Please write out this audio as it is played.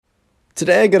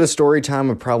Today I got a story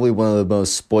time of probably one of the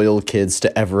most spoiled kids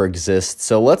to ever exist.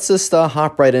 So let's just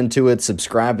hop right into it.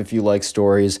 Subscribe if you like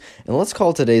stories. And let's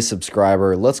call today's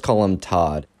subscriber, let's call him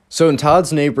Todd. So in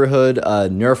Todd's neighborhood,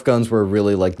 Nerf guns were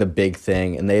really like the big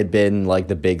thing, and they had been like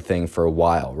the big thing for a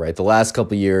while, right? The last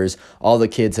couple years, all the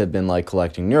kids had been like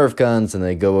collecting Nerf guns, and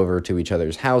they go over to each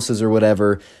other's houses or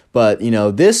whatever. But,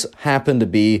 this happened to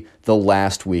be the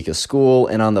last week of school,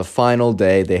 and on the final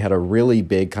day, they had a really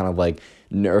big kind of like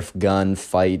Nerf gun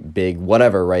fight, big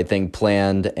whatever, right, thing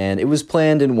planned, and it was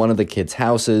planned in one of the kids'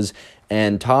 houses.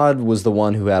 And Todd was the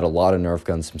one who had a lot of Nerf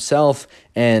guns himself,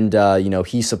 and,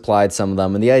 he supplied some of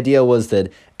them. And the idea was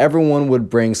that everyone would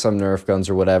bring some Nerf guns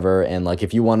or whatever, and, like,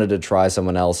 if you wanted to try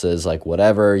someone else's, like,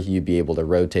 whatever, you'd be able to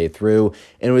rotate through.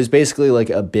 And it was basically, like,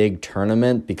 a big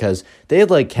tournament because they had,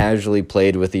 like, casually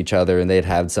played with each other, and they'd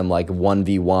had some, like,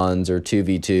 1v1s or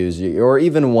 2v2s, or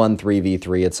even 1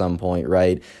 3v3 at some point,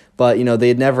 right? But, they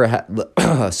had never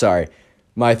had... Sorry,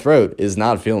 my throat is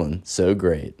not feeling so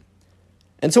great.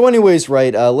 And so anyways,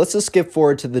 right, let's just skip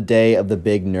forward to the day of the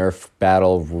big Nerf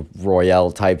Battle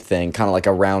Royale type thing, kind of like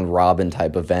a round-robin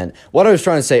type event. What I was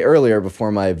trying to say earlier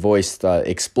before my voice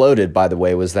exploded, by the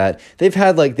way, was that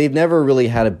they've never really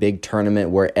had a big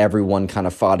tournament where everyone kind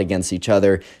of fought against each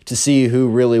other to see who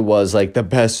really was, like, the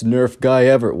best Nerf guy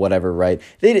ever, whatever, right?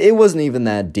 It wasn't even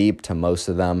that deep to most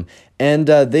of them. And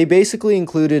they basically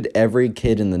included every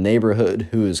kid in the neighborhood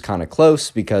who is kind of close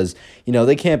because,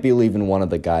 they can't be leaving one of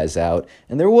the guys out.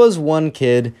 And there was one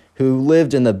kid who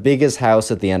lived in the biggest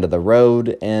house at the end of the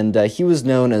road, and he was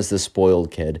known as the spoiled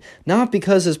kid. Not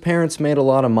because his parents made a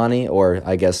lot of money, or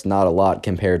I guess not a lot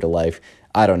compared to life.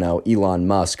 I don't know, Elon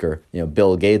Musk or,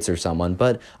 Bill Gates or someone,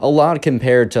 but a lot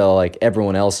compared to, like,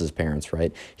 everyone else's parents,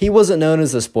 right? He wasn't known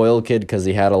as the spoiled kid because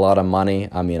he had a lot of money.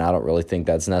 I mean, I don't really think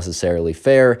that's necessarily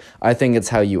fair. I think it's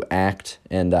how you act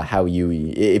and how you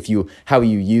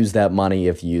use that money,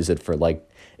 if you use it for, like,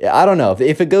 I don't know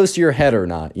if it goes to your head or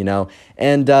not,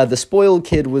 And the spoiled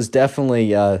kid was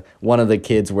definitely one of the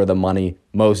kids where the money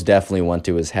most definitely went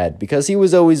to his head because he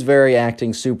was always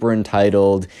acting super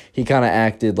entitled. He kind of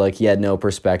acted like he had no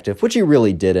perspective, which he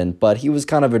really didn't, but he was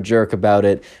kind of a jerk about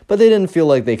it. But they didn't feel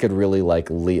like they could really, like,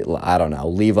 leave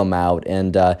him out.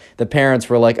 And the parents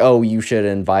were like, oh, you should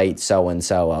invite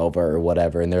so-and-so over or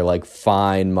whatever. And they're like,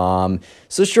 fine, Mom.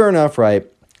 So sure enough, right,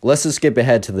 let's just skip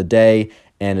ahead to the day.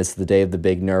 And it's the day of the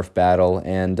big Nerf battle,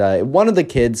 and one of the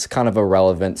kids, kind of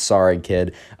irrelevant, sorry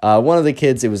kid, one of the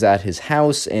kids, it was at his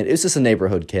house, and it was just a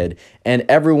neighborhood kid, and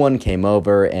everyone came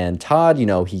over, and Todd,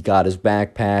 he got his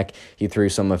backpack, he threw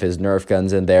some of his Nerf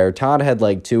guns in there. Todd had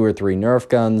like 2 or 3 Nerf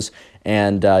guns,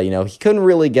 and, he couldn't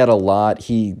really get a lot.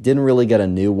 He didn't really get a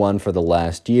new one for the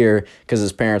last year because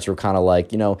his parents were kind of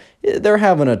like, they're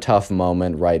having a tough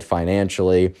moment, right,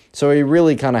 financially. So he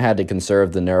really kind of had to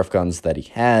conserve the Nerf guns that he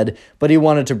had, but he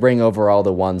wanted to bring over all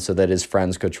the ones so that his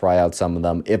friends could try out some of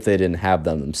them if they didn't have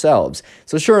them themselves.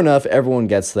 So sure enough, everyone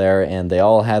gets there, and they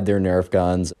all had their Nerf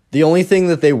guns. The only thing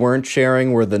that they weren't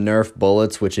sharing were the Nerf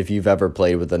bullets, which if you've ever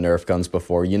played with the Nerf guns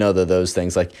before, you know that those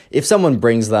things, like, if someone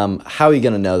brings them, how are you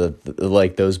going to know that,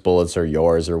 like, those bullets are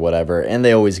yours or whatever? And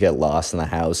they always get lost in the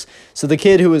house. So the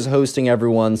kid who was hosting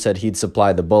everyone said he'd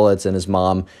supply the bullets, and his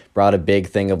mom brought a big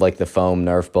thing of, like, the foam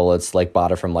Nerf bullets, like,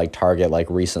 bought it from, like, Target, like,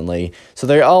 recently. So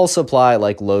they all supply,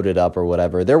 like, loaded up or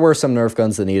whatever. There were some Nerf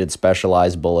guns that needed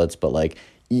specialized bullets, but, like,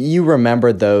 you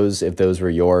remembered those if those were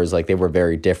yours, like, they were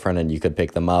very different and you could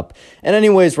pick them up. And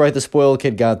anyways, right, the spoiled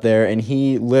kid got there, and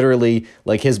he literally,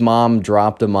 like, his mom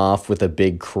dropped him off with a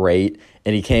big crate,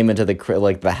 and he came into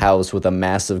the house with a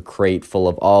massive crate full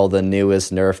of all the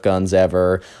newest Nerf guns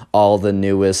ever, all the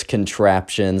newest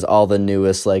contraptions, all the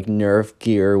newest, like, Nerf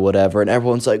gear, whatever, and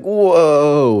everyone's like,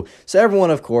 whoa! So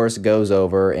everyone, of course, goes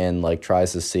over and, like,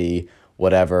 tries to see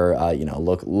whatever,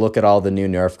 look at all the new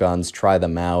Nerf guns, try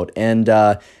them out, and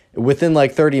within,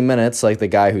 like, 30 minutes, like, the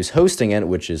guy who's hosting it,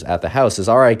 which is at the house, says,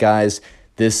 all right, guys,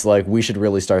 this, like, we should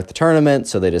really start the tournament.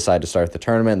 So they decide to start the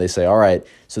tournament. They say, all right,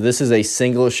 so this is a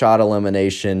single shot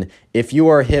elimination. If you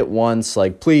are hit once,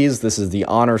 like, please, this is the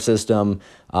honor system.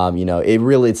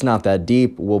 It's not that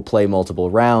deep. We'll play multiple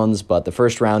rounds, but the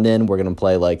first round in, we're going to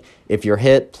play, like, if you're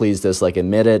hit, please just, like,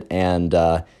 admit it, and,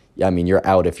 you're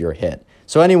out if you're hit.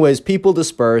 So anyways, people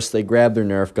disperse, they grab their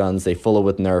Nerf guns, they fill it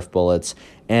with Nerf bullets,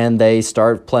 and they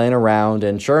start playing around,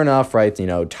 and sure enough, right,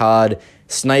 Todd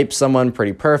snipes someone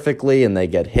pretty perfectly, and they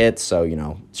get hit,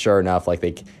 so, sure enough, like,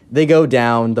 they go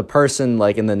down. The person,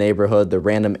 like, in the neighborhood, the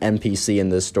random NPC in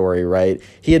this story, right,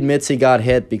 he admits he got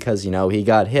hit because, he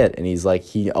got hit, and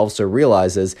he also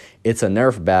realizes it's a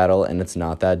Nerf battle, and it's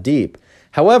not that deep.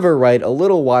 However, right, a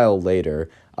little while later,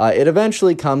 it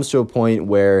eventually comes to a point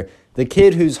where the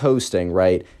kid who's hosting,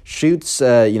 right, shoots,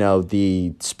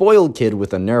 the spoiled kid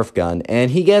with a Nerf gun,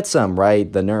 and he gets him,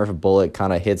 right? The Nerf bullet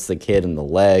kind of hits the kid in the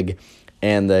leg,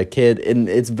 and the kid, and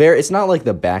it's not like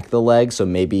the back of the leg, so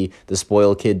maybe the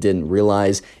spoiled kid didn't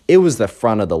realize it was the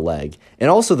front of the leg.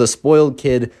 And also the spoiled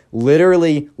kid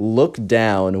literally looked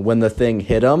down when the thing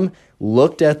hit him,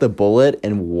 looked at the bullet,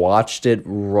 and watched it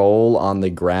roll on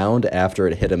the ground after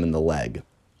it hit him in the leg.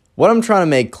 What I'm trying to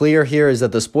make clear here is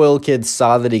that the spoiled kid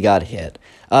saw that he got hit.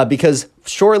 Because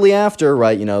shortly after,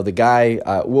 right, the guy,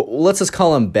 let's just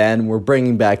call him Ben. We're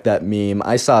bringing back that meme.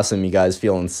 I saw some of you guys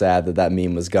feeling sad that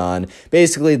meme was gone.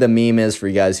 Basically, the meme is, for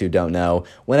you guys who don't know,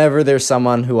 whenever there's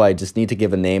someone who I just need to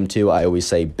give a name to, I always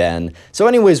say Ben. So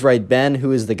anyways, right, Ben,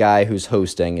 who is the guy who's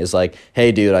hosting, is like,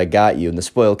 hey, dude, I got you. And the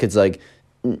spoiled kid's like,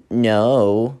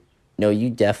 no, you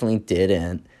definitely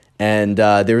didn't. And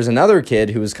there was another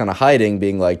kid who was kind of hiding,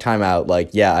 being like, time out,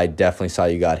 like, yeah, I definitely saw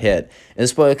you got hit. And the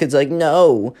spoiled kid's like,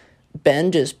 no,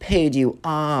 Ben just paid you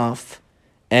off.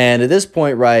 And at this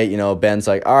point, right, Ben's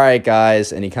like, all right,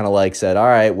 guys. And he kind of like said, all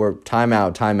right, we're time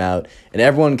out. And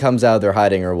everyone comes out, they're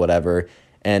hiding or whatever.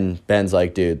 And Ben's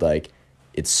like, dude, like,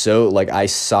 it's so, like, I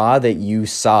saw that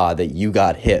you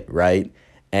got hit, right?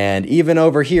 And even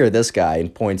over here, this guy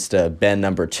points to Ben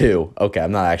number 2. Okay,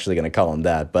 I'm not actually going to call him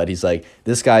that, but he's like,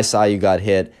 this guy saw you got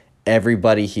hit.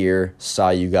 Everybody here saw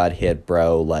you got hit,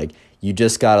 bro. Like, you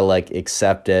just got to, like,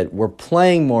 accept it. We're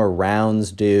playing more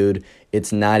rounds, dude.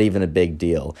 It's not even a big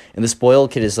deal. And the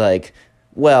spoiled kid is like,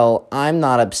 well, I'm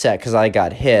not upset because I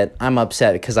got hit. I'm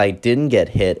upset because I didn't get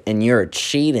hit, and you're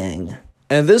cheating.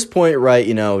 And at this point, right,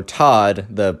 Todd,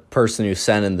 the person who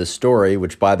sent in the story,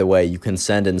 which, by the way, you can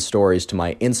send in stories to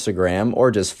my Instagram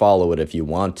or just follow it if you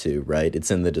want to, right? It's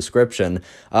in the description.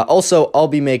 Also, I'll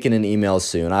be making an email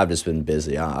soon. I've just been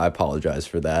busy. I apologize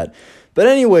for that. But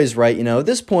anyways, right, at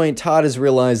this point, Todd is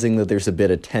realizing that there's a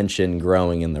bit of tension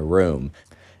growing in the room.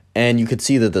 And you could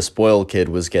see that the spoiled kid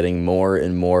was getting more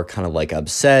and more kind of like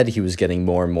upset. He was getting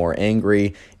more and more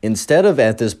angry. Instead of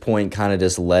at this point kind of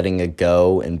just letting it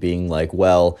go and being like,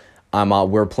 well,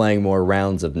 we're playing more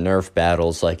rounds of Nerf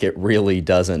battles. Like, it really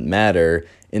doesn't matter.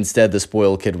 Instead, the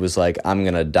spoiled kid was like, I'm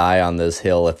going to die on this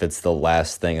hill if it's the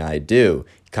last thing I do.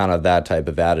 Kind of that type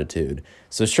of attitude.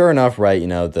 So sure enough, right,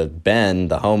 the Ben,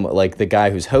 the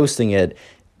guy who's hosting it,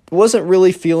 wasn't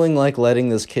really feeling like letting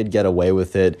this kid get away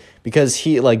with it, because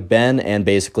he, like, Ben and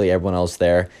basically everyone else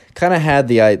there kind of had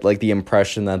the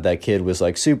impression that kid was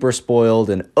like super spoiled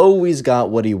and always got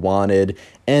what he wanted,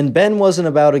 and Ben wasn't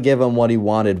about to give him what he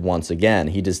wanted once again.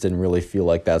 He just didn't really feel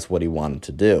like that's what he wanted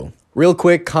to do. Real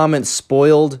quick, comment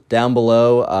spoiled down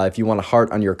below if you want a heart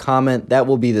on your comment. That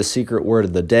will be the secret word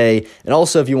of the day. And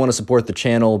also, if you want to support the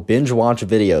channel, binge watch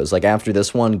videos. Like after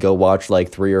this one, go watch like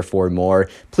 3 or 4 more.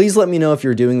 Please let me know if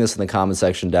you're doing this in the comment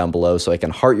section down below so I can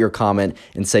heart your comment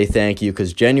and say thank you,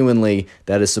 because genuinely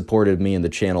that has supported me and the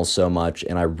channel so much,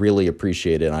 and I really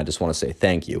appreciate it, and I just want to say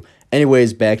thank you.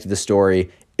 Anyways, back to the story.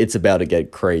 It's about to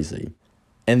get crazy.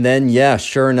 And then, yeah,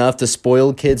 sure enough, the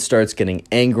spoiled kid starts getting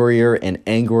angrier and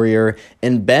angrier,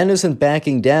 and Ben isn't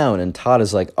backing down, and Todd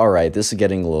is like, all right, this is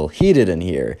getting a little heated in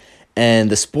here. And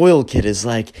the spoiled kid is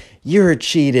like, you're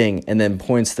cheating, and then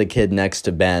points the kid next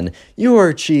to Ben,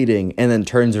 you're cheating, and then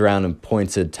turns around and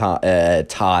points at Todd,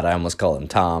 I almost call him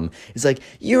Tom. He's like,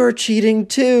 you're cheating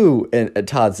too, and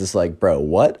Todd's just like, bro,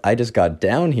 what? I just got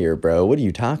down here, bro, what are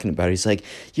you talking about? He's like,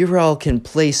 you're all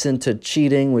complacent to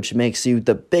cheating, which makes you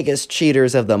the biggest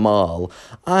cheaters of them all.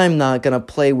 I'm not gonna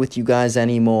play with you guys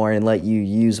anymore and let you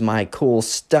use my cool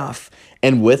stuff.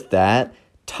 And with that,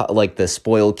 the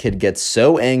spoiled kid gets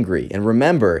so angry, and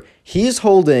remember, he's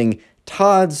holding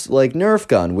Todd's Nerf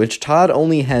gun, which Todd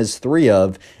only has 3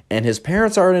 of, and his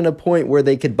parents aren't in a point where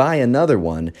they could buy another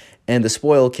one. And the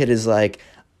spoiled kid is like,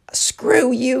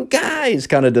 screw you guys,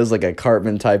 kind of does like a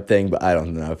Cartman type thing, but I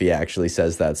don't know if he actually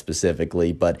says that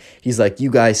specifically, but he's like, you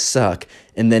guys suck.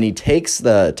 And then he takes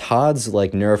Todd's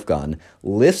Nerf gun,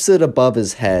 lifts it above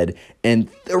his head, and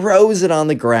throws it on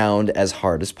the ground as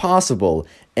hard as possible.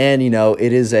 And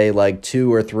it is a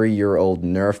 2 or 3 year old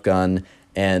Nerf gun,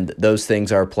 and those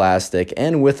things are plastic,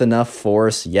 and with enough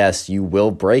force, yes, you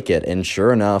will break it. And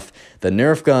sure enough, the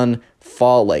Nerf gun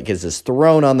is just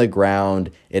thrown on the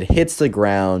ground. It hits the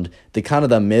ground.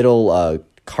 The middle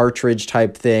cartridge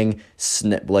type thing,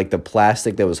 the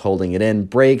plastic that was holding it in,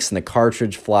 breaks, and the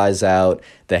cartridge flies out.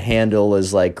 The handle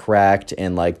is cracked,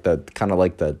 and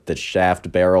the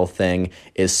shaft barrel thing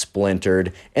is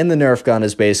splintered, and the Nerf gun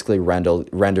is basically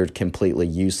rendered completely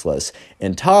useless.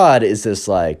 And Todd is just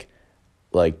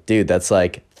dude, that's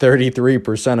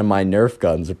 33% of my Nerf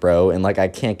guns, bro, and I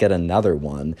can't get another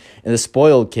one. And the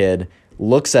spoiled kid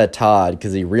looks at Todd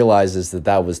because he realizes that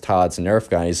that was Todd's Nerf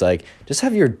gun. He's like, just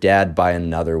have your dad buy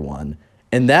another one.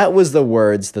 And that was the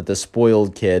words that the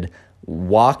spoiled kid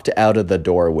walked out of the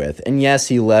door with. And yes,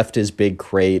 he left his big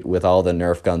crate with all the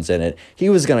Nerf guns in it. He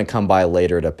was going to come by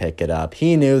later to pick it up.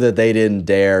 He knew that they didn't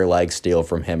dare, like, steal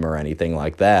from him or anything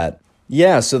like that.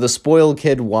 Yeah, so the spoiled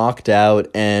kid walked out,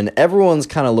 and everyone's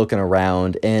kind of looking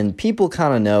around, and people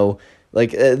kind of know,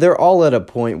 like, they're all at a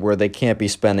point where they can't be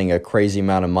spending a crazy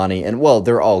amount of money. And, well,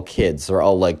 they're all kids. They're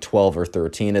all, like, 12 or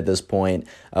 13 at this point.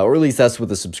 Or at least that's what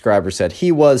the subscriber said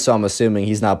he was, so I'm assuming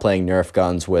he's not playing Nerf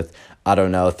guns with, I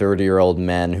don't know, 30-year-old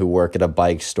men who work at a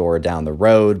bike store down the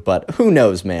road, but who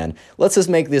knows, man. Let's just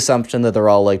make the assumption that they're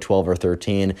all like 12 or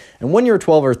 13, and when you're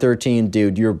 12 or 13,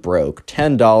 dude, you're broke.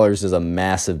 $10 is a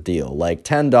massive deal. Like,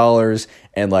 $10,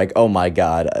 and like, oh my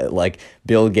god, like,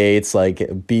 Bill Gates,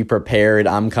 like, be prepared,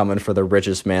 I'm coming for the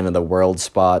richest man in the world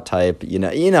spot type, you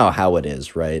know how it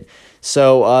is, right?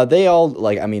 So they all,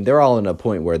 like, I mean, they're all in a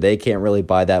point where they can't really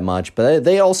buy that much, but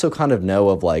they also kind of know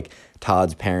of, like,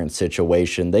 Todd's parents'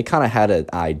 situation. They kind of had an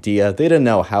idea. They didn't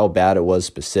know how bad it was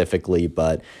specifically,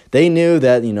 but they knew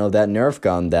that, that Nerf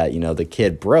gun that, the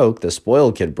kid broke, the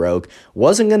spoiled kid broke,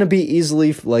 wasn't going to be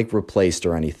easily, like, replaced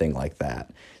or anything like that.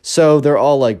 So they're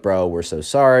all like, bro, we're so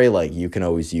sorry. Like, you can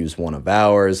always use one of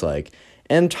ours. Like,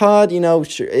 and Todd,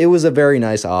 it was a very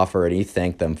nice offer, and he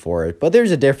thanked them for it. But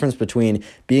there's a difference between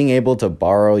being able to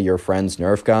borrow your friend's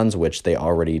Nerf guns, which they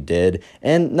already did,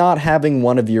 and not having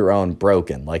one of your own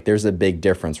broken. Like, there's a big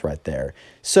difference right there.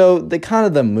 So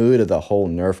the mood of the whole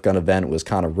Nerf gun event was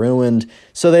kind of ruined.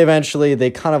 So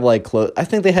they kind of like closed. I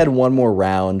think they had one more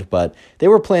round, but they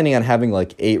were planning on having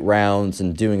like 8 rounds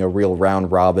and doing a real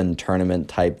round robin tournament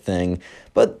type thing.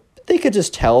 But they could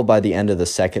just tell by the end of the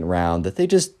second round that they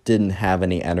just didn't have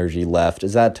any energy left,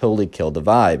 as that totally killed the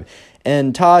vibe.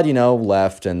 And Todd,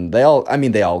 left, and they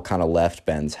all kind of left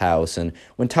Ben's house. And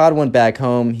when Todd went back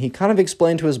home, he kind of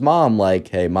explained to his mom, like,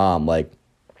 hey, Mom, like,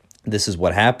 this is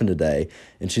what happened today.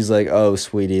 And she's like, oh,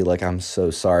 sweetie, like, I'm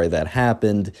so sorry that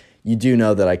happened. You do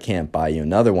know that I can't buy you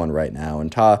another one right now.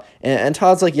 And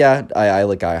Todd's like, yeah, I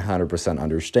 100%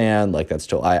 understand. Like,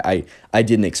 that's I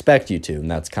didn't expect you to, and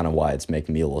that's kind of why it's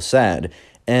making me a little sad.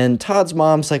 And Todd's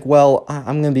mom's like, well,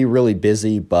 I'm going to be really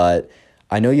busy, but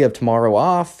I know you have tomorrow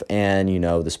off, and,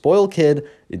 the spoiled kid,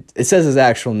 it says his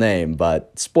actual name,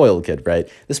 but spoiled kid, right?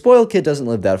 The spoiled kid doesn't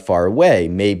live that far away.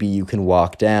 Maybe you can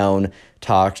walk down,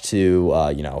 talk to,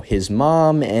 his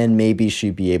mom, and maybe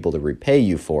she'd be able to repay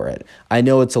you for it. I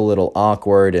know it's a little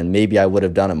awkward, and maybe I would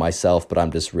have done it myself, but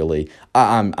I'm just really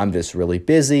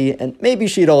busy, and maybe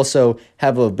she'd also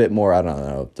have a bit more, I don't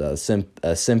know,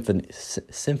 sympathy.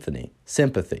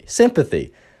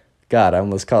 God, I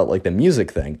almost call it like the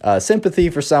music thing. Sympathy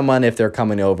for someone if they're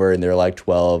coming over and they're like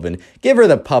 12, and give her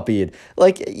the puppy.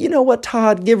 Like, you know what,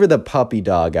 Todd? Give her the puppy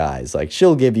dog eyes. Like,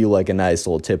 she'll give you like a nice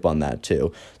little tip on that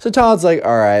too. So Todd's like,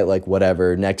 all right, like,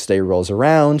 whatever. Next day rolls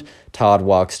around. Todd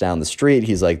walks down the street.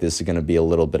 He's like, this is going to be a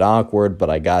little bit awkward, but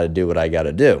I got to do what I got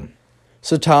to do.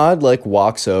 So Todd, like,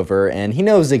 walks over, and he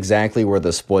knows exactly where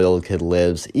the spoiled kid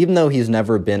lives, even though he's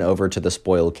never been over to the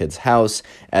spoiled kid's house,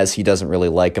 as he doesn't really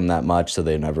like him that much, so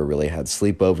they've never really had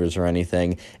sleepovers or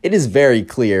anything. It is very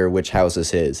clear which house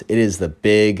is his. It is the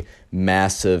big,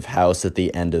 massive house at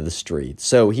the end of the street.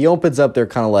 So he opens up their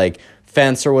kind of, like,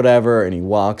 fence or whatever, and he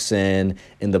walks in,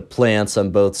 and the plants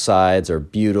on both sides are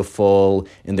beautiful,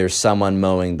 and there's someone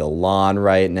mowing the lawn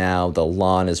right now. The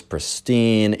lawn is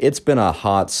pristine. It's been a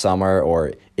hot summer,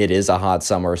 or it is a hot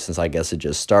summer since I guess it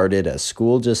just started as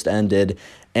school just ended,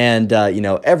 and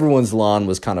everyone's lawn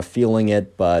was kind of feeling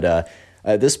it, but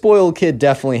the spoiled kid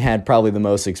definitely had probably the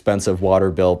most expensive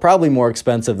water bill, probably more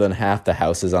expensive than half the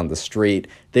houses on the street.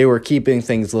 They were keeping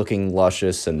things looking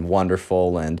luscious and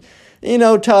wonderful, and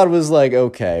Todd was like,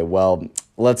 okay, well,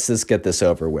 let's just get this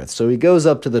over with. So he goes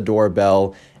up to the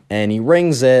doorbell, and he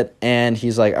rings it, and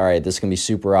he's like, all right, this is going to be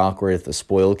super awkward if the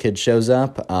spoiled kid shows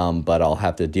up, but I'll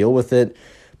have to deal with it.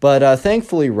 But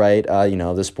thankfully, right,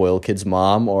 the spoiled kid's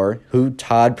mom, or who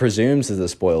Todd presumes is the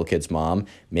spoiled kid's mom,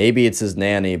 maybe it's his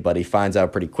nanny, but he finds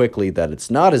out pretty quickly that it's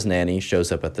not his nanny,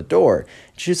 shows up at the door.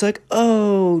 She's like,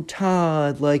 oh,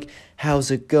 Todd, like,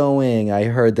 how's it going? I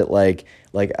heard that,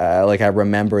 I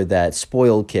remember that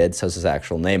spoiled kid, says his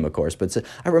actual name, of course, but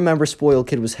I remember spoiled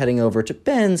kid was heading over to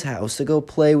Ben's house to go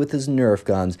play with his Nerf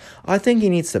guns. I think he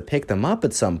needs to pick them up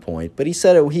at some point, but he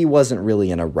said he wasn't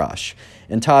really in a rush.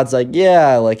 And Todd's like,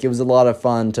 yeah, like, it was a lot of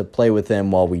fun to play with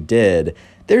him while we did.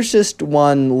 There's just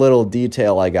one little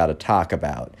detail I gotta talk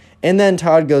about. And then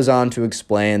Todd goes on to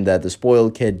explain that the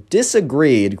spoiled kid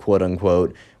disagreed, quote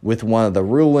unquote, with one of the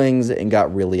rulings and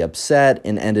got really upset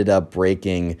and ended up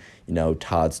breaking,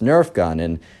 Todd's Nerf gun.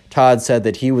 And Todd said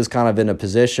that he was kind of in a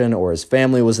position, or his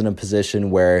family was in a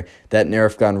position, where that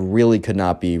Nerf gun really could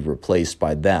not be replaced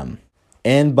by them.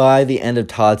 And by the end of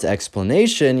Todd's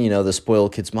explanation, the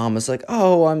spoiled kid's mom is like,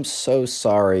 oh, I'm so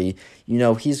sorry.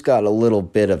 He's got a little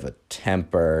bit of a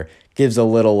temper. Gives a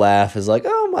little laugh, is like,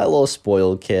 oh, my little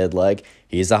spoiled kid, like,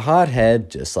 he's a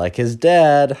hothead, just like his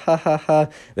dad, ha ha ha.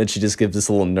 Then she just gives this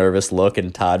little nervous look,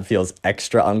 and Todd feels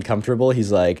extra uncomfortable.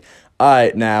 He's like, all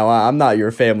right, now, I'm not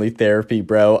your family therapy,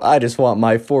 bro. I just want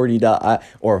my $40,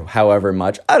 or however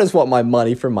much. I just want my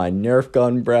money for my Nerf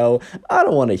gun, bro. I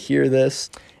don't want to hear this.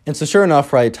 And so sure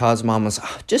enough, right, Todd's mom was,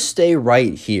 oh, just stay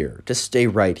right here. Just stay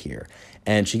right here.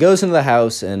 And she goes into the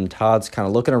house, and Todd's kind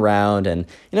of looking around, and,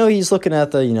 he's looking at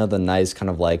the, the nice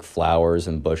kind of like flowers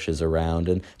and bushes around.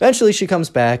 And eventually she comes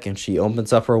back, and she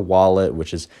opens up her wallet,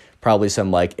 which is probably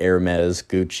some like Hermes,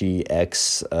 Gucci,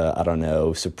 X, I don't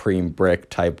know, Supreme Brick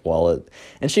type wallet.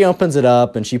 And she opens it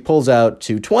up, and she pulls out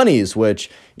two 20s,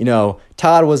 which,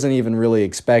 Todd wasn't even really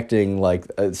expecting, like,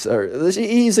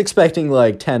 he's expecting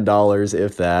like $10,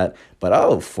 if that. But,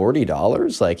 oh,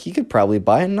 $40? Like, he could probably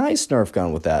buy a nice Nerf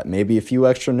gun with that. Maybe a few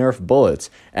extra Nerf bullets.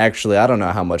 Actually, I don't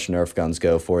know how much Nerf guns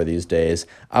go for these days.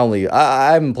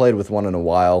 I haven't played with one in a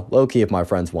while. Low-key, if my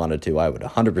friends wanted to, I would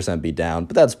 100% be down.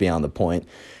 But that's beyond the point.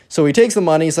 So he takes the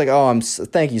money. He's like, oh,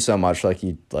 thank you so much.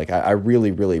 I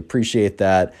really, really appreciate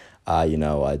that. I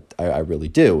really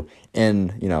do.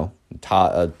 And,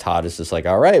 Todd is just like,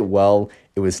 all right, well,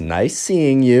 it was nice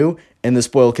seeing you. And the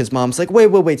spoiled kid's mom's like,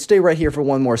 wait, stay right here for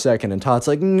one more second. And Todd's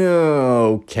like,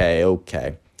 no,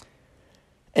 okay.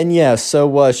 And yeah,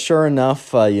 so sure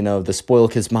enough, the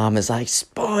spoiled kid's mom is like,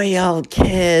 spoiled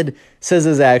kid, says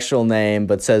his actual name,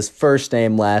 but says first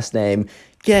name, last name,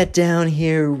 get down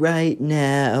here right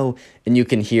now. And you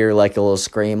can hear like a little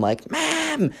scream like,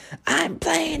 Mom, I'm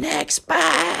playing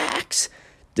Xbox.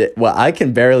 Well, I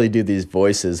can barely do these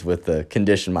voices with the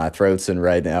condition my throat's in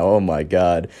right now. Oh, my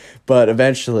God. But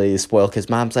eventually, spoiled kid's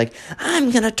mom's like,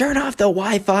 I'm going to turn off the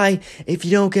Wi-Fi if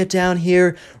you don't get down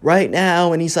here right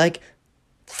now. And he's like,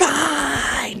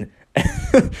 fine.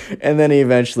 And then he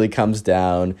eventually comes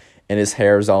down, and his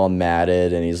hair's all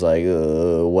matted, and he's like,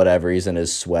 whatever, he's in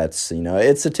his sweats,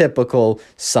 it's a typical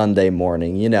Sunday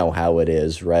morning, you know how it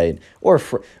is, right?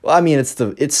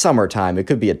 It's summertime, it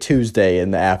could be a Tuesday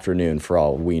in the afternoon for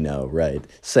all we know, right?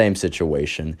 Same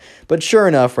situation. But sure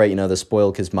enough, right, the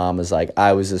spoiled kid's mom is like,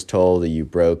 I was just told that you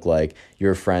broke, like,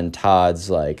 your friend Todd's,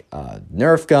 like,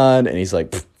 Nerf gun, and he's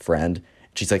like, friend, and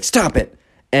she's like, stop it,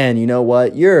 and you know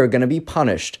what, you're gonna be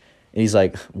punished, and he's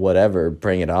like, whatever,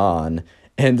 bring it on.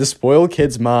 And the spoiled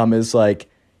kid's mom is like,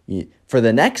 for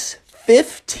the next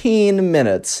 15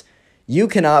 minutes, you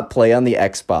cannot play on the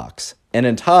Xbox. And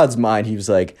in Todd's mind, he was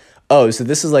like, oh, so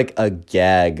this is like a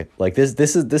gag. Like this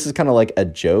is kind of like a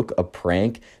joke, a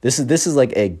prank. This is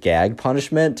like a gag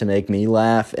punishment to make me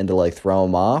laugh and to like throw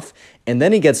him off. And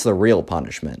then he gets the real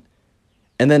punishment.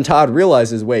 And then Todd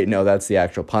realizes, wait, no, that's the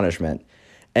actual punishment.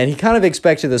 And he kind of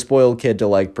expected the spoiled kid to,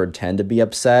 like, pretend to be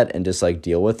upset and just, like,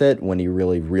 deal with it when he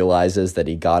really realizes that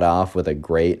he got off with a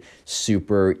great,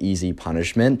 super easy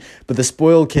punishment. But the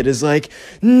spoiled kid is like,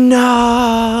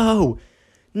 no,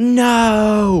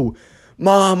 Mom,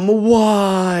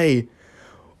 why?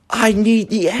 I need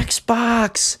the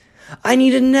Xbox. I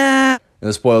need a nap. And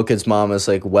the spoiled kid's mom is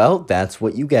like, well, that's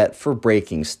what you get for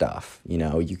breaking stuff.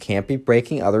 You can't be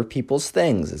breaking other people's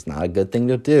things. It's not a good thing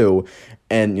to do.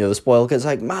 And, the spoiled kid's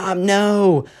like, Mom,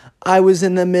 no, I was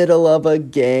in the middle of a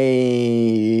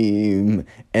game.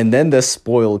 And then the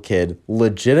spoiled kid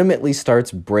legitimately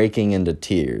starts breaking into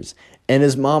tears. And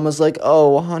his mom is like,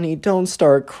 oh, honey, don't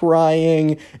start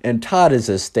crying. And Todd is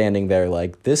just standing there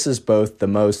like, this is both the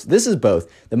most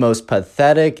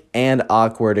pathetic and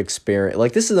awkward experience.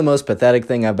 Like, this is the most pathetic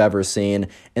thing I've ever seen.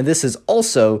 And this is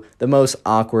also the most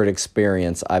awkward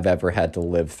experience I've ever had to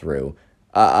live through.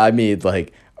 Are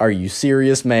you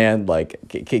serious, man? Like,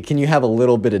 can you have a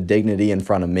little bit of dignity in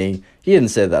front of me? He didn't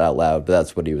say that out loud, but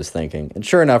that's what he was thinking. And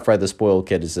sure enough, right, the spoiled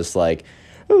kid is just like,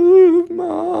 oh,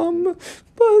 Mom,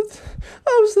 but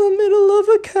I was in the middle of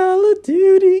a Call of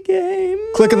Duty game.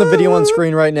 Click on the video on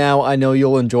screen right now. I know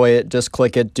you'll enjoy it. Just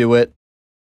click it. Do it.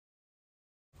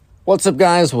 What's up,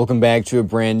 guys? Welcome back to a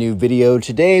brand new video.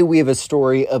 Today, we have a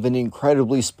story of an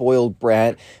incredibly spoiled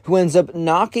brat who ends up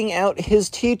knocking out his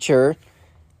teacher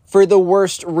for the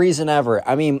worst reason ever.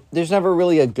 I mean, there's never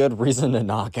really a good reason to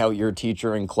knock out your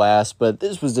teacher in class, but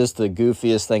this was just the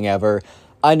goofiest thing ever.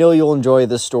 I know you'll enjoy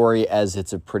this story as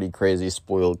it's a pretty crazy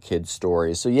spoiled kid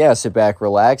story. So yeah, sit back,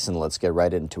 relax, and let's get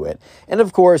right into it. And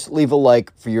of course, leave a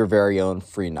like for your very own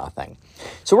free nothing.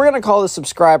 So we're going to call the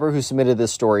subscriber who submitted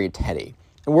this story Teddy.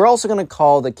 And we're also going to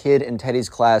call the kid in Teddy's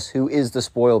class who is the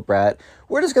spoiled brat.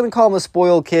 We're just going to call him a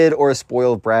spoiled kid or a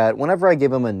spoiled brat. Whenever I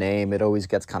give him a name, it always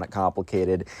gets kind of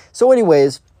complicated. So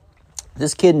anyways,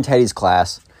 this kid in Teddy's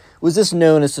class was just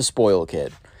known as the spoiled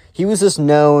kid. He was just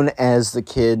known as the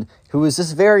kid who was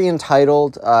just very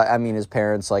entitled. His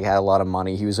parents had a lot of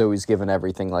money. He was always given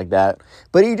everything like that.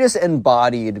 But he just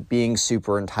embodied being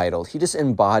super entitled. He just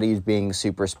embodied being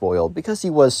super spoiled because he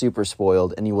was super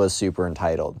spoiled and he was super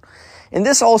entitled. And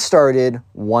this all started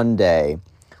one day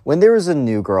when there was a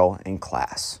new girl in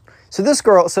class. So this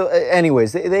girl, this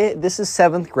is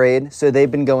 7th grade, so they've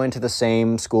been going to the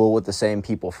same school with the same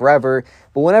people forever.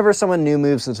 But whenever someone new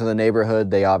moves into the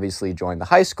neighborhood, they obviously join the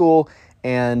high school.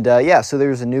 And so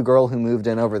there's a new girl who moved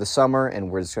in over the summer, and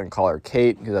we're just going to call her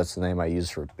Kate, because that's the name I use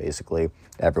for basically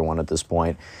everyone at this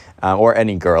point, or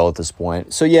any girl at this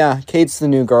point. So yeah, Kate's the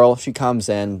new girl. She comes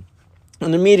in,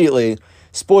 and immediately,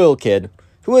 spoiled kid,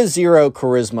 who has zero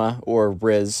charisma, or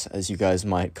riz, as you guys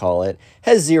might call it,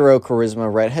 has zero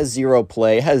charisma, right, has zero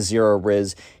play, has zero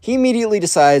riz. He immediately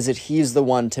decides that he's the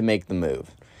one to make the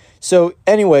move. So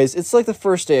anyways, it's the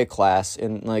first day of class,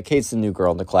 and Kate's the new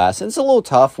girl in the class, and it's a little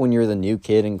tough when you're the new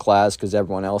kid in class because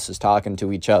everyone else is talking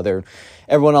to each other,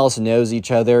 everyone else knows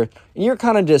each other, and you're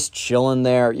kind of just chilling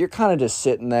there, you're kind of just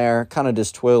sitting there, kind of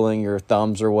just twiddling your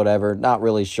thumbs or whatever, not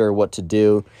really sure what to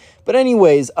do. But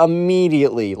anyways,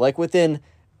 immediately, within,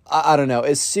 I don't know,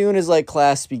 as soon as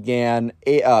class began,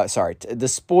 the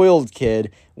spoiled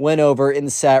kid went over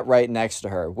and sat right next to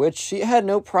her, which she had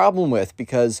no problem with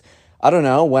because, I don't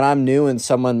know, when I'm new and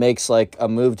someone makes a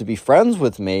move to be friends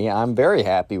with me, I'm very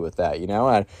happy with that,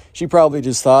 and she probably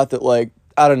just thought that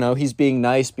I don't know, he's being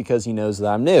nice because he knows that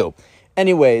I'm new.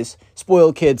 Anyways,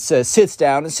 spoiled kid sits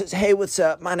down and says, "Hey, what's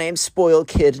up? My name's Spoiled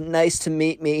Kid. Nice to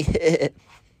meet me."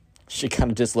 She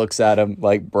kind of just looks at him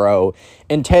bro.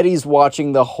 And Teddy's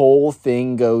watching the whole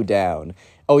thing go down.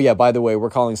 Oh, yeah, by the way, we're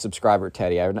calling subscriber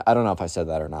Teddy. I don't know if I said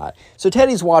that or not. So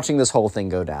Teddy's watching this whole thing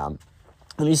go down.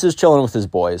 And he's just chilling with his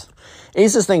boys. And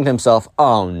he's just thinking to himself,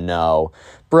 oh, no.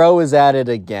 Bro is at it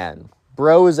again.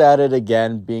 Bro is at it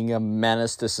again, being a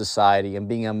menace to society and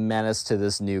being a menace to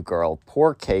this new girl.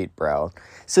 Poor Kate, bro.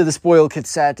 So the spoiled kid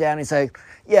sat down. He's like,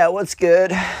 "Yeah, what's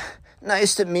good?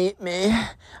 Nice to meet me.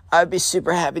 I'd be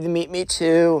super happy to meet me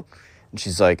too." And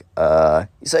she's like,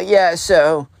 He's like, "Yeah,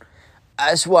 so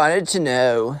I just wanted to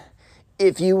know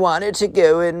if you wanted to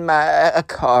go in a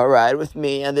car ride with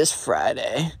me on this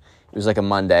Friday." It was a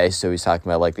Monday, so he's talking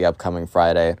about the upcoming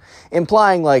Friday,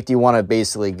 implying do you want to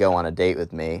basically go on a date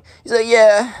with me? He's like,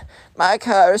 "Yeah, my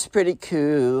car is pretty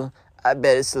cool. I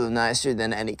bet it's a little nicer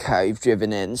than any car you've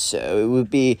driven in, so it would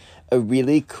be a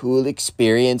really cool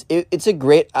experience. It's a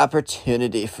great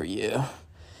opportunity for you.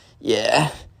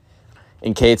 Yeah."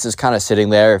 And Kate's just kind of sitting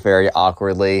there very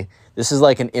awkwardly. This is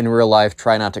an in real life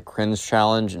try not to cringe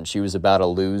challenge, and she was about to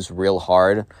lose real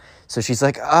hard. So she's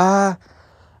like,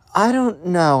 I don't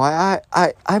know.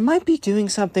 I might be doing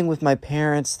something with my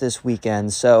parents this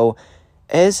weekend, so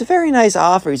it's a very nice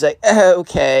offer. He's like,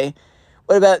 "Okay.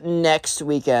 What about next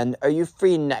weekend? Are you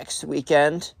free next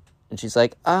weekend?" And she's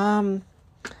like,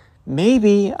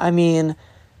 maybe.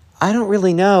 I don't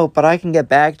really know, but I can get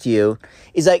back to you."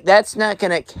 He's like, "That's not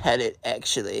gonna cut it,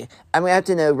 actually. I'm gonna have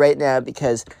to know right now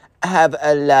because I have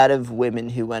a lot of women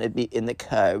who want to be in the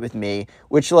car with me."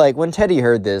 Which, when Teddy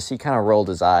heard this, he kind of rolled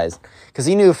his eyes. Because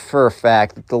he knew for a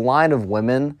fact that the line of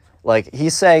women,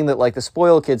 he's saying that, the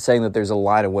spoiled kid's saying that there's a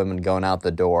line of women going out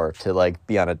the door to,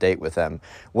 be on a date with him.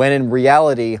 When in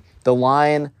reality, the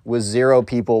line was 0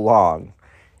 people long.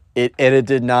 It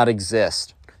did not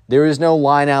exist. There is no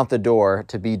line out the door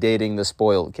to be dating the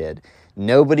spoiled kid.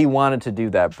 Nobody wanted to do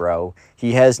that, bro.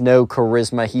 He has no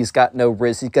charisma. He's got no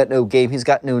riz. He's got no game. He's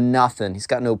got no nothing. He's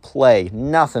got no play.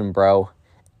 Nothing, bro.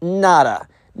 Nada.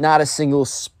 Not a single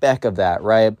speck of that,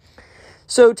 right?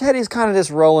 So Teddy's kind of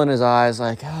just rolling his eyes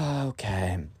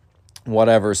okay.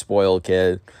 Whatever, spoiled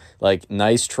kid.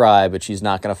 Nice try, but she's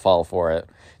not going to fall for it.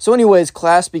 So anyways,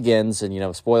 class begins,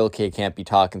 and, spoiled kid can't be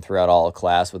talking throughout all of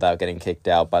class without getting kicked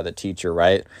out by the teacher,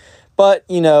 right? But,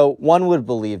 one would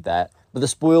believe that. But the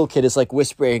spoiled kid is,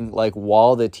 whispering,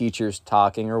 while the teacher's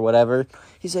talking or whatever.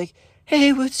 He's like,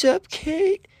 "Hey, what's up,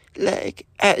 Kate? I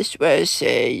just want to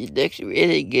say you looked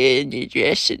really good in your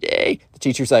dress today." The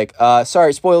teacher's like,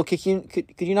 "Sorry, spoiled kid,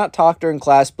 could you not talk during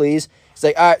class, please?" He's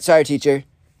like, "All right, sorry, teacher."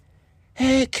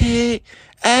 "Hey, Kate,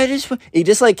 He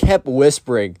just, kept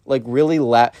whispering, really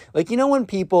loud. When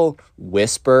people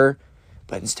whisper,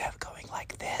 but instead of going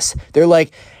like this. They're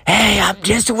like, hey, I'm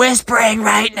just whispering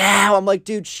right now. I'm like,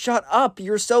 dude, shut up.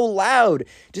 You're so loud.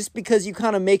 Just because you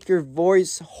kind of make your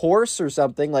voice hoarse or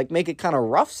something, like make it kind of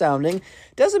rough sounding,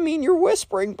 doesn't mean you're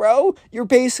whispering, bro. You're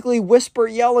basically whisper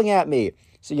yelling at me.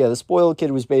 So yeah, the spoiled kid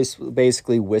was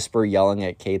basically whisper yelling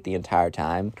at Kate the entire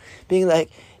time, being like,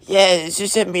 yeah, it's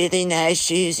just some really nice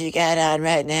shoes you got on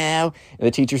right now. And the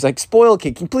teacher's like, spoiled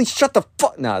kid, can you please shut the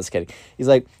fuck? No, I was kidding. He's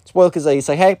like, spoiled kid's like, he's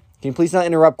like, hey, can you please not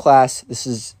interrupt class? This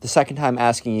is the second time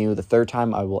asking you. The third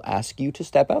time I will ask you to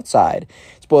step outside.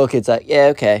 Spoiled kid's like, yeah,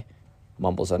 okay.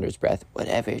 Mumbles under his breath,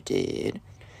 whatever, dude.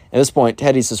 At this point,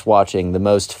 Teddy's just watching the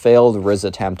most failed Riz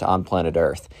attempt on planet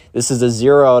Earth. This is a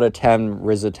 0 out of 10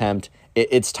 Riz attempt.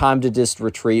 It's time to just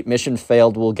retreat. Mission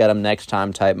failed, we'll get him next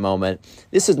time type moment.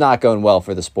 This is not going well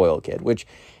for the spoiled kid, which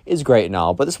is great and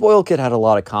all. But the spoiled kid had a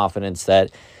lot of confidence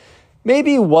that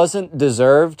maybe wasn't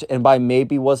deserved. And by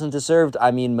maybe wasn't deserved,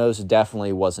 I mean most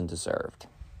definitely wasn't deserved.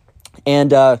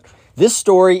 And this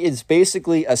story is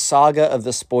basically a saga of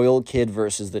the spoiled kid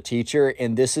versus the teacher.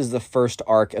 And this is the first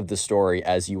arc of the story,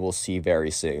 as you will see very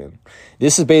soon.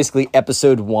 This is basically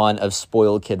episode 1 of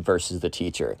spoiled kid versus the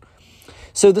teacher.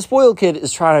 So the spoiled kid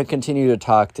is trying to continue to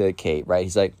talk to Kate, right?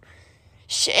 He's like,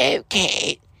 so,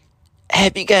 Kate,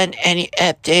 have you gotten any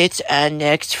updates on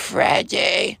next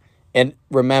Friday? And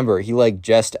remember, he,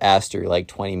 just asked her,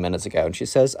 20 minutes ago. And she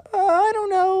says, I don't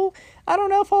know. I don't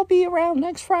know if I'll be around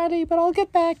next Friday, but I'll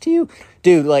get back to you.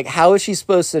 Dude, how is she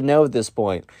supposed to know at this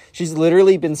point? She's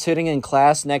literally been sitting in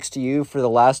class next to you for the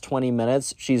last 20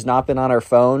 minutes. She's not been on her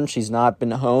phone. She's not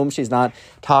been home. She's not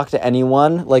talked to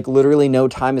anyone. Literally no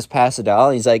time has passed at all.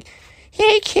 He's like,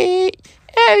 hey, Kate,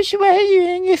 I was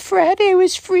wondering if Friday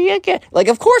was free again.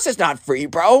 Of course it's not free,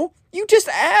 bro. You just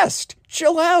asked.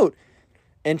 Chill out.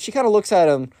 And she kind of looks at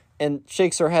him and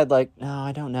shakes her head no,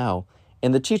 I don't know.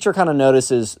 And the teacher kind of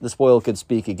notices the spoiled kid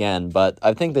speak again, but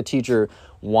I think the teacher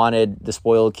wanted the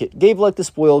spoiled kid, gave the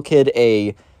spoiled kid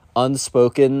a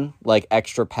unspoken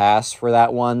extra pass for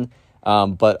that one.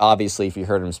 But obviously if you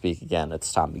heard him speak again,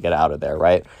 it's time to get out of there,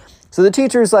 right? So the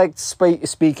teacher's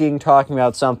speaking, talking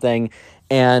about something,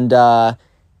 and at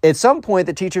some point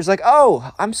the teacher's like,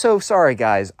 oh, I'm so sorry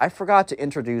guys, I forgot to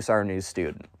introduce our new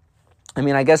student. I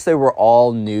mean, I guess they were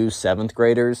all new 7th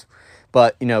graders.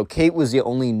 But, Kate was the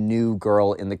only new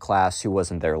girl in the class who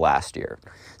wasn't there last year.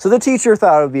 So the teacher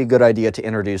thought it would be a good idea to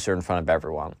introduce her in front of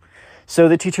everyone. So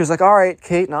the teacher's like, all right,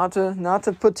 Kate, not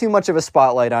to put too much of a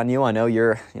spotlight on you. I know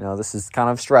this is kind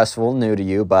of stressful, new to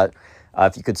you, but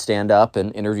if you could stand up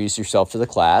and introduce yourself to the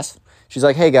class. She's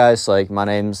like, hey guys, my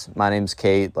name's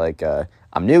Kate.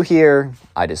 I'm new here.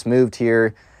 I just moved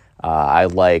here. I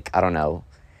don't know,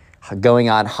 going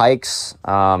on hikes.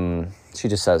 She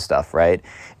just says stuff, right?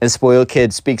 And the spoiled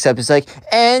kid speaks up. He's like,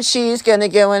 and she's going to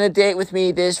go on a date with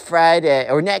me this Friday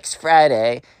or next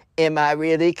Friday in my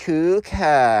really cool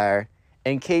car.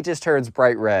 And Kate just turns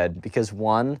bright red because,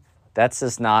 one, that's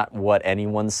just not what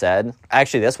anyone said.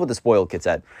 Actually, that's what the spoiled kid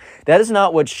said. That is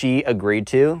not what she agreed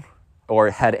to or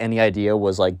had any idea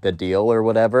was the deal or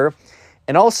whatever.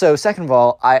 And also, second of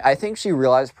all, I think she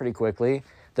realized pretty quickly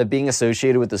that being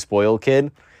associated with the spoiled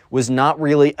kid was not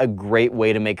really a great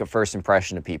way to make a first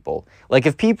impression to people.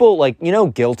 If people,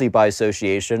 guilty by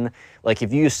association,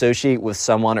 if you associate with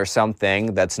someone or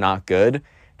something that's not good,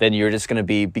 then you're just going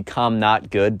to become not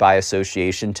good by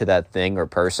association to that thing or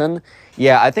person.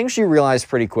 Yeah, I think she realized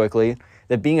pretty quickly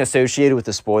that being associated with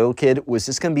the spoiled kid was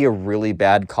just going to be a really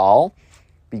bad call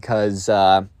because,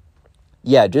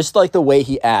 just the way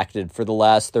he acted for the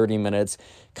last 30 minutes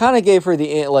kind of gave her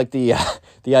the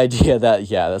idea that,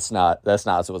 yeah, that's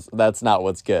not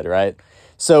what's good, right?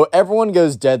 So everyone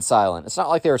goes dead silent. It's not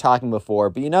like they were talking before,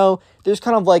 but there's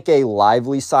kind of a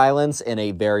lively silence and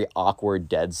a very awkward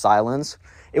dead silence.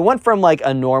 It went from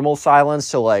a normal silence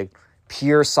to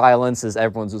pure silence as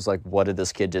everyone's just what did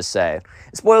this kid just say?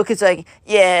 The spoiled kid's like,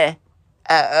 yeah,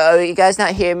 you guys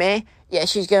not hear me? Yeah,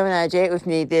 she's going on a date with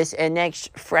me this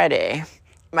next Friday.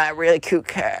 My really cool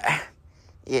car.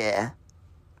 Yeah.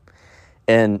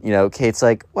 And, Kate's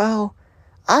like, well,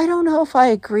 I don't know if I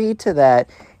agree to that.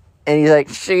 And he's like,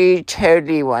 she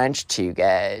totally wants to,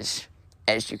 guys,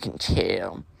 as you can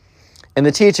tell. And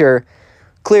the teacher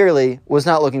clearly was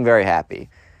not looking very happy.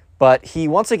 But he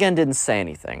once again didn't say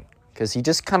anything because he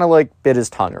just kind of bit his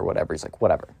tongue or whatever. He's like,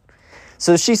 whatever.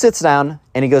 So she sits down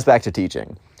and he goes back to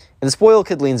teaching. And the spoiled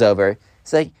kid leans over.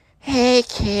 He's like, hey,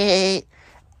 Kate,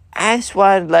 I just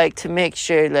wanted to make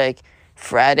sure next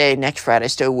Friday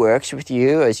still works with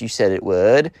you as you said it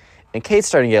would. And Kate's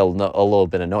starting to get a little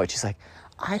bit annoyed. She's like,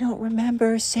 I don't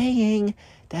remember saying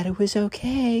that it was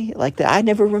okay. Like, that I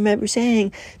never remember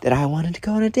saying that I wanted to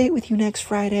go on a date with you next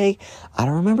Friday. I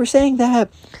don't remember saying that.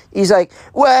 He's like,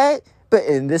 what? But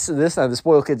in this time, the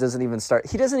spoiled kid doesn't even start.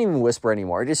 He doesn't even whisper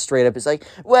anymore. Just straight up is like,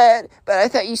 what? But I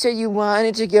thought you said you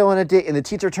wanted to go on a date. And the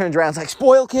teacher turns around and is like,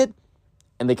 spoiled kid.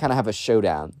 And they kind of have a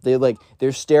showdown.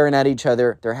 They're staring at each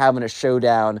other. They're having a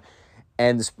showdown.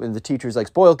 And the teacher's like,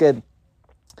 spoiled kid,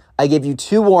 I give you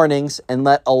 2 warnings and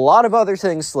let a lot of other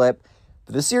things slip.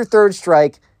 But this is your 3rd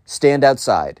strike. Stand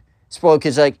outside. Spoiled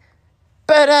kid's like,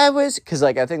 but I was... Because,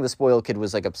 I think the spoiled kid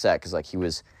was, upset because, he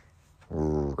was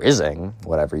rizzing,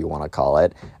 whatever you want to call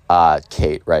it,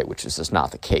 Kate, right? Which is just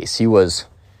not the case. He was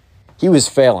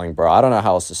failing, bro. I don't know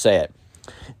how else to say it.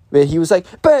 But he was like,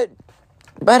 but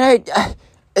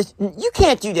you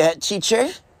can't do that, teacher.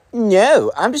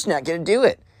 No, I'm just not going to do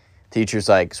it. Teacher's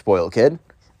like, spoiled kid,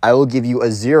 I will give you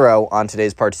a 0 on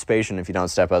today's participation if you don't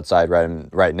step outside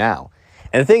right now.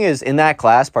 And the thing is, in that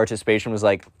class, participation was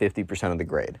 50% of the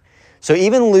grade. So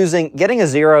even getting a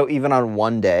 0 even on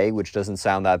one day, which doesn't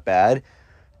sound that bad,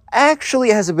 actually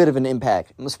has a bit of an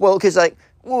impact. And the spoiled kid's like,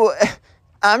 well,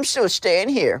 I'm still staying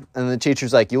here. And the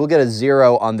teacher's like, you will get a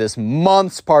 0 on this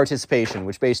month's participation,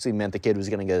 which basically meant the kid was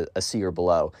going to get a C or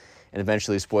below. And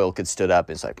eventually spoiled kid stood up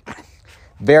and is like,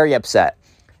 very upset.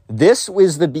 This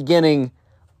was the beginning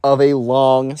of a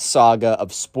long saga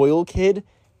of spoiled kid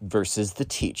versus the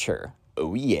teacher.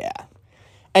 Oh yeah.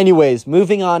 Anyways,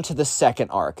 moving on to the second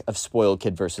arc of spoiled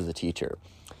kid versus the teacher.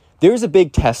 There's a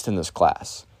big test in this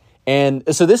class. And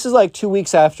so this is 2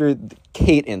 weeks after the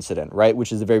Kate incident, right?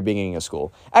 Which is the very beginning of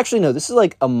school. Actually, no, this is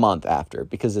a month after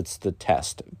because it's the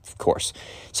test, of course.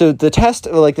 So the test,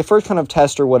 the first kind of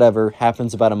test or whatever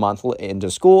happens about a month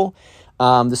into school.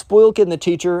 The spoiled kid and the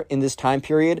teacher in this time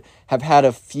period have had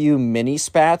a few mini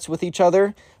spats with each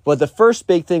other. But the first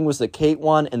big thing was the Kate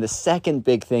one, and the second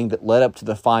big thing that led up to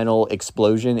the final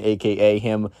explosion, aka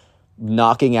him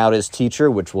knocking out his teacher,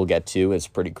 which we'll get to, is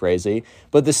pretty crazy.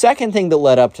 But the second thing that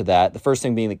led up to that, the first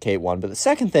thing being the Kate one, but the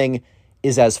second thing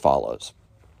is as follows.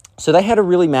 So they had a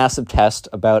really massive test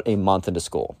about a month into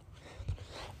school.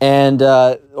 And,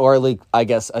 or I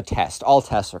guess a test. All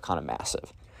tests are kind of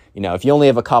massive. If you only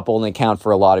have a couple and they count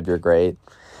for a lot of your grade.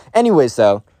 Anyways,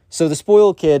 though, so the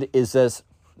spoiled kid is just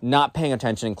not paying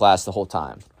attention in class the whole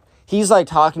time. He's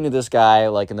talking to this guy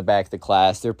in the back of the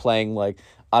class. They're playing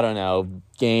I don't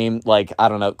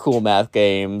know, cool math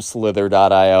games,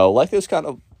 slither.io, those kind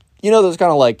of, those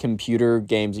kind of computer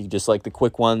games, you just the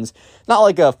quick ones,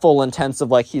 not a full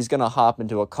intensive, he's gonna hop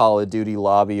into a Call of Duty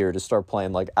lobby or to start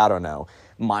playing I don't know,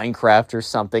 Minecraft or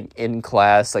something in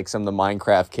class, some of the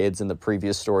Minecraft kids in the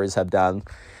previous stories have done.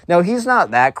 No, he's not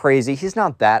that crazy, he's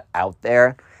not that out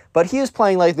there. But he is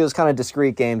playing those kind of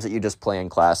discrete games that you just play in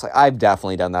class. I've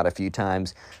definitely done that a few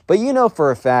times. But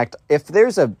for a fact, if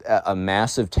there's a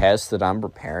massive test that I'm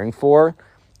preparing for,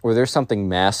 or there's something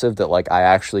massive that I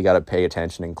actually got to pay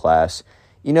attention in class,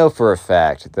 for a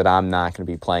fact that I'm not going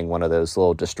to be playing one of those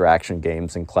little distraction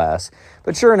games in class.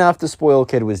 But sure enough, the spoiled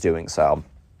kid was doing so.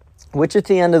 Which at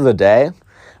the end of the day,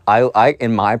 I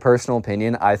in my personal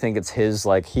opinion, I think it's his,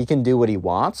 he can do what he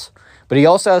wants. But he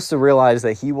also has to realize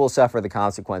that he will suffer the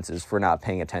consequences for not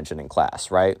paying attention in class,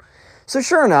 right? So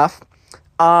sure enough,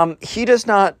 he does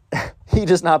not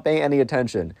pay any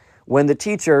attention when the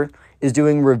teacher is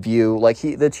doing review.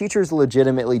 The teacher's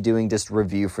legitimately doing just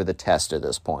review for the test at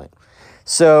this point.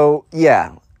 So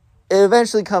yeah, it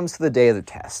eventually comes to the day of the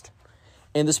test,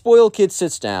 and the spoiled kid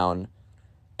sits down.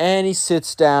 And he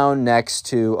sits down next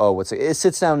to,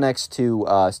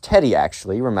 Teddy,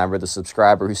 actually. Remember, the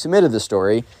subscriber who submitted the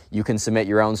story. You can submit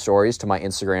your own stories to my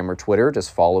Instagram or Twitter.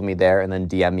 Just follow me there and then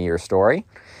DM me your story.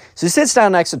 So he sits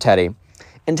down next to Teddy.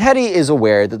 And Teddy is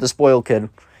aware that the spoiled kid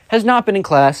has not been in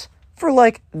class for,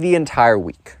 the entire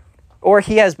week. Or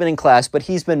he has been in class, but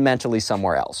he's been mentally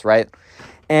somewhere else, right?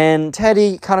 And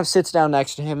Teddy kind of sits down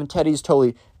next to him, and Teddy's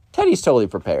totally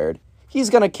prepared. He's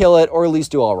going to kill it or at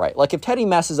least do all right. If Teddy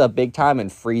messes up big time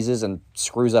and freezes and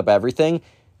screws up everything,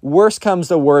 worst comes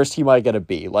to worst, he might get a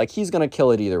B. He's going to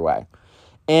kill it either way.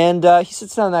 And he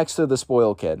sits down next to the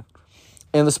spoiled kid.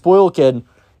 And the spoiled kid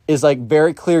is,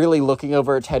 very clearly looking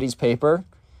over at Teddy's paper.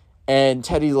 And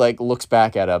Teddy, looks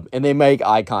back at him. And they make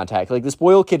eye contact. The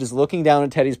spoiled kid is looking down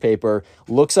at Teddy's paper,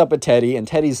 looks up at Teddy, and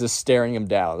Teddy's just staring him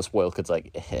down. The spoiled kid's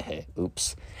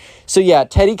oops. So, yeah,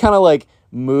 Teddy kind of,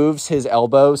 moves his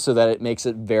elbow so that it makes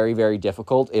it very, very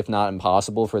difficult, if not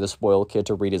impossible, for the spoiled kid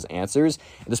to read his answers.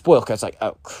 And the spoiled kid's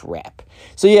oh, crap.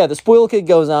 So yeah, the spoiled kid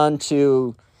goes on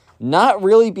to not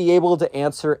really be able to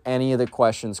answer any of the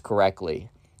questions correctly.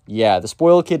 Yeah, the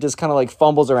spoiled kid just kind of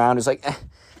fumbles around. He's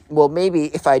well, maybe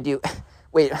if I do,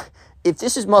 wait, if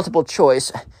this is multiple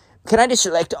choice, can I just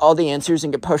select all the answers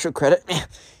and get partial credit?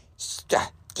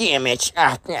 Damn it.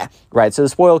 Yeah. Right, so the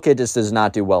spoiled kid just does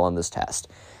not do well on this test.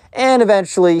 And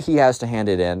eventually he has to hand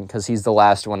it in because he's the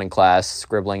last one in class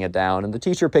scribbling it down. And the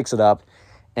teacher picks it up.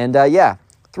 And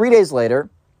 3 days later,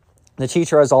 the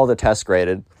teacher has all the tests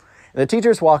graded. And the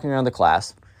teacher's walking around the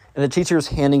class. And the teacher's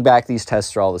handing back these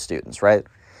tests to all the students, right?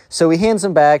 So he hands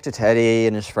them back to Teddy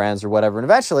and his friends or whatever. And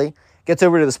eventually gets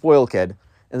over to the spoiled kid.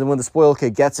 And then when the spoiled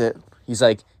kid gets it, he's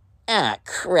like, Ah,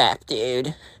 crap,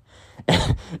 dude.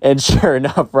 and sure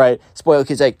enough, right, spoiled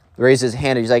kid's like, raises his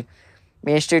hand and he's like,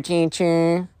 Mr.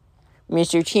 Teacher,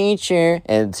 Mr. Teacher.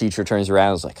 and the teacher turns around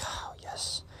and is like, oh,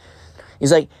 yes.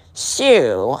 He's like,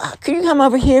 Sue, could you come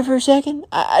over here for a second?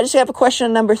 I just have a question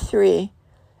on number 3.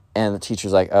 And the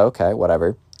teacher's like, oh, okay,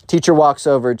 whatever. Teacher walks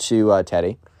over to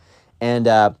Teddy. And,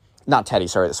 not Teddy,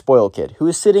 sorry, the spoiled kid, who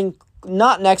is sitting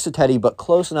not next to Teddy, but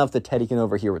close enough that Teddy can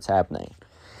overhear what's happening.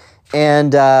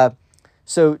 And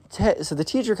so the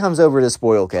teacher comes over to the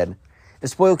spoiled kid. The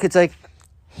spoiled kid's like,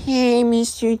 Hey,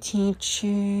 Mr.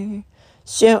 Teacher.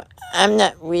 So, I'm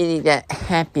not really that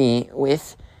happy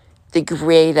with the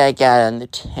grade I got on the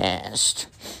test.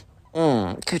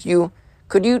 Could you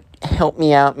help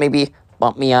me out? Maybe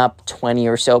bump me up 20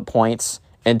 or so points?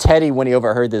 And Teddy, when he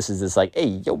overheard this, is just like,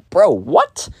 hey, yo, bro,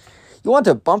 what? You want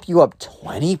to bump you up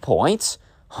 20 points?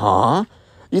 Huh?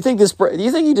 Do you think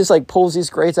he just like pulls these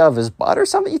grades out of his butt or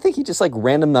something? You think he just like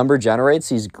random number generates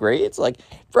these grades? Like,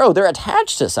 bro, they're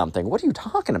attached to something. What are you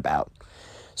talking about?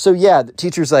 So yeah, the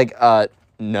teacher's like,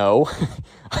 no.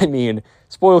 I mean,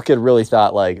 spoiled kid really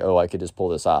thought like, oh, I could just pull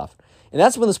this off. And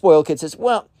that's when the spoiled kid says,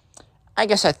 well, I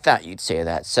guess I thought you'd say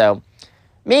that. So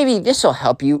maybe this will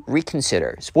help you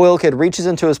reconsider. Spoiled kid reaches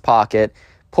into his pocket,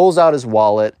 pulls out his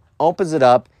wallet, opens it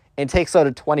up, and takes out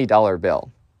a $20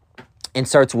 bill. And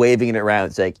starts waving it around.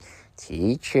 It's like,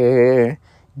 Teacher,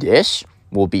 this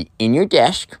will be in your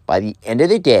desk by the end of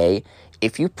the day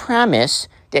if you promise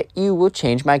that you will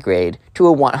change my grade to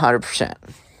a 100%.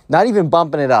 Not even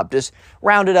bumping it up, just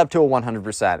round it up to a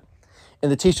 100%.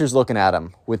 And the teacher's looking at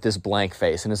him with this blank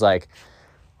face and is like,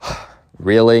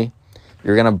 really?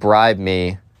 You're going to bribe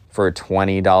me for a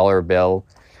 $20 bill?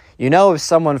 You know, if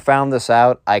someone found this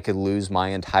out, I could lose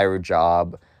my entire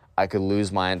job. I could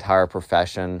lose my entire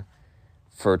profession.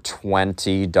 For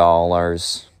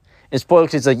 $20. And spoiled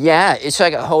kid's like, yeah, it's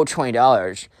like a whole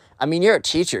 $20. I mean, you're a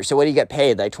teacher, so what do you get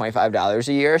paid? Like $25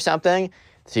 a year or something?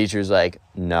 The teacher's like,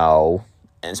 no.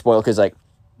 And spoiled kid's like,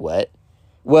 what?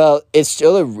 Well, it's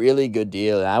still a really good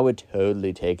deal, and I would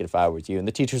totally take it if I was you. And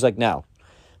the teacher's like, no.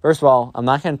 First of all, I'm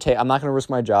not gonna risk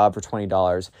my job for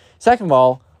 $20. Second of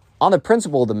all, on the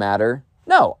principle of the matter,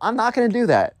 no, I'm not gonna do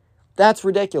that. That's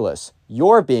ridiculous.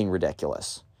 You're being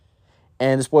ridiculous.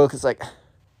 And the spoiled kid's like,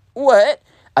 what?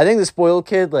 I think the spoiled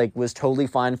kid, like, was totally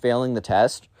fine failing the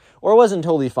test. Or wasn't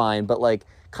totally fine, but, like,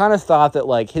 kind of thought that,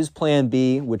 like, his plan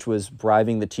B, which was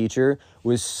bribing the teacher,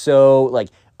 was so, like,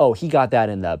 oh, he got that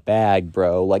in the bag,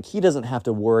 bro. Like, he doesn't have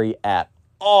to worry at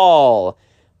all.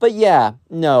 But, yeah,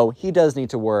 no, he does need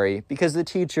to worry because the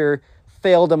teacher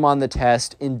failed him on the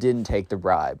test and didn't take the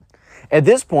bribe. At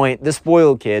this point, the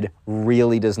spoiled kid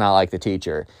really does not like the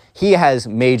teacher. He has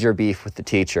major beef with the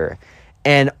teacher.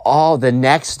 And the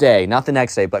next day, not the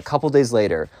next day, but a couple days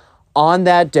later, on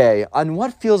that day, on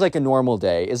what feels like a normal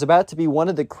day, is about to be one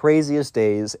of the craziest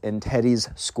days in Teddy's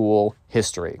school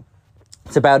history.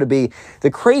 It's about to be the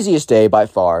craziest day by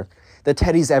far that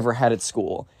Teddy's ever had at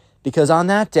school. Because on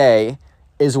that day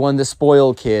is when the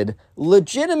spoiled kid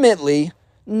legitimately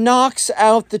knocks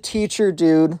out the teacher,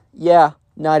 dude. Yeah,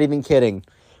 not even kidding.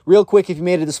 Real quick, if you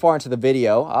made it this far into the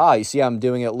video, you see I'm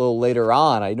doing it a little later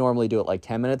on. I normally do it like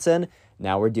 10 minutes in.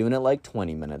 Now we're doing it like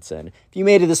 20 minutes in. If you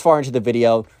made it this far into the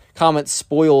video, comment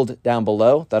spoiled down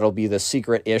below. That'll be the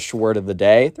secret-ish word of the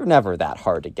day. They're never that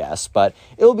hard to guess, but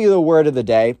it'll be the word of the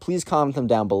day. Please comment them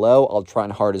down below. I'll try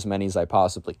and heart as many as I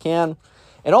possibly can.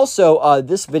 And also,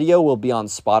 this video will be on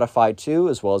Spotify too,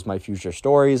 as well as my future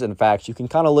stories. In fact, you can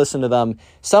kind of listen to them,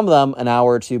 some of them, an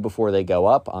hour or two before they go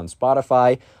up on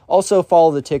Spotify. Also,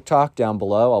 follow the TikTok down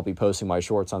below. I'll be posting my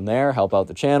shorts on there, help out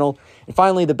the channel. And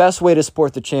finally, the best way to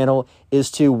support the channel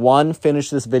is to, 1, finish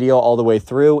this video all the way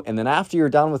through, and then after you're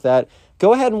done with that,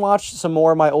 go ahead and watch some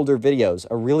more of my older videos.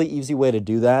 A really easy way to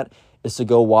do that is to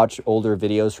go watch older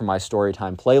videos from my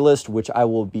Storytime playlist, which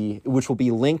will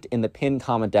be linked in the pinned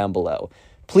comment down below.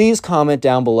 Please comment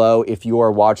down below if you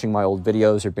are watching my old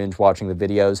videos or binge watching the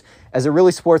videos, as it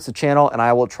really supports the channel, and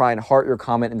I will try and heart your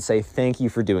comment and say thank you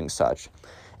for doing such.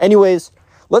 Anyways,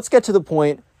 let's get to the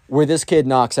point where this kid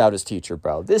knocks out his teacher,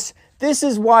 bro. This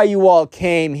is why you all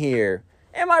came here.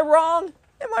 Am I wrong?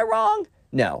 Am I wrong?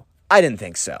 No, I didn't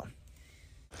think so.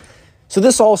 So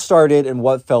this all started in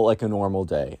what felt like a normal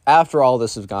day. After all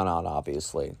this has gone on,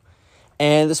 obviously.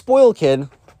 And the spoiled kid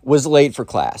was late for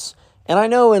class. And I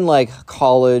know in like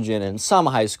college and in some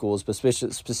high schools, but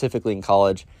specifically in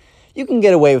college, you can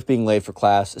get away with being late for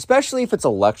class, especially if it's a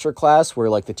lecture class where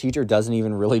like the teacher doesn't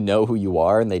even really know who you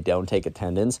are and they don't take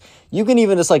attendance. You can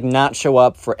even just like not show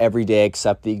up for every day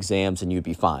except the exams and you'd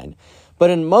be fine. But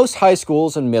in most high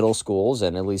schools and middle schools,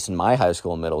 and at least in my high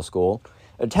school and middle school,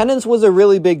 attendance was a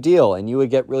really big deal and you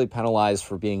would get really penalized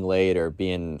for being late or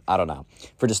being, I don't know,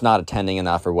 for just not attending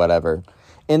enough or whatever.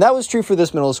 And that was true for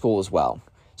this middle school as well.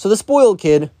 So the spoiled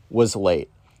kid was late.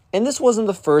 And this wasn't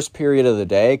the first period of the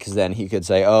day, because then he could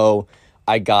say, oh,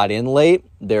 I got in late,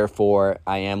 therefore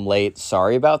I am late,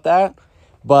 sorry about that.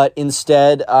 But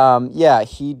instead,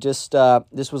 he just,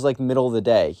 this was like middle of the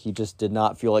day. He just did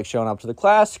not feel like showing up to the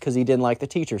class because he didn't like the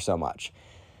teacher so much.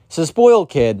 So the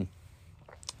spoiled kid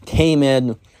came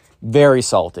in very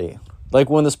salty.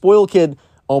 Like when the spoiled kid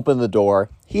opened the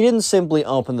door, he didn't simply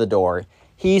open the door.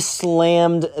 He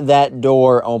slammed that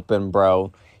door open,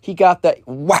 bro. He got that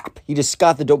whap. He just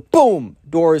got the door. Boom.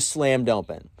 Door is slammed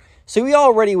open. So he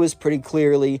already was pretty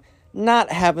clearly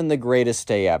not having the greatest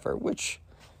day ever, which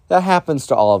that happens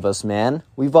to all of us, man.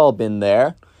 We've all been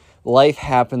there. Life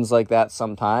happens like that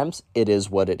sometimes. It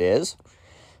is what it is.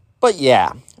 But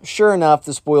yeah, sure enough,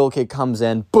 the spoiled kid comes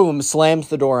in, boom, slams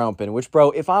the door open, which, bro,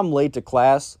 if I'm late to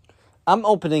class, I'm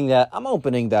opening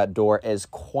that door as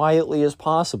quietly as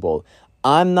possible.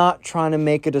 I'm not trying to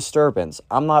make a disturbance.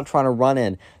 I'm not trying to run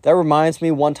in. That reminds me,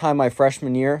 one time my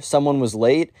freshman year, someone was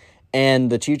late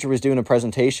and the teacher was doing a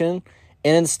presentation.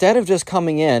 And instead of just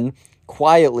coming in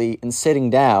quietly and sitting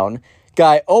down,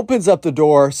 guy opens up the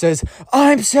door, says,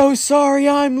 "I'm so sorry,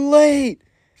 I'm late."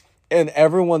 And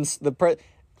everyone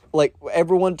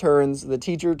turns, the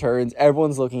teacher turns,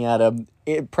 everyone's looking at him.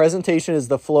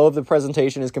 The flow of the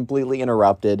presentation is completely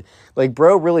interrupted. Like,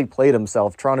 bro really played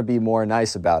himself trying to be more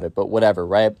nice about it, but whatever,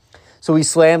 right? So he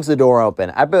slams the door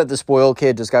open. I bet the spoiled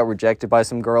kid just got rejected by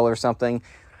some girl or something.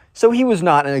 So he was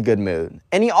not in a good mood.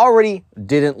 And he already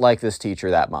didn't like this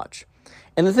teacher that much.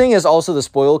 And the thing is also the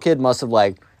spoiled kid must have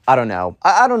I don't know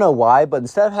why, but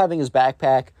instead of having his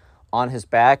backpack on his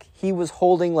back, he was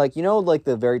holding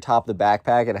the very top of the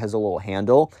backpack, it has a little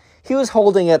handle. He was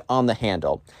holding it on the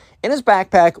handle. And his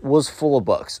backpack was full of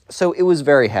books. So it was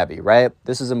very heavy, right?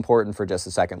 This is important for just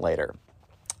a second later.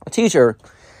 The teacher,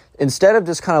 instead of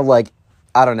just kind of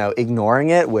ignoring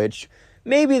it, which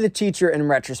maybe the teacher in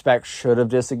retrospect should have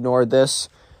just ignored this.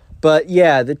 But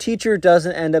yeah, the teacher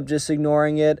doesn't end up just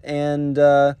ignoring it. And,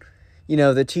 the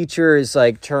teacher is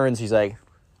turns, he's like,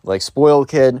 spoiled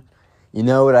kid, you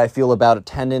know what I feel about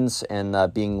attendance and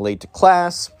being late to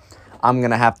class. I'm going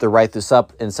to have to write this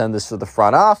up and send this to the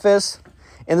front office.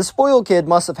 And the spoiled kid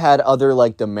must have had other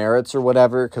demerits or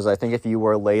whatever, because I think if you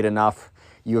were late enough,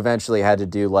 you eventually had to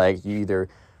do you either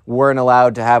weren't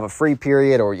allowed to have a free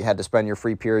period or you had to spend your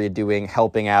free period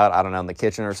helping out, I don't know, in the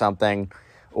kitchen or something.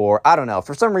 Or, I don't know,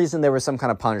 for some reason there was some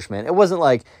kind of punishment. It wasn't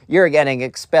like you're getting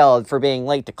expelled for being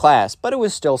late to class, but it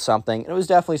was still something. It was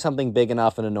definitely something big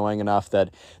enough and annoying enough that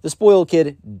the spoiled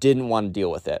kid didn't want to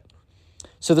deal with it.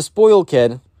 So the spoiled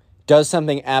kid does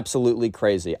something absolutely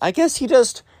crazy. I guess he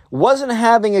just wasn't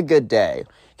having a good day,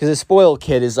 because the spoiled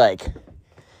kid is I'm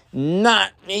going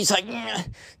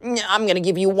to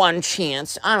give you one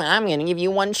chance. I'm going to give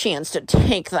you one chance to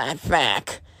take that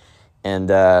back. And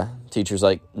teacher's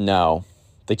no.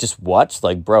 Just what?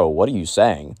 Bro, what are you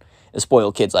saying? The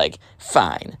spoiled kid's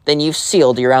fine, then you've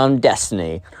sealed your own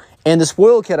destiny. And the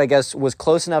spoiled kid, I guess, was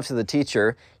close enough to the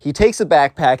teacher. He takes a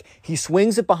backpack, he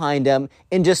swings it behind him,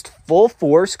 and just full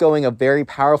force, going a very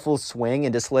powerful swing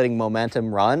and just letting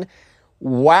momentum run,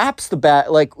 whips the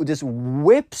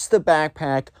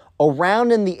backpack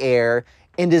around in the air,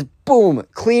 and just boom,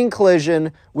 clean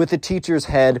collision with the teacher's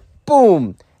head,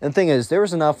 boom. And the thing is, there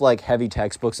was enough heavy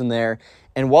textbooks in there,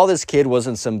 and while this kid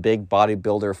wasn't some big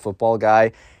bodybuilder football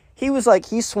guy,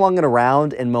 he swung it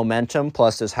around, and momentum,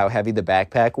 plus just how heavy the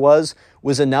backpack was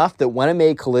enough that when it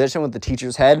made collision with the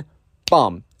teacher's head,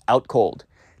 boom, out cold.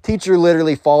 Teacher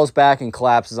literally falls back and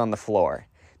collapses on the floor.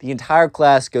 The entire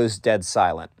class goes dead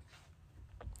silent.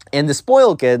 And the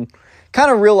spoiled kid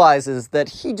kind of realizes that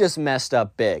he just messed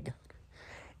up big.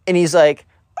 And he's like,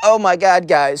 "Oh my God,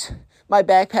 guys, my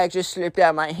backpack just slipped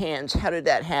out of my hands. How did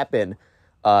that happen?"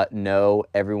 No,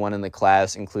 everyone in the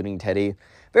class, including Teddy,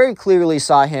 very clearly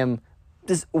saw him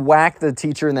just whack the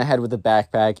teacher in the head with the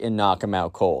backpack and knock him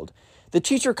out cold. The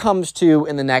teacher comes to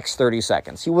in the next 30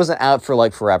 seconds. He wasn't out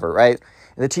for forever, right?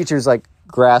 And the teacher's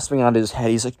grasping onto his head.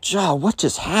 He's like, "Jaw, what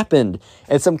just happened?"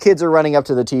 And some kids are running up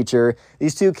to the teacher.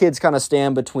 These two kids kind of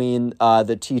stand between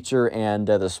the teacher and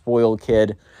the spoiled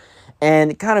kid,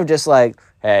 and kind of just like,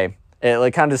 hey,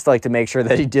 kind of just like to make sure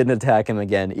that he didn't attack him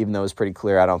again, even though it was pretty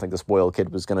clear I don't think the spoiled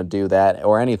kid was going to do that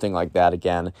or anything like that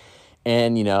again.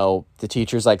 And, the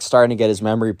teacher's like starting to get his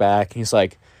memory back. He's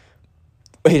like,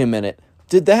 "Wait a minute,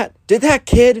 did that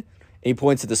kid?" And he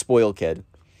points at the spoiled kid.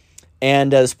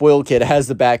 And the spoiled kid has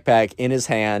the backpack in his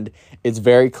hand. It's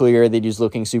very clear that he's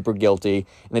looking super guilty.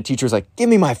 And the teacher's like, "Give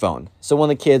me my phone." So when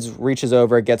the kid reaches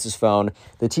over, gets his phone,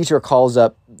 the teacher calls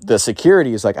up the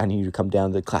security. He's like, "I need you to come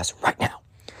down to the class right now."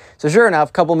 So sure enough,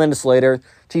 a couple minutes later,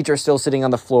 teacher's still sitting on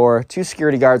the floor. Two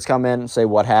security guards come in and say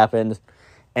what happened.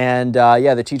 And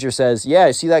the teacher says, "Yeah,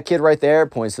 you see that kid right there?"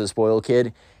 Points to the spoiled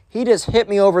kid. "He just hit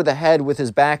me over the head with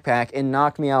his backpack and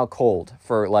knocked me out cold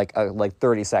for like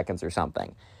 30 seconds or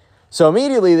something." So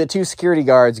immediately the two security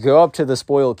guards go up to the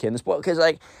spoiled kid. And the spoiled kid's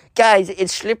like, "Guys, it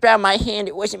slipped out of my hand.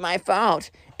 It wasn't my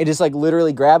fault." And just like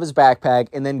literally grab his backpack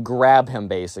and then grab him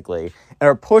basically. And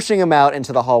are pushing him out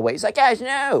into the hallway. He's like, "Guys,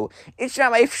 no, it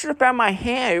slipped out of my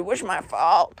hand. It wasn't my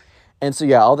fault." And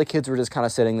so all the kids were just kind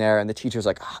of sitting there. And the teacher's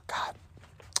like, "Oh, God,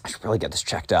 I should really get this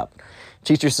checked up."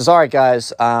 Teacher says, "All right,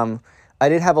 guys, I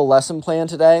did have a lesson plan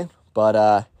today, but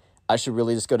I should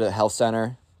really just go to the health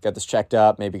center, get this checked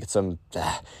up, maybe get some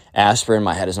aspirin.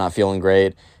 My head is not feeling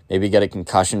great. Maybe get a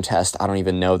concussion test. I don't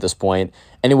even know at this point."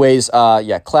 Anyways,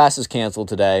 class is canceled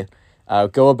today.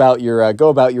 Go about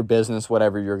your business,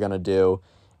 whatever you're gonna do,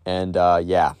 and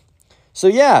So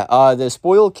the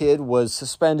spoiled kid was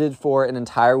suspended for an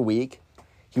entire week.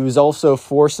 He was also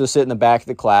forced to sit in the back of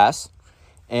the class,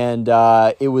 and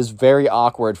it was very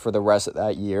awkward for the rest of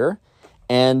that year.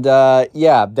 And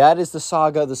that is the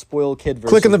saga of the spoiled kid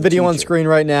versus Click on the video on teacher. screen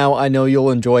right now. I know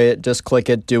you'll enjoy it. Just click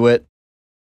it. Do it.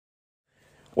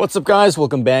 What's up, guys?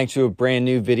 Welcome back to a brand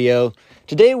new video.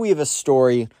 Today we have a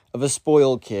story of a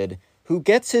spoiled kid who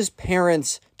gets his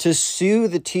parents to sue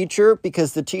the teacher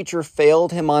because the teacher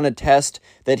failed him on a test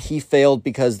that he failed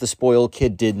because the spoiled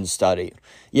kid didn't study.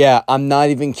 Yeah, I'm not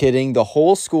even kidding. The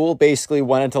whole school basically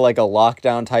went into like a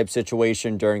lockdown type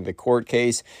situation during the court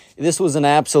case. This was an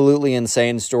absolutely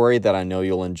insane story that I know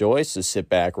you'll enjoy, so sit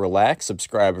back, relax,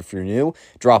 subscribe if you're new,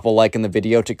 drop a like in the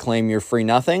video to claim your free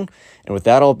nothing. And with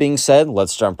that all being said,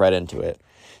 let's jump right into it.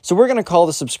 So we're going to call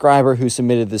the subscriber who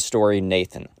submitted this story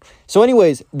Nathan. So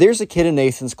anyways, there's a kid in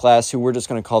Nathan's class who we're just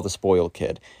going to call the spoiled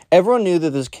kid. Everyone knew that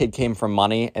this kid came from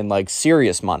money and like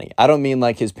serious money. I don't mean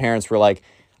like his parents were like,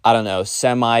 I don't know,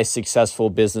 semi-successful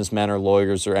businessmen or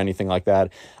lawyers or anything like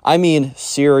that. I mean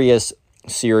serious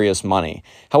money.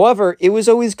 However, it was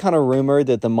always kind of rumored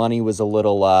that the money was a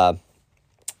little,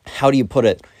 how do you put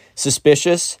it,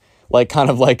 suspicious. Like kind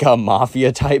of like a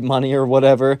mafia type money or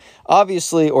whatever.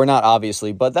 Obviously, or not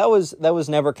obviously, but that was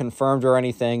never confirmed or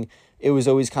anything. It was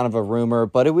always kind of a rumor,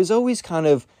 but it was always kind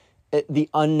of the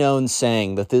unknown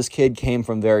saying that this kid came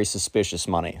from very suspicious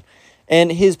money.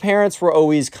 And his parents were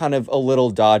always kind of a little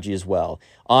dodgy as well.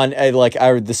 On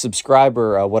the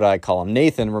subscriber, what I call him,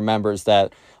 Nathan, remembers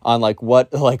that on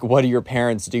what do your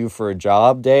parents do for a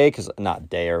job day? Because not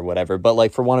day or whatever, but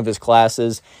like for one of his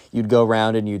classes, you'd go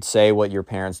around and you'd say what your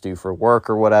parents do for work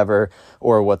or whatever,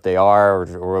 or what they are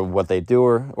or what they do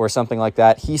or something like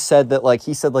that. He said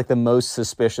the most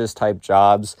suspicious type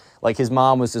jobs. Like his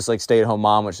mom was just like stay-at-home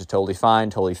mom, which is totally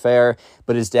fine, totally fair.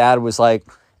 But his dad was like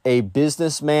a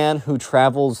businessman who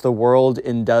travels the world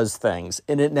and does things.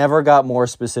 And it never got more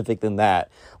specific than that.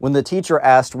 When the teacher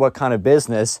asked what kind of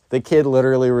business, the kid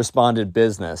literally responded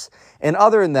business. And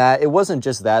other than that, it wasn't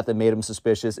just that made him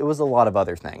suspicious. It was a lot of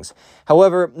other things.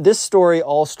 However, this story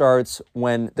all starts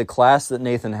when the class that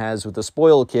Nathan has with the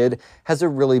spoiled kid has a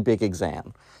really big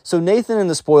exam. So Nathan and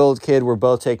the spoiled kid were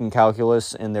both taking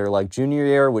calculus in their junior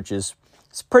year, which is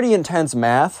it's pretty intense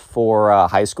math for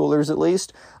high schoolers, at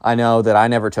least. I know that I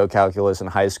never took calculus in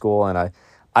high school, and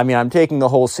I'm taking the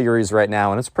whole series right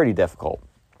now, and it's pretty difficult.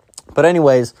 But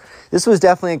anyways, this was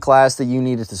definitely a class that you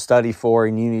needed to study for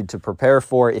and you need to prepare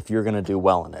for if you're going to do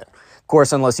well in it. Of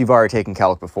course, unless you've already taken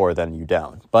calc before, then you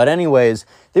don't. But anyways,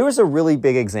 there was a really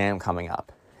big exam coming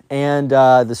up, and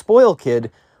the spoiled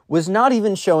kid was not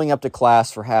even showing up to class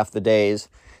for half the days.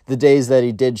 The days that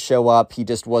he did show up, he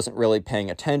just wasn't really paying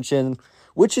attention.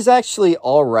 Which is actually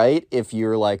all right if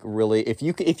you're if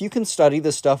you can study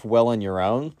this stuff well on your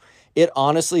own. It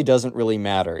honestly doesn't really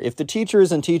matter. If the teacher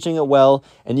isn't teaching it well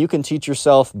and you can teach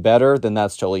yourself better, then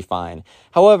that's totally fine.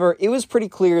 However, it was pretty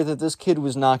clear that this kid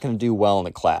was not going to do well in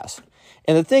the class.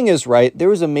 And the thing is, right, there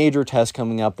was a major test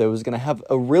coming up that was going to have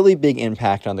a really big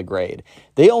impact on the grade.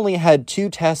 They only had 2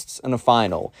 tests and a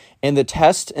final, and the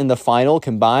test and the final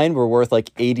combined were worth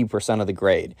like 80% of the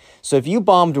grade. So if you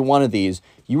bombed one of these,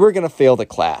 you were going to fail the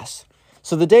class.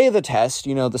 So the day of the test,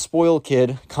 the spoiled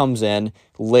kid comes in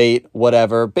late,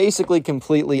 whatever, basically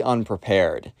completely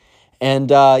unprepared. And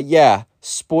yeah,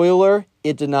 spoiler,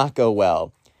 it did not go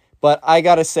well. But I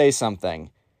gotta say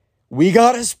something. We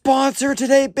got a sponsor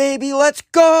today, baby. Let's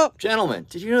go. Gentlemen,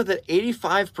 did you know that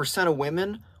 85% of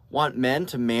women want men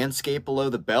to manscape below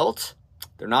the belt?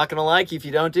 They're not going to like you if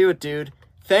you don't do it, dude.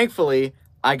 Thankfully,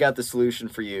 I got the solution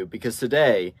for you because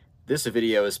today, this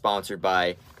video is sponsored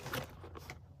by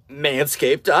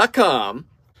Manscaped.com.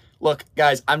 Look,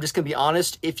 guys, I'm just going to be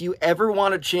honest. If you ever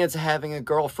want a chance of having a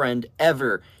girlfriend,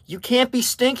 ever, you can't be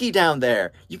stinky down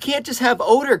there. You can't just have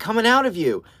odor coming out of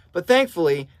you. But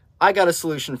thankfully, I got a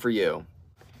solution for you.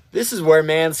 This is where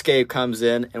Manscaped comes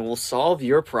in and will solve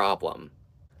your problem.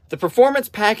 The Performance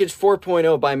Package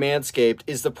 4.0 by Manscaped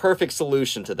is the perfect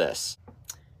solution to this.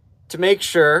 To make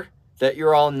sure that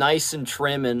you're all nice and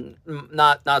trim and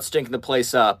not stinking the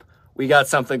place up, we got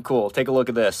something cool. Take a look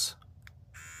at this.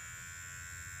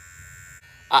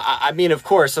 I mean, of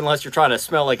course, unless you're trying to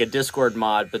smell like a Discord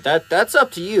mod, but that's up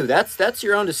to you. That's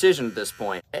your own decision at this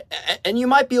point. And you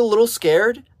might be a little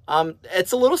scared.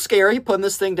 It's a little scary putting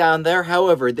this thing down there.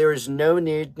 However, there is no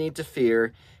need to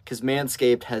fear because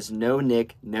Manscaped has no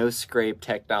nick, no scrape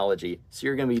technology. So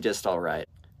you're going to be just all right.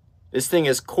 This thing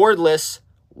is cordless,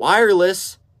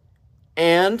 wireless,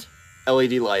 and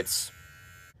LED lights.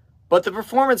 But the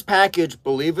Performance Package,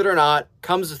 believe it or not,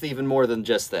 comes with even more than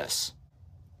just this.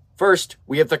 First,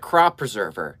 we have the Crop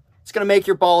Preserver. It's going to make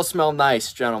your balls smell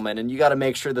nice, gentlemen, and you got to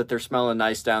make sure that they're smelling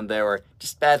nice down there or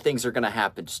just bad things are going to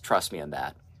happen. Just trust me on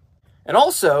that. And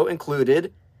also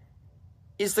included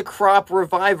is the Crop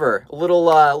Reviver, a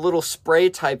little spray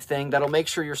type thing that'll make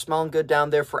sure you're smelling good down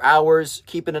there for hours,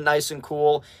 keeping it nice and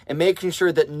cool, and making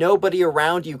sure that nobody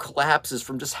around you collapses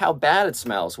from just how bad it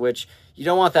smells, which you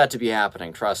don't want that to be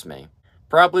happening, trust me.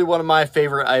 Probably one of my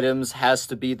favorite items has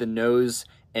to be the nose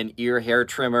and ear hair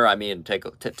trimmer. I mean,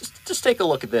 just take a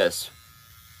look at this.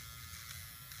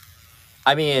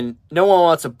 I mean, no one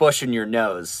wants a bush in your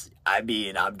nose. I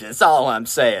mean, that's all I'm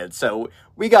saying. So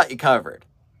we got you covered.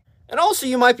 And also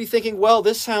you might be thinking, well,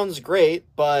 this sounds great,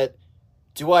 but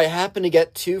do I happen to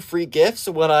get 2 free gifts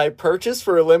when I purchase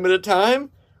for a limited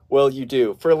time? Well, you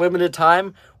do. For a limited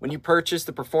time, when you purchase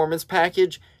the Performance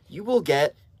Package, you will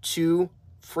get 2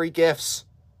 free gifts.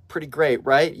 Pretty great,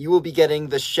 right? You will be getting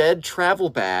the Shed Travel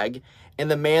Bag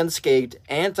and the Manscaped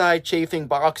Anti-Chafing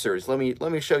Boxers. Let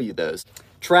me show you those.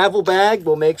 Travel Bag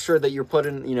will make sure that you're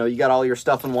putting, you got all your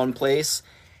stuff in one place.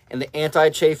 And the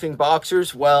Anti-Chafing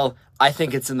Boxers, well, I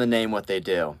think it's in the name what they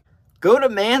do. Go to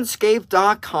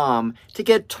Manscaped.com to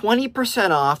get 20%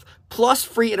 off, plus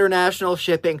free international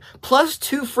shipping, plus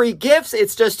 2 free gifts.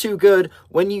 It's just too good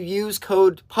when you use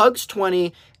code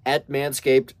PUGS20 at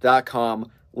Manscaped.com.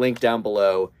 Link down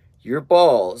below. Your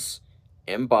balls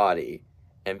and body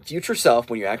and future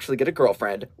self, when you actually get a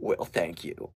girlfriend, will thank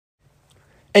you.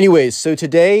 Anyways, so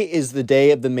today is the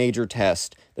day of the major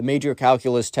test, the major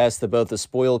calculus test that both the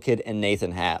spoiled kid and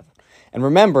Nathan have. And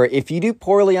remember, if you do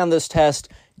poorly on this test,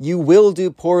 you will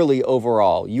do poorly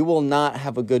overall. You will not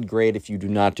have a good grade if you do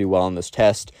not do well on this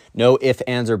test. No ifs,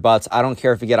 ands, or buts. I don't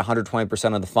care if you get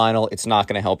 120% on the final. It's not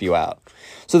going to help you out.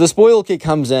 So the spoiled kid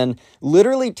comes in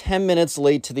literally 10 minutes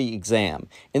late to the exam.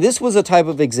 And this was a type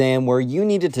of exam where you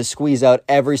needed to squeeze out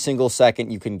every single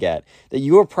second you can get, that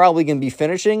you were probably going to be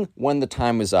finishing when the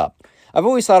time was up. I've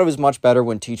always thought it was much better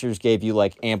when teachers gave you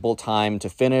like ample time to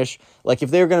finish. Like if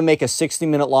they were going to make a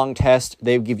 60-minute long test,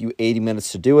 they would give you 80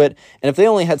 minutes to do it. And if they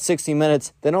only had 60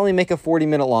 minutes, then only make a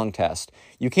 40-minute long test.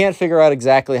 You can't figure out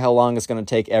exactly how long it's going to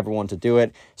take everyone to do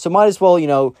it. So might as well,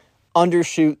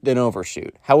 undershoot than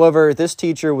overshoot. However, this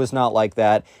teacher was not like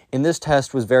that. And this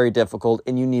test was very difficult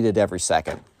and you needed every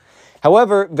second.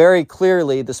 However, very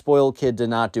clearly, the spoiled kid did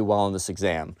not do well in this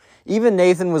exam. Even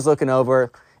Nathan was looking over.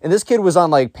 And this kid was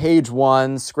on like page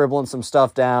 1, scribbling some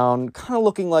stuff down, kind of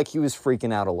looking like he was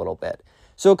freaking out a little bit.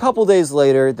 So a couple days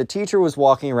later, the teacher was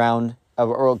walking around,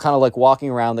 or kind of like walking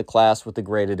around the class with the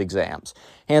graded exams.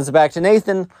 Hands it back to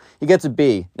Nathan, he gets a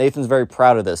B. Nathan's very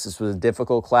proud of this. This was a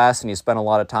difficult class and he spent a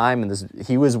lot of time and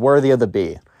he was worthy of the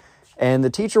B. And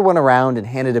the teacher went around and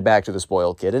handed it back to the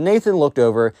spoiled kid. And Nathan looked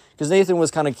over because Nathan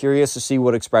was kind of curious to see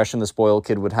what expression the spoiled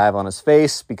kid would have on his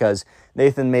face because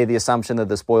Nathan made the assumption that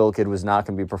the spoiled kid was not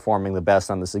going to be performing the best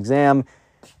on this exam.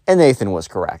 And Nathan was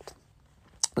correct.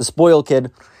 The spoiled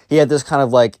kid, he had this kind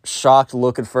of like shocked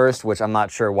look at first, which I'm not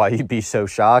sure why you'd be so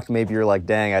shocked. Maybe you're like,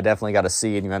 dang, I definitely got a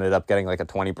C, and you ended up getting like a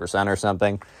 20% or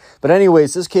something. But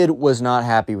anyways, this kid was not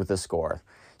happy with the score.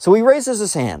 So he raises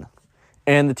his hand,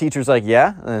 and the teacher's like,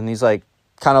 yeah. And he's like,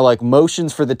 kind of like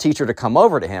motions for the teacher to come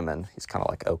over to him. And he's kind of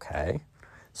like, okay,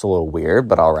 it's a little weird,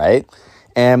 but all right.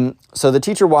 And so the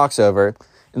teacher walks over,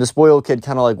 and the spoiled kid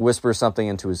kind of like whispers something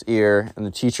into his ear, and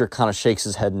the teacher kind of shakes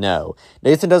his head no.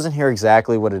 Nathan doesn't hear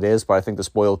exactly what it is, but I think the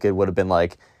spoiled kid would have been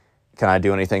like, can I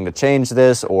do anything to change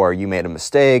this? Or you made a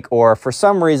mistake, or for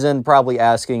some reason, probably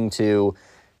asking to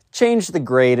change the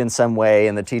grade in some way,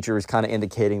 and the teacher was kind of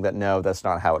indicating that no, that's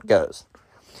not how it goes.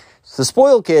 So the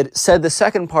spoiled kid said the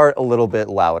second part a little bit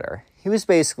louder.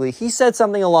 He said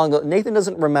something Nathan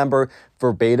doesn't remember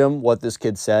verbatim what this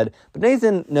kid said, but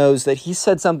Nathan knows that he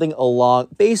said something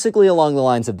basically along the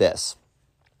lines of this.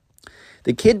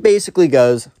 The kid basically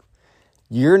goes,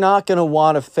 you're not going to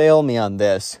want to fail me on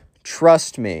this.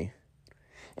 Trust me.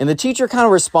 And the teacher kind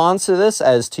of responds to this,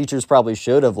 as teachers probably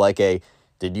should, of like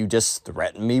did you just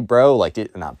threaten me, bro? Like,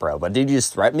 not bro, but did you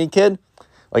just threaten me, kid?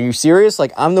 Like, you serious?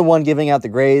 Like, I'm the one giving out the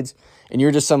grades, and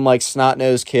you're just some, like,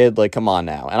 snot-nosed kid. Like, come on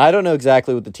now. And I don't know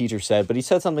exactly what the teacher said, but he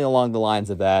said something along the lines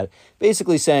of that,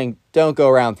 basically saying, don't go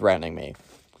around threatening me.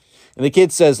 And the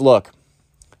kid says, look,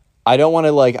 I don't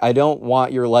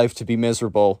want your life to be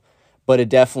miserable, but it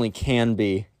definitely can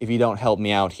be if you don't help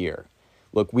me out here.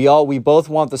 Look, we both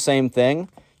want the same thing,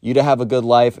 you to have a good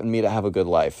life and me to have a good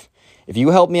life. If you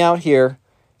help me out here,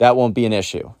 that won't be an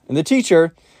issue. And the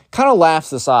teacher kind of laughs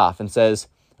this off and says,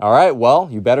 all right, well,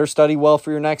 you better study well for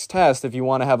your next test if you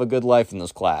want to have a good life in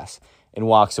this class, and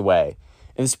walks away.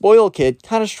 And the spoiled kid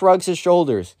kind of shrugs his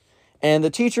shoulders, and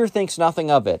the teacher thinks nothing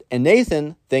of it, and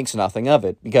Nathan thinks nothing of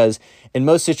it, because in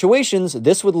most situations,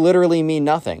 this would literally mean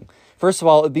nothing. First of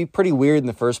all, it'd be pretty weird in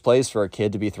the first place for a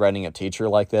kid to be threatening a teacher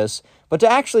like this, but to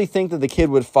actually think that the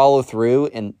kid would follow through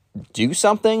and do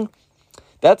something,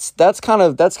 that's kind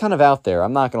of out there.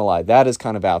 I'm not going to lie, that is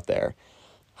kind of out there.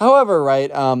 However,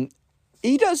 right,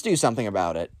 he does do something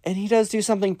about it, and he does do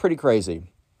something pretty crazy.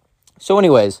 So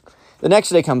anyways, the next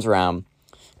day comes around,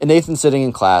 and Nathan's sitting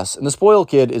in class, and the spoiled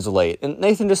kid is late. And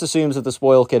Nathan just assumes that the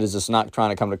spoiled kid is just not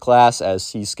trying to come to class,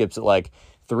 as he skips it like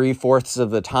 3/4 of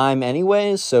the time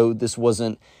anyways, so this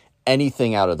wasn't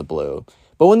anything out of the blue.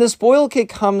 But when the spoiled kid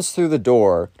comes through the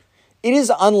door, it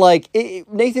is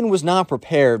Nathan was not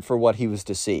prepared for what he was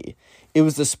to see. It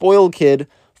was the spoiled kid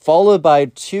followed by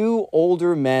two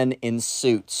older men in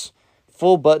suits.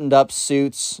 Full buttoned up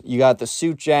suits. You got the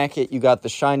suit jacket, you got the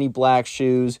shiny black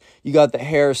shoes, you got the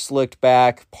hair slicked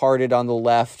back, parted on the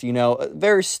left,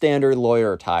 very standard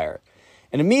lawyer attire.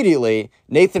 And immediately,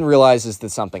 Nathan realizes that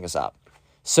something is up.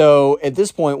 So at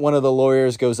this point, one of the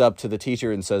lawyers goes up to the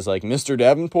teacher and says, like, Mr.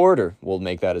 Davenport, or we'll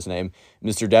make that his name,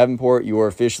 Mr. Davenport, you are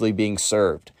officially being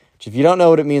served. Which, if you don't know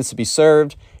what it means to be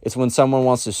served, it's when someone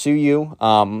wants to sue you.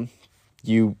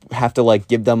 You have to,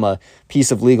 give them a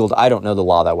piece of legal... I don't know the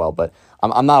law that well, but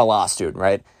I'm not a law student,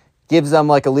 right? Gives them,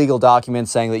 a legal document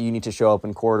saying that you need to show up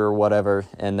in court or whatever,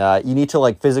 and you need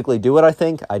to, physically do it, I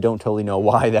think. I don't totally know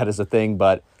why that is a thing,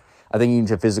 but I think you need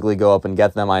to physically go up and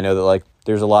get them. I know that,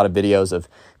 there's a lot of videos of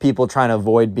people trying to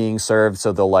avoid being served,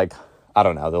 so they'll,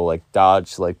 they'll,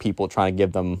 dodge, people trying to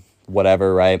give them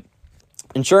whatever, right?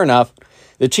 And sure enough,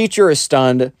 the teacher is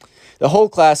stunned, the whole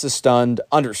class is stunned,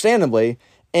 understandably,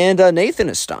 and Nathan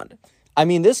is stunned. I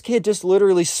mean, this kid just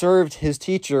literally served his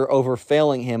teacher over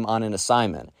failing him on an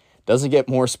assignment. Doesn't get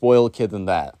more spoiled kid than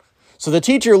that. So the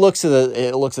teacher looks at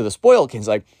the spoiled kid and is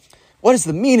like, what is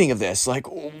the meaning of this?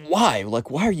 Why?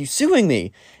 Why are you suing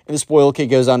me? And the spoiled kid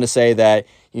goes on to say that,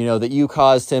 that you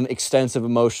caused him extensive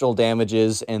emotional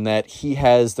damages and that he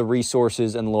has the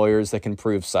resources and lawyers that can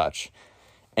prove such.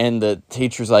 And the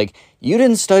teacher's like, you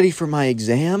didn't study for my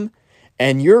exam,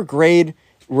 and your grade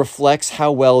reflects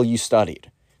how well you studied.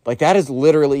 That is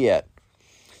literally it.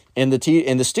 And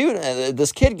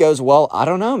this kid goes, well, I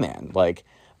don't know, man.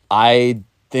 I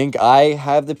think I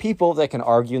have the people that can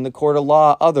argue in the court of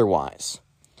law otherwise.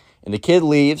 And the kid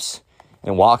leaves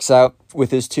and walks out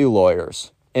with his two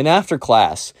lawyers. And after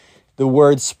class, the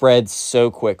word spread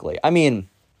so quickly. I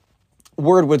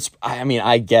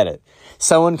get it.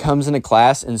 Someone comes into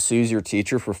class and sues your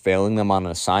teacher for failing them on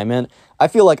an assignment. I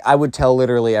feel like I would tell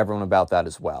literally everyone about that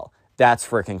as well. That's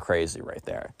freaking crazy right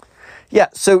there. Yeah,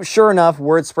 so sure enough,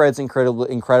 word spreads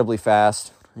incredibly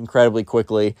fast, incredibly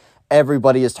quickly.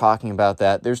 Everybody is talking about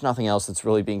that. There's nothing else that's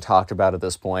really being talked about at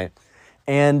this point.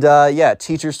 And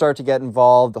teachers start to get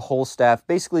involved. The whole staff,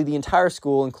 basically the entire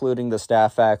school, including the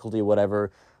staff, faculty,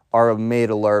 whatever, are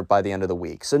made alert by the end of the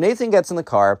week. So Nathan gets in the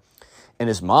car, And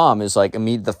his mom is like,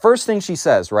 the first thing she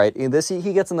says, right?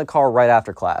 He gets in the car right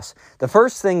after class. The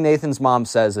first thing Nathan's mom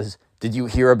says is, did you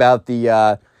hear about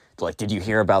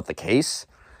the case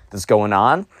that's going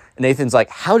on? And Nathan's like,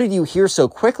 how did you hear so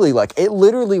quickly? Like, it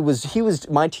literally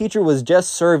my teacher was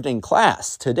just served in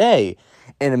class today.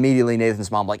 And immediately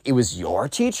Nathan's mom, like, it was your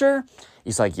teacher?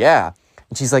 He's like, yeah.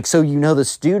 And she's like, so you know the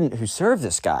student who served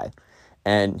this guy?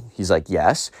 And he's like,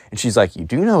 yes. And she's like, you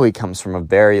do know he comes from a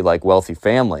very, like, wealthy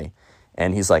family.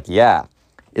 And he's like, yeah.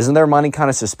 Isn't their money kind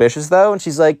of suspicious, though? And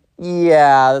she's like,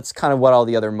 yeah, that's kind of what all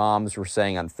the other moms were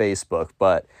saying on Facebook.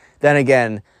 But then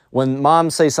again, when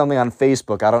moms say something on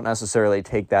Facebook, I don't necessarily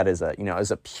take that as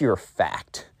a pure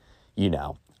fact.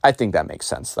 I think that makes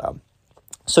sense, though.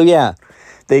 So, yeah,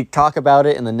 they talk about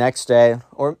it, and the next day,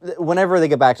 or whenever they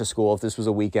get back to school, if this was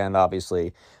a weekend,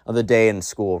 obviously, of the day in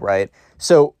school, right?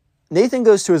 So Nathan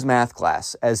goes to his math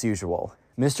class, as usual.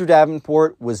 Mr.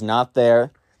 Davenport was not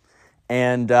there,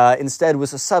 and instead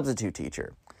was a substitute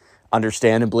teacher.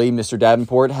 Understandably, Mr.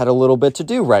 Davenport had a little bit to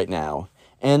do right now,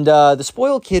 and the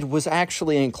spoiled kid was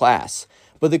actually in class.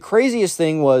 But the craziest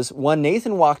thing was, when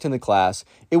Nathan walked in the class,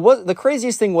 the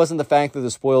craziest thing wasn't the fact that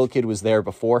the spoiled kid was there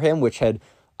before him, which had,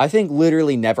 I think,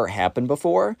 literally never happened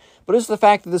before, but it's the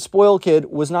fact that the spoiled kid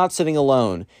was not sitting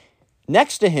alone.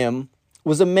 Next to him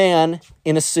was a man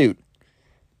in a suit,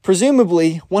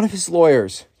 presumably one of his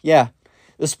lawyers. Yeah,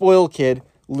 the spoiled kid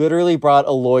literally brought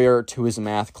a lawyer to his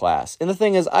math class. And the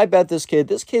thing is, I bet this kid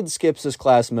skips this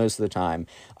class most of the time.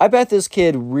 I bet this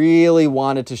kid really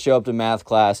wanted to show up to math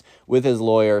class with his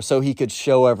lawyer so he could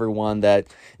show everyone that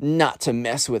not to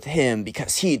mess with him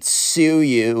because he'd sue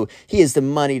you. He has the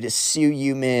money to sue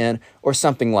you, man, or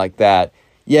something like that.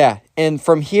 Yeah, and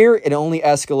from here, it only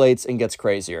escalates and gets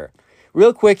crazier.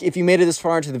 Real quick, if you made it this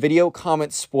far into the video,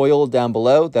 comment spoiled down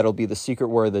below. That'll be the secret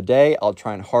word of the day. I'll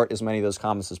try and heart as many of those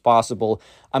comments as possible.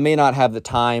 I may not have the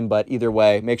time, but either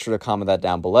way, make sure to comment that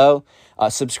down below.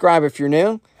 Subscribe if you're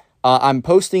new. I'm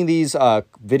posting these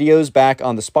videos back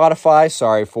on the Spotify.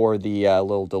 Sorry for the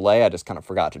little delay. I just kind of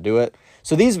forgot to do it.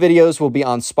 So these videos will be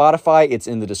on Spotify. It's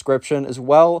in the description as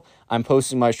well. I'm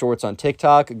posting my shorts on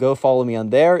TikTok. Go follow me on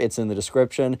there. It's in the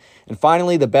description. And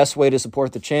finally, the best way to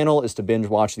support the channel is to binge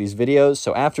watch these videos.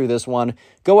 So after this one,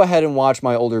 go ahead and watch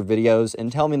my older videos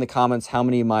and tell me in the comments how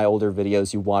many of my older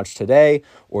videos you watched today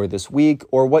or this week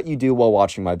or what you do while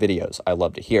watching my videos. I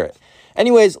love to hear it.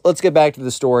 Anyways, let's get back to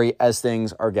the story as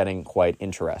things are getting quite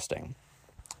interesting.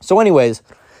 So anyways,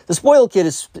 the spoiled kid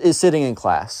is sitting in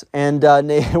class and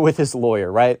with his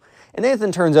lawyer, right? And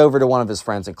Nathan turns over to one of his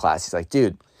friends in class. He's like,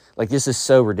 dude, like, this is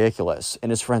so ridiculous.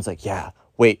 And his friend's like, yeah,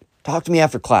 wait, talk to me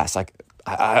after class. Like,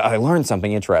 I learned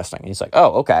something interesting. And he's like,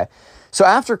 oh, okay. So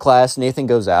after class, Nathan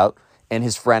goes out and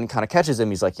his friend kind of catches him.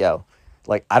 He's like, yo,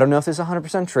 like, I don't know if this is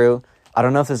 100% true. I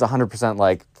don't know if this is 100%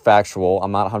 like factual.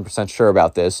 I'm not 100% sure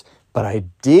about this, but I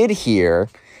did hear.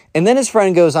 And then his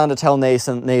friend goes on to tell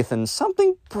Nathan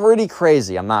something pretty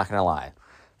crazy. I'm not going to lie.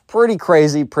 Pretty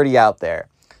crazy, pretty out there.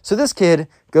 So this kid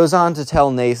goes on to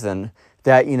tell Nathan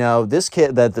that,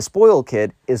 that the spoiled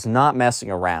kid is not messing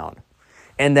around.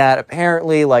 And that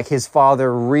apparently, like, his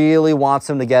father really wants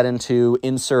him to get into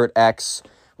insert X,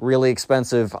 really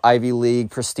expensive Ivy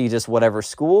League, prestigious whatever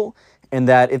school. And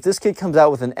that if this kid comes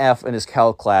out with an F in his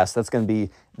calc class, that's going to be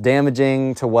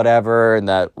damaging to whatever, and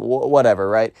that whatever,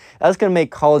 right? That's going to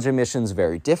make college admissions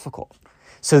very difficult.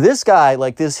 So this guy,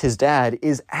 like his dad,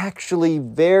 is actually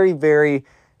very, very,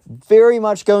 very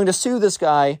much going to sue this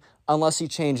guy unless he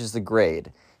changes the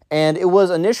grade. And it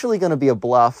was initially going to be a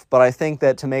bluff, but I think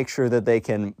that to make sure that they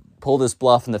can pull this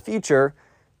bluff in the future,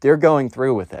 they're going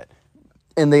through with it.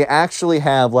 And they actually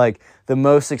have, like, the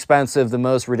most expensive, the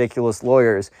most ridiculous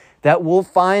lawyers that will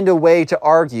find a way to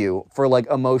argue for, like,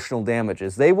 emotional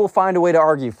damages. They will find a way to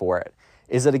argue for it.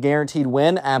 Is it a guaranteed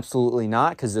win? Absolutely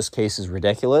not, because this case is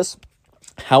ridiculous.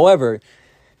 However,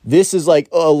 this is, like,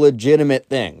 a legitimate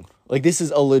thing. Like, this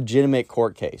is a legitimate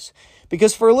court case.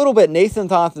 Because for a little bit, Nathan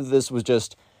thought that this was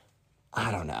just, I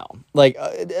don't know, like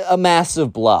a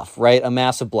massive bluff, right? A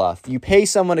massive bluff. You pay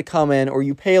someone to come in, or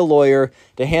you pay a lawyer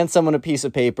to hand someone a piece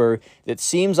of paper that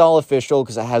seems all official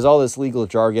because it has all this legal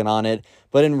jargon on it,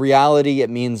 but in reality, it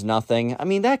means nothing. I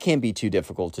mean, that can't be too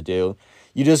difficult to do.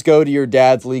 You just go to your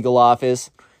dad's legal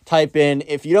office, type in,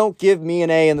 if you don't give me an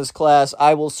A in this class,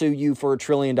 I will sue you for $1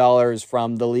 trillion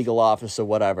from the legal office or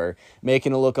whatever,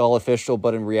 making it look all official,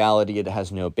 but in reality, it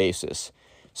has no basis.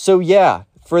 So yeah,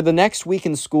 for the next week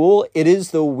in school, it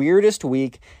is the weirdest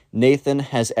week Nathan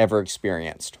has ever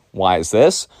experienced. Why is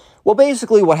this? Well,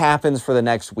 basically what happens for the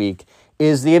next week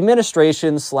is the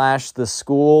administration / the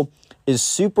school is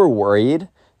super worried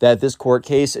that this court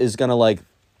case is going to, like,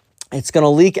 it's going to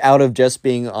leak out of just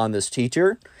being on this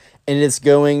teacher, and it's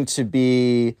going to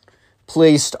be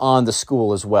placed on the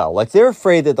school as well. Like, they're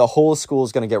afraid that the whole school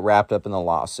is going to get wrapped up in the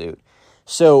lawsuit.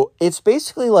 So it's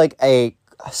basically like a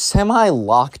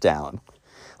semi-lockdown.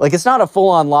 Like, it's not a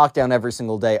full-on lockdown every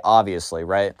single day, obviously,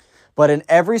 right? But in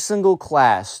every single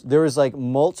class, there is like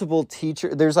multiple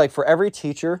teachers. There's like, for every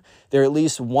teacher, there are at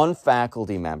least one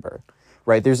faculty member,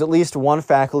 right? There's at least one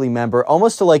faculty member,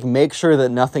 almost to like make sure that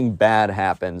nothing bad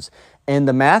happens. And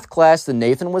the math class that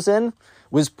Nathan was in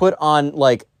was put on,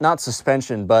 like, not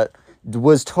suspension, but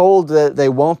was told that they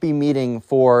won't be meeting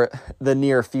for the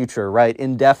near future, right?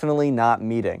 Indefinitely not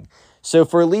meeting. So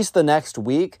for at least the next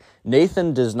week,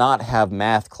 Nathan does not have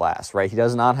math class, right? He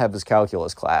does not have his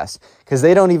calculus class because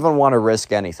they don't even want to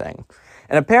risk anything.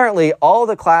 And apparently all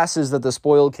the classes that the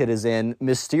spoiled kid is in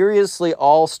mysteriously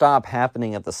all stop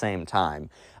happening at the same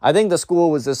time. I think the school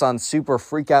was just on super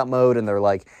freak out mode, and they're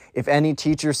like, if any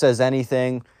teacher says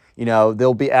anything, you know,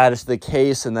 they'll be added to the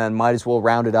case, and then might as well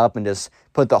round it up and just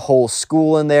put the whole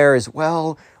school in there as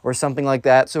well, or something like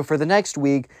that. So for the next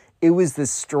week, it was the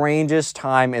strangest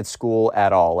time at school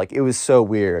at all. Like, it was so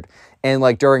weird. And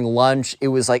like during lunch, it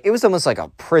was almost like a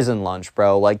prison lunch,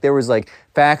 bro. Like, there was like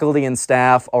faculty and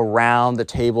staff around the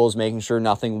tables making sure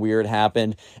nothing weird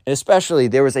happened. And especially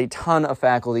there was a ton of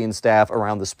faculty and staff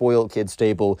around the spoiled kids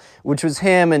table, which was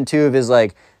him and two of his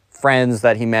like friends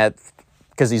that he met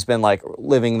because he's been like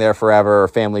living there forever, or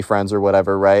family friends or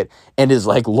whatever, right? And his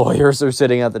like lawyers are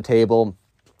sitting at the table.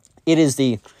 It is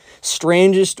the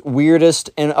strangest, weirdest,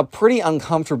 and a pretty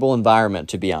uncomfortable environment,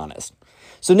 to be honest.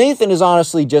 So Nathan is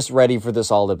honestly just ready for this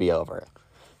all to be over.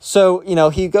 So, you know,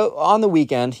 on the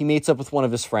weekend, he meets up with one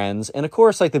of his friends, and of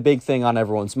course, like, the big thing on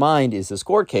everyone's mind is this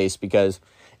court case, because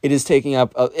it is taking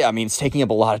up, it's taking up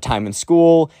a lot of time in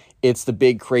school. It's the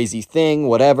big crazy thing,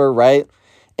 whatever, right?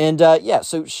 And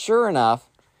so sure enough,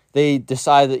 they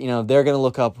decide that, you know, they're going to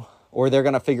look up, or they're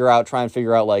going to try and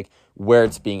figure out like where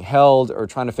it's being held, or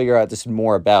trying to figure out just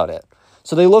more about it.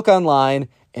 So they look online,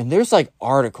 and there's like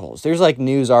articles, there's like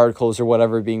news articles or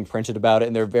whatever being printed about it,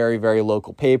 and they're very, very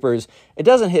local papers. It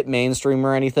doesn't hit mainstream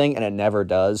or anything, and it never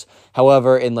does.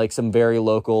 However, in like some very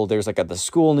local, there's like the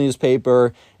school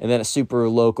newspaper, and then a super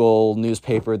local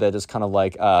newspaper that is kind of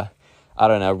like,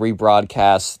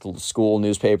 rebroadcast school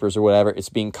newspapers or whatever. It's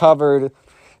being covered.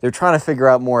 They're trying to figure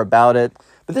out more about it.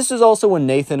 But this is also when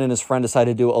Nathan and his friend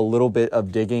decided to do a little bit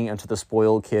of digging into the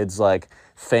spoiled kid's like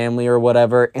family or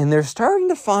whatever, and they're starting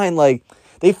to find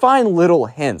they find little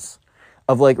hints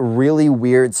of like really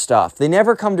weird stuff. They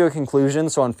never come to a conclusion,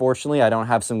 so unfortunately I don't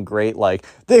have some great like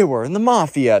they were in the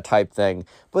mafia type thing.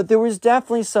 But there was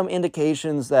definitely some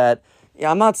indications that,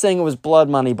 I'm not saying it was blood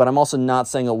money, but I'm also not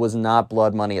saying it was not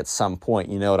blood money at some point,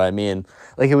 you know what I mean?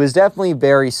 Like, it was definitely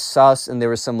very sus, and there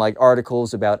was some like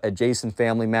articles about adjacent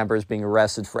family members being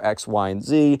arrested for X, Y, and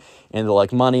Z, and the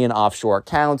like money in offshore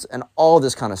accounts, and all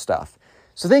this kind of stuff.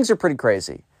 So things are pretty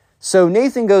crazy. So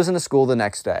Nathan goes into school the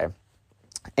next day,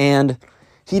 and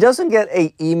he doesn't get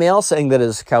an email saying that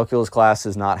his calculus class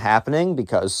is not happening,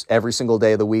 because every single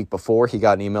day of the week before, he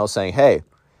got an email saying, hey,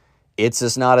 it's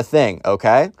just not a thing,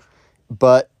 okay?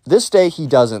 But this day he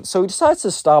doesn't. So he decides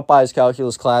to stop by his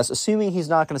calculus class, assuming he's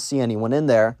not going to see anyone in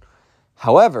there.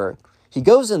 However, he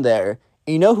goes in there,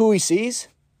 and you know who he sees?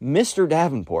 Mr.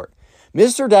 Davenport.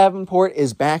 Mr. Davenport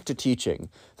is back to teaching.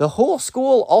 The whole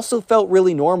school also felt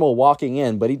really normal walking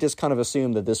in, but he just kind of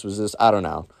assumed that this was just,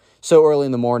 so early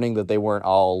in the morning that they weren't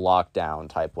all locked down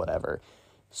type whatever.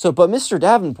 But Mr.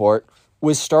 Davenport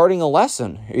was starting a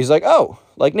lesson. He's like, oh,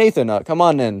 like, Nathan, come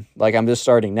on in. Like, I'm just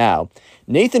starting now.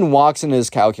 Nathan walks into his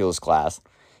calculus class,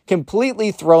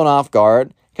 completely thrown off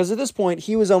guard, because at this point,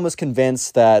 he was almost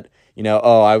convinced that,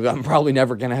 I'm probably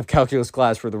never going to have calculus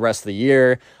class for the rest of the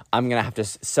year. I'm going to have to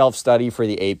self-study for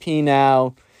the AP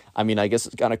now. I mean, I guess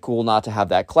it's kind of cool not to have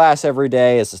that class every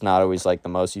day. It's just not always, like, the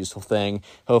most useful thing.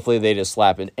 Hopefully, they just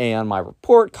slap an A on my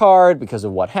report card because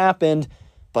of what happened.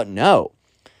 But no.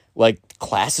 Like,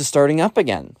 class is starting up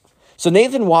again. So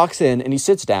Nathan walks in and he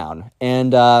sits down,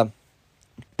 and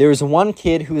there's one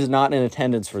kid who is not in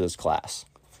attendance for this class,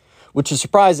 which is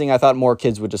surprising. I thought more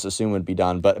kids would just assume it would be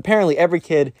done, but apparently every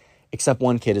kid except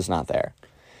one kid is not there.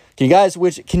 Can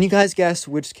you guys guess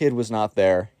which kid was not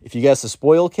there? If you guess the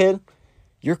spoiled kid,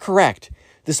 you're correct.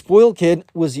 The spoiled kid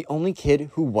was the only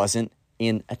kid who wasn't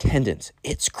in attendance.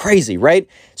 It's crazy, right?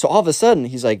 So all of a sudden,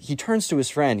 he turns to his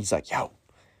friend. He's like, yo,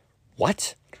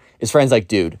 what? His friend's like,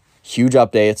 dude, huge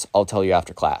updates. I'll tell you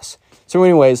after class. So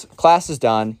anyways, class is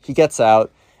done. He gets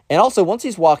out. And also, once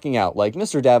he's walking out, like,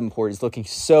 Mr. Davenport is looking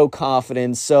so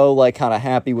confident, so, like, kind of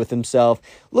happy with himself,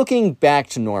 looking back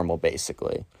to normal,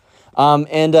 basically.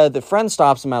 The friend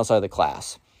stops him outside the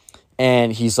class.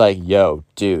 And he's like, yo,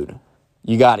 dude,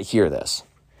 you got to hear this.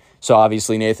 So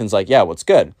obviously Nathan's like, yeah, what's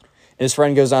good? And his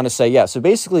friend goes on to say, yeah, so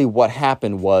basically what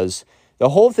happened was the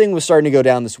whole thing was starting to go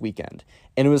down this weekend.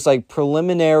 And it was like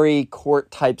preliminary court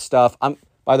type stuff.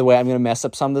 By the way, I'm going to mess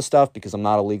up some of this stuff because I'm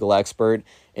not a legal expert.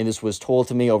 And this was told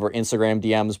to me over Instagram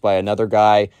DMs by another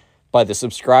guy, by the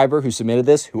subscriber who submitted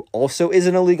this, who also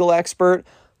isn't a legal expert,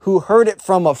 who heard it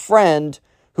from a friend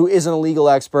who isn't a legal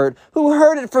expert, who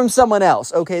heard it from someone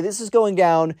else. Okay, this is going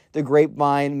down the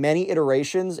grapevine, many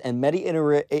iterations and many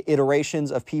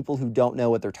iterations of people who don't know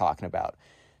what they're talking about.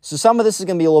 So some of this is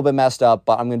going to be a little bit messed up,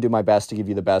 but I'm going to do my best to give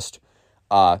you the best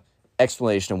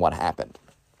explanation of what happened.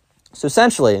 So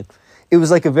essentially, it was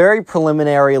like a very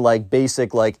preliminary, like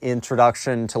basic, like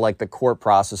introduction to like the court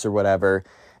process or whatever.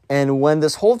 And when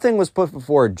this whole thing was put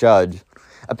before a judge,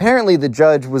 apparently the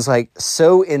judge was like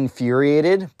so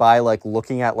infuriated by like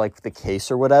looking at like the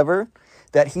case or whatever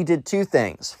that he did two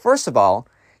things. First of all,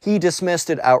 he dismissed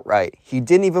it outright. He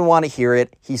didn't even want to hear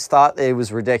it. He thought it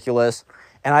was ridiculous.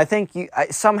 And I think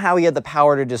somehow he had the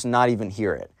power to just not even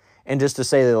hear it. And just to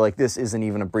say that like, this isn't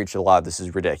even a breach of law. This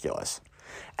is ridiculous.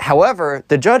 However,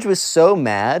 the judge was so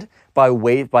mad by the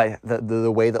way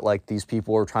that like these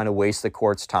people were trying to waste the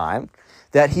court's time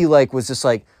that he like was just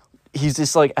like, he's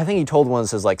just like, I think he told one of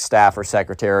his like staff or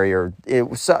secretary or it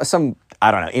was some,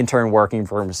 I don't know, intern working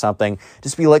for him or something,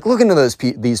 just be like, look into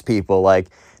these people. Like,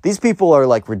 these people are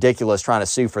like ridiculous trying to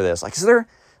sue for this. Like, is there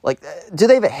like, do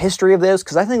they have a history of this?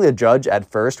 Because I think the judge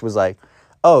at first was like,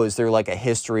 oh, is there like a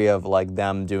history of like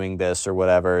them doing this or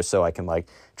whatever, so I can like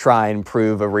try and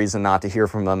prove a reason not to hear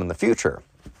from them in the future.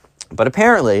 But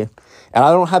apparently, and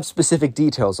I don't have specific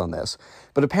details on this,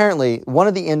 but apparently one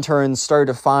of the interns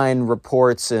started to find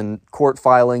reports and court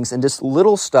filings and just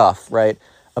little stuff, right,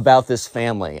 about this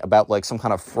family, about like some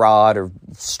kind of fraud or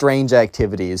strange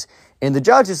activities. And the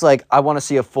judge is like, I want to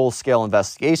see a full-scale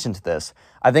investigation to this.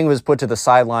 I think it was put to the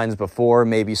sidelines before,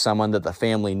 maybe someone that the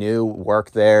family knew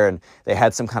worked there and they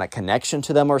had some kind of connection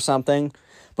to them or something.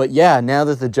 But yeah, now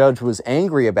that the judge was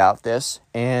angry about this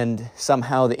and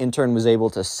somehow the intern was able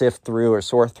to sift through or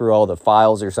sort through all the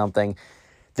files or something,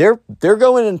 they're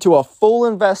going into a full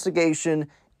investigation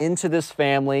into this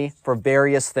family for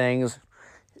various things.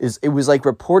 It was like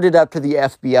reported up to the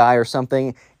FBI or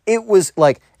something. It was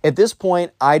like, at this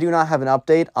point, I do not have an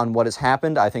update on what has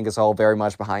happened. I think it's all very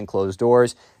much behind closed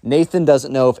doors. Nathan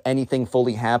doesn't know if anything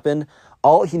fully happened.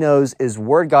 All he knows is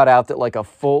word got out that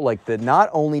that not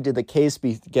only did the case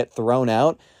get thrown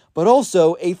out, but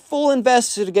also a full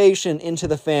investigation into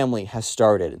the family has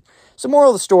started. So moral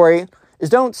of the story is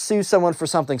don't sue someone for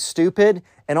something stupid,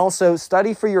 and also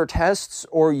study for your tests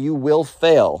or you will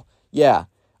fail. Yeah.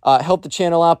 Help the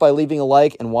channel out by leaving a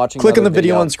like and watching. Click on the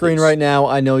video on screen right now.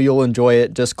 I know you'll enjoy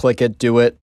it. Just click it. Do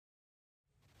it.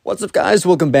 What's up, guys?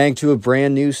 Welcome back to a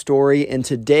brand new story. And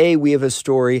today we have a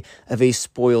story of a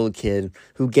spoiled kid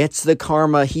who gets the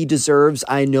karma he deserves.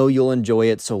 I know you'll enjoy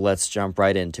it, so let's jump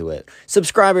right into it.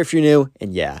 Subscribe if you're new.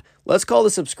 And yeah, let's call the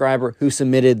subscriber who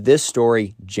submitted this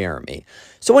story Jeremy.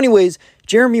 So anyways,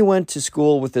 Jeremy went to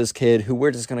school with this kid who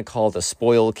we're just going to call the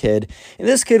spoiled kid. And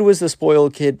this kid was the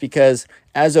spoiled kid because,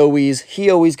 as always, he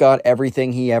always got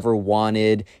everything he ever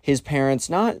wanted. His parents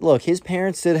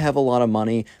did have a lot of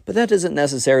money, but that doesn't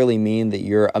necessarily mean that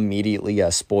you're immediately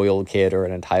a spoiled kid or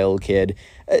an entitled kid.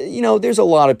 There's a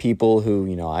lot of people who,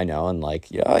 I know, and like,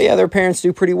 oh yeah, their parents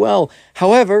do pretty well.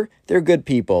 However, they're good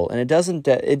people, and it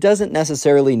doesn't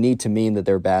necessarily need to mean that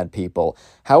they're bad people.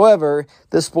 However,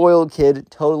 the spoiled kid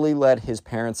totally let his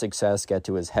parents' success get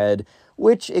to his head,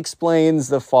 which explains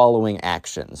the following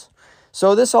actions.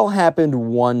 So this all happened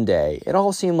one day. It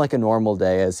all seemed like a normal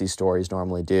day, as these stories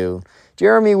normally do.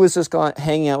 Jeremy was just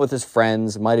hanging out with his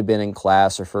friends, might have been in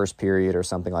class or first period or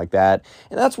something like that,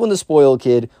 and that's when the spoiled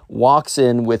kid walks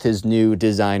in with his new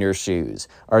designer shoes.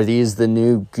 Are these the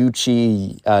new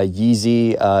Gucci,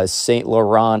 Yeezy, Saint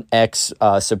Laurent X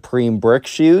Supreme Brick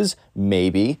shoes?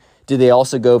 Maybe. Did they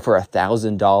also go for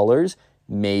 $1,000?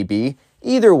 Maybe.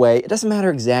 Either way, it doesn't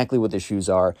matter exactly what the shoes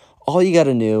are. All you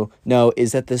gotta know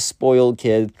is that this spoiled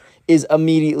kid is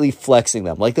immediately flexing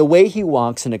them. Like the way he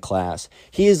walks into class,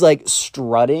 he is like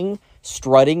strutting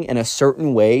in a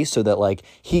certain way so that like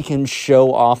he can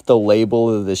show off the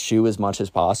label of the shoe as much as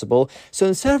possible. So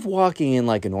instead of walking in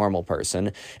like a normal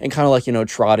person and kind of like,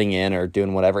 trotting in or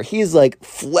doing whatever, he's like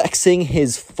flexing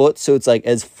his foot so it's like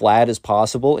as flat as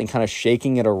possible and kind of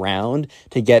shaking it around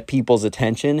to get people's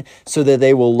attention so that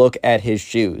they will look at his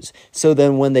shoes. So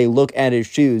then when they look at his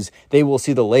shoes, they will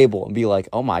see the label and be like,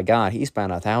 oh my God, he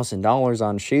spent $1,000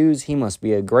 on shoes. He must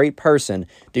be a great person.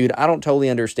 Dude, I don't totally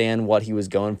understand what he was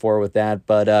going for with that,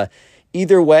 but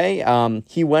Either way,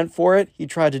 he went for it. He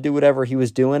tried to do whatever he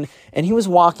was doing, and he was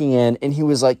walking in, and he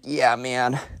was like, yeah,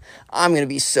 man, I'm going to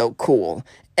be so cool.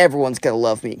 Everyone's going to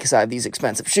love me because I have these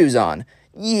expensive shoes on.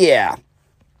 Yeah.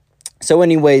 So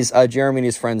anyways, Jeremy and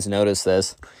his friends notice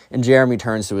this, and Jeremy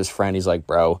turns to his friend. He's like,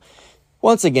 bro,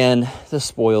 once again, the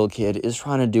spoiled kid is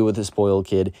trying to do what the spoiled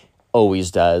kid always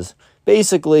does.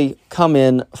 Basically, come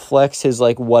in, flex his,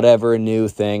 like, whatever new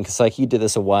thing, because, like, he did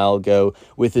this a while ago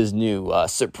with his new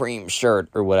Supreme shirt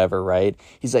or whatever, right?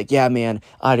 He's like, yeah, man,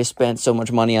 I just spent so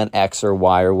much money on X or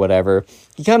Y or whatever.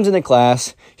 He comes into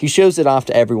class, he shows it off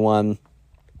to everyone.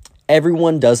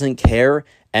 Everyone doesn't care,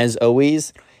 as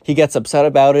always. He gets upset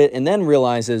about it and then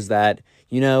realizes that,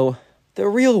 the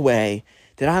real way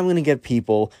that I'm going to get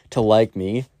people to like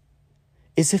me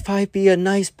is if I be a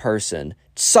nice person.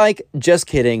 Psych, just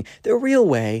kidding. The real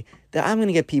way that I'm going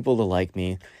to get people to like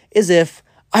me is if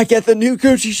I get the new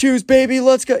Gucci shoes, baby,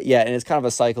 let's go. Yeah, and it's kind of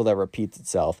a cycle that repeats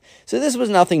itself. So this was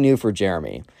nothing new for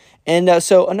Jeremy. And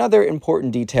so another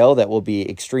important detail that will be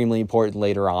extremely important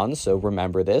later on, so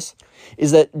remember this,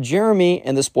 is that Jeremy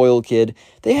and the spoiled kid,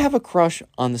 they have a crush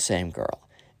on the same girl.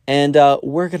 And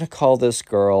we're going to call this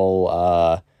girl,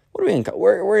 what are we going to call?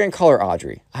 We're going to call her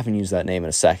Audrey. I haven't used that name in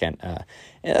a second.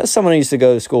 Someone I used to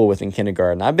go to school with in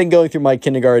kindergarten. I've been going through my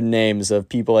kindergarten names of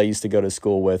people I used to go to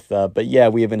school with, but yeah,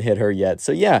 we haven't hit her yet.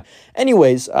 So yeah,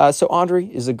 anyways, so Audrey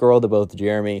is a girl that both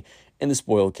Jeremy and the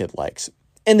spoiled kid likes.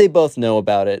 And they both know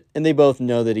about it, and they both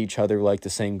know that each other like the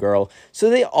same girl. So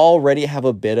they already have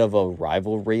a bit of a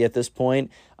rivalry at this point,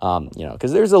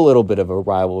 because there's a little bit of a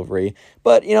rivalry.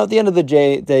 But, at the end of the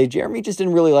day, Jeremy just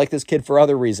didn't really like this kid for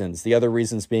other reasons. The other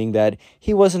reasons being that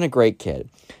he wasn't a great kid.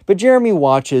 But Jeremy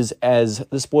watches as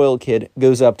the spoiled kid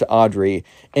goes up to Audrey,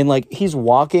 and, he's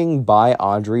walking by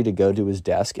Audrey to go to his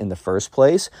desk in the first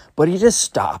place, but he just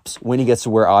stops when he gets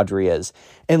to where Audrey is.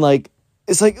 And,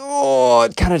 it's like, oh,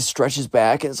 it kind of stretches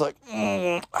back, and it's like,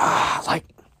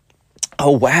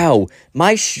 oh, wow,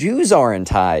 my shoes are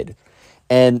untied.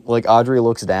 And, Audrey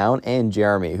looks down, and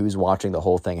Jeremy, who's watching the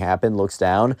whole thing happen, looks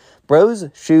down. Bro's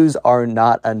shoes are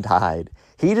not untied.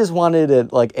 He just wanted,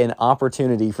 an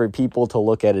opportunity for people to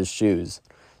look at his shoes.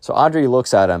 So Audrey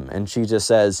looks at him, and she just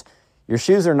says, your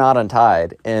shoes are not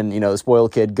untied. And, the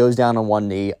spoiled kid goes down on one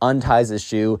knee, unties his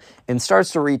shoe, and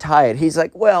starts to retie it. He's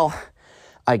like, well,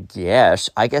 I guess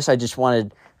I just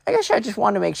wanted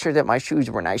to make sure that my shoes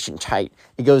were nice and tight.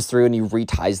 He goes through and he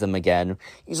reties them again.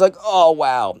 He's like, oh,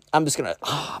 wow, I'm just going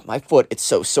to, my foot, it's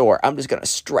so sore. I'm just going to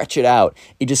stretch it out.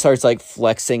 He just starts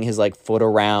flexing his foot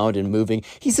around and moving.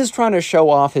 He's just trying to show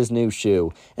off his new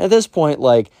shoe. And at this point,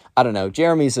 I don't know,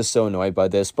 Jeremy's just so annoyed by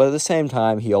this, but at the same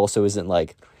time, he also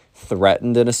isn't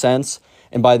threatened in a sense.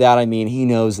 And by that, I mean, he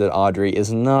knows that Audrey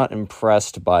is not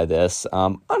impressed by this,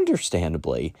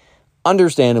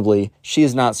 Understandably, she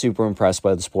is not super impressed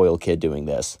by the spoiled kid doing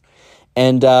this.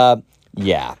 And,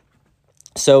 yeah.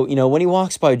 So, when he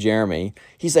walks by Jeremy,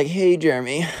 he's like, hey,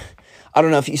 Jeremy, I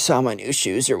don't know if you saw my new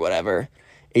shoes or whatever.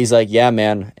 He's like, yeah,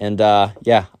 man. And,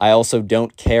 yeah, I also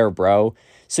don't care, bro.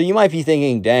 So you might be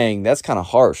thinking, dang, that's kind of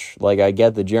harsh. I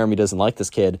get that Jeremy doesn't like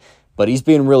this kid, but he's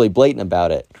being really blatant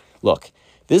about it. Look,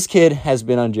 this kid has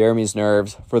been on Jeremy's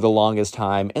nerves for the longest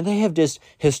time, and they have just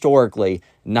historically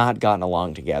not gotten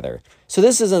along together. So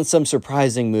this isn't some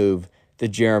surprising move that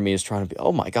Jeremy is trying to be,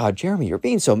 oh my God, Jeremy, you're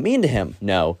being so mean to him.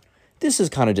 No, this is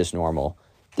kind of just normal.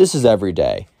 This is every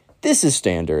day. This is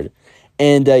standard.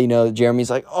 And, Jeremy's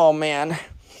like, oh man,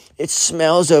 it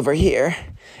smells over here.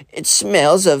 It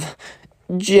smells of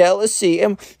jealousy.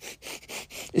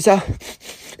 Is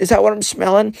that what I'm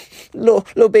smelling?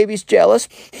 Little baby's jealous.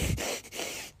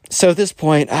 So at this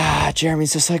point,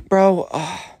 Jeremy's just like, bro,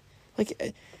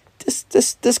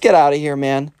 just get out of here,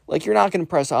 man. You're not going to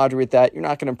impress Audrey with that. You're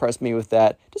not going to impress me with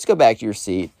that. Just go back to your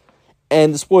seat.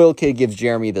 And the spoiled kid gives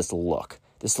Jeremy this look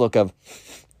of,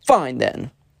 fine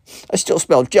then. I still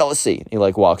smell jealousy. And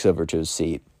he walks over to his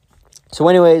seat. So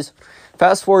anyways,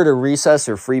 fast forward to recess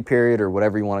or free period or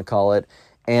whatever you want to call it.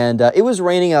 And it was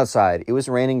raining outside. It was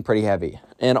raining pretty heavy.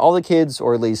 And all the kids,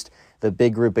 or at least the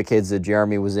big group of kids that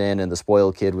Jeremy was in and the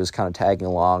spoiled kid was kind of tagging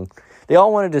along, they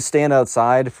all wanted to stand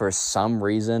outside for some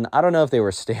reason. I don't know if they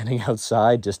were standing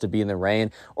outside just to be in the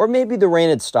rain, or maybe the rain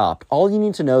had stopped. All you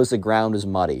need to know is the ground was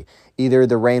muddy. Either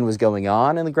the rain was going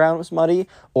on and the ground was muddy,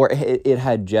 or it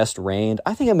had just rained.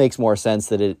 I think it makes more sense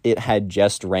that it had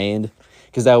just rained,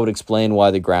 because that would explain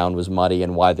why the ground was muddy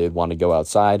and why they'd want to go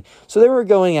outside. So they were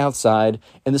going outside,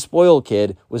 and the spoiled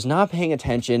kid was not paying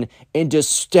attention and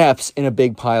just steps in a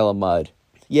big pile of mud.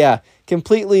 Yeah,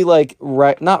 completely like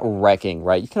not wrecking,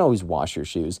 right? You can always wash your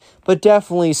shoes, but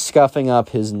definitely scuffing up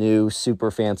his new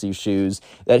super fancy shoes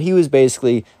that he was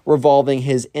basically revolving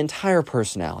his entire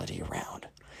personality around.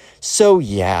 So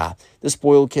yeah, the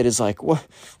spoiled kid is like, "What?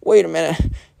 Wait a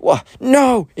minute. What?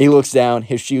 No!" He looks down.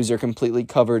 His shoes are completely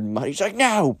covered in mud. He's like,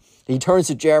 "No!" He turns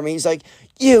to Jeremy. He's like,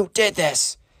 "You did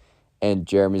this." And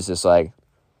Jeremy's just like,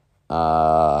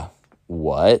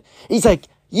 what? He's like,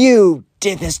 "You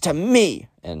did this to me."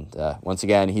 And once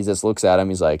again, he just looks at him.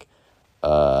 He's like,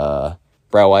 bro,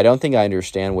 I don't think I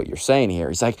understand what you're saying here.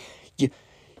 He's like,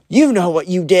 you know what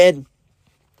you did.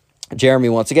 Jeremy,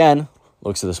 once again,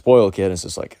 looks at the spoiled kid and is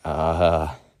just like,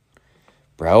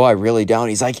 bro, I really don't.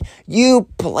 He's like, "You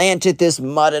planted this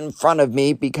mud in front of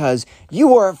me because you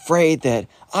were afraid that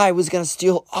I was going to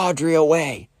steal Audrey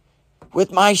away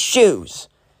with my shoes."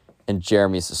 And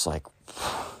Jeremy's just like,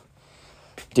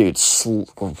 dude,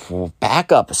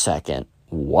 back up a second.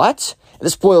 What? And the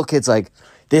spoiled kid's like,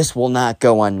 "This will not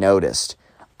go unnoticed.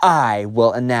 I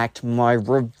will enact my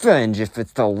revenge if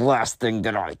it's the last thing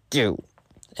that I do."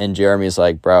 And Jeremy's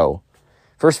like, bro,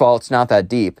 first of all, it's not that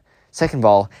deep. Second of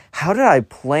all, how did I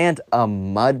plant a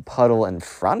mud puddle in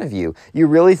front of you? You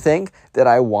really think that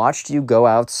I watched you go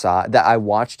outside, that I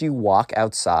watched you walk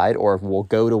outside or will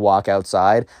go to walk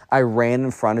outside? I ran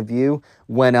in front of you,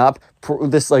 went up,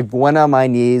 went on my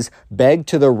knees, begged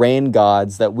to the rain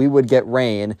gods that we would get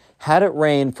rain, had it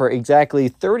rain for exactly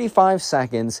 35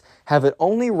 seconds, have it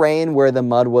only rain where the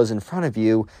mud was in front of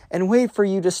you, and wait for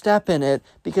you to step in it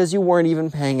because you weren't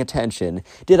even paying attention.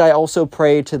 Did I also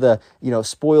pray to the,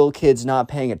 spoiled kids not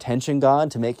paying attention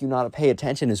god to make you not pay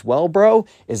attention as well, bro?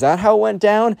 Is that how it went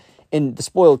down? And the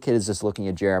spoiled kid is just looking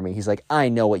at Jeremy. He's like, "I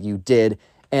know what you did,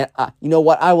 and you know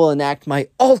what? I will enact my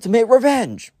ultimate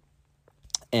revenge."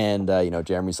 And,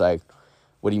 Jeremy's like,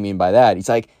 "What do you mean by that?" He's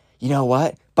like, "You know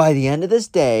what? By the end of this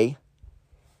day,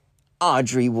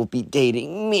 Audrey will be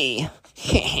dating me."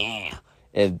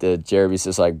 And Jeremy's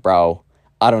just like, "Bro,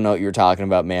 I don't know what you're talking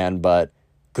about, man, but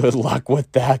good luck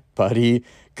with that, buddy.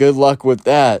 Good luck with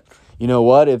that. You know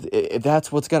what? If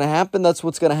that's what's going to happen, that's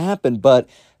what's going to happen. But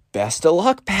best of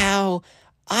luck, pal.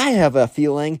 I have a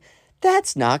feeling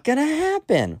that's not going to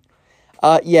happen."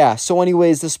 Yeah, so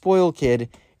anyways, the spoiled kid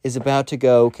is about to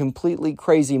go completely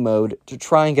crazy mode to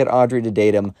try and get Audrey to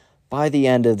date him by the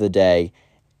end of the day,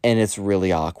 and it's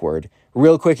really awkward.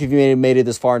 Real quick, if you made it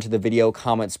this far into the video,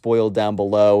 comment spoiled down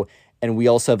below, and we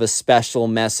also have a special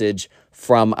message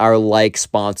from our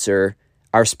sponsor.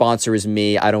 Our sponsor is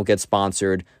me. I don't get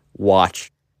sponsored.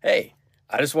 Watch. Hey,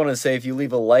 I just want to say if you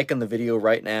leave a like on the video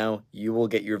right now, you will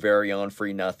get your very own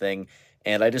free nothing.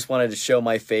 And I just wanted to show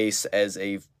my face as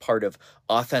a part of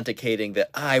authenticating that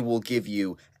I will give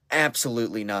you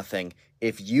absolutely nothing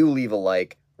if you leave a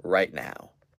like right now.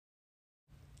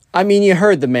 I mean, you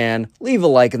heard the man. Leave a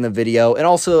like in the video. And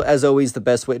also, as always, the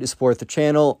best way to support the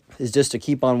channel is just to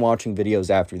keep on watching videos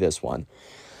after this one.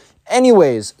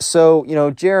 Anyways, so,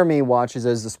 Jeremy watches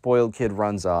as the spoiled kid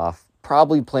runs off,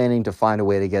 probably planning to find a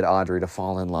way to get Audrey to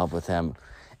fall in love with him.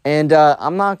 And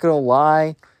I'm not going to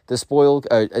lie,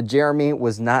 Jeremy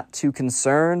was not too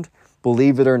concerned.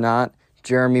 Believe it or not,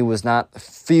 Jeremy was not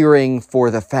fearing for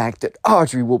the fact that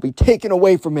Audrey will be taken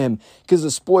away from him because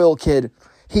the spoiled kid,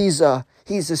 he's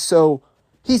just so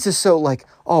like,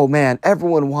 "Oh man,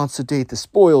 everyone wants to date the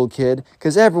spoiled kid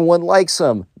because everyone likes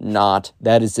him."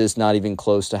 That is just not even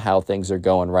close to how things are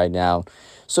going right now.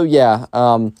 So yeah,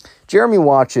 Jeremy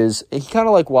watches, he kind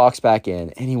of like walks back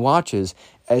in and he watches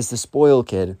as the spoiled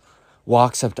kid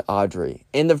walks up to Audrey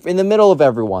in the middle of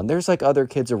everyone. There's like other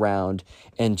kids around,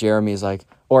 and Jeremy's like,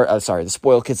 the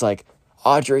spoiled kid's like,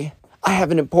 "Audrey, I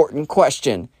have an important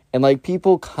question." And like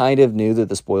people kind of knew that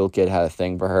the spoiled kid had a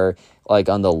thing for her, like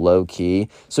on the low key.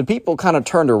 So people kind of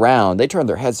turned around. They turned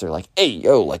their heads. They're like, "Hey,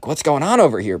 yo, like what's going on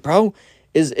over here, bro?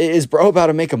 Is bro about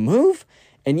to make a move?"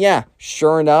 And yeah,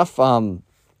 sure enough, kind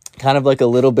of like a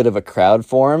little bit of a crowd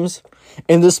forms.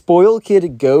 And the spoiled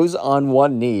kid goes on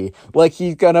one knee like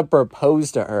he's gonna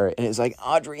propose to her. And it's like,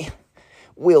 "Audrey,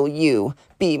 will you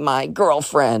be my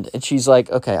girlfriend?" And she's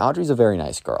like, okay, Audrey's a very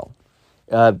nice girl.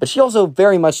 But she also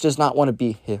very much does not want to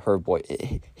be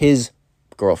his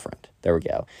girlfriend. There we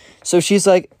go. So she's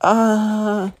like,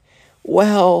 and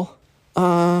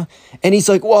he's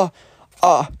like, "Well,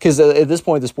 because at this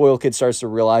point, the spoiled kid starts to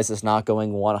realize it's not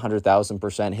going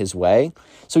 100,000% his way.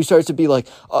 So he starts to be like,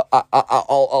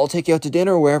 I'll take you out to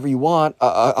dinner wherever you want.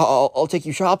 I'll take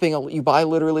you shopping. I'll let you buy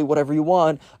literally whatever you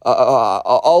want.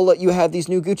 I'll let you have these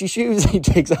new Gucci shoes." He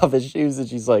takes off his shoes and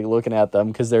she's like looking at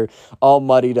them because they're all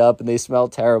muddied up and they smell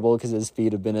terrible because his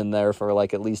feet have been in there for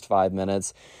like at least 5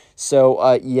 minutes.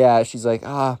 So, yeah, she's like,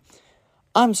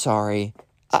 "I'm sorry.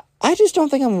 I just don't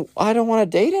think I don't want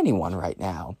to date anyone right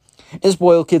now. And the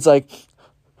spoiled kid's like,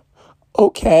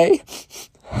 okay,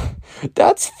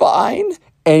 that's fine.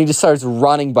 And he just starts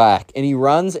running back. And he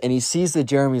runs and he sees that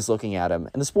Jeremy's looking at him.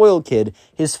 And the spoiled kid,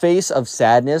 his face of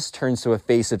sadness turns to a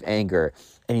face of anger.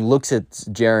 And he looks at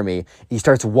Jeremy. He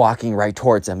starts walking right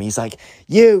towards him. He's like,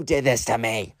 you did this to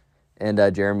me. And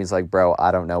Jeremy's like, bro,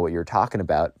 I don't know what you're talking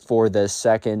about. For the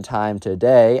second time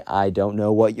today, I don't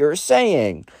know what you're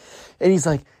saying. And he's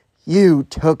like, you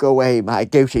took away my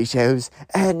Gucci shoes.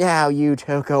 And now you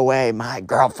took away my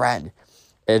girlfriend.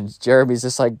 And Jeremy's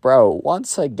just like, bro,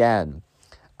 once again,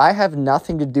 I have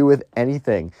nothing to do with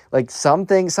anything. Like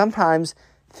sometimes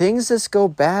things just go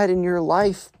bad in your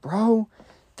life, bro.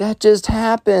 That just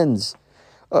happens.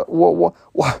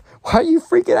 Why are you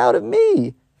freaking out at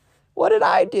me? What did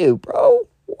I do, bro?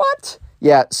 What?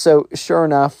 Yeah, so sure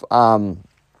enough, the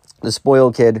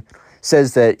spoiled kid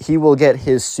says that he will get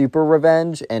his super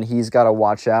revenge and he's got to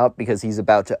watch out because he's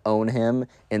about to own him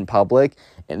in public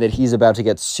and that he's about to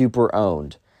get super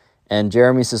owned. And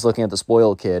Jeremy's just looking at the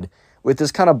spoiled kid with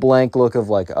this kind of blank look of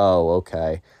like, oh,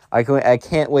 okay. I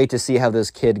can't wait to see how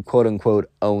this kid, quote unquote,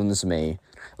 owns me.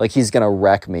 Like he's going to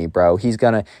wreck me, bro. He's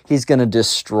going to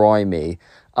destroy me.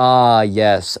 Ah,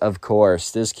 yes, of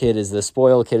course. The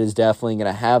spoiled kid is definitely going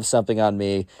to have something on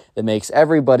me that makes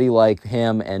everybody like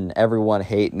him and everyone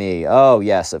hate me. Oh,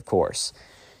 yes, of course.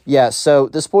 Yeah, so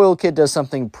the spoiled kid does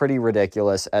something pretty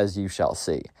ridiculous, as you shall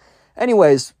see.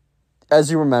 Anyways,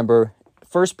 as you remember,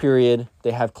 first period,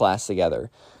 they have class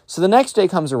together. So the next day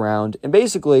comes around, and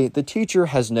basically, the teacher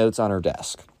has notes on her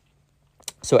desk.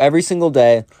 So every single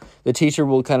day, the teacher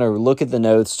will kind of look at the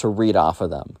notes to read off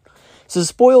of them. So the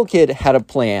spoiled kid had a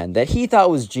plan that he thought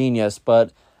was genius,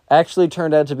 but actually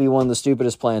turned out to be one of the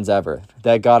stupidest plans ever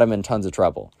that got him in tons of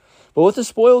trouble. But what the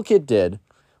spoiled kid did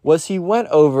was he went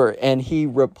over and he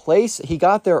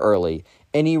got there early,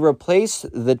 and he replaced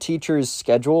the teacher's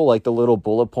schedule, like the little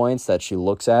bullet points that she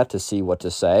looks at to see what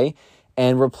to say,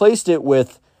 and replaced it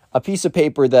with a piece of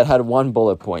paper that had one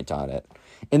bullet point on it.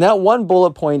 And that one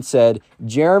bullet point said,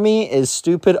 Jeremy is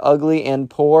stupid, ugly, and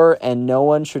poor, and no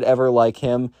one should ever like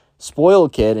him.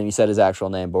 Spoiled kid, and he said his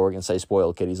actual name, but we're going to say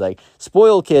spoiled kid. He's like,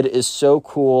 spoiled kid is so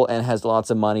cool and has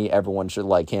lots of money, everyone should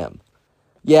like him.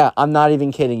 Yeah, I'm not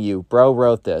even kidding you. Bro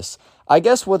wrote this. I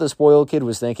guess what the spoiled kid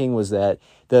was thinking was that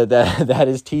that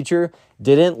his teacher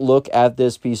didn't look at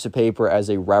this piece of paper as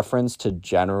a reference to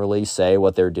generally say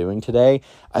what they're doing today.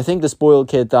 I think the spoiled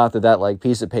kid thought that like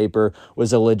piece of paper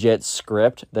was a legit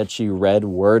script that she read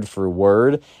word for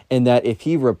word, and that if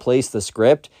he replaced the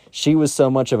script, she was so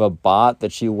much of a bot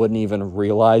that she wouldn't even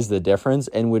realize the difference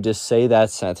and would just say that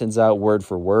sentence out word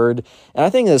for word. And I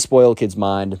think in the spoiled kid's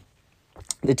mind,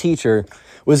 the teacher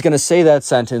was going to say that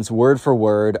sentence word for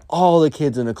word. All the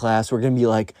kids in the class were going to be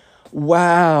like,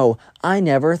 wow, I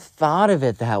never thought of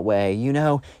it that way. You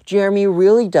know, Jeremy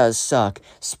really does suck.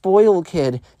 Spoiled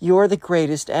kid, you're the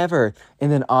greatest ever.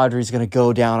 And then Audrey's going to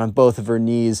go down on both of her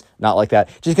knees. Not like that.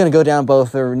 She's going to go down both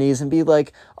of her knees and be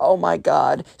like, oh my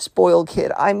God, spoiled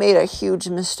kid, I made a huge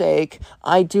mistake.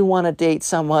 I do want to date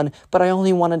someone, but I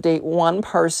only want to date one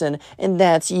person, and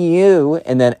that's you.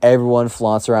 And then everyone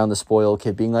flaunts around the spoiled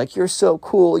kid being like, you're so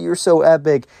cool, you're so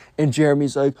epic. And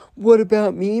Jeremy's like, what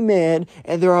about me, man?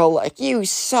 And they're all like, you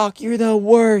suck, you're the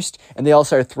worst. And they all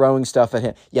start throwing stuff at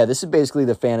him. Yeah, this is basically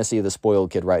the fantasy of the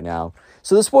spoiled kid right now.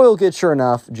 So the spoiled kid, sure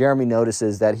enough, Jeremy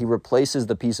notices that he replaces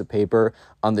the piece of paper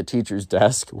on the teacher's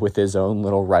desk with his own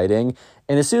little writing.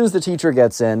 And as soon as the teacher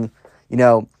gets in, you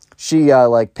know, she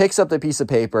picks up the piece of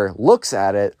paper, looks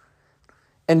at it,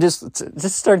 and just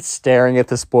starts staring at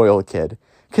the spoiled kid.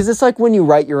 Because it's like when you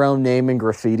write your own name in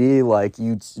graffiti, like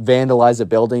you vandalize a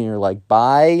building and you're like,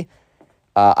 bye,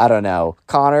 I don't know,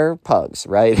 Connor Pugs,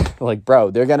 right? Like,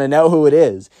 bro, they're going to know who it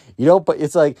is. You don't, but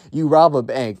it's like you rob a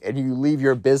bank and you leave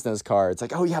your business card. It's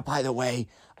like, oh yeah, by the way,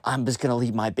 I'm just going to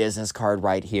leave my business card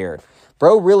right here.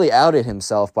 Bro really outed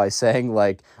himself by saying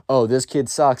like, oh, this kid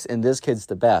sucks and this kid's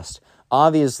the best.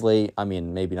 Obviously, I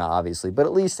mean, maybe not obviously, but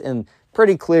at least in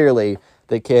pretty clearly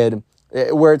the kid,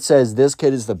 where it says this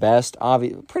kid is the best,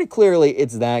 pretty clearly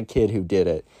it's that kid who did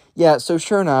it. Yeah, so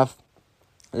sure enough,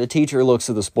 the teacher looks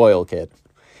at the spoiled kid.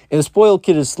 And the spoiled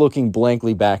kid is looking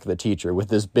blankly back at the teacher with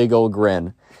this big old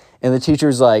grin. And the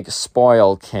teacher's like,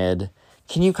 spoiled kid,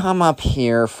 can you come up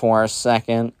here for a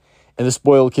second? And the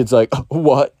spoiled kid's like,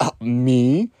 what,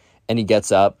 me? And he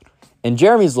gets up. And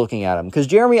Jeremy's looking at him because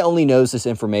Jeremy only knows this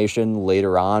information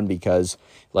later on because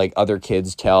like other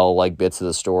kids tell like bits of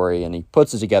the story and he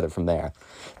puts it together from there.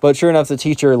 But sure enough, the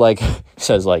teacher like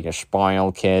says like, a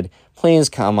spoiled kid, please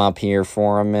come up here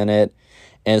for a minute.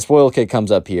 And the spoiled kid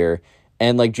comes up here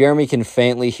And, like, Jeremy can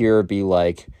faintly hear her be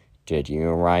like, did you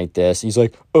write this? He's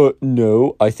like,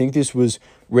 no, I think this was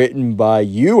written by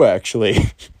you,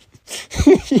 actually.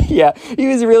 Yeah, he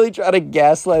was really trying to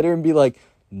gaslight her and be like,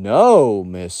 no,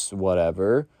 Miss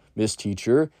whatever, Miss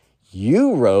Teacher,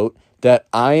 you wrote that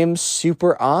I am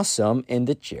super awesome and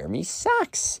that Jeremy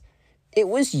sucks. It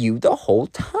was you the whole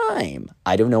time.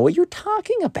 I don't know what you're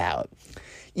talking about.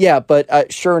 Yeah,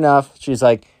 but sure enough, she's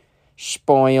like,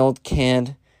 spoiled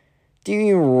kid, do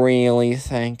you really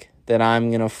think that I'm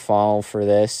going to fall for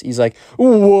this? He's like,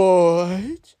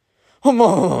 what?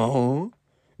 Oh,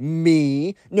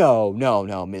 me?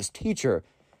 No, Miss Teacher.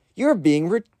 You're being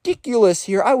ridiculous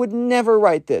here. I would never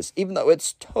write this, even though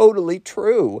it's totally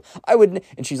true.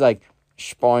 And she's like,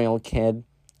 spoiled kid,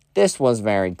 this was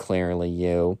very clearly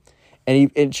you.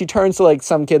 And she turns to, like,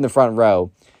 some kid in the front row.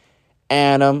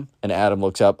 Adam. And Adam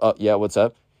looks up. Oh, yeah, what's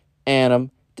up? Adam,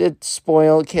 did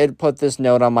spoiled kid put this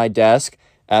note on my desk?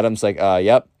 Adam's like,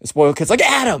 yep. And spoiled kid's like,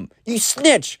 Adam, you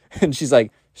snitch. And she's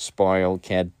like, spoiled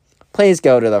kid, please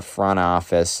go to the front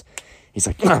office. He's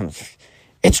like,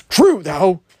 it's true,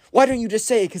 though. Why don't you just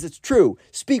say it because it's true?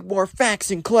 Speak more facts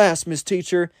in class, Miss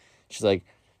Teacher. She's like,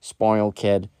 spoiled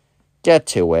kid, get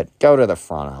to it. Go to the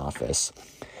front office.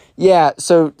 Yeah,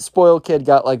 so spoiled kid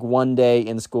got, like, one day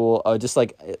in school, just,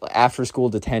 like, after school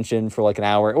detention for, like, an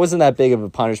hour. It wasn't that big of a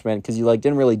punishment because he, like,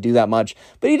 didn't really do that much.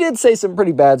 But he did say some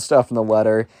pretty bad stuff in the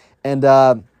letter.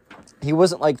 And he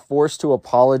wasn't, like, forced to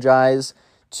apologize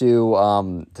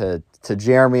to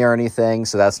Jeremy or anything.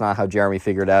 So that's not how Jeremy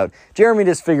figured out. Jeremy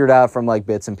just figured out from, like,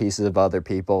 bits and pieces of other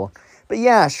people. But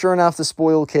yeah, sure enough, the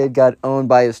spoiled kid got owned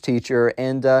by his teacher.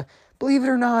 And believe it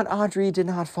or not, Audrey did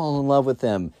not fall in love with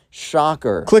him.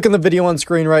 Shocker. Click on the video on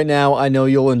screen right now. I know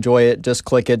you'll enjoy it. Just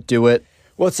click it. Do it.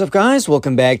 What's up, guys?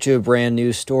 Welcome back to a brand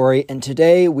new story. And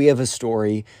today we have a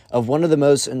story of one of the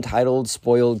most entitled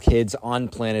spoiled kids on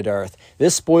planet Earth.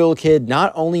 This spoiled kid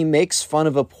not only makes fun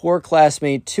of a poor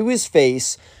classmate to his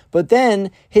face, but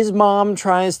then his mom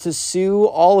tries to sue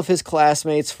all of his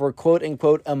classmates for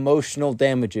quote-unquote emotional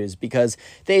damages because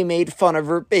they made fun of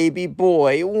her baby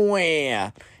boy.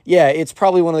 Wah. Yeah, it's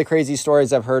probably one of the craziest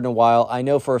stories I've heard in a while. I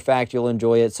know for a fact you'll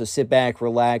enjoy it, so sit back,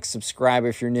 relax, subscribe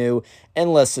if you're new,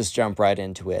 and let's just jump right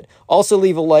into it. Also,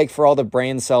 leave a like for all the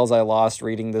brain cells I lost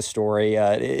reading this story.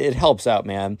 It helps out,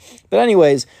 man. But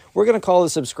anyways, we're going to call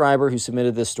the subscriber who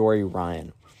submitted this story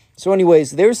Ryan. So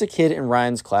anyways, there's a kid in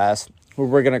Ryan's class who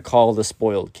we're going to call the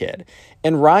spoiled kid.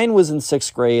 And Ryan was in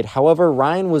 6th grade. However,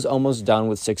 Ryan was almost done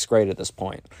with 6th grade at this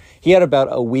point. He had about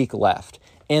a week left.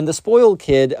 And the spoiled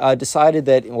kid decided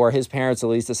that, or his parents at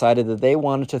least decided that they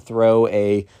wanted to throw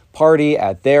a party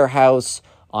at their house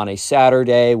on a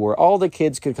Saturday where all the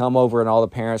kids could come over and all the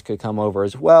parents could come over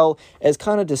as well, as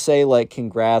kind of to say, like,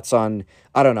 congrats on,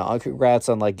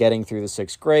 like, getting through the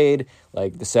 6th grade.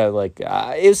 Like,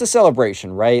 it was a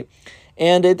celebration, right?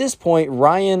 And at this point,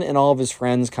 Ryan and all of his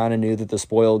friends kind of knew that the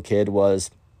spoiled kid was,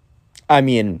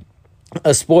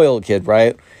 a spoiled kid,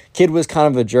 right? Kid was kind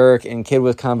of a jerk, and kid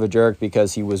was kind of a jerk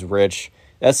because he was rich.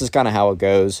 That's just kind of how it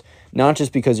goes. Not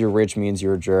just because you're rich means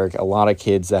you're a jerk. A lot of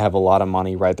kids that have a lot of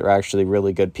money, right, they're actually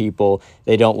really good people.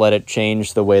 They don't let it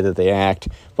change the way that they act.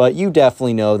 But you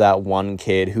definitely know that one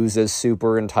kid who's just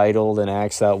super entitled and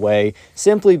acts that way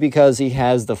simply because he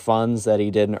has the funds that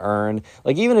he didn't earn.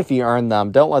 Like, even if he earned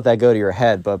them, don't let that go to your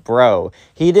head. But, bro,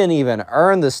 he didn't even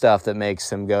earn the stuff that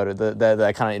makes him go to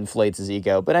that kind of inflates his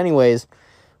ego. But anyways,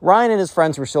 Ryan and his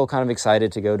friends were still kind of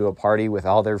excited to go to a party with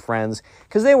all their friends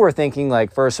because they were thinking,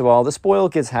 like, first of all, the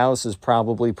spoiled kid's house is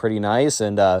probably pretty nice.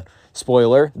 And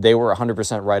spoiler, they were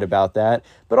 100% right about that.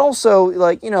 But also,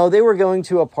 like, they were going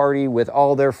to a party with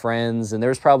all their friends and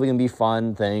there's probably going to be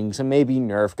fun things and maybe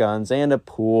Nerf guns and a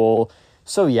pool.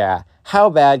 So yeah, how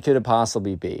bad could it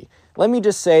possibly be? Let me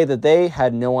just say that they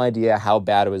had no idea how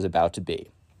bad it was about to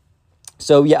be.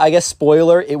 So yeah, I guess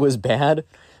spoiler, it was bad.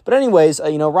 But anyways,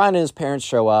 Ryan and his parents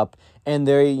show up, and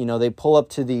they pull up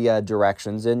to the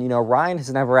directions, and, Ryan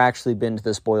has never actually been to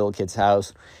the spoiled kid's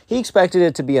house. He expected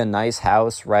it to be a nice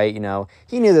house, right?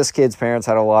 He knew this kid's parents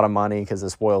had a lot of money because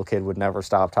the spoiled kid would never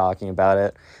stop talking about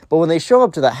it. But when they show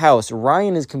up to the house,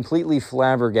 Ryan is completely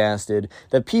flabbergasted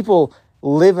that people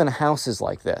live in houses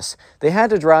like this. They had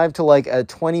to drive to, like,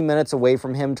 20 minutes away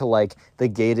from him to, like, the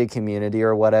gated community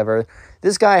or whatever.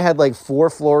 This guy had, like, 4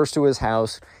 floors to his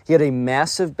house. He had a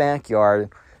massive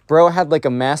backyard. Bro had like a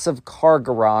massive car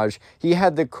garage. He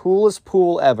had the coolest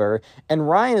pool ever. And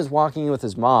Ryan is walking in with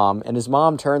his mom, and his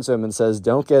mom turns to him and says,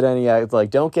 don't get any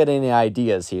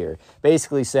ideas here.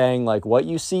 Basically saying, like, what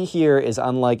you see here is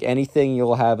unlike anything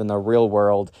you'll have in the real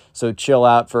world. So chill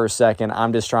out for a second.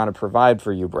 I'm just trying to provide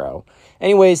for you, bro.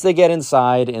 Anyways, they get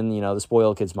inside, and, the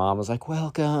spoiled kid's mom was like,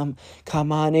 welcome,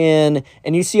 come on in.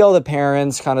 And you see all the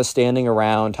parents kind of standing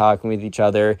around talking with each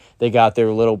other. They got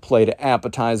their little plate of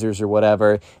appetizers or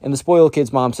whatever. And the spoiled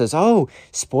kid's mom says, oh,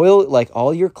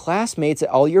 all your classmates,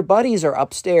 all your buddies are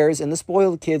upstairs in the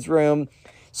spoiled kid's room.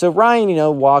 So Ryan,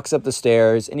 walks up the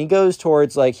stairs, and he goes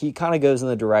towards, he kind of goes in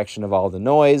the direction of all the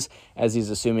noise, as he's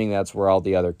assuming that's where all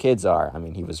the other kids are. I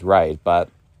mean, he was right, but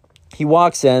he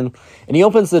walks in, and he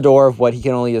opens the door of what he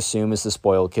can only assume is the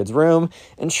spoiled kid's room,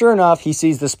 and sure enough, he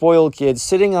sees the spoiled kid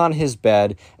sitting on his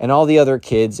bed, and all the other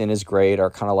kids in his grade are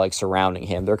kind of, surrounding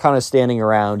him. They're kind of standing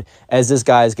around as this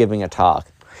guy is giving a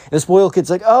talk. And the spoiled kid's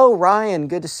like, oh, Ryan,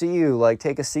 good to see you,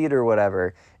 take a seat or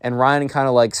whatever. And Ryan kind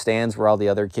of, stands where all the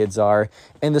other kids are,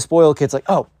 and the spoiled kid's like,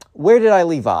 oh, where did I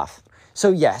leave off? So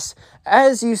yes,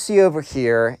 as you see over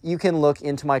here, you can look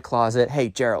into my closet. Hey,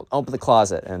 Gerald, open the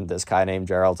closet. And this guy named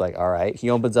Gerald's like, all right. He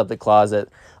opens up the closet,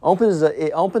 opens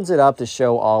it up to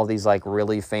show all these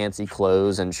really fancy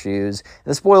clothes and shoes.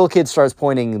 And the spoiled kid starts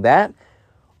pointing, that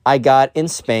I got in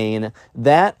Spain,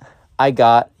 that I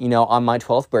got, on my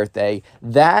 12th birthday,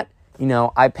 that,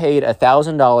 I paid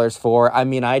 $1,000 for. I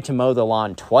mean, I had to mow the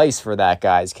lawn twice for that,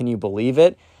 guys. Can you believe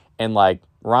it? And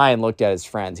Ryan looked at his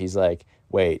friends. He's like,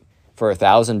 wait. For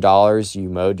 $1,000, you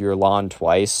mowed your lawn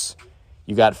twice.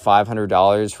 You got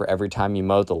 $500 for every time you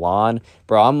mowed the lawn.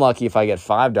 Bro, I'm lucky if I get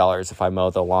 $5 if I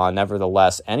mow the lawn.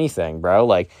 Nevertheless, anything, bro.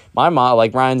 My mom,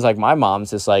 Ryan's my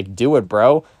mom's just do it,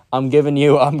 bro. I'm giving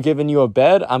you a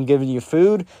bed. I'm giving you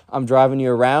food. I'm driving you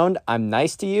around. I'm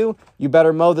nice to you. You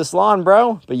better mow this lawn,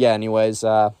 bro. But yeah, anyways,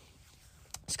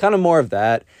 it's kind of more of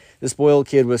that. The spoiled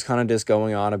kid was kind of just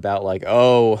going on about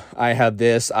oh, I have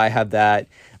this, I have that.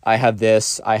 I have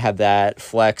this, I have that,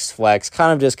 flex,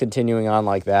 kind of just continuing on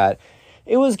like that.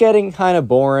 It was getting kind of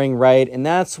boring, right? And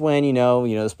that's when,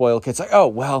 the spoiled kid's like, oh,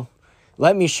 well,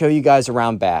 let me show you guys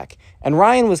around back. And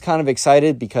Ryan was kind of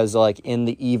excited because, in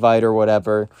the Evite or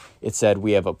whatever, it said,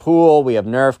 we have a pool, we have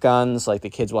Nerf guns, the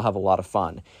kids will have a lot of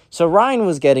fun. So Ryan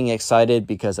was getting excited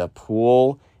because a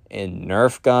pool and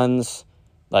Nerf guns,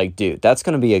 dude, that's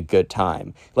going to be a good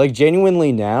time.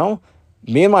 Genuinely now,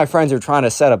 me and my friends are trying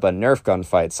to set up a Nerf gun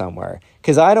fight somewhere.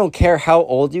 Because I don't care how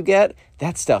old you get,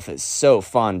 that stuff is so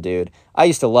fun, dude. I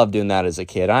used to love doing that as a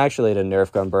kid. I actually had a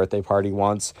Nerf gun birthday party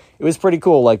once. It was pretty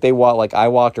cool. I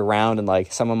walked around, and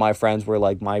some of my friends were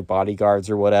my bodyguards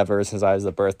or whatever, since I was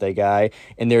the birthday guy.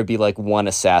 And there would be one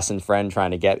assassin friend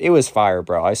trying to get. It was fire,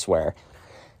 bro, I swear.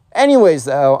 Anyways,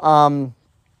 though,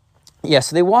 yeah,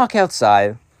 so they walk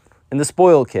outside, and the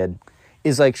spoiled kid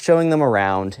is showing them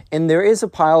around, and there is a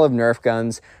pile of Nerf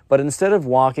guns, but instead of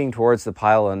walking towards the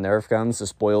pile of Nerf guns, the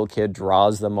spoiled kid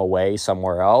draws them away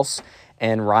somewhere else,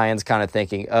 and Ryan's kind of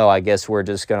thinking, oh, I guess we're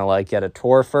just gonna get a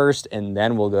tour first, and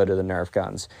then we'll go to the Nerf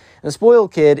guns. And the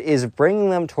spoiled kid is bringing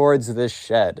them towards this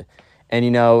shed, and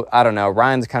I don't know,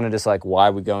 Ryan's kind of just why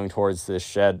are we going towards this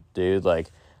shed, dude?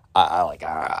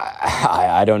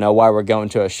 I don't know why we're going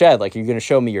to a shed. You're gonna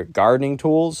show me your gardening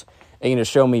tools? Are you gonna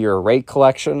show me your rake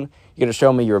collection? You're going to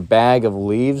show me your bag of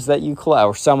leaves that you collect,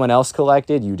 or someone else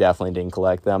collected? You definitely didn't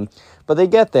collect them. But they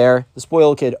get there. The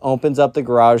spoiled kid opens up the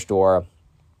garage door.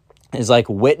 And is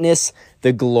witness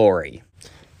the glory.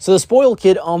 So the spoiled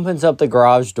kid opens up the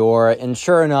garage door, and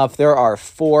sure enough, there are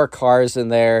 4 cars in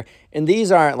there. And these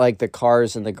aren't the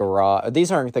cars in the garage. These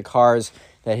aren't the cars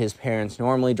that his parents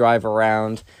normally drive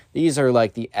around. These are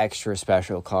the extra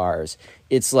special cars.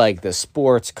 It's the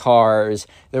sports cars,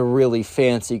 the really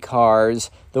fancy cars,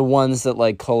 the ones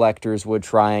that collectors would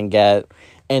try and get.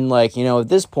 And at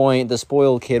this point, the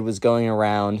spoiled kid was going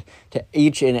around to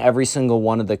each and every single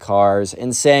one of the cars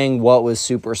and saying what was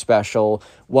super special,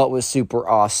 what was super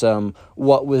awesome,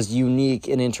 what was unique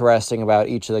and interesting about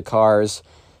each of the cars.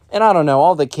 And I don't know,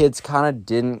 all the kids kind of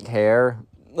didn't care.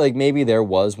 Maybe there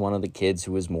was one of the kids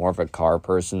who was more of a car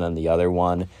person than the other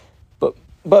one.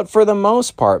 But for the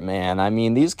most part, man, I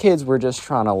mean, these kids were just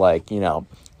trying to,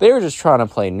 they were just trying to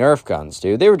play Nerf guns,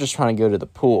 dude. They were just trying to go to the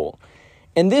pool.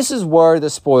 And this is where the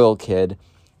spoiled kid,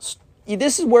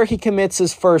 this is where he commits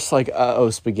his first,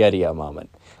 spaghetti-o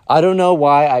moment. I don't know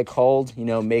why I called,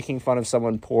 making fun of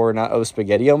someone poor, not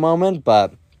spaghetti-o moment,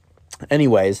 but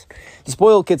anyways, the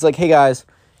spoiled kid's hey, guys,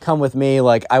 come with me,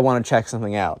 I want to check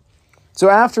something out. So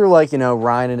after, like,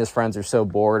 Ryan and his friends are so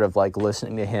bored of, like,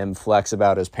 listening to him flex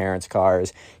about his parents'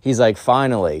 cars, he's like,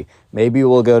 finally, maybe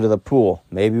we'll go to the pool.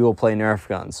 Maybe we'll play Nerf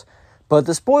guns. But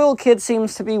the spoiled kid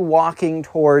seems to be walking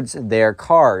towards their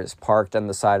cars parked on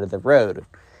the side of the road.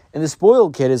 And the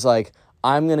spoiled kid is like,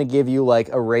 I'm going to give you, like,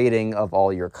 a rating of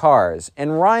all your cars.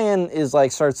 And Ryan is,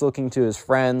 like, starts looking to his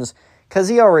friends because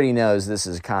he already knows this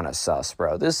is kind of sus,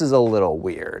 bro. This is a little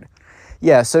weird.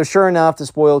 Yeah, so sure enough, the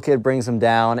spoiled kid brings him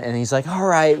down, and he's like, all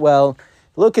right, well,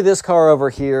 look at this car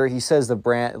over here. He says the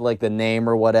brand, like the name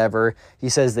or whatever. He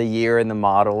says the year and the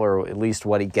model, or at least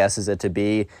what he guesses it to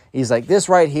be. He's like, this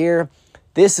right here,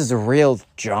 this is a real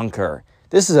junker.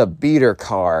 This is a beater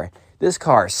car. This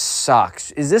car sucks.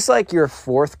 Is this like your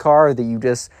fourth car that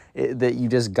you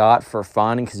just got for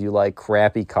fun because you like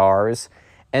crappy cars?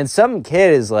 And some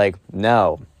kid is like,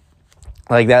 no,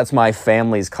 like that's my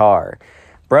family's car.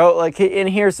 Bro, like, and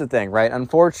here's the thing, right?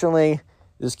 Unfortunately,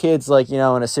 this kid's, like, in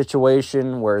a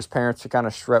situation where his parents are kind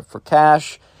of strapped for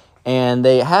cash, and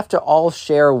they have to all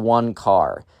share one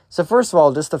car. So first of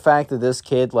all, just the fact that this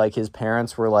kid, like, his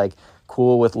parents were, like,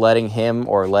 cool with letting him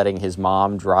or letting his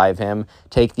mom drive him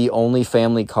take the only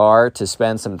family car to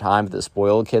spend some time at the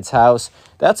spoiled kid's house,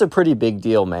 that's a pretty big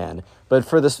deal, man. But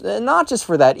for this, not just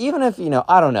for that, even if,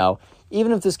 I don't know,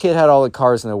 even if this kid had all the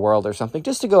cars in the world or something,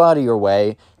 just to go out of your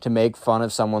way to make fun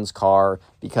of someone's car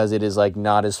because it is, like,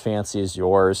 not as fancy as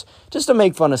yours, just to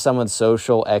make fun of someone's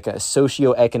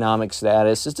socioeconomic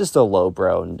status, is just a low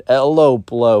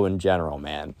blow in general,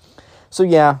 man. So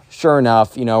yeah, sure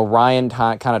enough, Ryan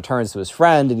kind of turns to his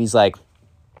friend and he's like,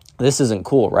 this isn't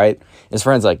cool, right? His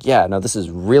friend's like, yeah, no, this is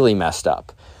really messed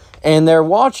up. And they're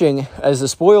watching as the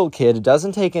spoiled kid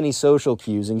doesn't take any social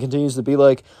cues and continues to be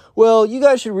like, well, you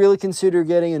guys should really consider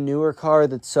getting a newer car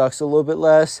that sucks a little bit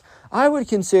less. I would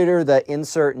consider the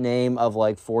insert name of,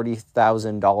 like,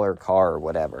 $40,000 car or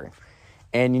whatever.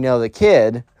 And, the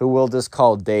kid, who we'll just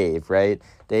call Dave, right?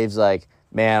 Dave's like,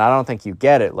 man, I don't think you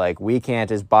get it. Like, we can't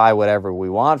just buy whatever we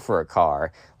want for a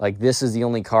car. Like, this is the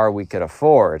only car we could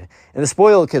afford. And the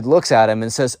spoiled kid looks at him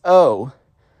and says, oh,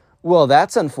 well,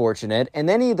 that's unfortunate. And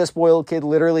then the spoiled kid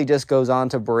literally just goes on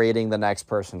to berating the next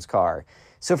person's car.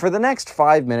 So for the next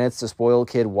 5 minutes, the spoiled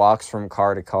kid walks from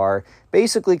car to car,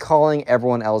 basically calling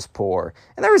everyone else poor.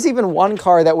 And there was even one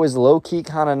car that was low-key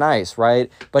kind of nice,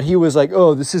 right? But he was like,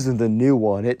 oh, this isn't the new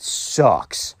one. It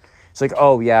sucks. It's like,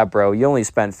 oh, yeah, bro, you only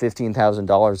spent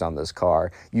 $15,000 on this car.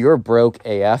 You're broke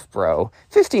AF, bro.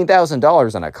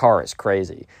 $15,000 on a car is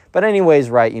crazy. But anyways,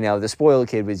 right, the spoiled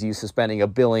kid was used to spending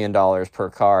 $1 billion per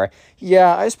car.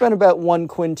 Yeah, I spent about $1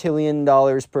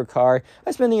 quintillion per car.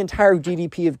 I spend the entire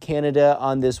GDP of Canada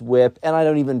on this whip, and I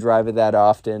don't even drive it that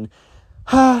often.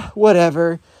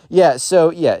 Whatever. Yeah,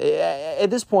 so, yeah, at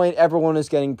this point, everyone is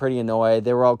getting pretty annoyed.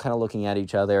 They were all kind of looking at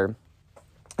each other.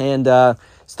 And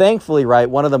thankfully, right,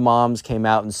 one of the moms came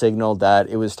out and signaled that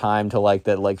it was time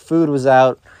to, food was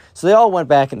out. So they all went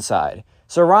back inside.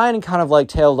 So Ryan kind of,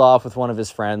 tailed off with one of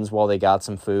his friends while they got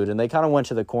some food. And they kind of went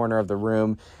to the corner of the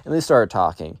room and they started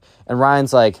talking. And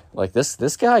Ryan's like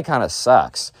this guy kind of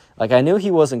sucks. Like, I knew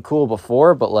he wasn't cool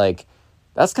before, but,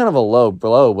 that's kind of a low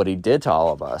blow what he did to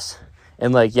all of us.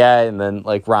 And, yeah, and then,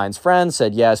 Ryan's friends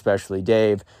said, yeah, especially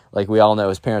Dave. We all know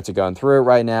his parents are going through it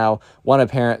right now. One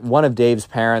of Dave's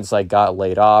parents, got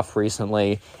laid off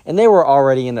recently, and they were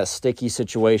already in a sticky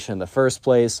situation in the first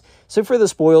place. So for the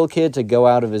spoiled kid to go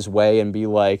out of his way and be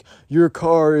like, your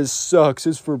car sucks,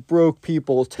 it's for broke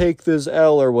people, take this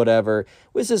L or whatever,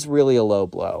 was just really a low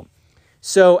blow.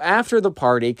 So after the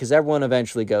party, because everyone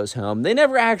eventually goes home, they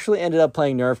never actually ended up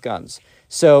playing Nerf guns.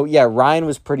 So yeah, Ryan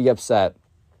was pretty upset.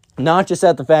 Not just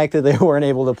at the fact that they weren't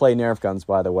able to play Nerf guns,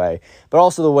 by the way, but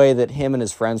also the way that him and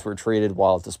his friends were treated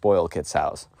while at the spoiled kid's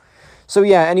house. So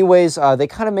yeah, anyways, they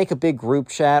kind of make a big group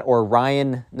chat, or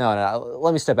Ryan... No,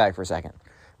 let me step back for a second.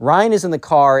 Ryan is in the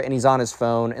car, and he's on his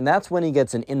phone, and that's when he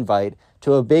gets an invite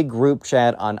to a big group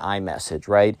chat on iMessage,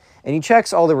 right? And he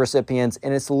checks all the recipients,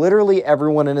 and it's literally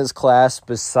everyone in his class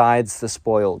besides the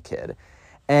spoiled kid.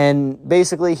 And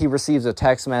basically, he receives a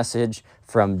text message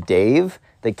from Dave,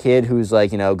 the kid who's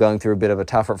going through a bit of a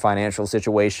tougher financial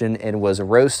situation and was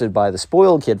roasted by the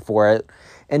spoiled kid for it.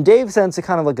 And Dave sends a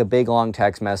kind of a big long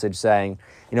text message saying,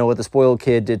 what the spoiled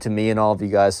kid did to me and all of you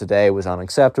guys today was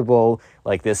unacceptable.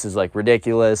 This is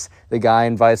ridiculous. The guy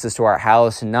invites us to our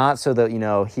house, not so that,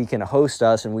 he can host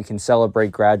us and we can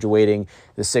celebrate graduating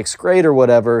the 6th grade or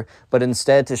whatever, but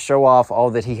instead to show off all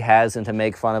that he has and to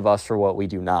make fun of us for what we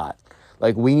do not.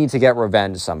 We need to get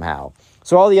revenge somehow.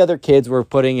 So all the other kids were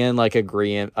putting in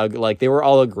agreeing, they were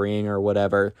all agreeing or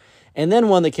whatever. And then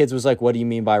one of the kids was like, what do you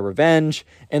mean by revenge?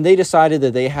 And they decided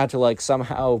that they had to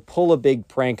somehow pull a big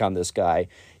prank on this guy.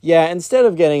 yeah, instead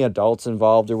of getting adults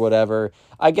involved or whatever,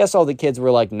 I guess all the kids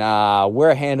were like, nah,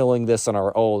 we're handling this on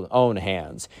our own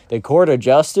hands. The court of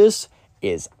justice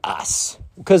is us.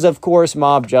 Because, of course,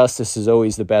 mob justice is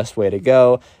always the best way to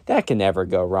go. That can never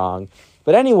go wrong.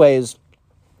 But anyways,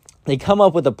 they come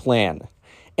up with a plan.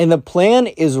 And the plan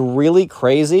is really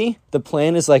crazy. The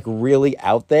plan is like really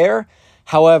out there.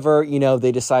 However,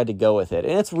 they decide to go with it.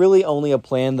 And it's really only a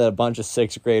plan that a bunch of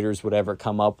sixth graders would ever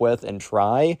come up with and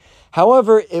try.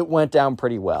 However, it went down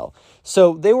pretty well.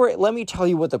 So let me tell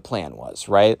you what the plan was,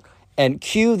 right? And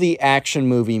cue the action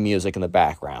movie music in the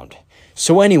background.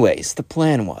 So anyways, the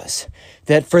plan was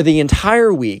that for the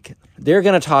entire week, they're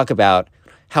going to talk about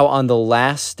how on the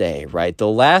last day, right, the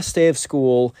last day of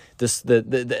school,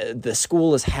 the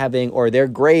school is having, or their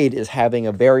grade is having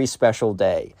a very special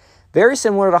day. Very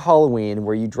similar to Halloween,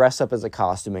 where you dress up as a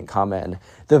costume and come in.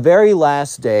 The very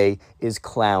last day is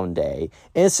Clown Day.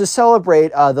 And it's to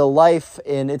celebrate the life,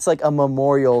 and it's like a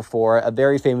memorial for a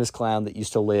very famous clown that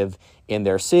used to live in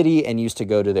their city and used to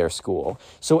go to their school.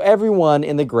 So everyone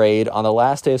in the grade on the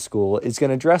last day of school is going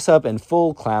to dress up in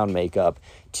full clown makeup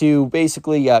to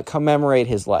basically commemorate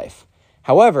his life.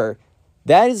 However,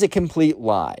 that is a complete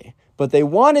lie. But they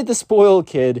wanted the spoiled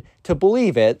kid to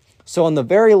believe it. So on the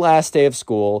very last day of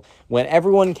school, when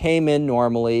everyone came in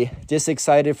normally, just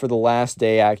excited for the last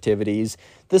day activities,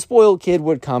 the spoiled kid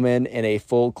would come in a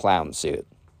full clown suit.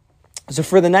 So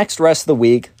for the next rest of the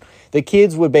week, the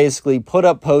kids would basically put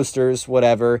up posters,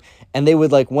 whatever, and they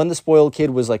would when the spoiled kid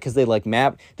was because they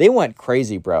they went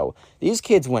crazy, bro. These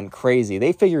kids went crazy.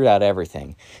 They figured out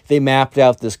everything. They mapped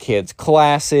out this kid's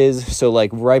classes. So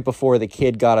right before the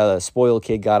spoiled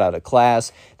kid got out of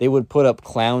class, they would put up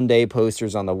Clown Day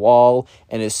posters on the wall.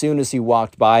 And as soon as he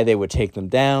walked by, they would take them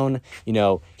down.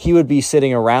 He would be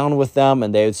sitting around with them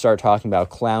and they would start talking about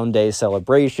Clown Day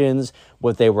celebrations,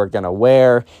 what they were going to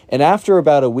wear. And after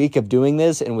about a week of doing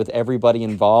this and with everybody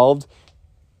involved,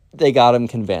 they got him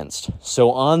convinced.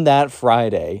 So on that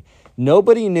Friday,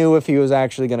 nobody knew if he was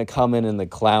actually going to come in the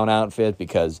clown outfit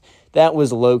because that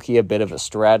was low-key a bit of a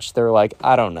stretch. They're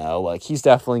I don't know, he's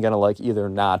definitely going to either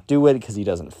not do it because he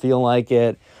doesn't feel like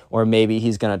it, or maybe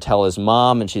he's going to tell his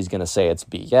mom and she's going to say it's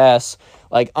BS.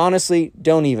 Honestly,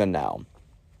 don't even know.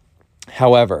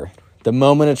 However, the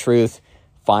moment of truth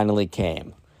finally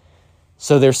came.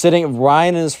 So they're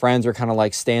Ryan and his friends are kind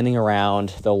of standing around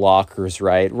the lockers,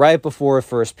 right before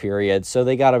first period. So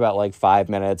they got about 5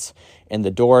 minutes and the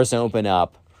doors open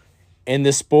up and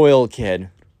the spoiled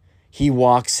kid, he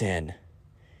walks in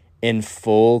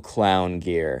full clown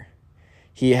gear.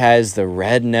 He has the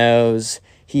red nose.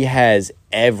 He has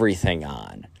everything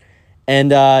on.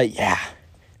 And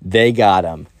they got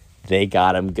him. They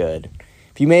got him good.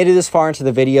 If you made it this far into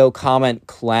the video, comment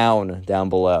clown down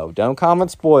below. Don't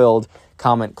comment spoiled.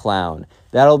 Comment clown.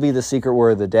 That'll be the secret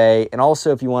word of the day. And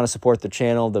also, if you want to support the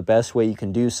channel, the best way you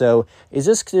can do so is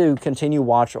just to continue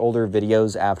watch older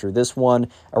videos after this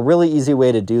one. A really easy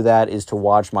way to do that is to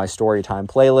watch my Storytime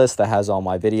playlist that has all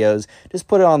my videos. Just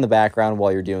put it on the background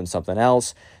while you're doing something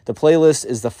else. The playlist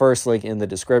is the first link in the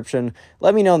description.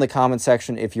 Let me know in the comment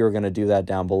section if you're going to do that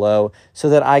down below so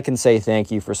that I can say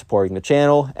thank you for supporting the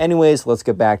channel. Anyways, let's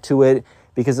get back to it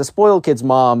because the spoiled kid's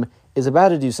mom is about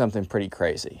to do something pretty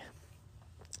crazy.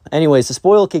 Anyways, the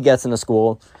spoiled kid gets into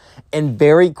school, and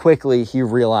very quickly he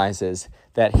realizes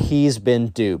that he's been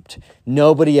duped.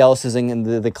 Nobody else is in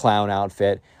the clown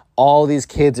outfit. All these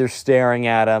kids are staring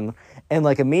at him, and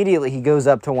immediately he goes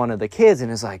up to one of the kids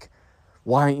and is like,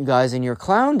 "Why aren't you guys in your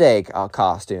Clown Day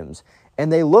costumes?"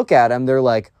 And they look at him, they're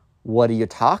like, "What are you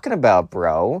talking about,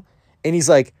 bro?" And he's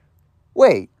like,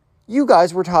 "Wait. You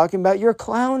guys were talking about your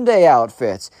Clown Day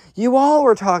outfits. You all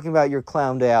were talking about your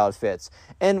Clown Day outfits.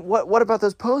 And what about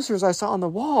those posters I saw on the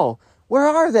wall? Where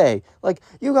are they?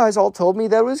 You guys all told me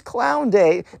that it was Clown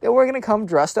Day, that we're going to come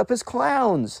dressed up as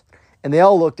clowns." And they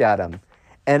all looked at him.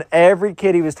 And every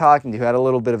kid he was talking to had a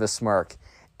little bit of a smirk.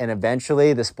 And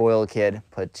eventually, the spoiled kid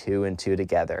put 2 and 2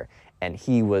 together. And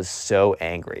he was so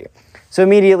angry. So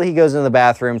immediately, he goes in the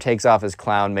bathroom, takes off his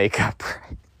clown makeup.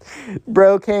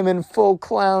 Bro came in full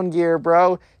clown gear,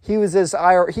 bro. He was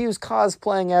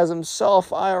cosplaying as himself,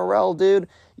 IRL, dude.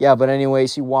 Yeah, but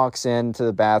anyways, he walks into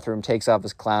the bathroom, takes off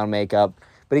his clown makeup,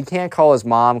 but he can't call his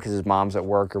mom because his mom's at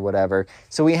work or whatever.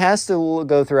 So he has to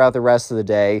go throughout the rest of the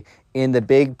day in the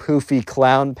big poofy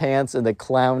clown pants and the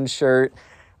clown shirt.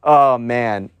 Oh,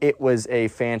 man, it was a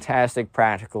fantastic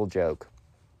practical joke.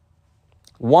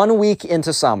 1 week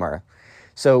into summer.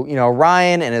 So,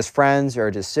 Ryan and his friends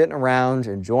are just sitting around,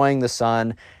 enjoying the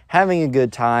sun, having a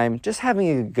good time, just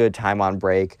having a good time on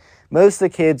break. Most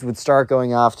of the kids would start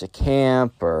going off to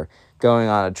camp or going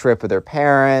on a trip with their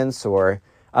parents or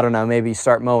I don't know, maybe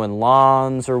start mowing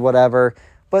lawns or whatever.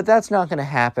 But that's not going to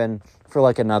happen for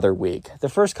like another week. The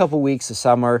first couple weeks of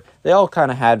summer, they all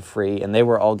kind of had free and they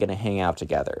were all going to hang out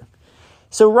together.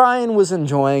 So Ryan was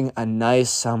enjoying a nice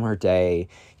summer day.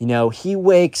 You know, he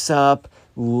wakes up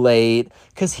late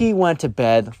because he went to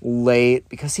bed late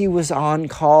because he was on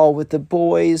call with the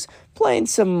boys playing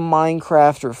some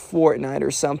Minecraft or Fortnite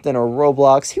or something or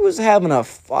Roblox. He was having a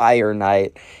fire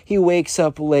night. He wakes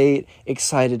up late,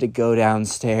 excited to go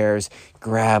downstairs,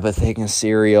 grab a thing of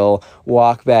cereal,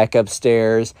 walk back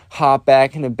upstairs, hop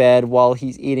back into bed while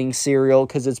he's eating cereal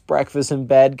because it's breakfast in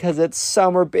bed because it's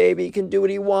summer, baby. He can do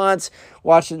what he wants.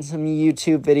 Watching some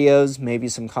YouTube videos, maybe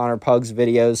some Connor Pugs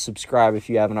videos. Subscribe if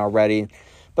you haven't already.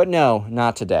 But no,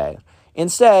 not today.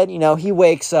 Instead, he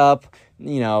wakes up,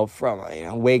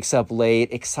 wakes up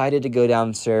late, excited to go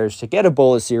downstairs to get a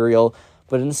bowl of cereal,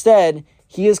 but instead,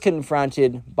 he is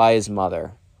confronted by his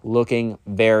mother, looking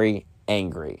very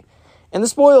angry. And the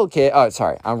spoiled kid,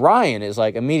 Ryan is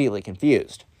like immediately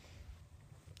confused.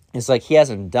 It's like he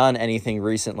hasn't done anything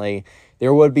recently.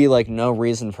 There would be like no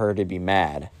reason for her to be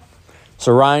mad.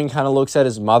 So Ryan kind of looks at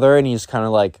his mother and he's kind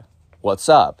of like, what's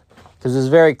up? Because it's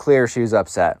very clear she was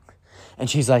upset. And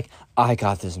she's like, I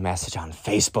got this message on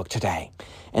Facebook today.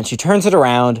 And she turns it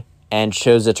around and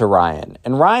shows it to Ryan.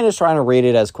 And Ryan is trying to read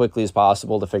it as quickly as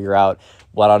possible to figure out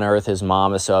what on earth his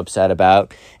mom is so upset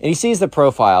about. And he sees the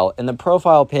profile, and the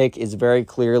profile pic is very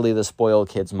clearly the spoiled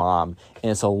kid's mom.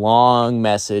 And it's a long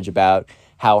message about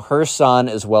how her son,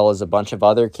 as well as a bunch of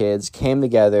other kids, came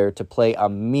together to play a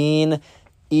mean,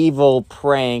 evil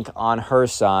prank on her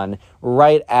son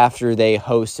right after they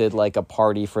hosted like a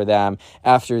party for them,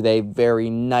 after they very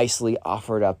nicely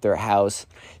offered up their house,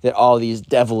 that all these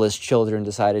devilish children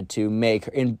decided to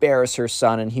embarrass her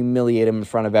son and humiliate him in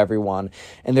front of everyone.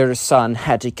 And their son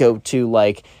had to go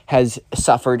to has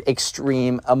suffered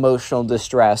extreme emotional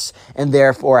distress and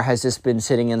therefore has just been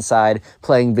sitting inside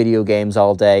playing video games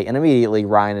all day. And immediately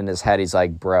Ryan in his head, he's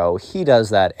like, bro, he does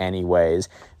that anyways.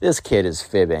 This kid is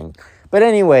fibbing. But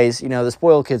anyways, the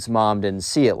spoiled kid's mom didn't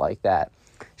see it like that.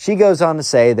 She goes on to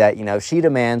say that, she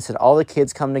demands that all the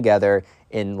kids come together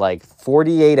in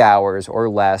 48 hours or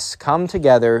less, come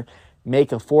together,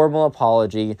 make a formal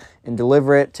apology, and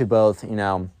deliver it to both,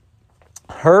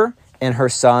 her and her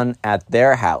son at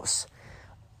their house.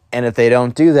 And if they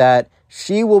don't do that,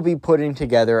 she will be putting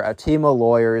together a team of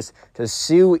lawyers to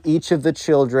sue each of the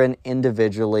children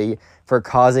individually for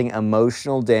causing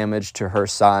emotional damage to her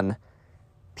son.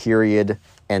 Period.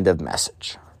 End of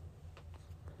message.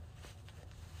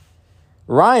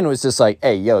 Ryan was just like,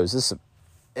 hey, yo, is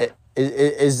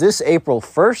this April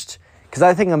 1st? Because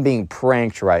I think I'm being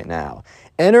pranked right now.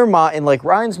 And her mom, and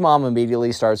Ryan's mom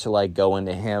immediately starts to go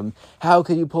into him. How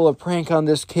could you pull a prank on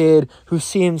this kid who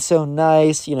seems so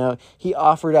nice? He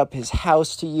offered up his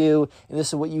house to you, and this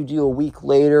is what you do a week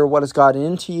later. What has gotten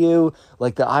into you?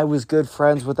 That I was good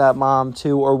friends with that mom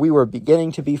too, or we were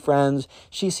beginning to be friends.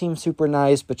 She seems super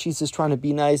nice, but she's just trying to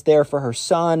be nice there for her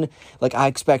son. I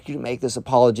expect you to make this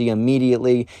apology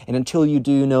immediately, and until you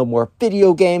do, no more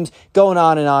video games. Going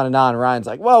on and on and on. Ryan's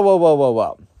like, whoa, whoa, whoa, whoa,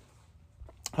 whoa.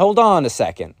 Hold on a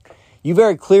second. You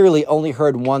very clearly only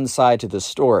heard one side to the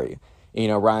story.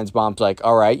 Ryan's mom's like,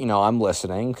 all right, I'm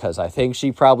listening, because I think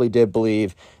she probably did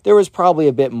believe there was probably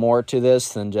a bit more to this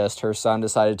than just her son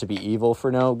decided to be evil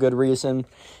for no good reason.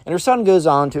 And her son goes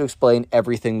on to explain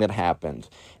everything that happened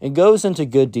and goes into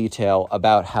good detail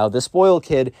about how the spoiled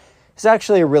kid is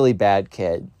actually a really bad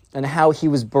kid, and how he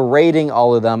was berating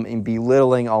all of them and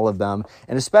belittling all of them,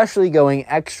 and especially going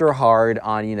extra hard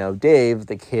on, Dave,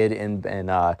 the kid in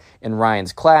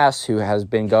Ryan's class who has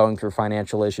been going through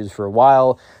financial issues for a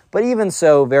while, but even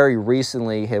so, very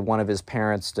recently, one of his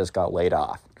parents just got laid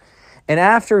off. And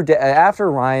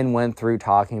after Ryan went through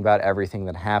talking about everything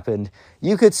that happened,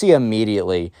 you could see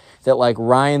immediately that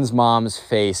Ryan's mom's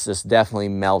face just definitely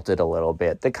melted a little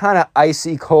bit. The kind of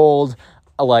icy cold,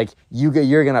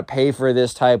 you're gonna pay for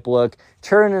this type look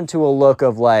turned into a look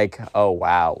of oh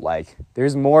wow,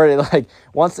 there's more to,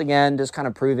 once again just kind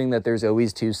of proving that there's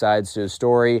always two sides to a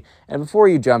story. And before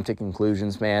you jump to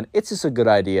conclusions, man, it's just a good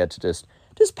idea to just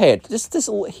pay it, just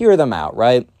hear them out,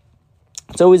 right?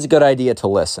 It's always a good idea to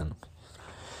listen.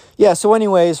 Yeah, so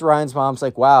anyways, Ryan's mom's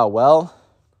like, wow, well,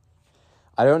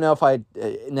 I don't know if I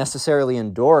necessarily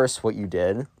endorse what you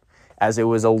did, as it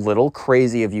was a little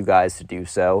crazy of you guys to do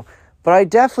so. But I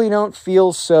definitely don't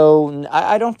feel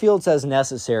I don't feel it's as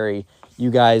necessary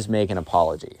you guys make an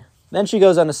apology. Then she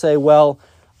goes on to say, well,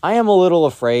 I am a little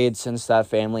afraid, since that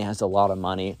family has a lot of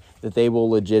money, that they will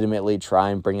legitimately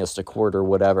try and bring us to court or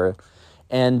whatever.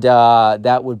 And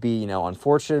that would be,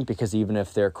 unfortunate, because even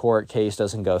if their court case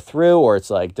doesn't go through or it's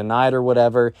like denied or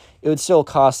whatever, it would still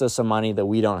cost us some money that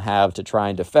we don't have to try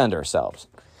and defend ourselves.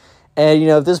 And,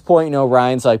 at this point,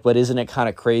 Ryan's like, but isn't it kind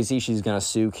of crazy she's going to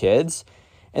sue kids?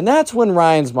 And that's when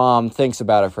Ryan's mom thinks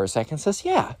about it for a second and says,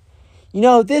 yeah,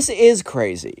 this is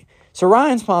crazy. So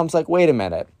Ryan's mom's like, wait a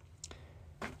minute.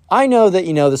 I know that,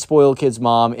 the spoiled kid's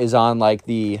mom is on like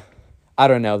the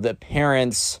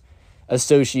Parents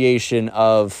Association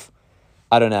of,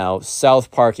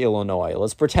 South Park, Illinois.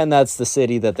 Let's pretend that's the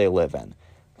city that they live in.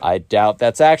 I doubt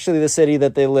that's actually the city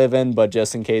that they live in, but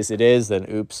just in case it is, then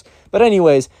oops. But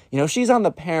anyways, she's on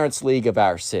the Parents League of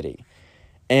our city.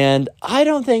 And I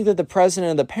don't think that the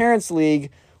president of the Parents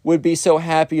League would be so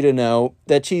happy to know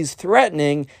that she's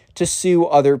threatening to sue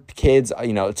other kids,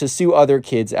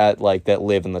 that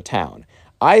live in the town.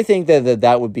 I think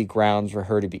that would be grounds for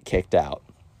her to be kicked out.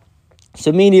 So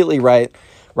immediately, right,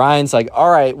 Ryan's like,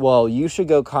 all right, well, you should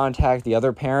go contact the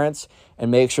other parents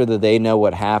and make sure that they know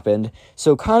what happened.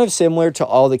 So kind of similar to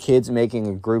all the kids making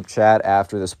a group chat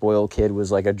after the spoiled kid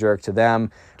was like a jerk to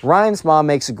them, Ryan's mom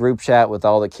makes a group chat with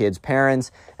all the kids' parents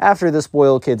after the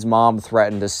spoiled kid's mom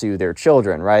threatened to sue their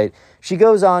children, right? She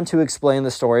goes on to explain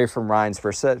the story from Ryan's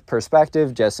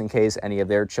perspective, just in case any of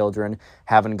their children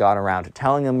haven't gone around to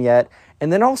telling them yet,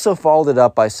 and then also followed it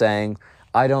up by saying,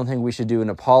 I don't think we should do an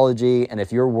apology, and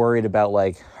if you're worried about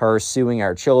like her suing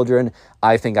our children,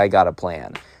 I think I got a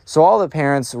plan. So all the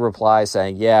parents reply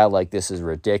saying, yeah, like this is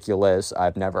ridiculous.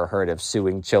 I've never heard of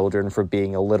suing children for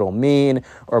being a little mean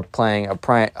or playing a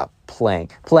prank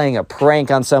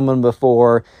on someone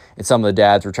before. And some of the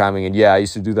dads were chiming in, yeah, I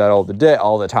used to do that all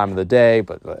the time of the day,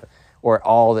 or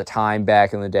all the time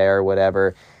back in the day or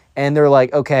whatever. And they're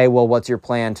like, okay, well, what's your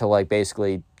plan to like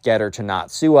basically get her to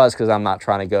not sue us, because I'm not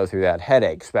trying to go through that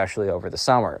headache, especially over the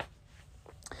summer.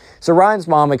 So Ryan's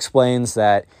mom explains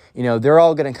that, they're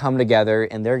all going to come together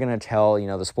and they're going to tell,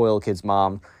 the spoiled kid's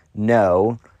mom,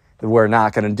 no, we're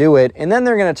not going to do it. And then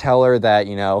they're going to tell her that,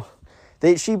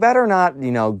 she better not,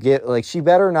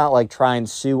 try and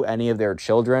sue any of their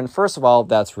children. First of all,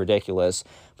 that's ridiculous.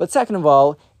 But second of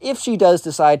all, if she does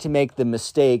decide to make the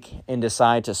mistake and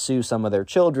decide to sue some of their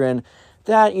children,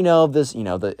 that,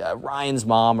 Ryan's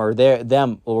mom or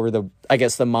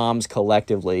the moms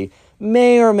collectively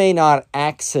may or may not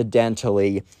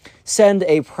accidentally send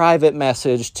a private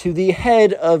message to the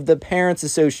head of the Parents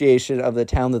Association of the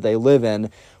town that they live in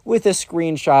with a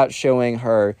screenshot showing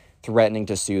her threatening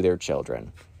to sue their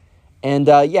children. And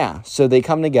so they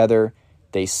come together,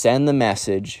 they send the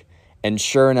message, and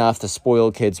sure enough, the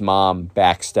spoiled kid's mom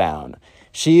backs down.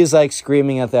 She is like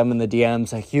screaming at them in the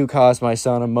DMs, like, you caused my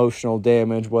son emotional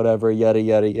damage, whatever, yada,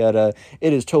 yada, yada.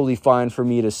 It is totally fine for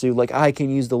me to sue. Like, I can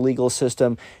use the legal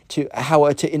system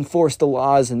to enforce the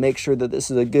laws and make sure that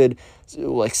this is a good,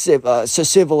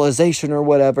 civilization or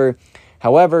whatever.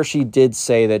 However, she did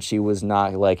say that she was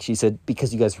not, she said,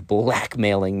 because you guys are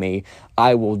blackmailing me,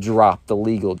 I will drop the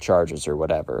legal charges or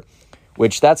whatever.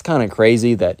 Which, that's kind of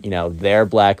crazy that, they're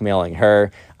blackmailing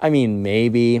her. I mean,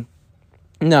 maybe.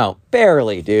 No,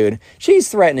 barely, dude. She's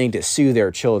threatening to sue their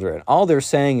children. All they're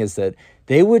saying is that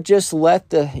they would just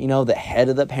let the head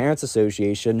of the Parents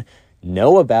Association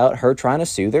know about her trying to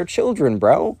sue their children,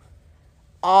 bro.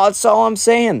 Oh, that's all I'm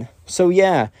saying. So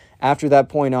yeah, after that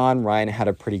point on, Ryan had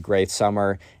a pretty great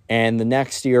summer. And the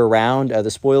next year around, the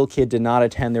spoiled kid did not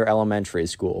attend their elementary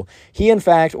school. He, in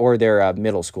fact, or their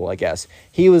middle school, I guess.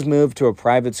 He was moved to a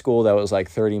private school that was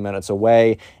like 30 minutes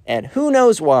away. And who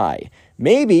knows why?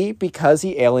 Maybe because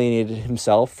he alienated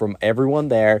himself from everyone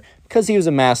there because he was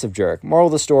a massive jerk. Moral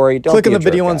of the story, don't click be on a the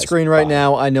video jerk, on guys. screen right Bye.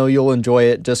 now. I know you'll enjoy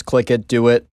it. Just click it. Do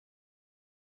it.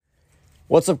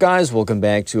 What's up, guys? Welcome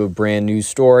back to a brand new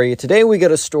story. Today we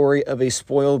got a story of a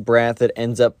spoiled brat that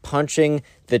ends up punching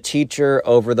the teacher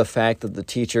over the fact that the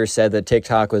teacher said that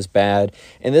TikTok was bad.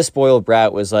 And this spoiled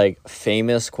brat was like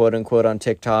famous, quote unquote, on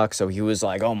TikTok. So he was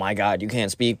like, oh my God, you can't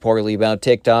speak poorly about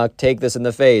TikTok. Take this in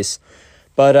the face.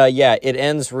 But yeah, it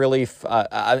ends really,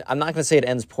 I'm not going to say it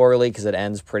ends poorly because it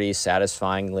ends pretty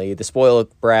satisfyingly. The spoiled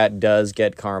brat does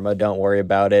get karma, don't worry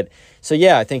about it. So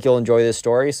yeah, I think you'll enjoy this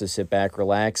story, so sit back,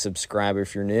 relax, subscribe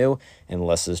if you're new, and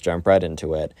let's just jump right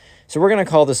into it. So we're going to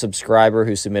call the subscriber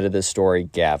who submitted this story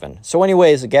Gavin. So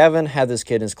anyways, Gavin had this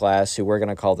kid in his class who we're going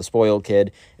to call the spoiled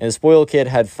kid, and the spoiled kid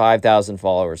had 5,000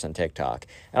 followers on TikTok.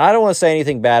 And I don't want to say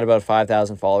anything bad about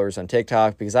 5,000 followers on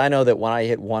TikTok because I know that when I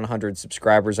hit 100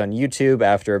 subscribers on YouTube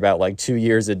after about like 2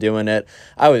 years of doing it,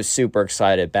 I was super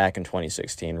excited back in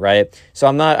 2016, right? So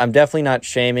I'm definitely not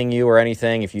shaming you or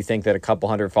anything if you think that a couple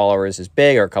hundred followers followers is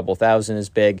big, or a couple thousand is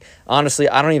big. Honestly,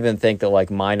 I don't even think that like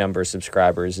my number of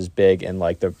subscribers is big in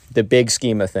like the big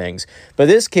scheme of things. But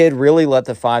this kid really let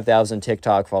the 5,000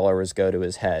 TikTok followers go to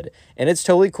his head. And it's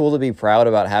totally cool to be proud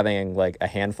about having like a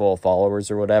handful of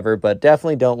followers or whatever, but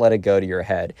definitely don't let it go to your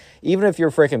head. Even if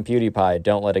you're freaking PewDiePie,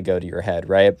 don't let it go to your head,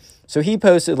 right? So he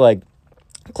posted like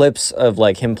clips of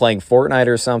like him playing Fortnite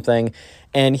or something,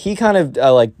 and he kind of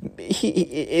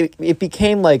it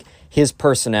became like his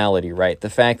personality, right? The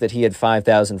fact that he had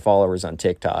 5,000 followers on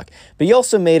TikTok. But he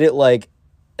also made it like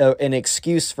an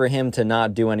excuse for him to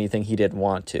not do anything he didn't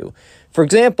want to. For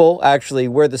example, actually,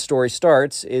 where the story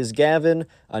starts is Gavin,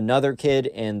 another kid,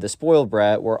 and the spoiled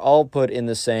brat were all put in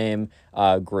the same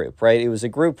group, right? It was a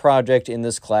group project in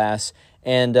this class,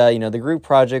 and, the group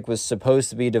project was supposed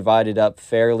to be divided up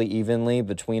fairly evenly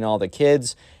between all the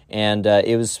kids, and that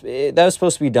was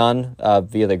supposed to be done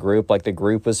via the group. Like, the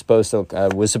group was supposed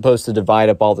to divide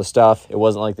up all the stuff. It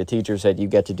wasn't like the teacher said, you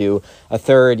get to do a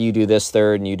third, you do this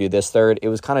third, and you do this third. It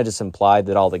was kind of just implied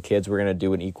that all the kids were going to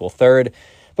do an equal third.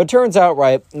 But turns out,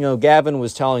 right, Gavin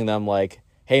was telling them, like,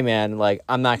 hey, man, like,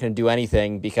 I'm not going to do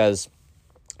anything because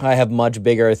I have much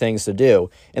bigger things to do.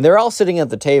 And they're all sitting at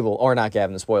the table, or not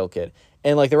Gavin, the spoiled kid.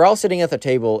 And, like, they're all sitting at the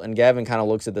table, and Gavin kind of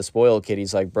looks at the spoiled kid.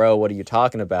 He's like, bro, what are you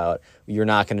talking about? You're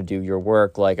not going to do your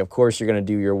work. Like, of course you're going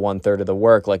to do your 1/3 of the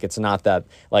work. Like,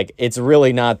 it's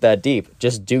really not that deep.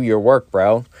 Just do your work,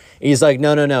 bro. He's like,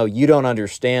 no, you don't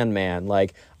understand, man.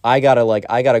 Like, I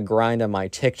gotta grind on my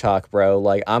TikTok, bro.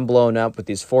 Like, I'm blowing up with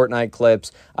these Fortnite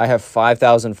clips. I have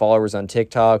 5,000 followers on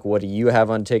TikTok. What do you have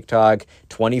on TikTok?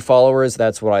 20 followers?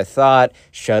 That's what I thought.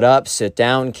 Shut up, sit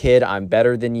down, kid. I'm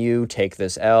better than you. Take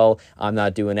this L. I'm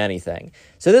not doing anything.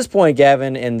 So at this point,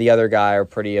 Gavin and the other guy are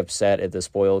pretty upset at the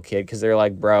spoiled kid because they're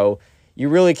like, bro, you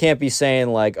really can't be saying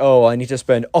like, oh, I need to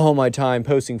spend all my time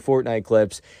posting Fortnite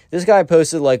clips. This guy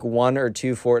posted like 1 or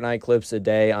 2 Fortnite clips a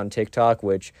day on TikTok,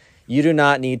 which you do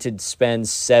not need to spend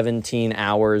 17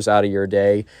 hours out of your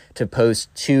day to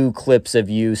post 2 clips of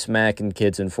you smacking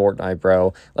kids in Fortnite,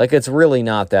 bro. Like, it's really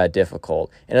not that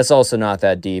difficult, and it's also not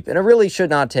that deep, and it really should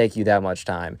not take you that much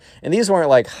time. And these weren't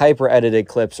like hyper-edited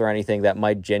clips or anything that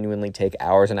might genuinely take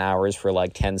hours and hours for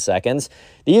like 10 seconds.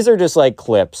 These are just like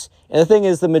clips. And the thing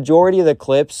is, the majority of the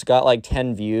clips got like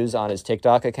 10 views on his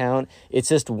TikTok account. It's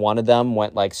just one of them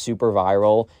went like super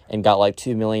viral and got like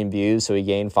 2 million views, so he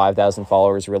gained 5,000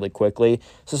 followers really quickly.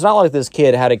 So it's not like this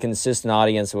kid had a consistent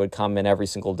audience that would come in every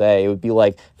single day. It would be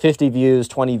like 50 views,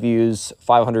 20 views,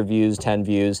 500 views, 10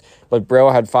 views. But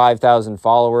bro had 5,000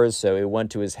 followers, so it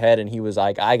went to his head, and he was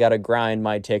like, I gotta grind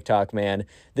my TikTok, man.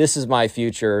 This is my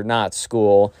future, not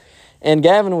school. And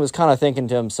Gavin was kind of thinking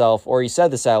to himself, or he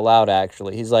said this out loud,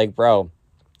 actually. He's like, bro,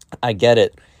 I get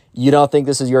it. You don't think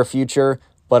this is your future,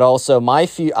 but also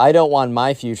I don't want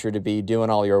my future to be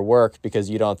doing all your work because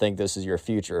you don't think this is your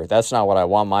future. That's not what I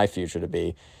want my future to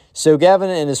be. So Gavin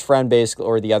and his friend, basically,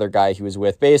 or the other guy he was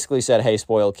with, basically said, hey,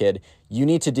 spoiled kid, you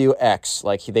need to do X.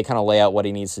 Like, they kind of lay out what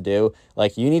he needs to do.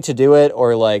 Like, you need to do it,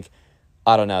 or like,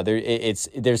 I don't know, there's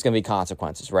going to be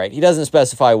consequences, right? He doesn't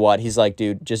specify what. He's like,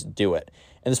 dude, just do it.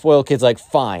 And the spoiled kid's like,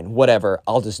 fine, whatever,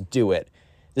 I'll just do it.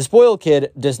 The spoiled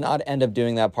kid does not end up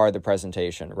doing that part of the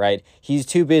presentation, right? He's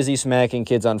too busy smacking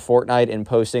kids on Fortnite and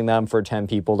posting them for 10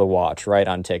 people to watch, right,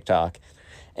 on TikTok.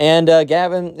 And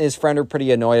Gavin and his friend are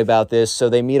pretty annoyed about this, so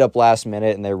they meet up last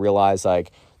minute and they realize,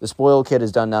 like, the spoiled kid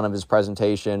has done none of his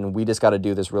presentation. We just got to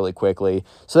do this really quickly.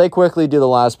 So they quickly do the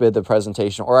last bit of the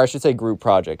presentation, or I should say group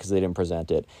project, because they didn't present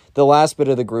it. The last bit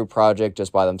of the group project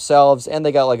just by themselves, and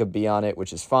they got like a B on it,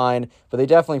 which is fine. But they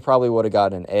definitely probably would have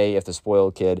gotten an A if the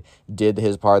spoiled kid did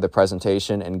his part of the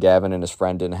presentation and Gavin and his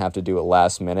friend didn't have to do it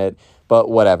last minute. But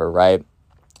whatever, right?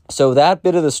 So that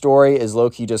bit of the story is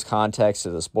low-key just context to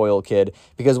the spoiled kid,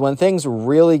 because when things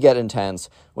really get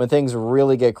intense, when things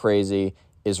really get crazy,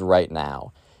 is right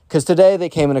now. Because today they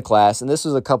came into class, and this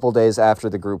was a couple days after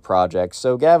the group project,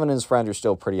 so Gavin and his friend are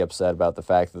still pretty upset about the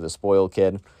fact that the spoiled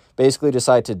kid basically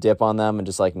decided to dip on them and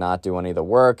just like not do any of the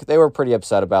work. They were pretty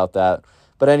upset about that.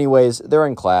 But anyways, they're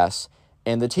in class,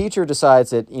 and the teacher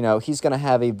decides that, he's going to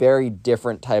have a very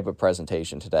different type of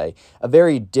presentation today, a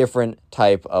very different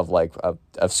type of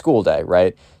of school day,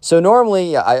 right? So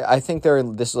normally, I think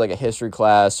this is like a history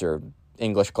class or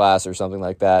English class or something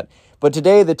like that. But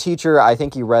today, the teacher, I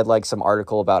think he read like some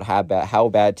article about how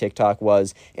bad TikTok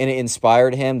was, and it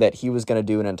inspired him that he was going to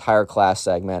do an entire class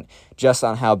segment just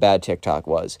on how bad TikTok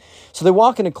was. So they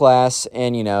walk into class,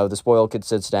 and, the spoiled kid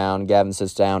sits down, Gavin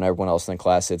sits down, everyone else in the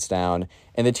class sits down,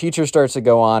 and the teacher starts to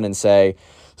go on and say,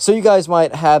 so you guys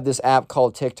might have this app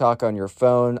called TikTok on your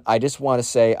phone. I just want to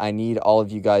say I need all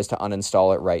of you guys to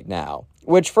uninstall it right now.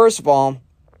 Which, first of all,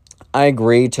 I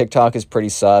agree, TikTok is pretty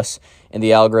sus, and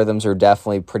the algorithms are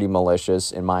definitely pretty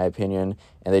malicious, in my opinion,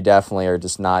 and they definitely are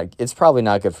just not, it's probably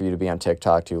not good for you to be on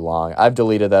TikTok too long. I've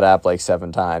deleted that app like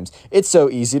 7 times. It's so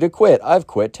easy to quit. I've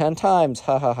quit 10 times,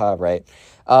 ha ha ha, right?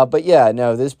 But yeah,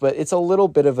 no, but it's a little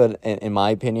bit of in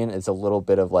my opinion, it's a little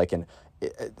bit of like a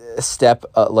step,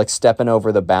 like stepping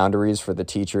over the boundaries for the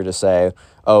teacher to say,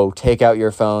 oh, take out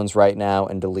your phones right now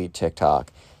and delete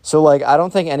TikTok. So, like, I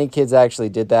don't think any kids actually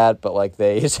did that, but, like,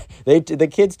 the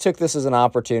kids took this as an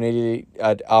opportunity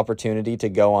to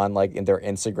go on, like, in their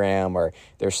Instagram or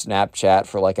their Snapchat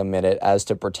for, like, a minute as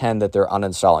to pretend that they're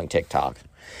uninstalling TikTok.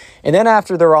 And then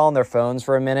after they're all on their phones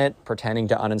for a minute, pretending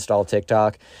to uninstall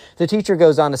TikTok, the teacher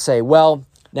goes on to say, well,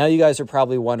 now you guys are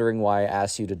probably wondering why I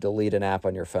asked you to delete an app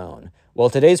on your phone.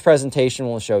 Well, today's presentation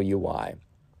will show you why.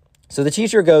 So the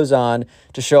teacher goes on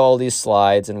to show all these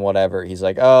slides and whatever. He's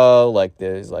like, oh, like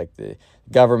there's like the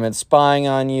government spying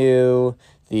on you.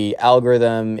 The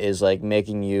algorithm is like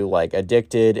making you like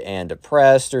addicted and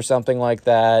depressed or something like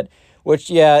that. Which,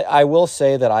 yeah, I will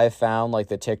say that I found like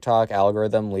the TikTok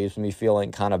algorithm leaves me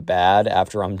feeling kind of bad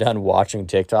after I'm done watching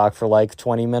TikTok for like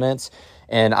 20 minutes.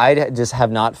 And I just have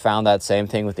not found that same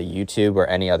thing with the YouTube or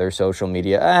any other social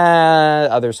media.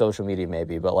 Other social media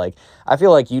maybe, but like I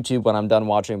feel like YouTube, when I'm done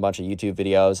watching a bunch of YouTube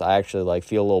videos, I actually like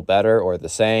feel a little better or the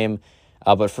same.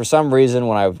 But for some reason,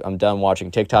 when I'm done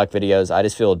watching TikTok videos, I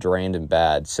just feel drained and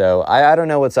bad. So I don't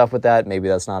know what's up with that. Maybe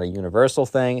that's not a universal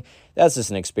thing. That's just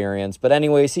an experience. But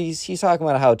anyways, he's talking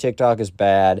about how TikTok is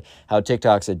bad, how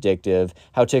TikTok's addictive,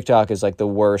 how TikTok is like the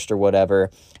worst or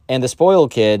whatever. And the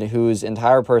spoiled kid, whose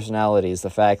entire personality is the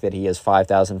fact that he has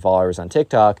 5,000 followers on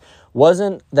TikTok,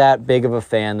 wasn't that big of a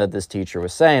fan that this teacher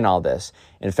was saying all this.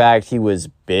 In fact, he was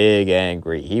big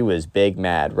angry. He was big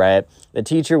mad, right? The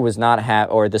teacher was not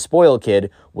happy, or the spoiled kid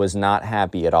was not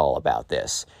happy at all about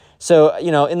this. So,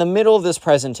 you know, in the middle of this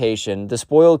presentation, the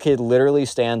spoiled kid literally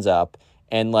stands up.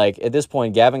 And, like, at this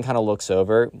point, Gavin kind of looks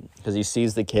over because he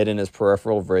sees the kid in his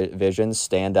peripheral vision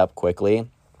stand up quickly. And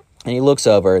he looks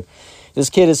over. This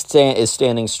kid is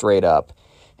standing straight up.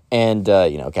 And,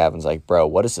 you know, Gavin's like, bro,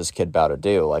 what is this kid about to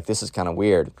do? Like, this is kind of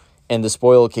weird. And the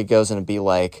spoiled kid goes in and be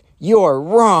like, you're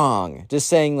wrong. Just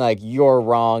saying, like, you're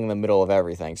wrong in the middle of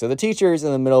everything. So the teacher's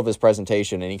in the middle of his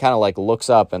presentation, and he kind of, like, looks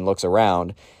up and looks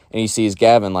around. And he sees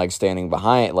Gavin, like, standing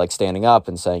up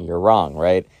and saying, you're wrong,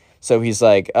 right? So he's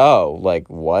like, oh, like,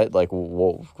 what? Like,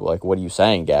 what are you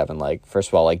saying, Gavin? Like, first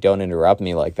of all, like, don't interrupt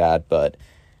me like that, but,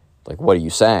 like, what are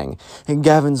you saying? And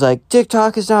Gavin's like,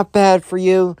 TikTok is not bad for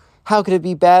you. How could it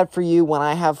be bad for you when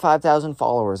I have 5,000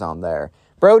 followers on there?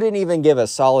 Bro didn't even give a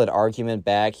solid argument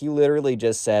back. He literally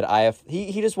just said,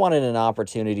 he just wanted an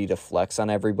opportunity to flex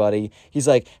on everybody. He's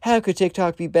like, how could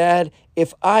TikTok be bad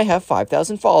if I have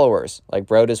 5,000 followers? Like,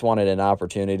 bro just wanted an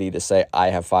opportunity to say, I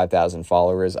have 5,000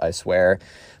 followers, I swear.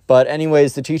 But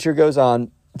anyways, the teacher goes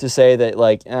on to say that,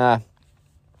 like,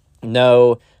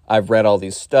 no, I've read all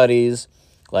these studies.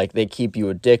 Like, they keep you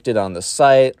addicted on the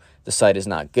site. The site is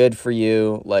not good for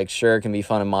you. Like, sure, it can be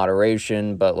fun in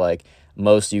moderation, but, like,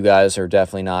 most of you guys are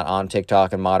definitely not on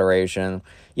TikTok in moderation.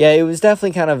 Yeah, it was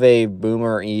definitely kind of a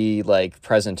boomer-y, like,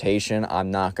 presentation.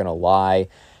 I'm not going to lie.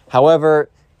 However,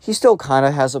 he still kind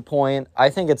of has a point. I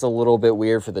think it's a little bit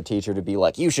weird for the teacher to be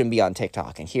like, you shouldn't be on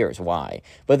TikTok, and here's why.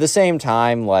 But at the same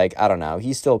time, like, I don't know,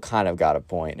 he still kind of got a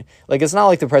point. Like, it's not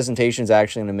like the presentation's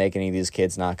actually going to make any of these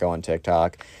kids not go on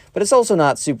TikTok, but it's also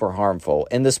not super harmful.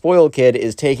 And the spoiled kid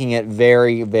is taking it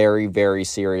very, very, very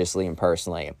seriously and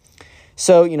personally.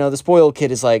 So, you know, the spoiled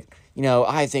kid is like, you know,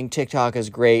 I think TikTok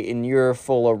is great, and you're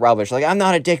full of rubbish. Like, I'm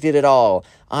not addicted at all.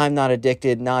 I'm not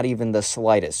addicted, not even the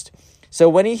slightest. So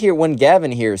when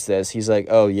Gavin hears this, he's like,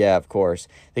 oh, yeah, of course.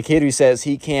 The kid who says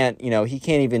he can't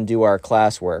even do our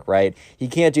classwork, right? He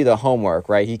can't do the homework,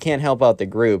 right? He can't help out the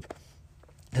group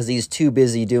because he's too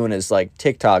busy doing his, like,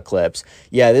 TikTok clips.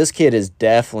 Yeah, this kid is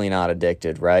definitely not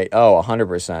addicted, right? Oh,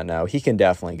 100% no. He can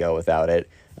definitely go without it.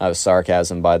 That was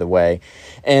sarcasm, by the way.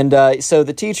 And so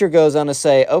the teacher goes on to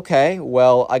say, okay,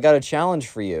 well, I got a challenge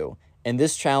for you. And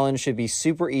this challenge should be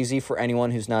super easy for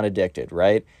anyone who's not addicted,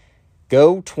 right?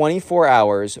 Go 24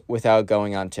 hours without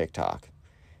going on TikTok.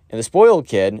 And the spoiled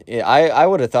kid, I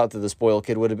would have thought that the spoiled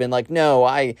kid would have been like, no,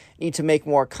 I need to make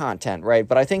more content, right?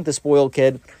 But I think the spoiled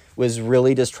kid was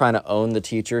really just trying to own the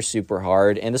teacher super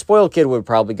hard. And the spoiled kid would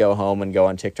probably go home and go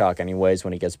on TikTok anyways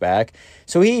when he gets back.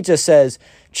 So he just says,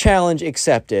 challenge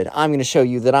accepted. I'm going to show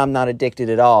you that I'm not addicted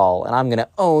at all, and I'm going to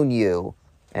own you.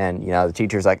 And, you know, the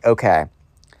teacher's like, okay.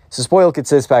 So spoiled kid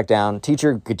sits back down.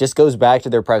 Teacher just goes back to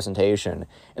their presentation.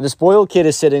 And the spoiled kid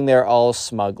is sitting there all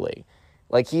smugly.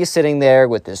 Like, he's sitting there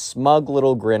with this smug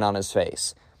little grin on his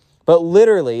face. But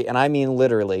literally, and I mean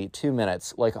literally, 2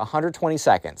 minutes, like 120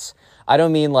 seconds. I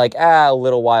don't mean like, a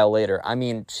little while later. I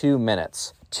mean 2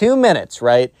 minutes. 2 minutes,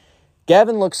 right?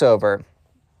 Gavin looks over,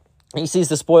 and he sees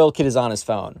the spoiled kid is on his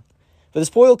phone. But the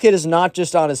spoiled kid is not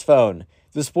just on his phone.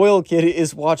 The spoiled kid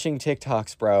is watching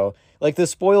TikToks, bro. Like, the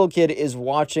spoiled kid is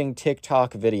watching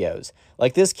TikTok videos.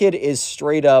 Like, this kid is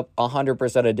straight up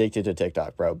 100% addicted to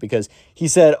TikTok, bro. Because he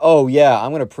said, oh, yeah,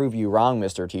 I'm going to prove you wrong,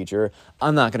 Mr. Teacher.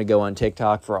 I'm not going to go on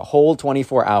TikTok for a whole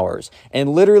 24 hours. And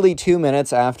literally 2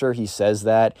 minutes after he says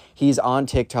that, he's on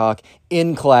TikTok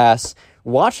in class,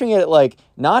 watching it at, like,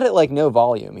 not at, like, no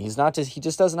volume. He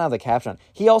just doesn't have the caption on.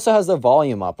 He also has the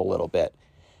volume up a little bit.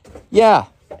 Yeah,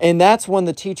 and that's when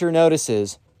the teacher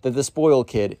notices that the spoiled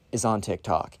kid is on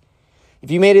TikTok. If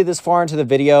you made it this far into the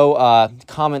video,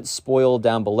 comment spoiled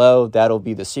down below. That'll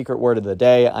be the secret word of the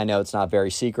day. I know it's not very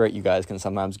secret. You guys can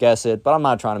sometimes guess it, but I'm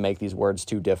not trying to make these words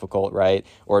too difficult, right?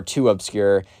 Or too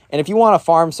obscure. And if you want to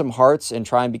farm some hearts and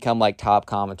try and become like top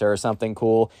commenter or something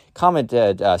cool, comment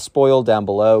spoiled down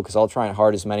below, because I'll try and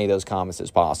heart as many of those comments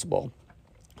as possible.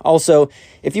 Also,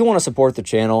 if you want to support the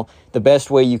channel, the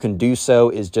best way you can do so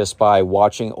is just by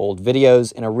watching old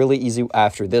videos, and a really easy,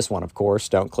 after this one, of course,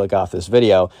 don't click off this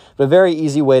video, but a very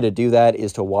easy way to do that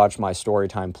is to watch my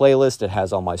Storytime playlist. It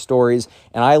has all my stories,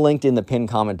 and I linked in the pinned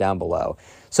comment down below.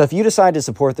 So if you decide to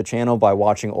support the channel by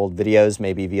watching old videos,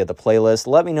 maybe via the playlist,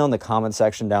 let me know in the comment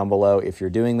section down below if you're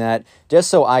doing that, just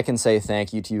so I can say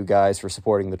thank you to you guys for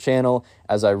supporting the channel,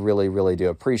 as I really, really do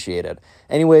appreciate it.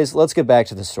 Anyways, let's get back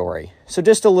to the story. So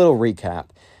just a little recap.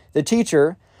 The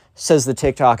teacher says the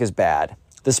TikTok is bad.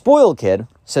 The spoiled kid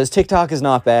says TikTok is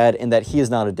not bad and that he is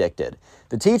not addicted.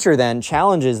 The teacher then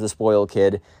challenges the spoiled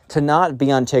kid to not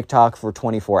be on TikTok for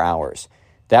 24 hours.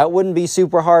 That wouldn't be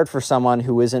super hard for someone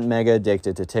who isn't mega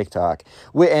addicted to TikTok.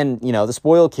 And, you know, the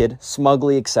spoiled kid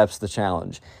smugly accepts the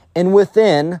challenge. And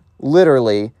within,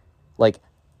 literally, like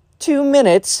 2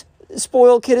 minutes, the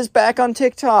spoiled kid is back on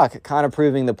TikTok, kind of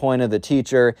proving the point of the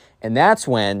teacher. And that's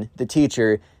when the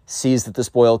teacher sees that the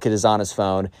spoiled kid is on his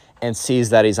phone and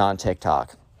sees that he's on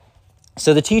TikTok.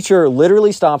 So the teacher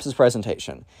literally stops his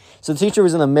presentation. So the teacher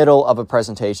was in the middle of a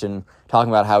presentation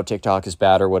talking about how TikTok is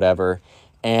bad or whatever,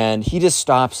 and he just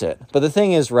stops it. But the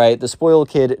thing is, right, the spoiled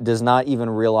kid does not even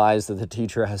realize that the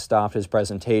teacher has stopped his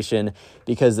presentation,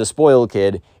 because the spoiled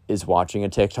kid is watching a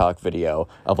TikTok video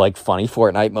of like funny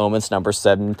Fortnite moments number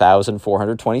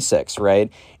 7,426,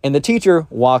 right? And the teacher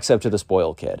walks up to the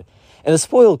spoiled kid. And the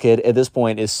spoiled kid at this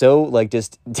point is so like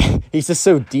he's just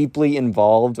so deeply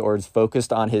involved or is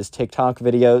focused on his TikTok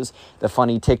videos, the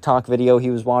funny TikTok video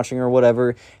he was watching or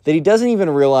whatever, that he doesn't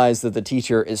even realize that the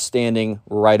teacher is standing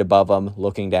right above him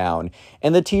looking down.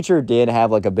 And the teacher did have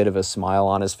like a bit of a smile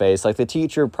on his face. Like the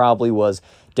teacher probably was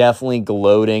definitely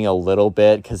gloating a little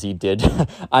bit, because he did.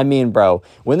 I mean, bro,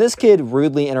 when this kid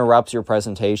rudely interrupts your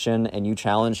presentation and you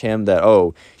challenge him that,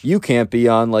 oh, you can't be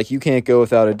on, like, you can't go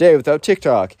without a day without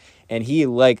TikTok, and he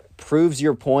like proves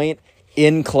your point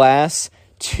in class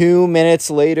 2 minutes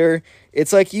later,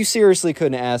 it's like you seriously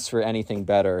couldn't ask for anything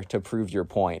better to prove your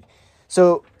point.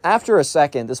 So after a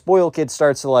second, the spoiled kid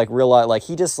starts to like realize, like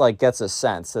he just like gets a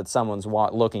sense that someone's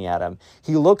looking at him.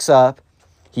 He looks up,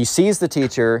 he sees the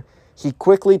teacher, he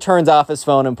quickly turns off his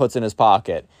phone and puts it in his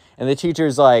pocket. And the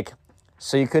teacher's like,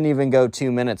 so you couldn't even go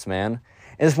 2 minutes, man?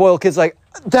 And the spoiled kid's like,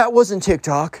 that wasn't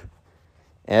TikTok.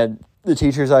 And the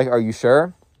teacher's like, are you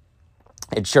sure?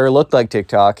 It sure looked like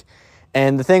TikTok.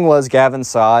 And the thing was, Gavin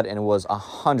saw it, and it was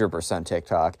 100%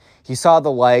 TikTok. He saw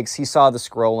the likes, he saw the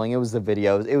scrolling, it was the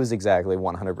videos, it was exactly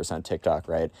 100% TikTok,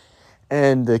 right?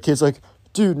 And the kid's like,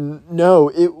 dude, no,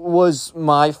 it was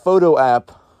my photo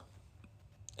app.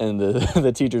 And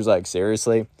the teacher's like,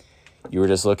 seriously? You were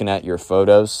just looking at your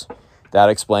photos? That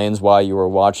explains why you were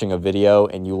watching a video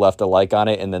and you left a like on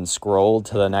it and then scrolled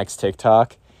to the next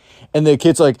TikTok? And the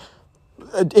kid's like,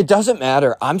 it doesn't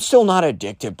matter. I'm still not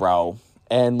addicted, bro.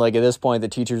 And like at this point, the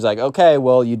teacher's like, okay,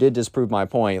 well, you did disprove my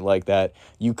point, like that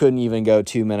you couldn't even go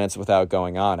 2 minutes without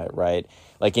going on it, right?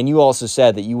 Like, and you also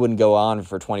said that you wouldn't go on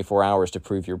for 24 hours to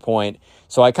prove your point.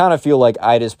 So I kind of feel like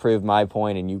I disproved my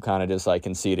point and you kind of just like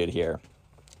conceded here.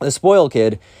 The spoiled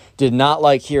kid did not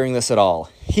like hearing this at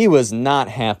all. He was not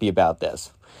happy about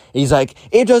this. He's like,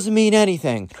 it doesn't mean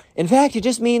anything. In fact, it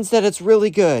just means that it's really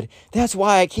good. That's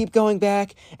why I keep going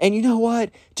back. And you know what?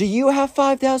 Do you have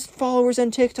 5,000 followers on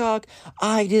TikTok?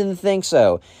 I didn't think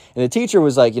so. And the teacher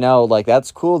was like, you know, like,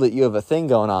 that's cool that you have a thing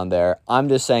going on there. I'm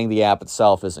just saying the app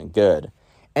itself isn't good.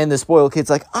 And the spoiled kid's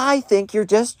like, I think you're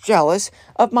just jealous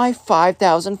of my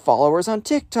 5,000 followers on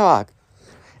TikTok.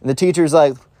 And the teacher's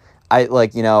like,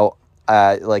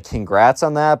 congrats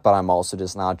on that, but I'm also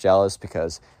just not jealous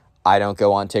because I don't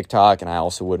go on TikTok, and I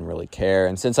also wouldn't really care.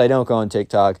 And since I don't go on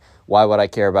TikTok, why would I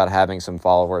care about having some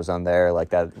followers on there? Like,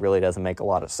 that really doesn't make a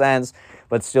lot of sense.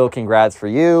 But still, congrats for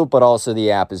you, but also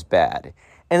the app is bad.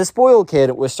 And the spoiled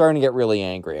kid was starting to get really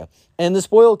angry. And the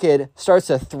spoiled kid starts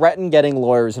to threaten getting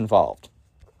lawyers involved.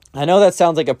 I know that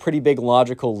sounds like a pretty big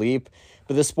logical leap,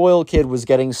 but the spoiled kid was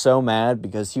getting so mad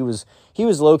because he was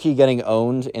low-key getting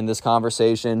owned in this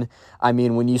conversation. I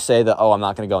mean, when you say that, oh, I'm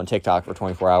not going to go on TikTok for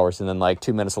 24 hours, and then like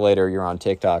 2 minutes later, you're on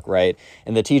TikTok, right?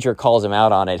 And the teacher calls him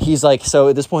out on it. He's like, so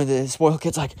at this point, the spoiled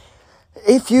kid's like,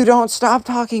 if you don't stop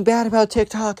talking bad about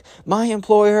TikTok, my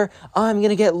employer, I'm going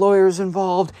to get lawyers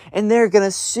involved, and they're going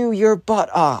to sue your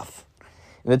butt off.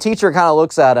 And the teacher kind of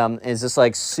looks at him and is just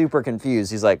like super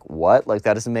confused. He's like, what? Like,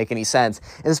 that doesn't make any sense.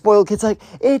 And the spoiled kid's like,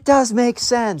 it does make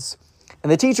sense.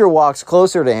 And the teacher walks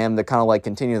closer to him to kind of like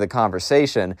continue the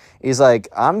conversation. He's like,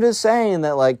 I'm just saying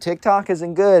that like TikTok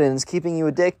isn't good and it's keeping you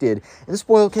addicted. And the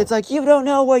spoiled kid's like, you don't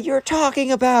know what you're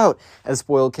talking about. And the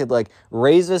spoiled kid like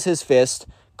raises his fist,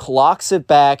 clocks it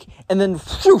back, and then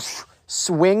whoosh,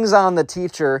 swings on the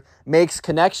teacher, makes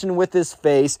connection with his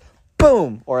face,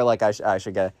 boom. Or like I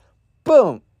should get,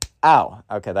 boom. Ow.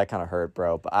 Okay, that kind of hurt,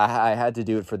 bro. But I had to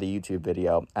do it for the YouTube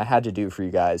video. I had to do it for you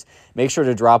guys. Make sure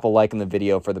to drop a like in the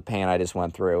video for the pain I just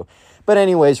went through. But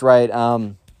anyways, right,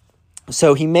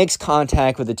 so he makes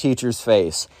contact with the teacher's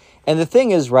face. And the thing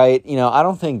is, right, you know, I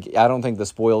don't think the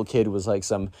spoiled kid was like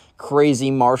some crazy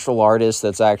martial artist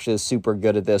that's actually super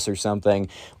good at this or something,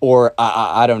 or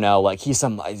I don't know, like he's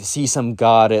some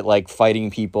god at like fighting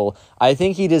people. I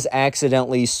think he just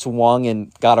accidentally swung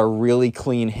and got a really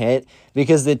clean hit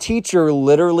because the teacher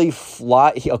literally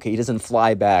he doesn't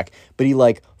fly back, but he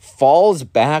like falls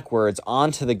backwards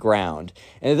onto the ground.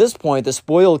 And at this point, the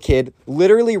spoiled kid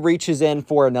literally reaches in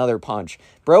for another punch.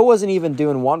 Bro wasn't even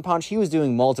doing one punch, he was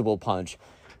doing multiple punch.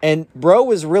 And bro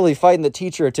was really fighting the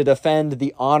teacher to defend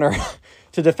the honor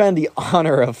of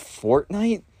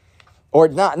Fortnite? Or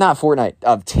not Fortnite,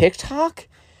 of TikTok?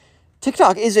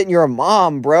 TikTok isn't your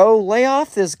mom, bro. Lay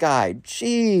off this guy.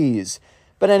 Jeez.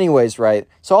 But anyways, right,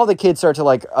 so all the kids start to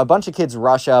like, a bunch of kids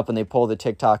rush up and they pull the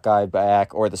TikTok guy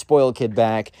back, or the spoiled kid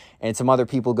back, and some other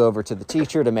people go over to the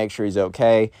teacher to make sure he's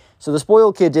okay. So the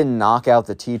spoiled kid didn't knock out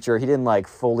the teacher. He didn't like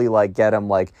fully like get him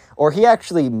like, or he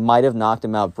actually might have knocked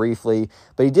him out briefly,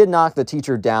 but he did knock the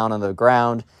teacher down on the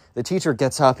ground. The teacher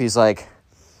gets up, he's like,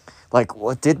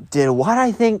 what did what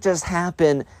I think just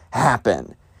happen?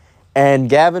 And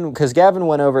because Gavin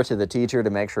went over to the teacher to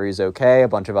make sure he's okay. A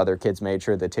bunch of other kids made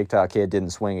sure the TikTok kid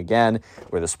didn't swing again,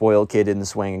 or the spoiled kid didn't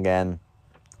swing again.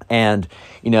 And,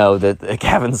 you know,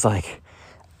 Gavin's like,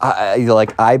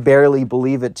 I barely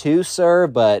believe it too, sir,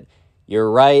 but you're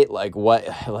right. Like, what?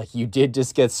 Like, you did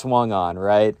just get swung on,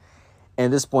 right? And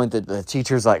at this point, the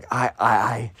teacher's like,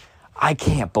 I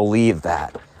can't believe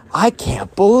that. I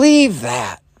can't believe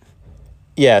that.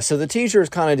 Yeah, so the teacher is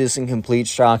kind of just in complete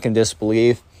shock and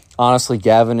disbelief. Honestly,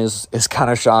 Gavin is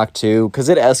kind of shocked too, because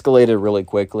it escalated really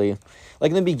quickly. Like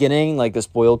in the beginning, like the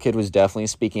spoiled kid was definitely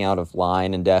speaking out of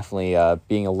line and definitely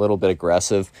being a little bit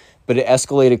aggressive. But it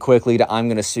escalated quickly to I'm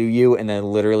going to sue you, and then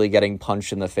literally getting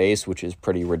punched in the face, which is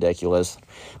pretty ridiculous.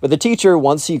 But the teacher,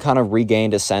 once he kind of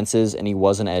regained his senses and he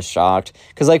wasn't as shocked,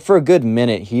 because like for a good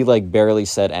minute, he like barely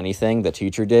said anything, the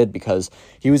teacher did, because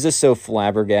he was just so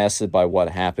flabbergasted by what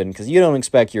happened. Because you don't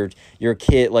expect your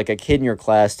kid, like a kid in your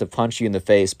class, to punch you in the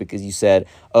face because you said,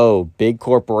 oh, big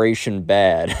corporation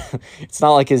bad. It's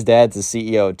not like his dad's the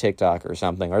CEO of TikTok or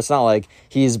something, or it's not like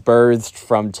he's birthed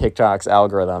from TikTok's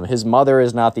algorithm. His mother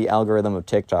is not the algorithm of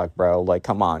TikTok, bro. Like,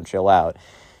 come on, chill out.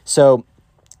 So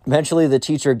eventually the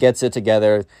teacher gets it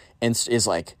together and is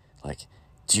like,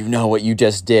 do you know what you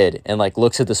just did? And like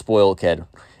looks at the spoiled kid.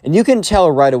 And you can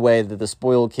tell right away that the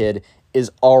spoiled kid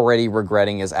is already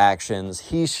regretting his actions.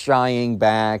 He's shying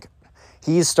back.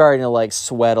 He's starting to like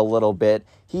sweat a little bit.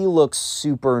 He looks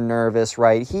super nervous,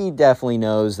 right? He definitely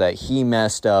knows that he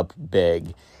messed up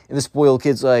big. And the spoiled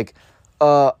kid's like,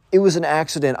 it was an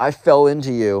accident. I fell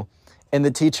into you. And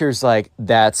the teacher's like,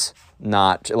 that's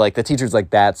not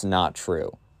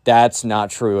true. That's not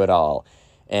true at all.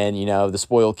 And, you know, the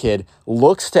spoiled kid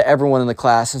looks to everyone in the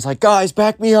class and is like, guys,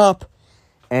 back me up.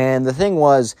 And the thing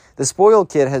was, the spoiled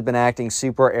kid had been acting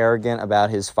super arrogant about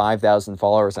his 5,000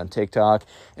 followers on TikTok.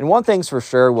 And one thing's for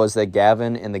sure was that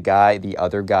Gavin and the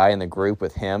other guy in the group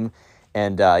with him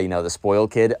and, the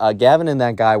spoiled kid, Gavin and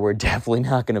that guy were definitely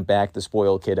not going to back the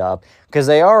spoiled kid up because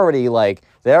they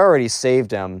already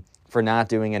saved him for not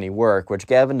doing any work, which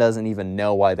Gavin doesn't even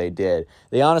know why they did.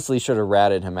 They honestly should have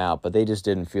ratted him out, but they just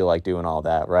didn't feel like doing all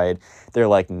that, right? They're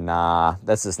like, nah,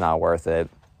 that's just not worth it.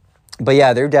 But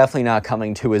yeah, they're definitely not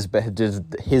coming to his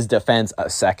defense a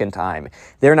second time.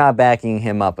 They're not backing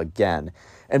him up again.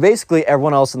 And basically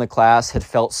everyone else in the class had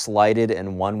felt slighted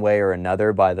in one way or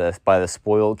another by the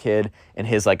spoiled kid and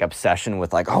his like obsession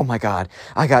with like, oh my God,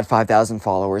 I got 5,000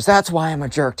 followers. That's why I'm a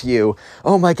jerk to you.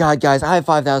 Oh my God, guys, I have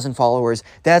 5,000 followers.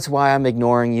 That's why I'm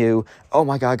ignoring you. Oh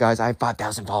my God, guys, I have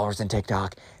 5,000 followers on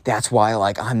TikTok. That's why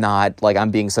like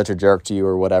I'm being such a jerk to you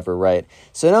or whatever, right?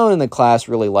 So no one in the class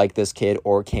really liked this kid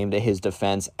or came to his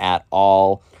defense at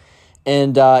all.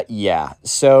 And yeah,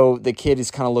 so the kid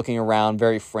is kind of looking around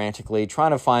very frantically,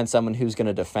 trying to find someone who's going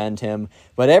to defend him.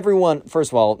 But everyone,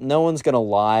 first of all, no one's going to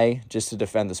lie just to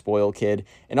defend the spoiled kid.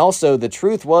 And also, the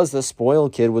truth was the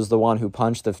spoiled kid was the one who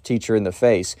punched the teacher in the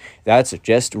face. That's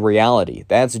just reality.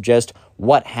 That's just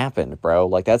what happened, bro.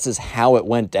 Like, that's just how it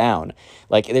went down.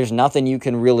 Like, there's nothing you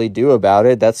can really do about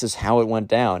it. That's just how it went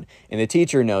down. And the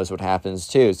teacher knows what happens,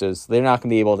 too. So they're not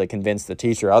going to be able to convince the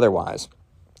teacher otherwise.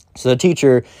 So the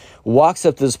teacher walks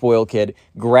up to the spoiled kid,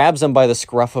 grabs him by the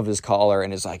scruff of his collar,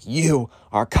 and is like, you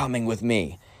are coming with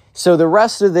me. So the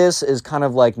rest of this is kind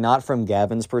of like not from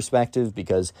Gavin's perspective,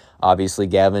 because obviously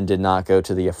Gavin did not go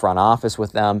to the front office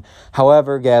with them.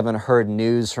 However, Gavin heard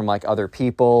news from like other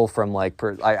people, from like,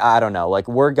 I don't know, like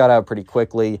word got out pretty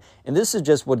quickly. And this is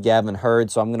just what Gavin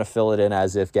heard, so I'm going to fill it in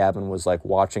as if Gavin was like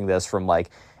watching this from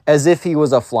like, as if he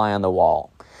was a fly on the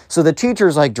wall. So the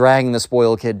teacher's like dragging the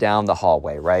spoiled kid down the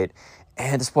hallway, right?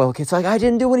 And the spoiled kid's like, I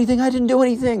didn't do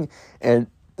anything. And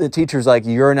the teacher's like,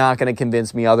 you're not going to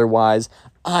convince me otherwise.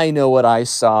 I know what I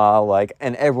saw, like,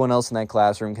 and everyone else in that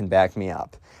classroom can back me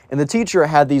up. And the teacher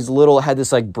had this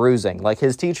like bruising. Like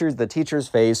the teacher's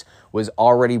face was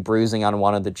already bruising on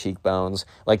one of the cheekbones.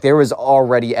 Like there was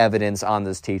already evidence on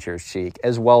this teacher's cheek,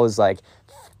 as well as like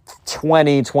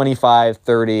 20, 25,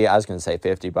 30, I was going to say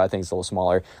 50, but I think it's a little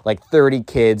smaller, like 30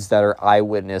 kids that are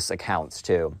eyewitness accounts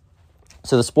too.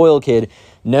 So the spoiled kid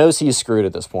knows he's screwed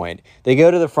at this point. They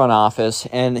go to the front office,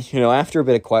 and, you know, after a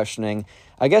bit of questioning,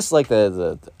 I guess like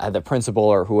the principal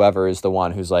or whoever is the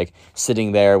one who's like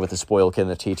sitting there with the spoiled kid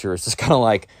and the teacher is just kind of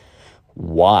like,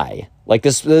 why? Like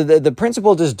the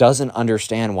principal just doesn't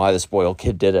understand why the spoiled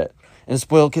kid did it. And the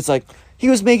spoiled kid's like, he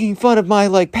was making fun of my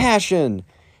like passion.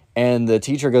 And the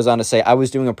teacher goes on to say, I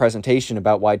was doing a presentation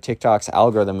about why TikTok's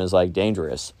algorithm is, like,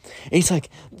 dangerous. And he's like,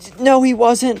 no, he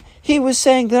wasn't. He was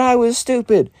saying that I was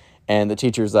stupid. And the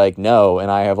teacher's like, no. And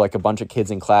I have, like, a bunch of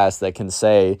kids in class that can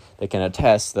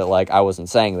attest that, like, I wasn't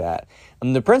saying that.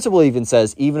 And the principal even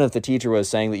says, even if the teacher was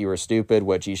saying that you were stupid,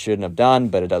 which he shouldn't have done,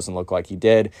 but it doesn't look like he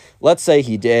did, let's say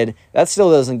he did, that still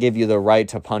doesn't give you the right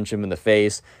to punch him in the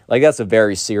face. Like, that's a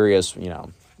very serious, you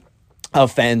know,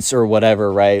 offense or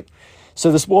whatever, right? So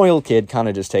the spoiled kid kind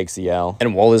of just takes the L.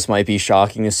 And while this might be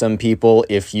shocking to some people,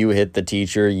 if you hit the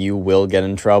teacher, you will get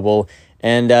in trouble.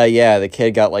 And yeah, the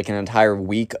kid got like an entire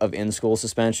week of in-school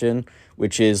suspension,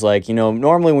 which is like, you know,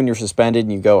 normally when you're suspended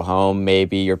and you go home,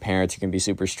 maybe your parents can be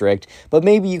super strict, but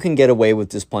maybe you can get away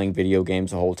with just playing video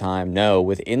games the whole time. No,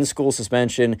 with in-school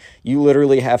suspension, you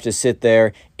literally have to sit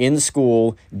there in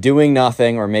school doing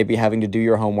nothing or maybe having to do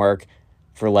your homework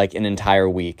for like an entire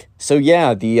week. So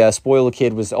yeah, the spoiled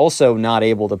kid was also not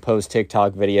able to post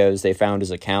TikTok videos. They found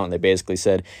his account and they basically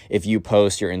said, if you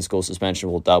post, your in-school suspension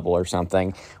will double or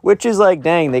something, which is like,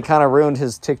 dang, they kind of ruined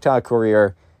his TikTok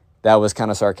career. That was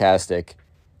kind of sarcastic,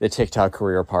 the TikTok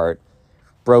career part.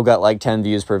 Bro got like 10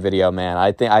 views per video, man.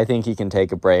 I think he can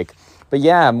take a break. But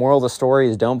yeah, moral of the story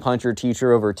is don't punch your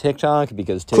teacher over TikTok,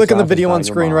 because TikTok Click on the is video not on your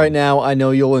screen mom. right now. I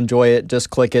know you'll enjoy it. Just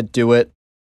click it. Do it.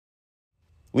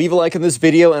 Leave a like on this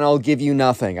video and I'll give you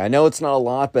nothing. I know it's not a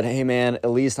lot, but hey man,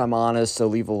 at least I'm honest, so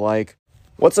leave a like.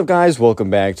 What's up guys, welcome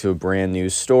back to a brand new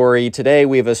story. Today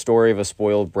we have a story of a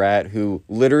spoiled brat who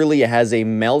literally has a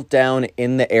meltdown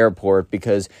in the airport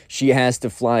because she has to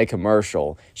fly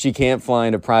commercial. She can't fly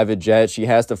in a private jet, she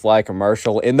has to fly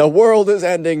commercial, and the world is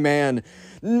ending, man.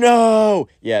 No!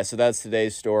 Yeah, so that's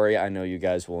today's story. I know you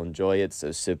guys will enjoy it,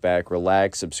 so sit back,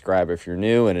 relax, subscribe if you're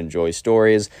new, and enjoy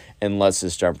stories, and let's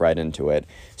just jump right into it.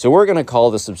 So we're going to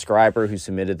call the subscriber who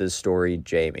submitted this story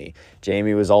Jamie.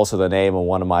 Jamie was also the name of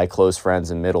one of my close friends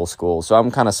in middle school, so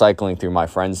I'm kind of cycling through my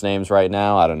friends' names right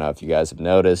now. I don't know if you guys have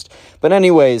noticed. But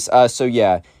anyways, so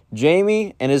yeah,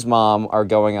 Jamie and his mom are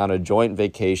going on a joint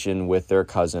vacation with their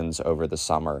cousins over the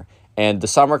summer. And the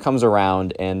summer comes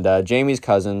around, and Jamie's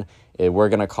cousin, we're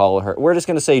going to call her, we're just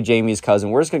going to say Jamie's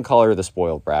cousin, we're just going to call her the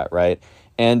spoiled brat, right?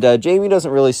 And Jamie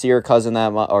doesn't really see her cousin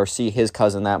that much, or see his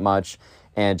cousin that much,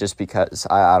 and just because,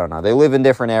 I don't know, they live in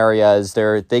different areas,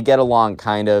 they get along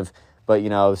kind of, but, you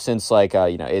know, since, like,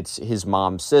 you know, it's his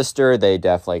mom's sister,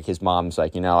 his mom's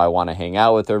like, you know, I want to hang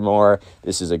out with her more,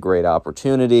 this is a great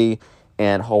opportunity.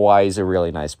 and Hawaii's a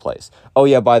really nice place. Oh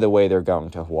yeah, by the way, they're going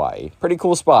to Hawaii. Pretty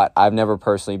cool spot. I've never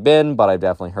personally been, but I've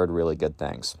definitely heard really good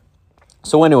things.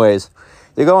 So anyways,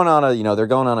 they're going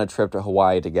on a trip to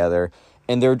Hawaii together,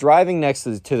 and they're driving next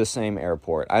to the same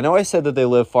airport. I know I said that they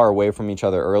live far away from each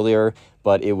other earlier,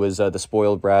 but it was the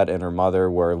spoiled brat and her mother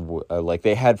were like,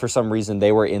 they had, for some reason,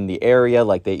 they were in the area,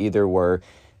 like they either were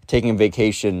taking a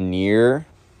vacation near.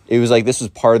 It was like this was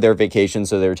part of their vacation,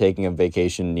 so they were taking a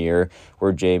vacation near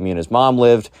where Jamie and his mom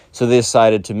lived. So they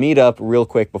decided to meet up real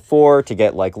quick before to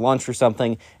get like lunch or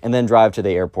something and then drive to the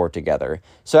airport together.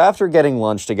 So after getting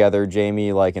lunch together,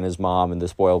 Jamie and his mom and the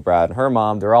spoiled brat and her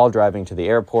mom, they're all driving to the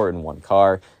airport in one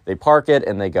car. They park it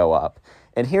and they go up.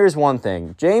 And here's one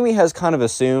thing. Jamie has kind of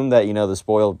assumed that, the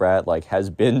spoiled brat, has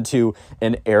been to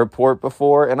an airport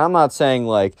before. And I'm not saying,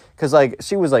 because,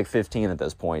 she was, 15 at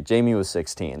this point. Jamie was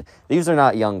 16. These are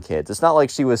not young kids. It's not like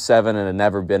she was 7 and had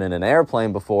never been in an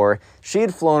airplane before. She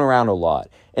had flown around a lot.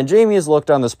 And Jamie has looked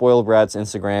on the spoiled brat's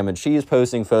Instagram, and she's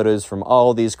posting photos from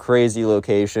all these crazy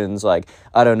locations,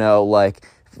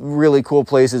 really cool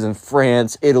places in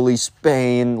France, Italy,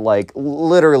 Spain,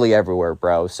 literally everywhere,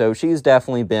 bro. So she's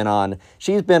definitely been on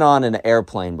an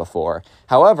airplane before.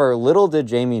 However, little did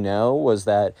Jamie know was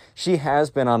that she has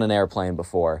been on an airplane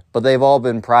before, but they've all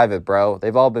been private, bro.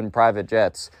 They've all been private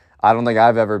jets. I don't think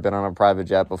I've ever been on a private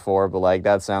jet before, but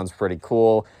that sounds pretty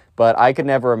cool. But I could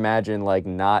never imagine,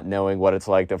 not knowing what it's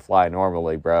like to fly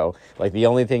normally, bro. The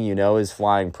only thing you know is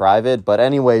flying private. But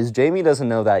anyways, Jamie doesn't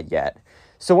know that yet.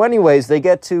 So anyways, they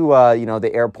get to,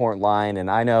 the airport line, and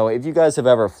I know if you guys have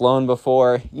ever flown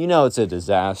before, it's a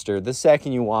disaster. The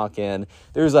second you walk in,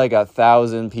 there's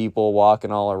 1,000 people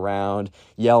walking all around,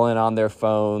 yelling on their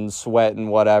phones, sweating,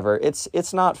 whatever.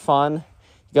 It's not fun.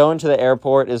 Going to the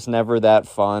airport is never that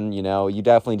fun, You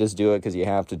definitely just do it because you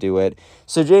have to do it.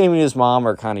 So Jamie and his mom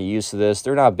are kind of used to this.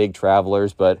 They're not big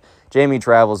travelers, but Jamie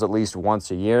travels at least once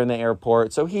a year in the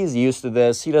airport, so he's used to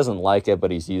this. He doesn't like it,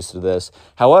 but he's used to this.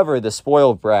 However, the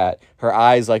spoiled brat, her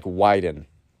eyes widen.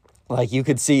 You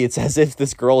could see, it's as if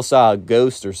this girl saw a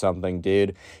ghost or something,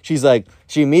 dude. She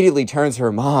immediately turns to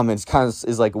her mom and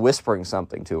is whispering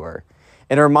something to her.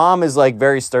 And her mom is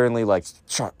very sternly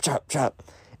chop, chop, chop.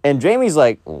 And Jamie's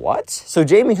what? So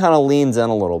Jamie kind of leans in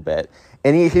a little bit.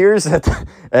 And he hears that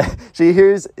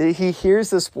he hears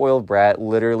the spoiled brat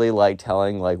literally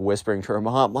whispering to her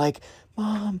mom,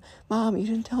 Mom, you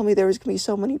didn't tell me there was going to be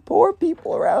so many poor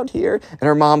people around here. And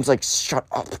her mom's shut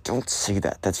up, don't say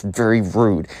that. That's very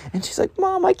rude. And she's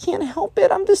Mom, I can't help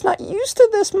it. I'm just not used to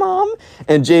this, Mom.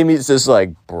 And Jamie's just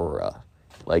bruh.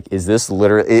 Is this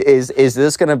literally, is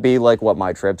this going to be what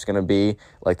my trip's going to be?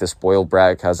 The spoiled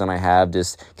brat cousin I have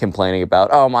just complaining about,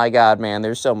 oh my God, man,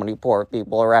 there's so many poor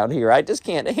people around here. I just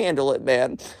can't handle it,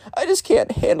 man. I just can't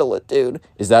handle it, dude.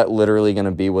 Is that literally going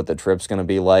to be what the trip's going to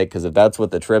be like? Because if that's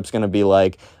what the trip's going to be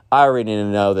like, I already need to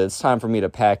know that it's time for me to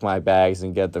pack my bags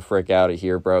and get the frick out of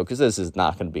here, bro, because this is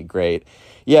not going to be great.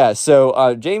 Yeah,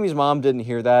 so Jamie's mom didn't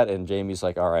hear that, and Jamie's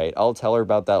all right, I'll tell her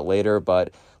about that later,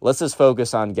 but let's just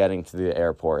focus on getting to the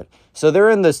airport. So they're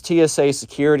in this TSA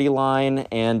security line,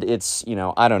 and it's,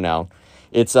 I don't know.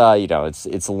 It's,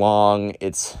 it's long,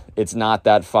 it's not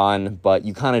that fun, but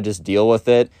you kind of just deal with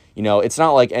it. It's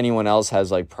not like anyone else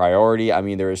has priority. I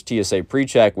mean, there is TSA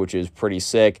pre-check, which is pretty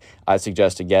sick. I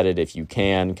suggest to get it if you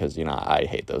can, because, I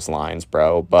hate those lines,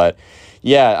 bro. But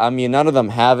yeah, I mean, none of them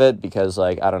have it because,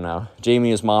 I don't know, Jamie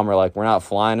and his mom are we're not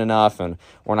flying enough, and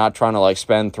we're not trying to,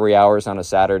 spend 3 hours on a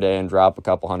Saturday and drop a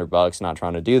couple $100, not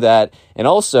trying to do that. And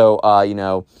also,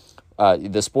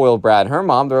 the spoiled brat and her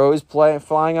mom, they're always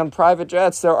flying on private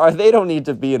jets. They don't need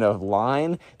to be in a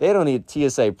line. They don't need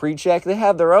TSA pre-check. They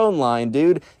have their own line,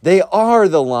 dude. They are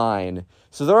the line.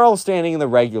 So they're all standing in the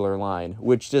regular line,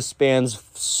 which just spans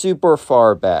super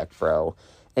far back, bro.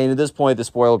 And at this point, the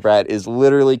spoiled brat is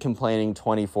literally complaining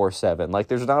 24/7.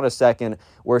 There's not a second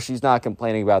where she's not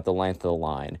complaining about the length of the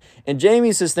line. And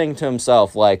Jamie's just thinking to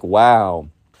himself, wow,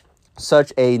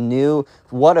 such a new,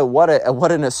 what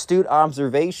an astute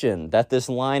observation that this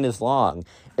line is long.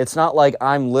 It's not like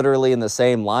I'm literally in the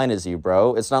same line as you,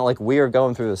 bro. It's not like we are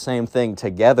going through the same thing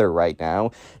together right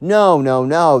now. No.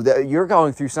 You're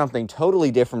going through something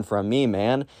totally different from me,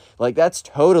 man. That's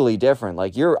totally different.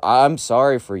 I'm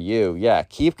sorry for you. Yeah,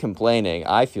 keep complaining.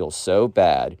 I feel so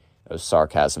bad. That was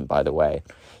sarcasm, by the way.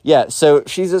 Yeah, so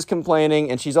she's just complaining,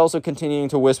 and she's also continuing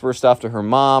to whisper stuff to her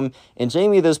mom, and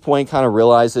Jamie at this point kind of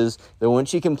realizes that when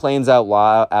she complains out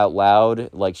loud,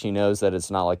 she knows that it's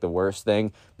not, the worst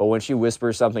thing, but when she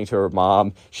whispers something to her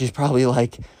mom, she's probably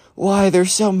why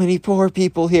there's so many poor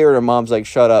people here? And her mom's like,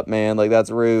 shut up, man, like, that's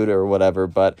rude or whatever.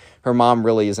 But her mom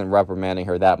really isn't reprimanding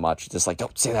her that much. Just like,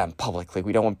 don't say that in public. Like,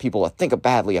 we don't want people to think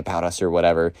badly about us or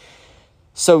whatever.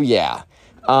 So yeah,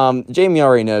 Jamie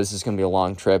already knows this is gonna be a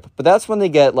long trip, but that's when they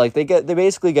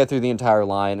basically get through the entire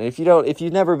line. And if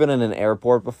you've never been in an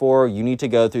airport before, you need to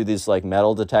go through these like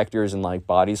metal detectors and like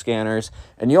body scanners,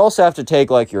 and you also have to take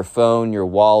like your phone, your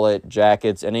wallet,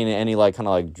 jackets, any like kind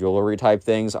of like jewelry type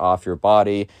things off your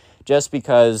body, just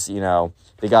because, you know,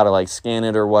 they gotta like scan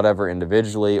it or whatever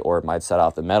individually, or it might set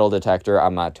off the metal detector.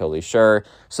 I'm not totally sure.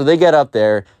 So they get up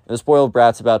there, and the spoiled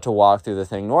brat's about to walk through the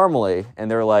thing normally, and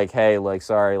they're like, hey, like,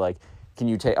 sorry, like, can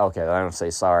you take, okay, I don't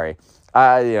say sorry.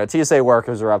 TSA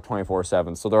workers are up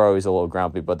 24/7, so they're always a little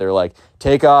grumpy, but they're like,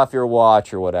 take off your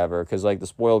watch or whatever, because, like, the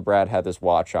spoiled brat had this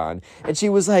watch on, and she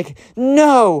was like,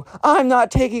 no, I'm not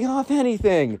taking off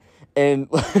anything, and,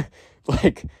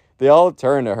 like, they all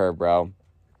turn to her, bro.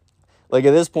 Like,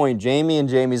 at this point, Jamie and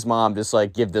Jamie's mom just,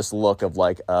 like, give this look of,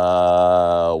 like,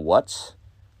 what?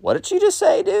 What did she just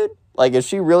say, dude? Like, is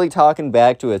she really talking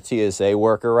back to a TSA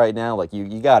worker right now? Like,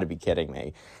 you gotta be kidding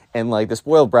me. And, like, the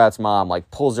spoiled brat's mom,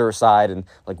 like, pulls her aside and,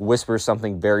 like, whispers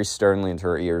something very sternly into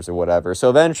her ears or whatever. So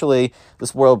eventually, the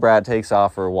spoiled brat takes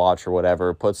off her watch or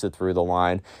whatever, puts it through the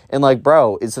line. And, like,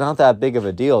 bro, it's not that big of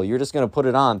a deal. You're just gonna put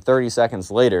it on 30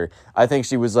 seconds later. I think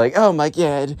she was like, oh my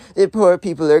god, the poor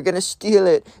people are gonna steal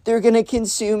it. They're gonna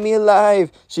consume me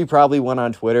alive. She probably went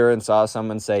on Twitter and saw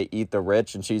someone say, eat the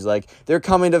rich. And she's like, they're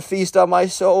coming to feast on my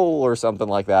soul or something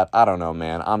like that. I don't know,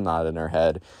 man. I'm not in her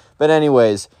head. But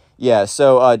anyways, yeah,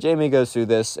 so Jamie goes through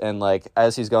this, and, like,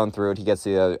 as he's going through it, he gets to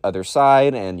the other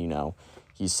side, and, you know,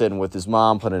 he's sitting with his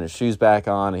mom, putting his shoes back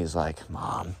on, and he's like,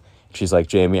 Mom. She's like,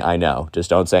 Jamie, I know, just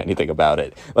don't say anything about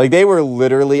it. Like, they were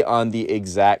literally on the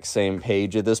exact same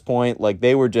page at this point. Like,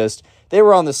 they were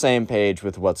on the same page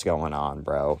with what's going on,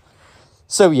 bro.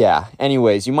 So, yeah,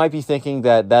 anyways, you might be thinking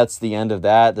that that's the end of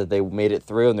that they made it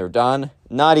through and they're done.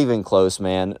 Not even close,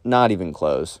 man. Not even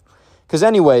close. Because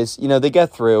anyways, you know, they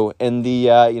get through, and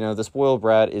the spoiled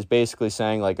brat is basically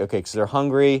saying, like, okay, because they're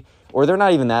hungry, or they're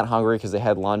not even that hungry because they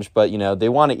had lunch, but, you know, they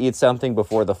want to eat something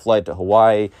before the flight to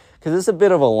Hawaii, because it's a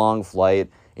bit of a long flight.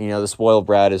 And, you know, the spoiled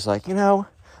brat is like, you know,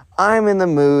 I'm in the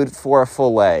mood for a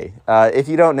filet. If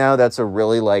you don't know, that's a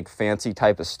really, like, fancy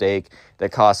type of steak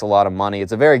that costs a lot of money.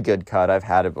 It's a very good cut. I've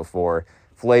had it before.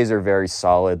 Filets are very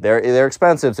solid. They're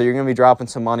expensive, so you're going to be dropping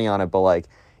some money on it, but, like,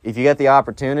 if you get the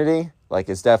opportunity, like,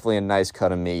 it's definitely a nice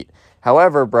cut of meat.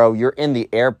 However, bro, you're in the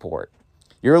airport.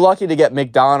 You're lucky to get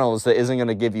McDonald's that isn't going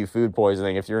to give you food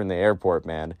poisoning if you're in the airport,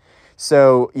 man.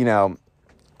 So, you know,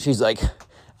 she's like,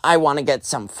 I want to get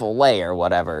some filet or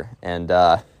whatever. And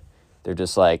they're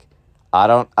just like, I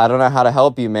don't know how to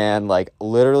help you, man. Like,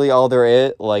 literally all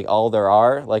there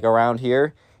are around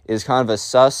here is kind of a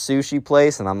sus sushi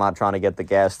place, and I'm not trying to get the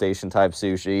gas station type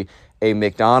sushi, a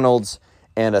McDonald's,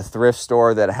 and a thrift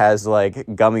store that has, like,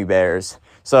 gummy bears.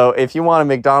 So if you want a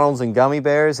McDonald's and gummy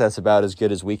bears, that's about as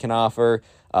good as we can offer.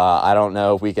 I don't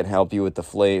know if we can help you with the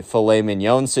filet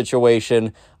mignon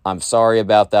situation. I'm sorry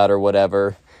about that or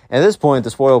whatever. At this point,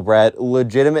 the spoiled brat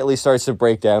legitimately starts to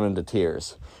break down into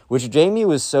tears, which Jamie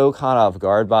was so caught off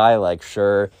guard by. Like,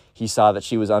 sure, he saw that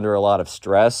she was under a lot of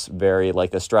stress.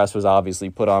 The stress was obviously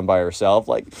put on by herself.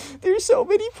 Like, there's so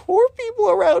many poor people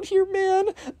around here, man.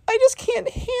 I just can't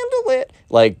handle it.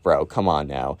 Like, bro, come on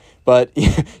now. But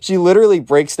she literally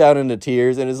breaks down into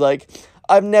tears and is like,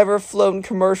 I've never flown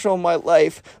commercial in my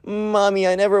life. Mommy,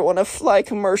 I never want to fly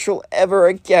commercial ever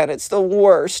again. It's the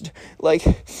worst. Like,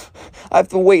 I have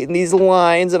to wait in these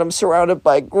lines and I'm surrounded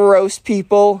by gross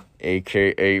people.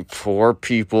 AKA poor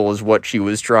people is what she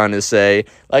was trying to say.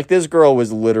 Like, this girl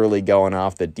was literally going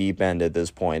off the deep end at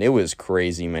this point. It was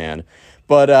crazy, man.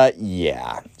 But,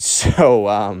 yeah.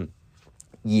 So,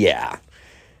 yeah.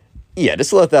 Yeah,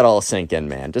 just let that all sink in,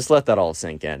 man. Just let that all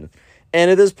sink in. And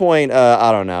at this point,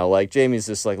 I don't know, like, Jamie's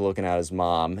just, like, looking at his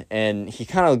mom, and he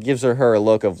kind of gives her a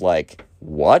look of, like,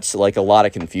 what? Like, a lot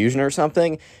of confusion or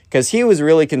something? Because he was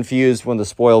really confused when the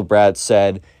spoiled brat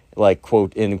said, like,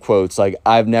 quote, in quotes, like,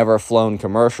 I've never flown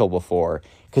commercial before.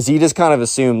 Because he just kind of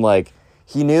assumed, like,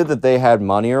 he knew that they had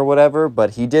money or whatever,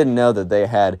 but he didn't know that they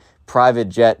had private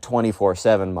jet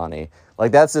 24/7 money.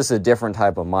 Like, that's just a different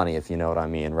type of money, if you know what I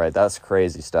mean, right? That's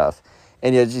crazy stuff.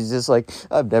 And yet she's just like,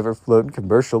 I've never flown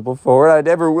commercial before, and I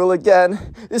never will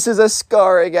again. This is a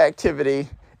scarring activity.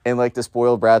 And, like, the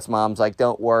spoiled brat's mom's like,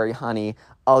 don't worry, honey.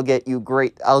 I'll get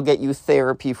you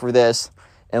therapy for this.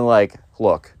 And, like,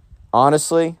 look,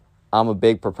 honestly, I'm a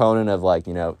big proponent of, like,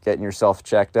 you know, getting yourself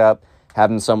checked up,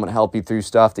 having someone help you through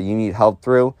stuff that you need help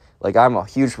through. Like, I'm a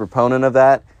huge proponent of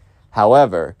that.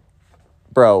 However,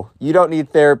 bro, you don't need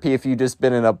therapy if you've just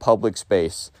been in a public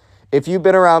space. If you've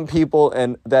been around people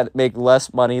and that make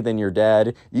less money than your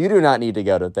dad, you do not need to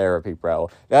go to therapy, bro.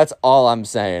 That's all I'm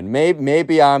saying.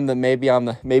 Maybe I'm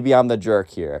the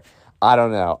jerk here. I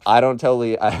don't know. I don't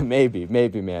totally. Maybe,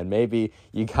 man. Maybe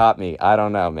you caught me. I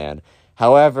don't know, man.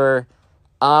 However,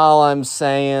 all I'm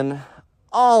saying,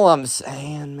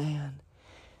 man.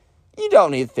 You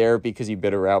don't need therapy because you've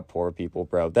been around poor people,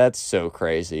 bro. That's so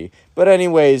crazy. But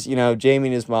anyways, Jamie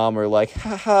and his mom are like,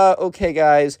 haha, okay,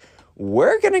 guys,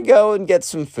 we're going to go and get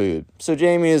some food. So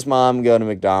Jamie and his mom go to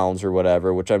McDonald's or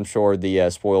whatever, which I'm sure the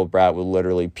spoiled brat would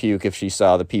literally puke if she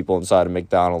saw the people inside of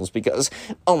McDonald's because,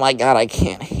 oh my God, I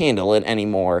can't handle it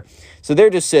anymore. So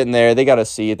they're just sitting there. They got a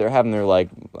seat. They're having their,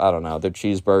 their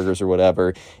cheeseburgers or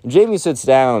whatever. And Jamie sits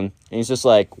down, and he's just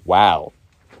like, wow.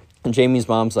 And Jamie's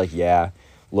mom's like, yeah.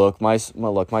 Look, my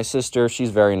sister, she's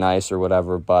very nice or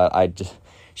whatever, but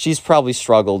she's probably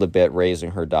struggled a bit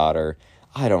raising her daughter.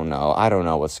 I don't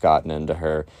know what's gotten into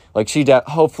her.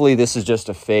 Hopefully this is just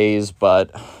a phase,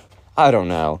 but I don't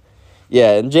know.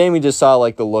 Yeah, and Jamie just saw,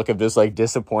 the look of this,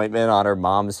 disappointment on her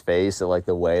mom's face at,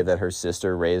 the way that her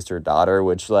sister raised her daughter,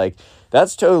 which,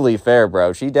 that's totally fair,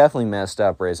 bro. She definitely messed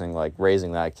up raising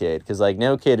that kid, because,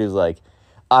 no kid who's, I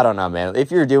don't know, man.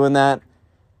 If you're doing that,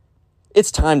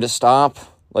 it's time to stop.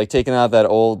 Taking out that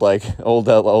old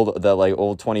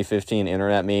 2015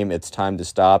 internet meme, it's time to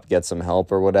stop, get some help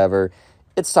or whatever.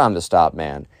 It's time to stop,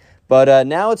 man. But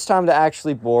now it's time to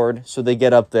actually board, so they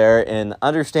get up there, and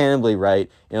understandably,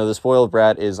 right, the spoiled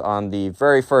brat is on the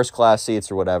very first class seats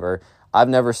or whatever. I've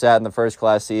never sat in the first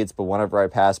class seats, but whenever I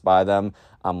pass by them,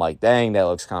 I'm like, dang, that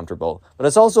looks comfortable. But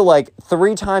it's also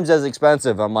 3 times as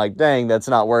expensive. I'm like, dang, that's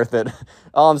not worth it.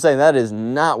 All I'm saying, that is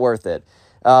not worth it.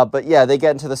 But yeah, they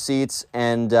get into the seats,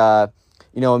 and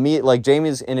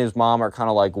Jamie's and his mom are kind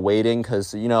of waiting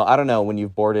because, I don't know, when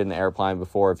you've boarded an airplane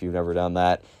before, if you've never done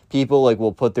that, people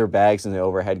will put their bags in the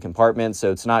overhead compartment.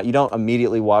 So you don't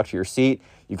immediately watch your seat.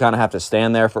 You kind of have to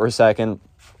stand there for a second.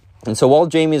 And so while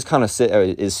Jamie is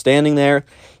is standing there,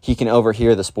 he can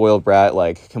overhear the spoiled brat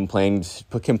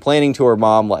complaining to her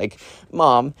mom,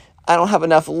 Mom, I don't have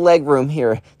enough leg room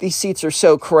here. These seats are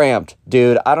so cramped.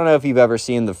 Dude, I don't know if you've ever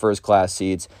seen the first class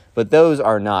seats, but those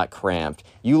are not cramped.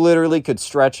 You literally could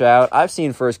stretch out. I've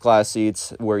seen first class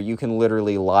seats where you can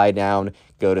literally lie down,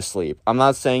 go to sleep. I'm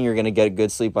not saying you're going to get a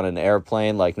good sleep on an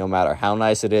airplane, no matter how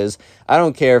nice it is. I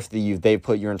don't care if they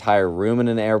put your entire room in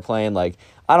an airplane. I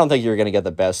don't think you're going to get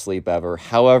the best sleep ever.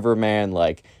 However, man,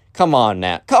 come on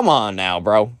now,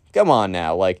 bro. Come on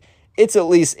now.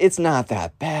 It's not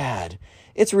that bad.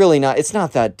 It's really not, it's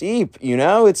not that deep,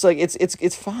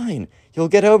 it's fine. You'll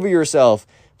get over yourself.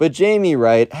 But Jamie,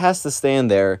 right, has to stand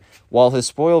there while his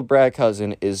spoiled brat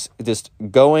cousin is just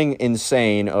going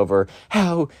insane over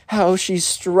how she's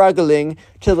struggling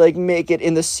to, make it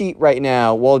in the seat right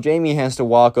now, while Jamie has to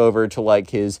walk over to,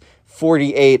 his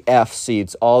 48F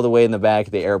seats all the way in the back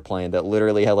of the airplane that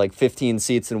literally had, 15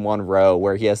 seats in one row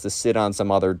where he has to sit on some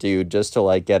other dude just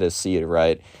to, get his seat,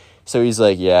 right? So he's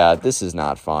like, yeah, this is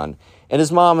not fun. And his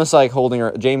mom is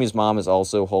Jamie's mom is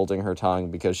also holding her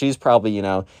tongue because she's probably,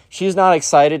 she's not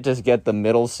excited to get the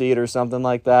middle seat or something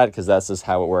like that because that's just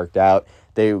how it worked out.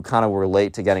 They kind of were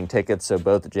late to getting tickets, so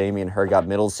both Jamie and her got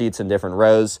middle seats in different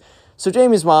rows. So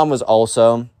Jamie's mom was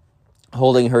also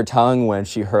holding her tongue when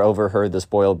she overheard the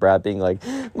spoiled brat being like,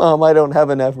 Mom, I don't have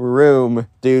enough room.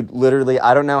 Dude, literally,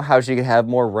 I don't know how she could have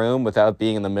more room without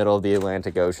being in the middle of the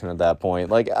Atlantic Ocean at that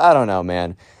point. I don't know,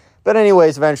 man. But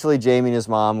anyways, eventually Jamie and his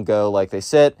mom go, they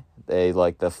sit,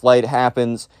 the flight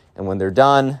happens, and when they're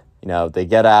done, they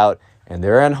get out, and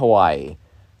they're in Hawaii.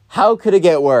 How could it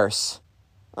get worse?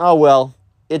 Oh, well,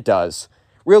 it does.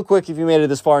 Real quick, if you made it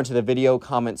this far into the video,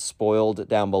 comment spoiled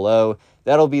down below.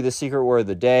 That'll be the secret word of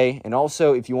the day. And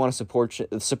also, if you want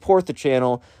to support the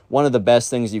channel, one of the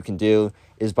best things you can do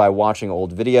is by watching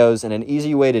old videos. And an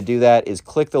easy way to do that is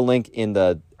click the link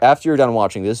after you're done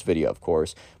watching this video, of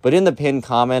course. But in the pinned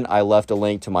comment, I left a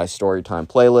link to my Storytime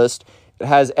playlist. It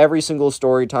has every single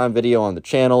Storytime video on the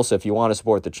channel. So if you want to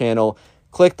support the channel,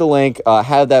 click the link,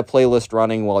 have that playlist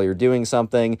running while you're doing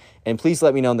something. And please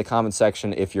let me know in the comment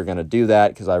section if you're going to do that,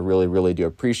 because I really, really do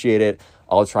appreciate it.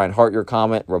 I'll try and heart your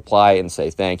comment, reply, and say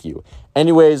thank you.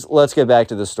 Anyways, let's get back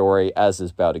to the story, as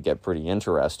it's about to get pretty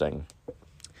interesting.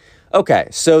 Okay,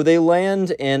 so they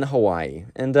land in Hawaii,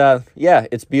 and yeah,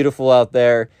 it's beautiful out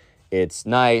there. It's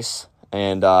nice,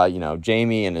 and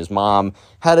Jamie and his mom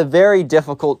had a very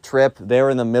difficult trip. They were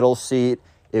in the middle seat.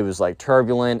 It was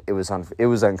turbulent. It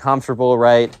was uncomfortable,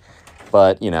 right?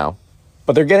 But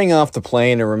But they're getting off the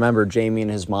plane, and remember, Jamie and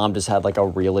his mom just had like a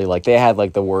really, like, they had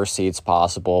like the worst seats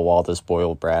possible while the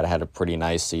spoiled brat had a pretty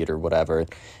nice seat or whatever.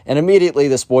 And immediately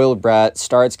the spoiled brat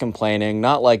starts complaining,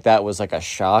 not like that was like a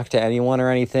shock to anyone or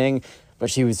anything, but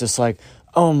she was just like,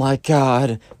 oh my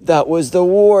God, that was the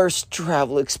worst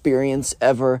travel experience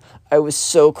ever. I was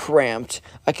so cramped.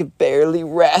 I could barely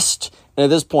rest. And at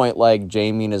this point, like,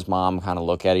 Jamie and his mom kind of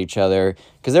look at each other,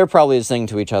 because they're probably just saying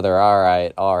to each other,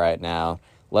 all right now.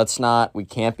 We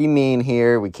can't be mean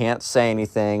here. We can't say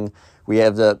anything. We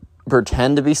have to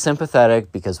pretend to be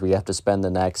sympathetic because we have to spend the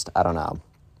next,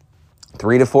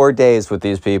 3 to 4 days with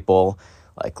these people.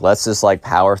 Like, let's just, like,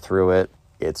 power through it.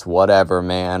 It's whatever,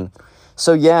 man.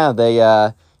 So, yeah,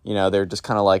 they're just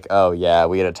kind of like, oh, yeah,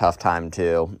 we had a tough time,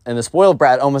 too. And the spoiled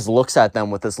brat almost looks at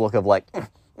them with this look of, like,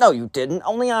 no, you didn't.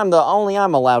 Only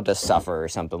I'm allowed to suffer or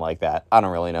something like that. I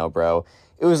don't really know, bro.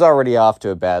 It was already off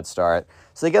to a bad start.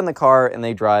 So they get in the car and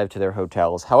they drive to their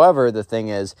hotels. However, the thing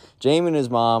is, Jamie and his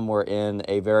mom were in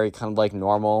a very kind of like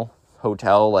normal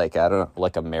hotel, like, I don't know,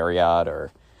 like a Marriott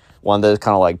or one of those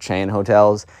kind of like chain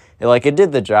hotels. It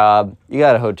did the job. You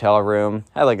got a hotel room,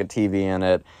 had like a TV in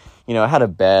it, it had a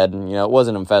bed, and, it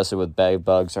wasn't infested with bed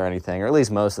bugs or anything, or at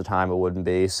least most of the time it wouldn't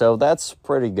be. So that's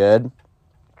pretty good.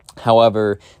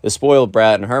 However, the spoiled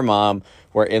brat and her mom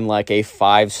were in like a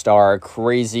 5-star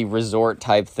crazy resort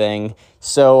type thing.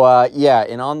 So,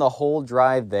 and on the whole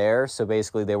drive there, so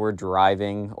basically they were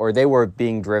driving, or they were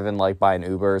being driven like by an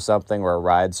Uber or something, or a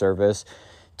ride service,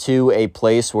 to a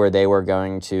place where they were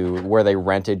where they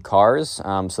rented cars.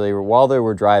 While they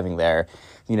were driving there,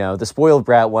 the spoiled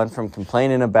brat went from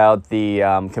complaining about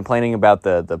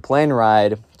the plane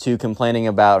ride to complaining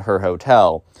about her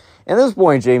hotel. And at this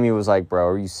point, Jamie was like, bro,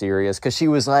 are you serious? Because she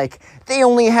was like, they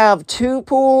only have 2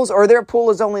 pools, or their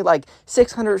pool is only like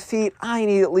 600 feet. I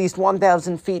need at least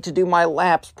 1,000 feet to do my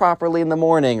laps properly in the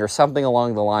morning, or something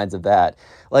along the lines of that.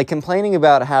 Like, complaining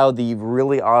about how the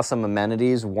really awesome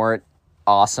amenities weren't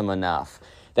awesome enough.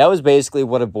 That was basically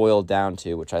what it boiled down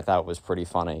to, which I thought was pretty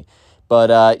funny.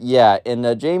 But,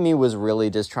 Jamie was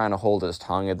really just trying to hold his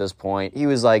tongue at this point. He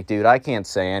was like, dude, I can't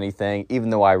say anything,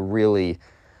 even though I really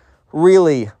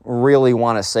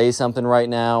want to say something right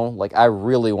now. Like, I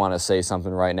really want to say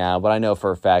something right now, but I know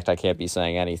for a fact I can't be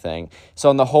saying anything. So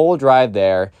on the whole drive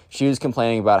there, she was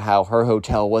complaining about how her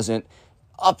hotel wasn't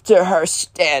up to her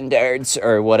standards,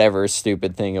 or whatever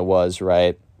stupid thing it was,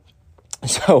 right?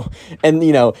 So, and,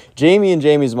 Jamie and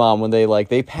Jamie's mom, when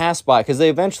they pass by, because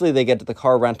they get to the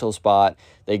car rental spot,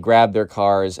 they grab their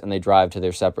cars, and they drive to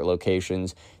their separate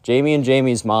locations. Jamie and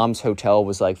Jamie's mom's hotel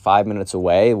was like 5 minutes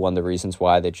away. One of the reasons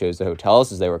why they chose the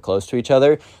hotels is they were close to each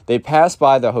other. They passed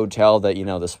by the hotel that,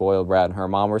 the spoiled brat and her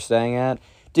mom were staying at.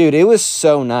 Dude, it was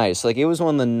so nice. Like, it was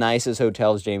one of the nicest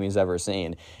hotels Jamie's ever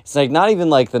seen. It's like not even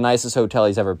like the nicest hotel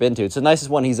he's ever been to. It's the nicest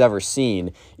one he's ever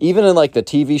seen. Even in like the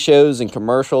TV shows and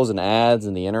commercials and ads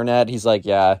and the internet, he's like,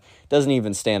 yeah, doesn't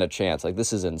even stand a chance. Like,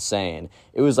 this is insane.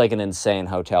 It was like an insane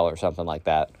hotel or something like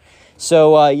that.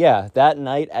 So, that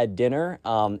night at dinner,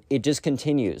 it just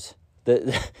continues.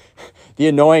 The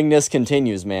annoyingness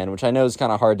continues, man, which I know is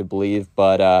kind of hard to believe,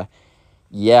 but,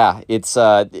 it's,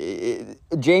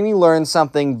 Jamie learned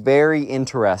something very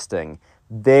interesting.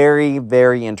 Very,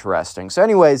 very interesting. So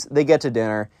anyways, they get to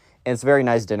dinner, and it's a very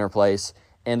nice dinner place,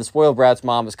 and the spoiled brat's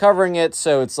mom is covering it,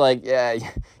 so it's like, yeah,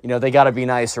 they gotta be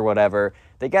nice or whatever.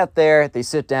 They get there, they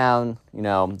sit down,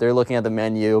 they're looking at the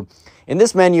menu, and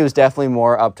this menu is definitely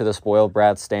more up to the spoiled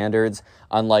brat's standards,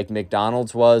 unlike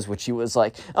McDonald's was, which he was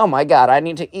like, oh my God, I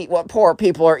need to eat what poor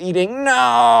people are eating.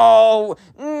 No!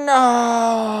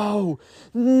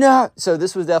 So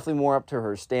this was definitely more up to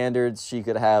her standards. She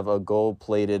could have a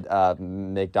gold-plated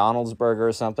McDonald's burger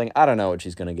or something. I don't know what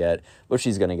she's going to get, but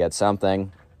she's going to get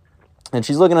something. And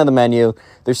she's looking at the menu.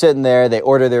 They're sitting there. They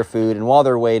order their food. And while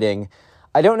they're waiting,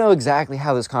 I don't know exactly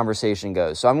how this conversation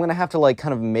goes. So I'm going to have to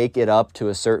kind of make it up to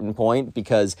a certain point,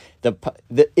 because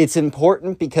it's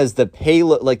important, because the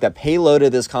payload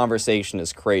of this conversation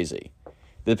is crazy.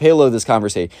 The payload of this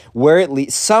conversation, where at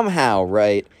least somehow,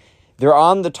 right, they're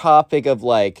on the topic of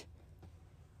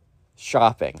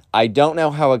shopping. I don't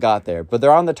know how it got there, but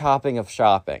they're on the topic of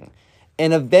shopping.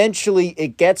 And eventually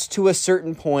it gets to a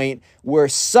certain point where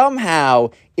somehow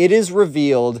it is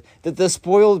revealed that the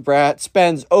spoiled brat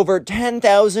spends over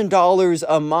 $10,000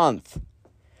 a month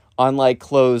on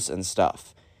clothes and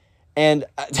stuff. And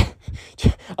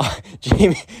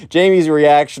Jamie's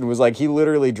reaction was he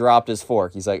literally dropped his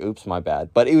fork. He's like, oops, my bad.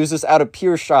 But it was just out of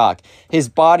pure shock. His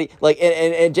body,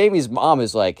 and Jamie's mom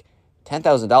is like,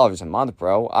 $10,000 a month,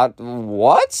 bro.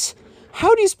 What?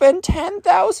 How do you spend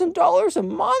 $10,000 a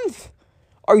month?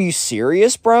 Are you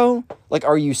serious, bro?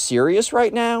 Are you serious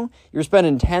right now? You're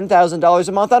spending $10,000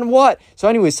 a month on what? So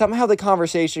anyway, somehow the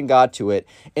conversation got to it.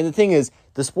 And the thing is,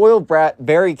 the spoiled brat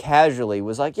very casually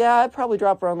was like, yeah, I'd probably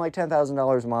drop around like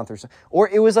 $10,000 a month or so. Or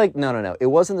it was like, no. It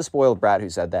wasn't the spoiled brat who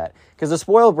said that. Because the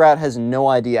spoiled brat has no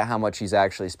idea how much she's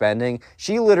actually spending.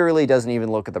 She literally doesn't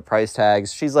even look at the price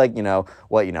tags. She's like,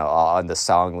 on the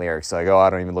song lyrics, like, oh, I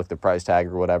don't even look at the price tag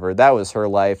or whatever. That was her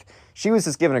life. She was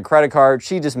just given a credit card.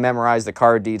 She just memorized the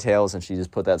card details and she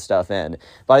just put that stuff in.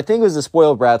 But I think it was the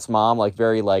spoiled brat's mom, like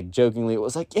very like jokingly, it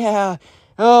was like, yeah,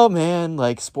 oh man,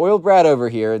 like spoiled brat over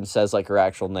here, and says like her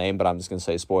actual name, but I'm just going to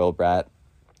say spoiled brat.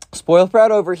 Spoiled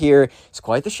brat over here is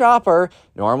quite the shopper,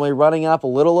 normally running up a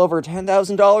little over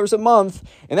 $10,000 a month.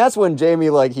 And that's when Jamie,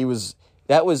 like, he just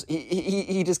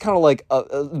kind of like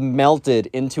melted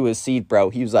into his seat, bro.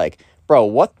 He was like, bro,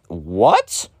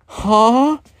 what?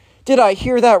 Huh? Did I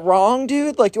hear that wrong,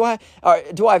 dude? Like, do I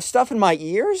have stuff in my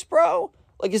ears, bro?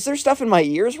 Like, is there stuff in my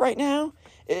ears right now?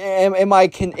 Am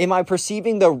I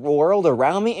perceiving the world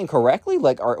around me incorrectly?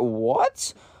 Like,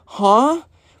 what? Huh?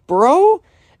 Bro?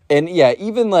 And yeah,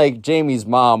 even like Jamie's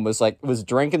mom was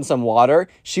drinking some water.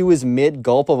 She was mid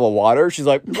gulp of a water. She's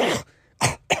like,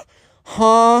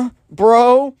 huh,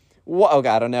 bro? What? Okay,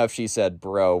 I don't know if she said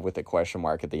bro with a question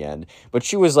mark at the end, but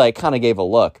she was like, kind of gave a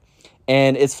look.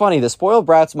 And it's funny, the spoiled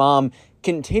brat's mom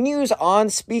continues on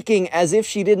speaking as if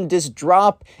she didn't just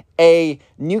drop a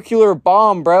nuclear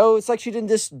bomb, bro. It's like she didn't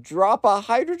just drop a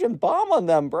hydrogen bomb on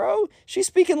them, bro. She's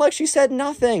speaking like she said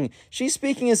nothing. She's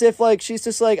speaking as if like she's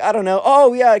just like, I don't know,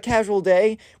 oh yeah, a casual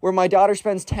day where my daughter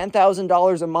spends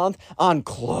 $10,000 a month on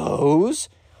clothes.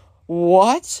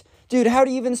 What? Dude, how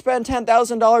do you even spend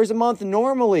 $10,000 a month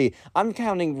normally? I'm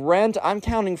counting rent, I'm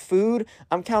counting food,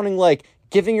 I'm counting like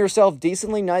giving yourself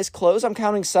decently nice clothes. I'm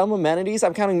counting some amenities.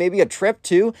 I'm counting maybe a trip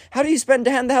too. How do you spend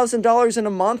 $10,000 in a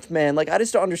month, man? Like, I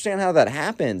just don't understand how that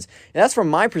happens. And that's from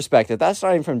my perspective. That's not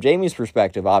even from Jamie's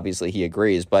perspective. Obviously, he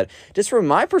agrees. But just from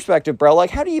my perspective, bro, like,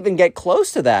 how do you even get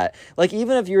close to that? Like,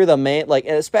 even if you're the main, like,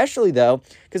 and especially though,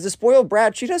 because the spoiled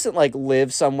brat, she doesn't like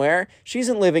live somewhere. She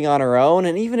isn't living on her own.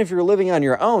 And even if you're living on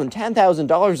your own,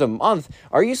 $10,000 a month,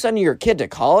 are you sending your kid to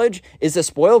college? Is the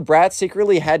spoiled brat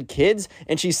secretly had kids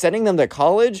and she's sending them to college?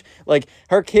 Like,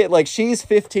 her kid, like, she's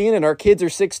 15 and our kids are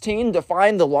 16,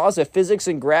 defying the laws of physics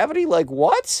and gravity? Like,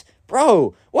 what?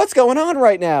 Bro, what's going on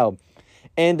right now?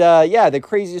 And yeah, the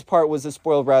craziest part was the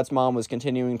spoiled brat's mom was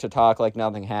continuing to talk like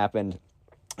nothing happened.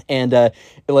 And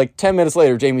like 10 minutes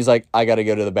later, Jamie's like, I gotta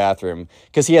go to the bathroom,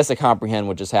 because he has to comprehend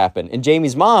what just happened. And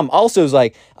Jamie's mom also is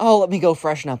like, oh, let me go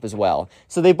freshen up as well.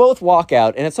 So they both walk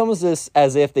out, and it's almost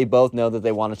as if they both know that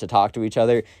they wanted to talk to each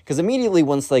other, because immediately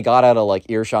once they got out of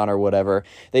like earshot or whatever,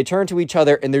 they turn to each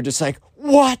other and they're just like,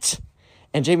 what?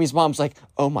 And Jamie's mom's like,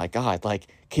 oh my God, like,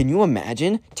 can you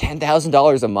imagine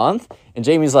 $10,000 a month? And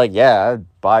Jamie's like, yeah, I'd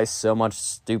buy so much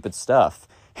stupid stuff.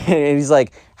 And he's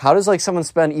like, how does like someone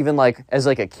spend, even like as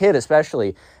like a kid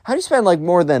especially, how do you spend like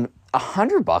more than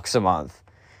 $100 a month?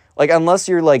 Like, unless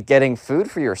you're like getting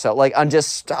food for yourself, like on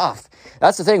just stuff.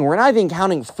 That's the thing. We're not even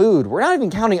counting food. We're not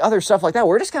even counting other stuff like that.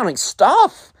 We're just counting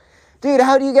stuff. Dude,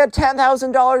 how do you get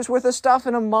 $10,000 worth of stuff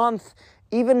in a month?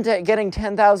 Even getting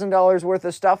 $10,000 worth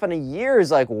of stuff in a year is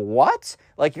like, what?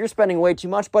 Like, you're spending way too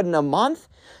much, but in a month,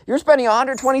 you're spending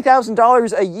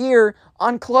 $120,000 a year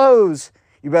on clothes.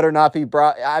 You better not be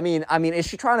I mean, is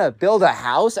she trying to build a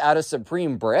house out of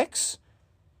Supreme bricks?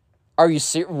 Are you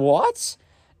serious? What?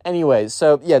 Anyways,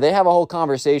 so yeah, they have a whole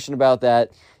conversation about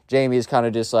that. Jamie is kind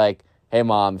of just like, hey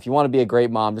mom, if you want to be a great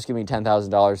mom, just give me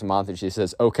 $10,000 a month. And she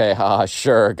says, okay,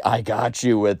 sure, I got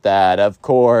you with that. Of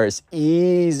course.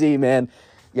 Easy, man.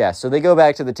 Yeah, so they go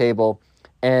back to the table,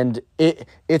 and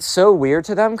it's so weird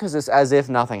to them because it's as if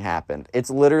nothing happened.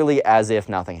 It's literally as if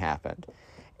nothing happened.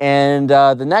 And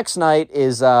the next night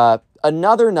is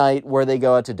another night where they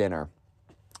go out to dinner.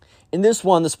 In this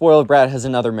one, the spoiled brat has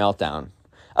another meltdown.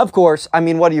 Of course, I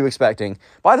mean, what are you expecting?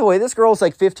 By the way, this girl's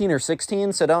like 15 or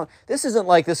 16, so this isn't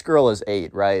like this girl is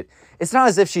 8, right? It's not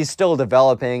as if she's still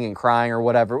developing and crying or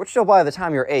whatever, which still by the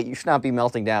time you're 8, you should not be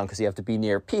melting down because you have to be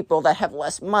near people that have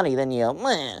less money than you.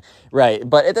 Right,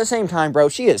 but at the same time, bro,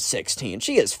 she is 16,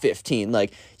 she is 15,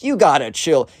 like, you gotta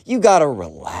chill, you gotta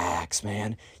relax,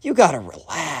 man, you gotta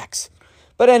relax.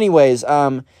 But anyways,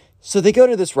 so they go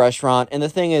to this restaurant, and the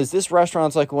thing is, this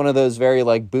restaurant's like one of those very,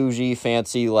 like, bougie,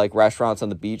 fancy, like, restaurants on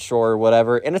the beach shore or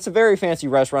whatever, and it's a very fancy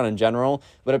restaurant in general,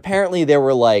 but apparently there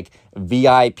were, like,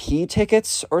 VIP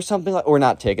tickets or something, or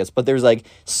not tickets, but there's, like,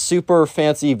 super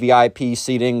fancy VIP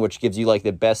seating, which gives you, like,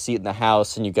 the best seat in the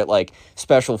house, and you get, like,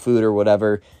 special food or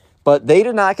whatever. But they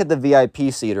did not get the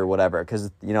VIP seat or whatever because,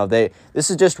 you know, this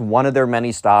is just one of their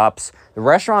many stops. The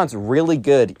restaurant's really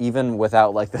good even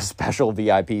without, like, the special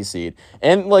VIP seat.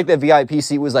 And, like, the VIP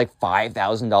seat was, like,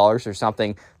 $5,000 or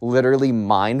something literally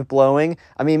mind-blowing.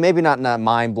 I mean, maybe not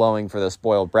mind-blowing for the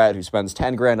spoiled brat who spends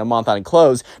 10 grand a month on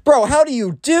clothes. Bro, how do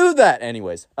you do that?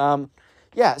 Anyways,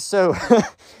 yeah, so,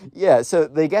 yeah, so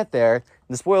they get there.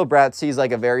 The spoiled brat sees,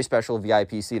 like, a very special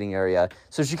VIP seating area.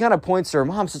 So she kind of points to her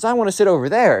mom, says, I want to sit over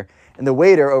there. And the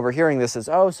waiter, overhearing this, says,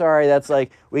 oh, sorry, that's,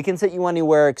 like, we can sit you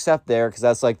anywhere except there because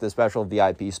that's, like, the special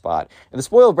VIP spot. And the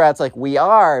spoiled brat's like, we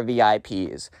are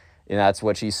VIPs. And that's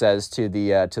what she says to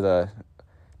the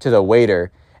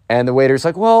waiter. And the waiter's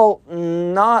like, well,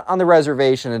 not on the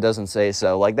reservation. It doesn't say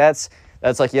so. Like, that's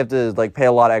like, you have to, like, pay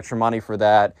a lot of extra money for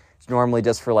that. It's normally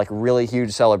just for, like, really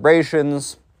huge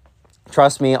celebrations.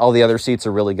 Trust me, all the other seats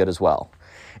are really good as well.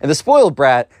 And the spoiled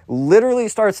brat literally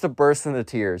starts to burst into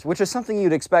tears, which is something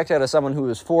you'd expect out of someone who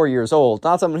is 4 years old,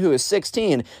 not someone who is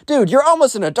 16. Dude, you're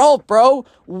almost an adult, bro.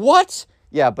 What?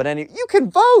 Yeah, but you can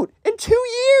vote in 2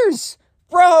 years,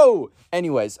 bro.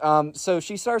 Anyways, so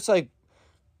she starts, like,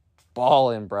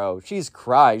 bawling, bro. She's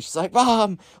crying. She's like,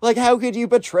 Mom, like, how could you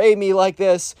betray me like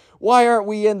this? Why aren't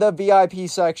we in the VIP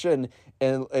section?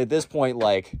 And at this point,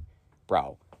 like,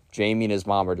 bro, Jamie and his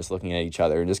mom are just looking at each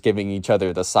other and just giving each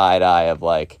other the side eye of,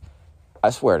 like,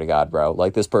 I swear to God, bro,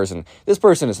 like, this person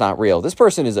is not real. This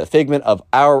person is a figment of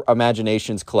our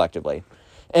imaginations collectively.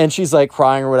 And she's, like,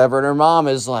 crying or whatever, and her mom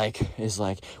is like,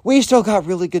 we still got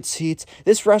really good seats.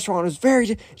 This restaurant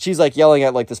was she's, like, yelling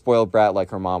at, like, the spoiled brat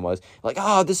like her mom was. Like,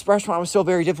 oh, this restaurant was still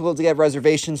very difficult to get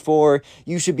reservations for.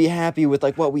 You should be happy with,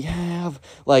 like, what we have.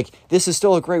 Like, this is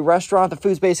still a great restaurant. The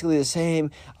food's basically the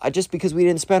same. Just because we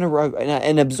didn't spend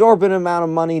an absorbent amount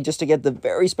of money just to get the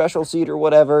very special seat or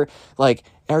whatever. Like,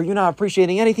 are you not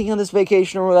appreciating anything on this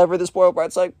vacation or whatever? The spoiled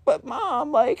brat's like, but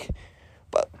Mom, like,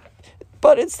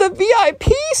 but it's the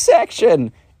VIP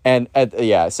section. And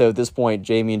so at this point,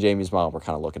 Jamie and Jamie's mom were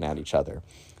kind of looking at each other.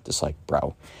 Just like,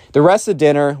 bro. The rest of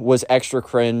dinner was extra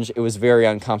cringe. It was very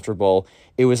uncomfortable.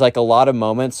 It was like a lot of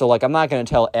moments. So like, I'm not going to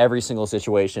tell every single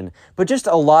situation, but just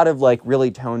a lot of like really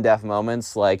tone deaf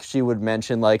moments. Like she would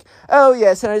mention like, oh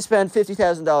yes, and I spent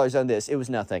 $50,000 on this. It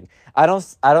was nothing. I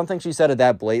don't think she said it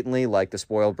that blatantly like the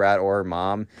spoiled brat or her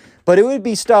mom, but it would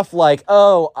be stuff like,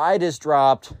 oh, I just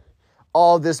dropped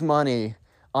all this money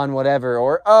on whatever,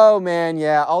 or, oh man,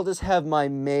 yeah, I'll just have my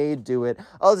maid do it.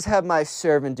 I'll just have my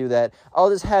servant do that. I'll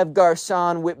just have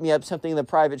Garcon whip me up something in the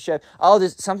private chef.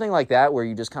 Something like that where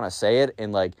you just kind of say it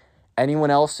and like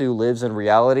anyone else who lives in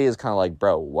reality is kind of like,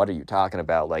 bro, what are you talking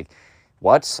about? Like,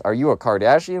 what? Are you a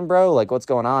Kardashian, bro? Like, what's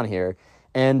going on here?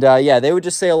 And yeah, they would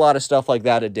just say a lot of stuff like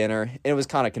that at dinner. And it was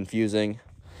kind of confusing.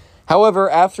 However,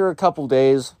 after a couple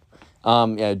days,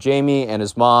 Jamie and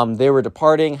his mom, they were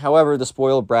departing. However, the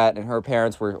spoiled brat and her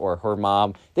parents or her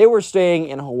mom, they were staying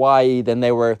in Hawaii. Then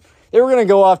they were going to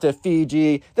go off to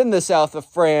Fiji, then the south of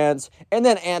France, and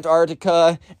then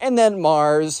Antarctica, and then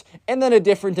Mars, and then a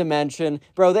different dimension.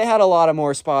 Bro, they had a lot of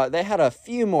more spots. They had a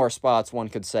few more spots, one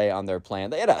could say, on their plan.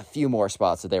 They had a few more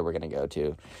spots that they were going to go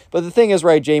to. But the thing is,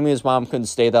 right, Jamie and his mom couldn't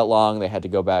stay that long. They had to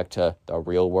go back to the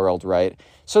real world, right?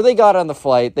 So they got on the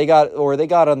flight, they got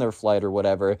on their flight or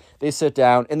whatever. They sit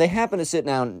down, and they happen to sit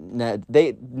down.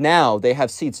 Now they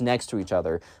have seats next to each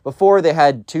other. Before they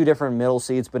had two different middle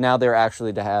seats, but now they're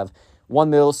actually to have one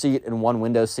middle seat and one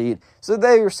window seat. So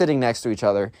they were sitting next to each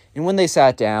other. And when they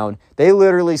sat down, they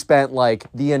literally spent like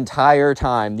the entire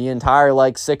time, the entire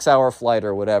like 6-hour flight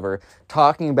or whatever,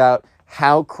 talking about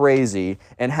how crazy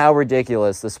and how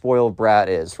ridiculous the spoiled brat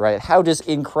is, right? How just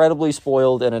incredibly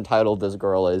spoiled and entitled this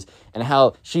girl is, and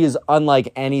how she is unlike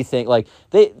anything. Like,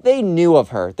 they knew of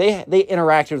her. They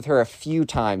interacted with her a few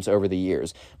times over the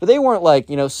years. But they weren't like,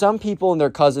 you know, some people and their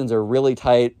cousins are really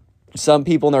tight. Some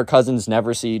people and their cousins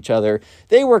never see each other.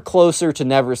 They were closer to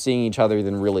never seeing each other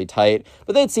than really tight,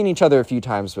 but they'd seen each other a few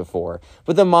times before.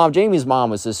 But Jamie's mom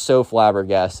was just so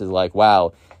flabbergasted, like,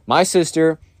 wow, my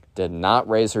sister did not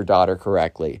raise her daughter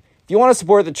correctly. If you want to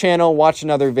support the channel, watch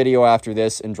another video after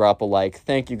this and drop a like.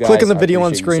 Thank you guys. Click on the video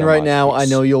on screen right now. Peace. I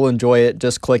know you'll enjoy it.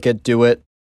 Just click it, do it.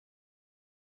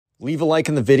 Leave a like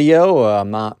in the video.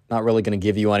 I'm not really going to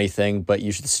give you anything, but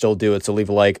you should still do it, so leave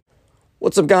a like.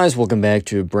 What's up, guys? Welcome back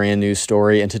to a brand new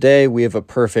story, and today we have a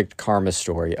perfect karma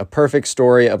story. A perfect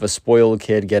story of a spoiled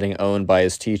kid getting owned by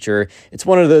his teacher. It's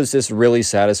one of those just really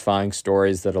satisfying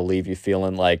stories that'll leave you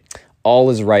feeling like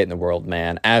all is right in the world,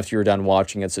 man, after you're done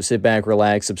watching it. So sit back,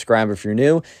 relax, subscribe if you're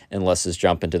new, and let's just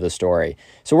jump into the story.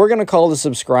 So we're going to call the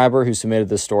subscriber who submitted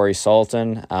the story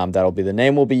Sultan. That'll be the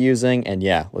name we'll be using, and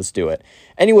yeah, let's do it.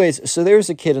 Anyways, so there's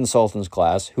a kid in Sultan's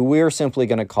class who we are simply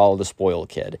going to call the spoiled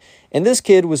kid. And this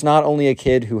kid was not only a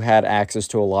kid who had access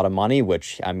to a lot of money,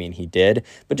 which, I mean, he did,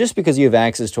 but just because you have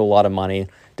access to a lot of money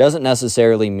doesn't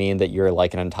necessarily mean that you're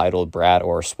like an entitled brat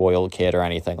or a spoiled kid or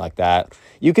anything like that.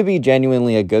 You could be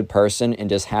genuinely a good person and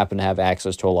just happen to have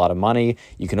access to a lot of money.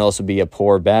 You can also be a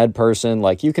poor, bad person.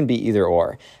 Like, you can be either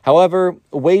or. However,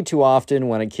 way too often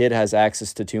when a kid has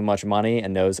access to too much money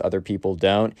and knows other people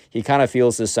don't, he kind of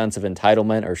feels this sense of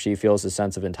entitlement, or she feels this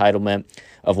sense of entitlement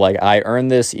of like, I earned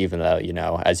this, even though, you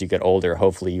know, as you get older,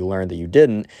 hopefully you learn that you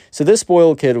didn't. So this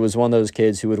spoiled kid was one of those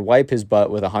kids who would wipe his butt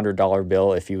with $100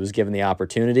 bill if he was given the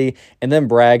opportunity, and then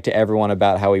brag to everyone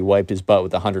about how he wiped his butt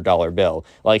with $100 bill.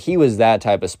 Like, he was that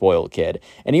type of spoiled kid.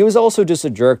 And he was also just a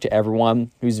jerk to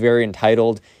everyone who's very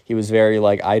entitled. He was very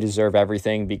like, I deserve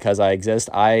everything because I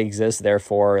exist,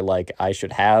 therefore, like, I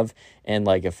should have. And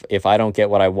like, if I don't get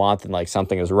what I want, then like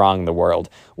something is wrong in the world.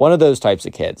 One of those types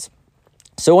of kids.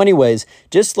 So anyways,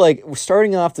 just like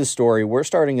starting off the story, we're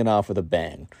starting it off with a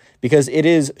bang because it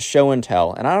is show and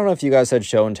tell. And I don't know if you guys had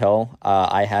show and tell.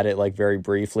 I had it like very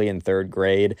briefly in 3rd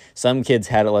grade. Some kids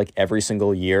had it like every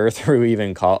single year through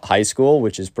even high school,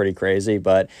 which is pretty crazy.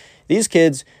 But these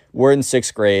kids were in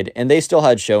 6th grade and they still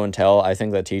had show and tell. I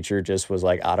think the teacher just was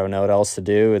like, I don't know what else to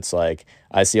do. It's like,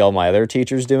 I see all my other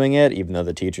teachers doing it, even though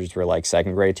the teachers were like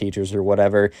 2nd grade teachers or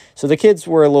whatever. So the kids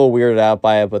were a little weirded out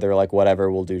by it, but they're like, whatever,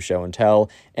 we'll do show and tell.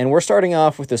 And we're starting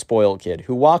off with the spoiled kid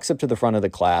who walks up to the front of the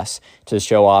class to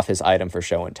show off his item for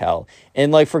show and tell.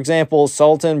 And like, for example,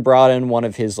 Sultan brought in one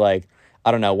of his like, I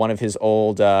don't know, one of his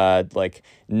old, like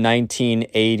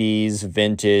 1980s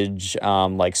vintage,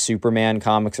 like Superman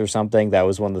comics or something. That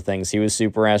was one of the things he was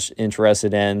super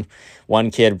interested in. One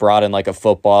kid brought in like a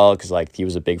football because like he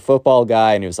was a big football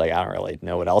guy and he was like, I don't really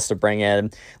know what else to bring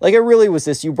in. Like, it really was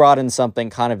this, you brought in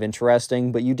something kind of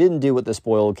interesting, but you didn't do what the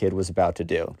spoiled kid was about to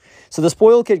do. So the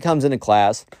spoiled kid comes into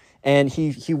class and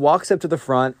he walks up to the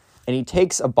front. And he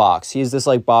takes a box. He has this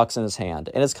like box in his hand.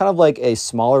 And it's kind of like a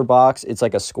smaller box. It's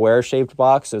like a square-shaped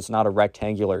box, so it's not a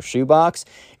rectangular shoe box.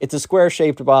 It's a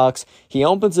square-shaped box. He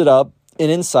opens it up, and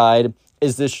inside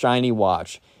is this shiny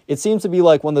watch. It seems to be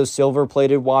like one of those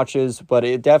silver-plated watches, but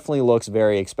it definitely looks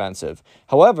very expensive.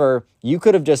 However, you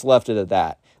could have just left it at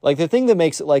that. Like, the thing that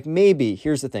makes it, like, maybe,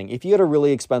 here's the thing. If you had a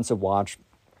really expensive watch,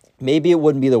 maybe it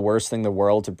wouldn't be the worst thing in the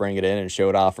world to bring it in and show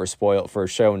it off for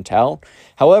show and tell.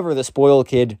 However, the spoiled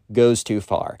kid goes too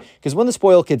far. Because when the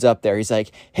spoiled kid's up there, he's like,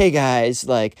 hey guys,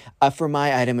 like, for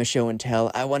my item of show and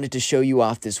tell, I wanted to show you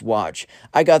off this watch.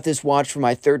 I got this watch for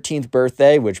my 13th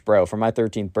birthday, which, bro, for my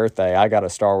 13th birthday, I got a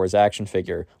Star Wars action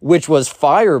figure, which was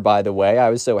fire, by the way. I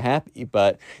was so happy.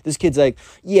 But this kid's like,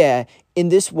 yeah, in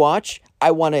this watch, I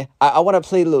want to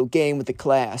play a little game with the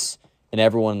class. And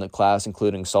everyone in the class,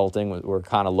 including Sultan, were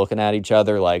kind of looking at each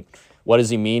other like, what does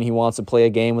he mean he wants to play a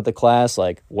game with the class?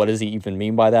 Like, what does he even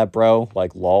mean by that, bro?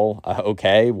 Like, lol,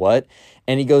 okay, what?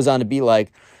 And he goes on to be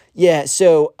like, yeah,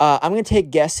 so I'm going to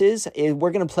take guesses.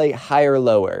 We're going to play higher,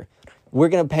 lower. We're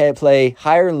going to play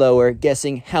higher, lower,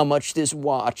 guessing how much this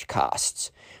watch costs.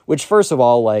 Which, first of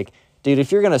all, like, dude,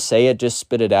 if you're going to say it, just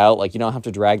spit it out. Like, you don't have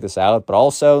to drag this out. But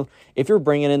also, if you're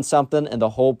bringing in something and the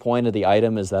whole point of the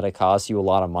item is that it costs you a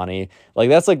lot of money, like,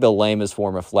 that's like the lamest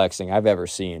form of flexing I've ever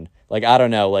seen. Like, I don't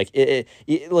know, like,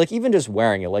 like, even just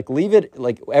wearing it, like, leave it,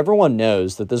 like, everyone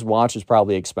knows that this watch is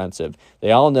probably expensive.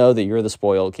 They all know that you're the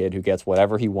spoiled kid who gets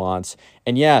whatever he wants.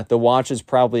 And yeah, the watch is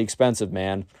probably expensive,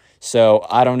 man. So,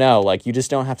 I don't know, like, you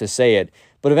just don't have to say it.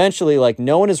 But eventually, like,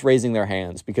 no one is raising their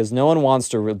hands because no one wants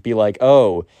to be like,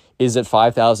 oh, is it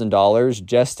 $5,000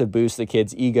 just to boost the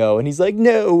kid's ego? And he's like,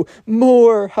 no,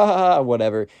 more, ha ha,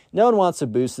 whatever. No one wants to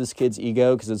boost this kid's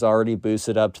ego because it's already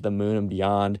boosted up to the moon and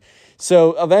beyond.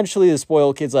 So eventually the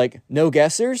spoiled kid's like, no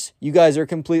guessers? You guys are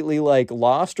completely like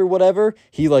lost or whatever?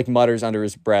 He like mutters under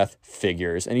his breath,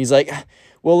 figures. And he's like,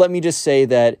 well, let me just say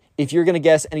that if you're going to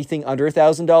guess anything under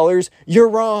 $1,000, you're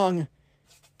wrong.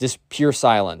 Just pure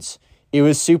silence. It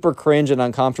was super cringe and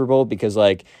uncomfortable because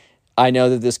like, I know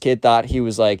that this kid thought he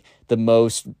was like the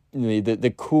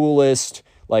coolest,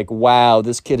 like, wow,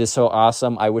 this kid is so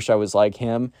awesome. I wish I was like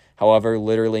him. However,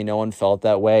 literally no one felt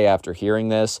that way after hearing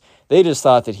this. They just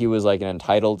thought that he was like an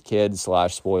entitled kid /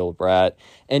 spoiled brat.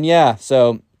 And yeah,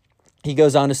 so he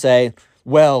goes on to say,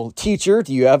 well, teacher,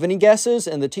 do you have any guesses?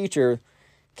 And the teacher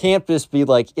can't just be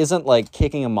like, isn't like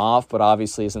kicking him off, but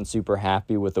obviously isn't super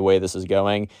happy with the way this is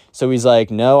going. So he's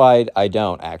like, no, I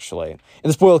don't actually. And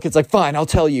the spoiled kid's like, fine, I'll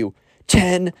tell you.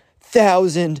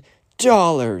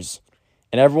 $10,000.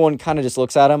 And everyone kind of just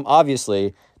looks at him.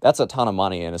 Obviously, that's a ton of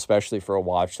money, and especially for a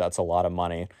watch, that's a lot of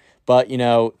money. But, you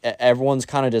know, everyone's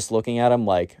kind of just looking at him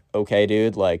like, okay,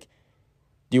 dude, like,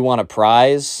 Do you want a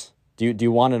prize? Do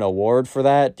you want an award for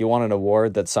that? Do you want an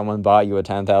award that someone bought you a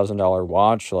 $10,000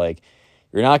 watch? Like,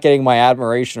 you're not getting my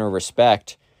admiration or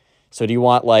respect. So do you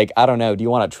want, like, I don't know, do you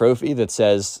want a trophy that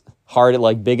says hard,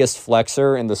 like, biggest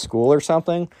flexer in the school or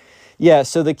something? Yeah,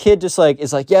 so the kid just, like,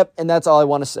 is like, yep, and that's all I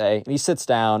want to say. And he sits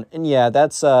down, and yeah,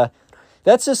 that's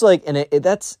just, like, and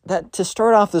that's, that, to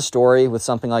start off the story with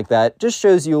something like that, just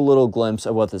shows you a little glimpse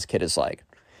of what this kid is like.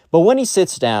 But when he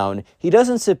sits down, he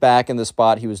doesn't sit back in the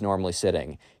spot he was normally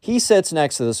sitting. He sits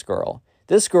next to this girl.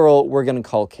 This girl, we're going to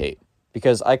call Kate,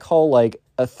 because I call, like,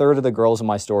 a third of the girls in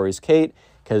my stories Kate,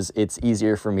 because it's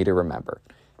easier for me to remember,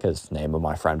 because name of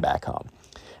my friend back home.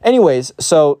 Anyways,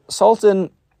 so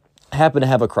Sultan happened to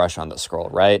have a crush on this girl,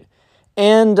 right?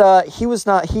 And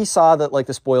he saw that, like,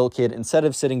 the spoiled kid, instead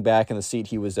of sitting back in the seat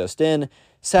he was just in,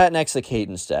 sat next to Kate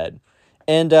instead.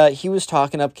 And he was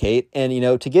talking up Kate,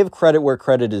 and, to give credit where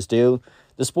credit is due,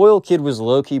 the spoiled kid was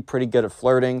low-key pretty good at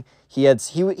flirting. He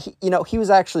was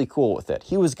actually cool with it.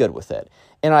 He was good with it.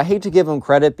 And I hate to give him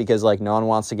credit because, like, no one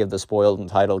wants to give the spoiled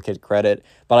entitled kid credit,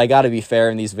 but I gotta be fair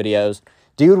in these videos.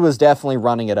 Dude was definitely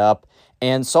running it up,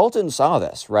 and Sultan saw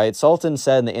this, right? Sultan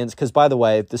said because, by the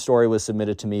way, the story was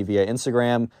submitted to me via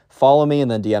Instagram. Follow me and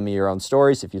then DM me your own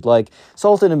stories if you'd like.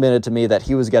 Sultan admitted to me that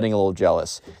he was getting a little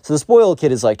jealous. So the spoiled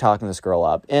kid is, like, talking this girl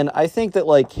up. And I think that,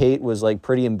 like, Kate was, like,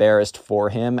 pretty embarrassed for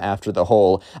him after the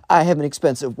whole, I have an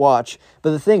expensive watch. But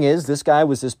the thing is, this guy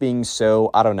was just being so,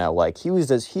 I don't know, like,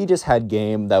 he just had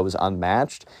game that was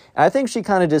unmatched. And I think she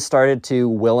kind of just started to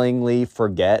willingly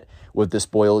forget what the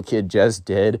spoiled kid just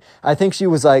did. I think she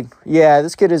was like, yeah,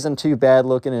 this kid isn't too bad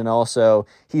looking, and also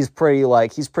he's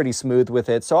pretty smooth with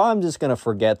it, so I'm just gonna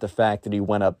forget the fact that he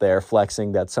went up there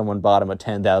flexing that someone bought him a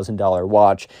 $10,000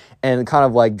 watch, and kind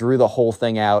of, like, drew the whole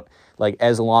thing out, like,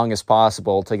 as long as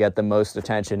possible to get the most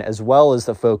attention, as well as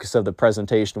the focus of the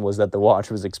presentation was that the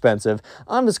watch was expensive.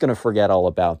 I'm just gonna forget all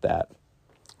about that.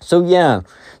 So yeah,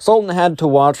 Sultan had to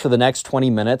watch for the next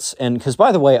 20 minutes, and because,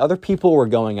 by the way, other people were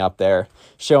going up there,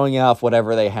 showing off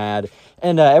whatever they had,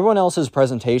 and everyone else's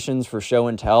presentations for show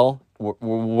and tell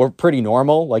were pretty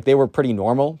normal. Like, they were pretty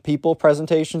normal people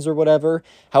presentations or whatever.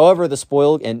 However, the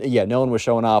spoiled, and yeah, no one was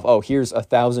showing off, oh, here's a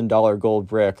 $1,000 gold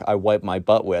brick I wiped my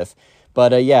butt with.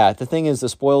 But yeah, the thing is, the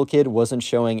spoiled kid wasn't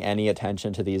showing any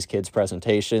attention to these kids'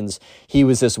 presentations. He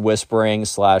was just whisper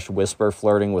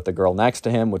flirting with the girl next to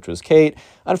him, which was Kate.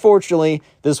 Unfortunately,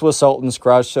 this was Sultan's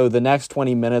crush, so the next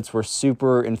 20 minutes were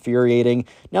super infuriating,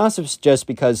 not just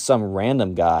because some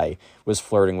random guy was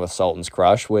flirting with Sultan's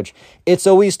crush, which it's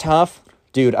always tough.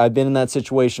 Dude, I've been in that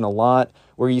situation a lot,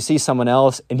 where you see someone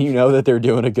else and you know that they're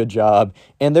doing a good job,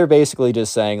 and they're basically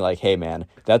just saying, like, hey, man,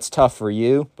 that's tough for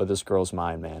you, but this girl's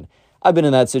mine, man. I've been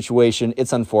in that situation.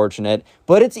 It's unfortunate,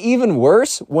 but it's even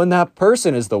worse when that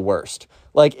person is the worst.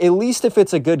 Like, at least if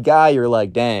it's a good guy, you're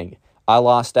like, dang, I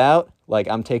lost out. Like,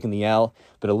 I'm taking the L,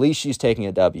 but at least she's taking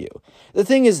a W. The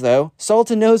thing is, though,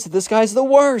 Sultan knows that this guy's the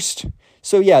worst.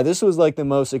 So yeah, this was, like, the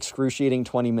most excruciating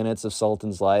 20 minutes of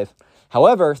Sultan's life.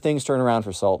 However, things turn around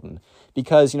for Sultan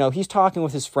because, he's talking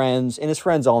with his friends, and his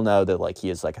friends all know that, like, he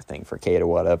has, like, a thing for Kate or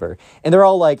whatever. And they're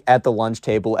all, like, at the lunch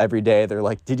table every day. They're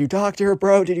like, did you talk to her,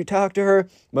 bro? Did you talk to her?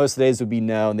 Most of the days would be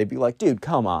no, and they'd be like, dude,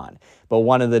 come on. But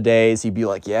one of the days, he'd be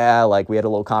like, yeah, like, we had a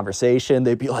little conversation.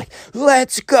 They'd be like,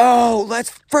 let's go,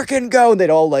 let's freaking go. And they'd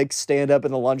all, like, stand up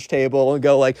in the lunch table and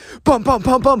go, like, bum, bum,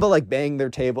 bum, bum, but, like, bang their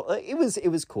table. It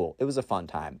was cool. It was a fun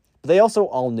time. But they also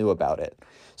all knew about it.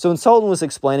 So when Sultan was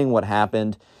explaining what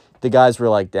happened, the guys were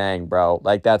like, dang, bro,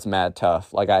 like, that's mad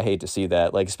tough. Like, I hate to see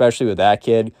that, like, especially with that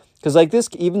kid. Because, like, this,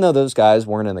 even though those guys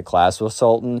weren't in the class with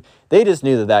Sultan, they just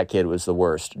knew that that kid was the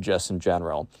worst, just in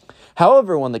general.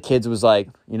 However, when the kids was like,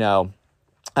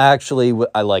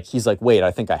 he's like, wait,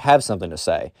 I think I have something to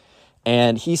say.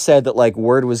 And he said that, like,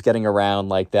 word was getting around,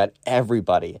 like, that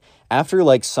everybody, after,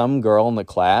 like, some girl in the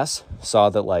class saw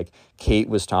that, like, Kate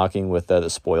was talking with the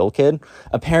spoiled kid,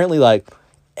 apparently, like,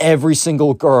 every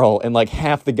single girl and, like,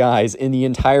 half the guys in the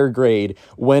entire grade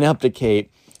went up to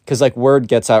Kate because, like, word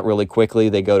gets out really quickly.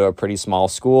 They go to a pretty small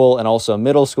school and also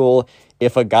middle school.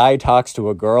 If a guy talks to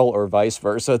a girl or vice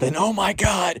versa, then, oh my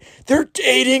God, they're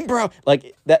dating, bro.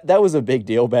 Like, that was a big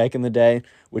deal back in the day,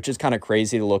 which is kind of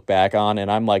crazy to look back on.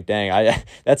 And I'm like, dang,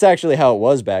 that's actually how it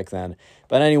was back then.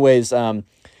 But anyways,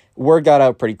 word got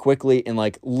out pretty quickly, and,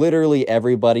 like, literally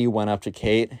everybody went up to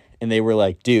Kate and they were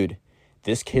like, dude,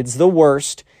 this kid's the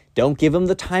worst. Don't give him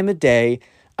the time of day.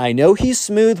 I know he's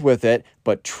smooth with it,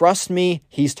 but trust me,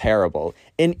 he's terrible.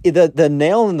 And the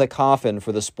nail in the coffin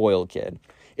for the spoiled kid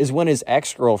is when his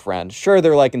ex-girlfriend, sure,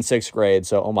 they're, like, in 6th grade,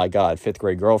 so, oh my God, 5th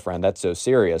grade girlfriend, that's so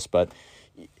serious. But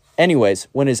anyways,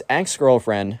 when his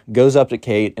ex-girlfriend goes up to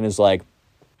Kate and is like,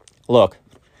 look,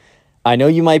 I know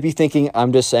you might be thinking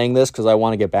I'm just saying this because I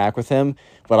want to get back with him,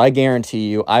 but I guarantee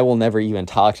you I will never even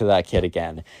talk to that kid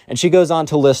again. And she goes on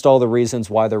to list all the reasons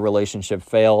why their relationship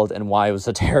failed and why it was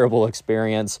a terrible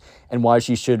experience and why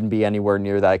she shouldn't be anywhere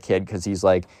near that kid because he's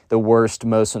like the worst,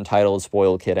 most entitled,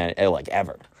 spoiled kid like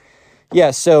ever.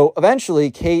 Yeah, so eventually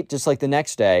Kate, just like the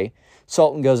next day,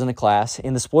 Sultan goes into class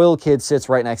and the spoiled kid sits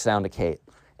right next down to Kate.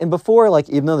 And before, like,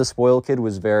 even though the spoiled kid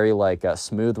was very, like,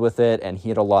 smooth with it and he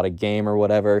had a lot of game or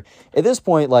whatever, at this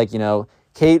point, like, you know,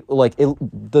 Kate, like,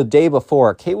 the day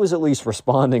before, Kate was at least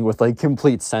responding with, like,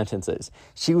 complete sentences.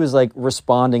 She was, like,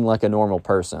 responding like a normal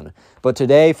person. But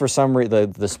today, for some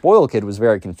reason, the spoiled kid was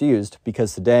very confused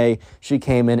because today she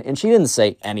came in and she didn't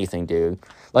say anything, dude.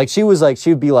 Like, she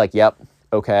would be like, yep,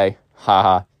 okay,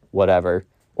 haha, whatever.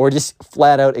 Or just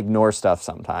flat out ignore stuff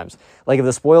sometimes. Like if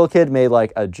the spoiled kid made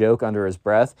like a joke under his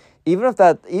breath, even if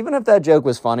that joke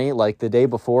was funny, like the day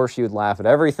before she would laugh at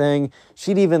everything.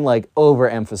 She'd even like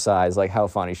overemphasize like how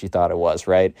funny she thought it was,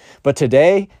 right? But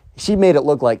today, she made it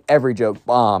look like every joke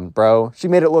bombed, bro. She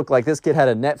made it look like this kid had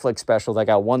a Netflix special that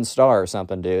got 1 star or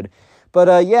something, dude. But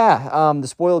the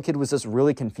spoiled kid was just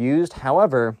really confused.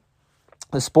 However,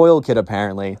 the spoiled kid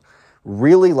apparently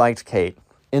really liked Kate.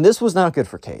 And this was not good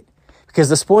for Kate. Because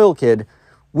the spoiled kid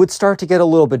would start to get a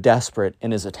little bit desperate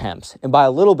in his attempts. And by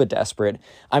a little bit desperate,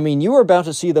 I mean you are about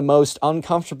to see the most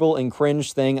uncomfortable and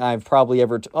cringe thing I've probably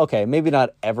ever... okay, maybe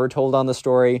not ever told on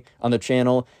the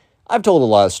channel. I've told a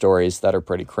lot of stories that are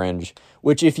pretty cringe,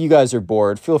 which if you guys are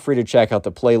bored, feel free to check out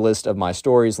the playlist of my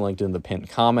stories linked in the pinned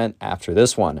comment after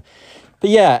this one. But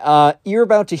yeah, you're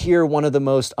about to hear one of the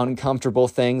most uncomfortable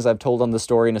things I've told on the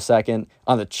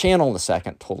channel in a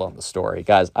second, told on the story.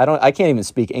 Guys, I can't even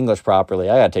speak English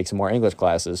properly. I gotta take some more English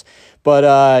classes. But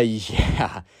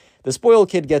yeah, the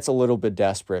spoiled kid gets a little bit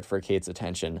desperate for Kate's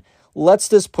attention. Let's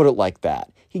just put it like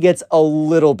that. He gets a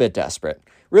little bit desperate.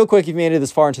 Real quick, if you made it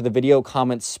this far into the video,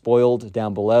 comment spoiled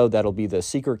down below. That'll be the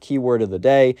secret keyword of the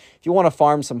day. If you want to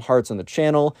farm some hearts on the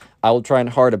channel, I will try and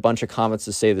heart a bunch of comments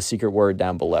to say the secret word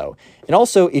down below. And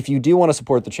also, if you do want to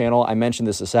support the channel, I mentioned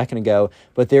this a second ago,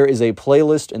 but there is a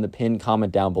playlist in the pinned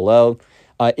comment down below.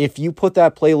 If you put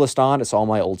that playlist on, it's all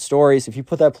my old stories. If you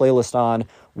put that playlist on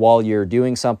while you're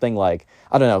doing something like,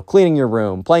 I don't know, cleaning your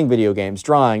room, playing video games,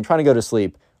 drawing, trying to go to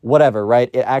sleep, whatever, right?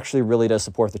 It actually really does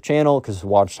support the channel because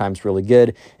watch time's really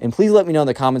good. And please let me know in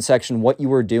the comment section what you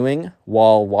were doing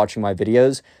while watching my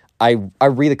videos. I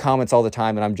read the comments all the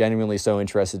time and I'm genuinely so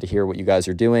interested to hear what you guys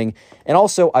are doing. And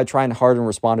also I try and hard and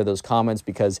respond to those comments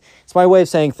because it's my way of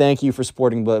saying thank you for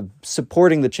supporting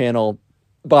the channel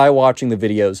by watching the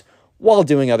videos while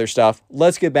doing other stuff.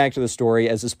 Let's get back to the story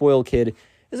as the spoiled kid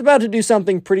is about to do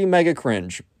something pretty mega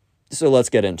cringe. So let's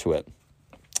get into it.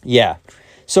 Yeah.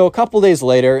 So a couple days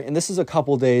later, and this is a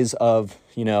couple days of,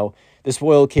 you know, the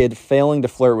spoiled kid failing to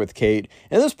flirt with Kate.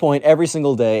 At this point, every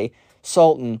single day,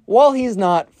 Sultan, while he's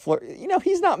not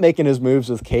he's not making his moves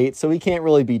with Kate, so he can't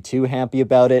really be too happy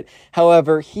about it.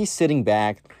 However, he's sitting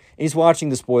back, and he's watching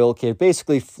the spoiled kid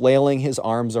basically flailing his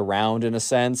arms around in a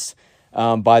sense,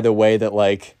 by the way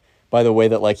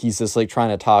that he's just like trying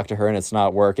to talk to her and it's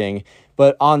not working.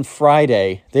 But on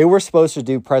Friday, they were supposed to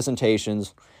do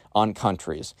presentations on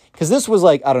countries, because this was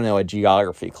like, I don't know, a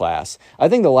geography class. I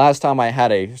think the last time I had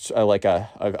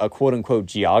a quote-unquote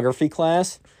geography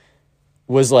class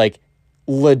was like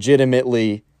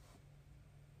legitimately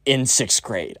in 6th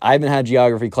grade. I haven't had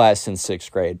geography class since 6th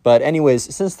grade. But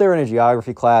anyways, since they're in a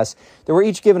geography class, they were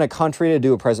each given a country to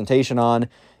do a presentation on.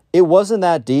 It wasn't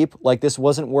that deep. Like, this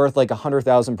wasn't worth like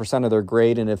 100,000% of their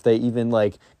grade, and if they even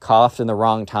like coughed in the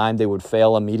wrong time, they would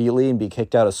fail immediately and be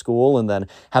kicked out of school and then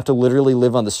have to literally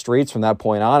live on the streets from that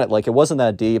point on. It wasn't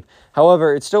that deep.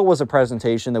 However, it still was a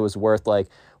presentation that was worth like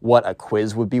what a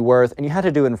quiz would be worth, and you had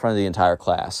to do it in front of the entire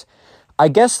class. I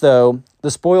guess though,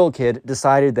 the spoiled kid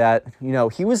decided that, you know,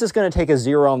 he was just going to take a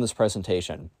 0 on this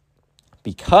presentation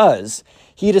because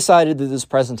he decided that this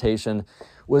presentation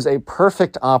was a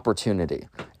perfect opportunity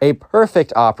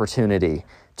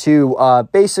to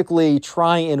basically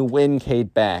try and win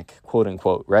Kate back, quote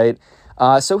unquote, right?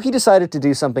 So he decided to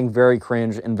do something very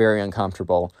cringe and very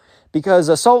uncomfortable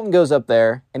because Sultan goes up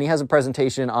there and he has a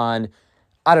presentation on,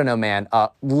 I don't know, man,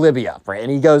 Libya, right?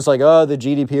 And he goes like, oh, the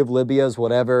GDP of Libya is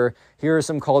whatever. Here are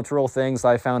some cultural things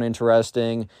I found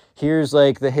interesting. Here's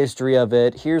like the history of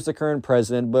it. Here's the current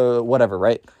president, whatever,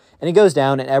 right? And he goes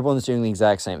down, and everyone's doing the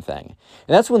exact same thing.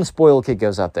 And that's when the spoiled kid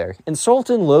goes up there. And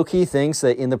Sultan low-key thinks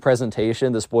that in the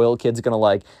presentation, the spoiled kid's going to,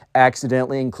 like,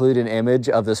 accidentally include an image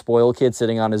of the spoiled kid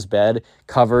sitting on his bed,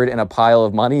 covered in a pile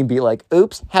of money, and be like,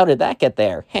 oops, how did that get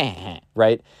there?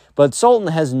 Right? But Sultan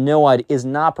has no idea, is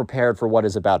not prepared for what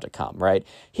is about to come, right?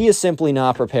 He is simply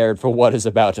not prepared for what is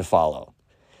about to follow.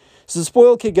 So the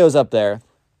spoiled kid goes up there,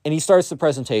 and he starts the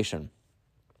presentation.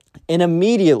 And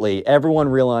immediately, everyone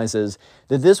realizes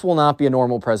that this will not be a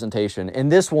normal presentation, and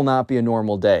this will not be a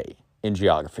normal day in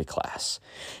geography class.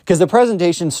 Because the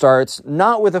presentation starts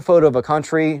not with a photo of a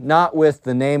country, not with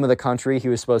the name of the country. He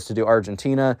was supposed to do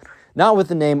Argentina, not with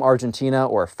the name Argentina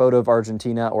or a photo of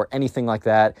Argentina or anything like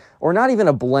that, or not even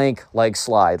a blank like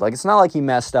slide. Like, it's not like he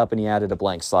messed up and he added a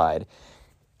blank slide.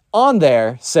 On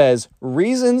there says,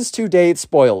 reasons to date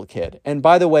spoiled kid. And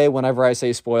by the way, whenever I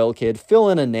say spoiled kid, fill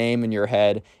in a name in your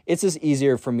head. It's just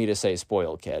easier for me to say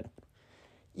spoiled kid.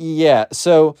 Yeah,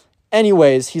 so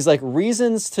anyways, he's like,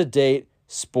 reasons to date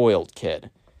spoiled kid.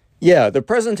 Yeah, the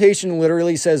presentation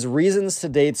literally says reasons to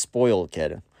date spoiled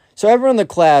kid. So everyone in the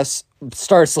class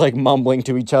starts like mumbling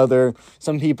to each other.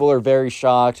 Some people are very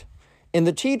shocked. And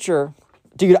the teacher...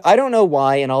 Dude, I don't know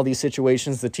why in all these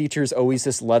situations the teachers always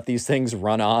just let these things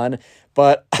run on,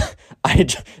 but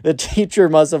the teacher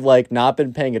must have like not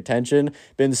been paying attention,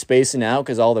 been spacing out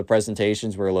because all the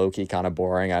presentations were low-key kind of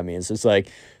boring. I mean, it's just like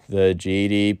the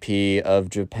GDP of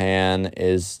Japan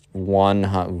is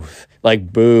 100,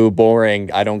 like boo, boring,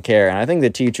 I don't care. And I think the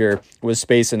teacher was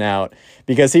spacing out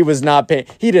because he was not paying,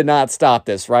 he did not stop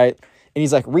this, right? And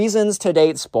he's like, reasons to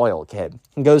date spoiled kid.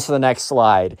 And goes to the next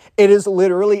slide. It is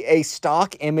literally a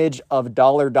stock image of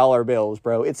dollar bills,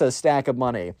 bro. It's a stack of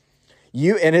money.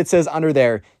 And it says under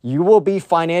there, you will be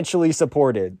financially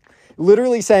supported.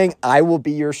 Literally saying, I will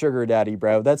be your sugar daddy,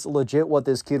 bro. That's legit what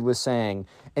this kid was saying.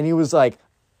 And he was like,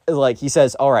 he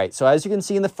says, all right, so as you can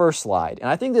see in the first slide, and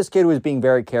I think this kid was being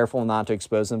very careful not to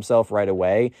expose himself right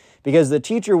away, because the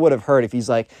teacher would have heard if he's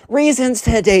like, reasons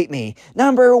to date me.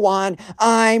 Number 1,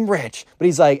 I'm rich. But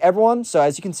he's like, everyone, so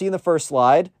as you can see in the first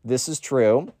slide, this is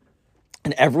true.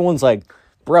 And everyone's like,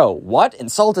 bro, what?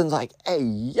 And Sultan's like, hey,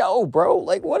 yo, bro,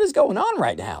 like, what is going on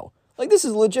right now? Like, this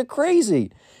is legit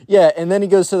crazy. Yeah, and then he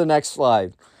goes to the next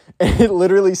slide. And it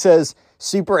literally says,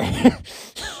 super...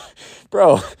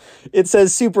 Bro, it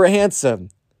says super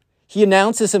handsome. He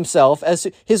announces himself as...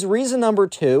 His reason number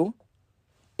 2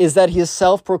 is that he is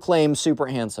self-proclaimed super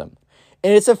handsome.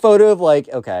 And it's a photo of like,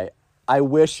 okay, I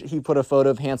wish he put a photo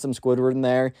of handsome Squidward in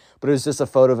there, but it was just a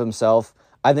photo of himself.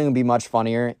 I think it would be much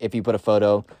funnier if he put a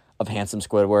photo of handsome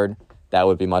Squidward. That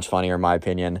would be much funnier in my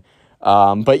opinion.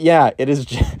 But yeah, it is.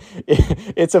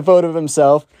 It's a photo of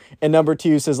himself, and number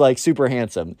 2 says like super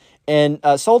handsome. And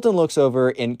Sultan looks over,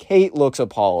 and Kate looks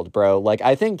appalled, bro. Like,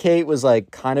 I think Kate was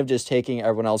like kind of just taking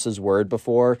everyone else's word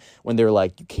before when they're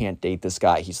like, you can't date this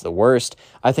guy, he's the worst.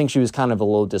 I think she was kind of a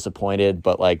little disappointed,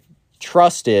 but like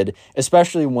trusted,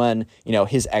 especially when, you know,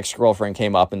 his ex-girlfriend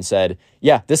came up and said,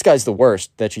 yeah, this guy's the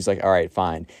worst, that she's like, all right,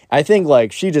 fine. I think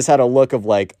like she just had a look of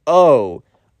like, oh,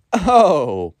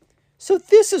 so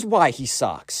this is why he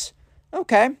sucks.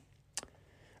 Okay,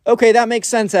 that makes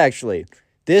sense, actually.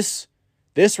 This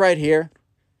right here,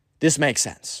 this makes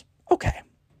sense. Okay,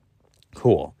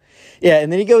 cool. Yeah,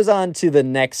 and then he goes on to the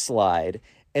next slide,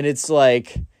 and it's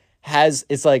like,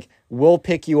 we'll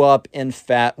pick you up in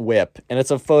fat whip. And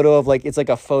it's a photo of like, it's like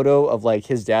a photo of like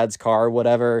his dad's car or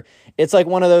whatever. It's like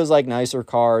one of those like nicer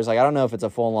cars. Like, I don't know if it's a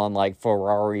full on like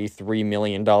Ferrari $3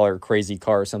 million crazy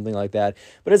car or something like that.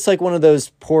 But it's like one of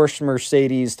those Porsche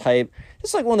Mercedes type.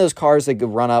 It's like one of those cars that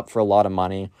could run up for a lot of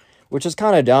money, which is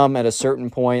kind of dumb at a certain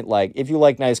point. Like, if you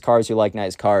like nice cars, you like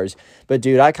nice cars. But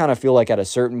dude, I kind of feel like at a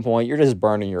certain point, you're just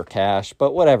burning your cash.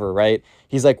 But whatever, right?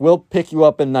 He's like, we'll pick you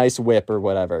up in nice whip or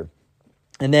whatever.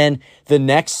 And then the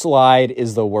next slide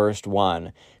is the worst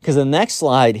one. Because the next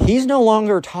slide, he's no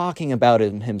longer talking about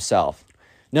himself.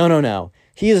 No.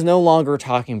 He is no longer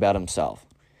talking about himself.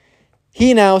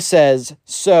 He now says,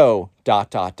 so, ...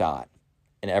 And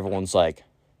everyone's like,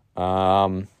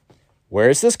 where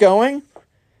is this going?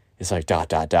 It's like, ...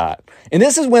 And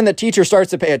this is when the teacher starts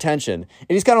to pay attention. And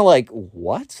he's kind of like,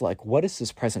 what? Like, what is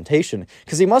this presentation?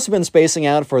 Because he must have been spacing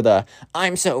out for the,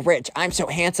 I'm so rich, I'm so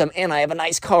handsome, and I have a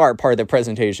nice car part of the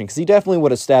presentation. Because he definitely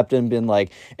would have stepped in and been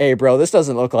like, hey, bro, this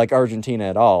doesn't look like Argentina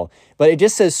at all. But it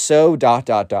just says, so, ...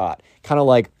 Kind of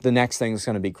like the next thing's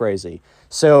going to be crazy.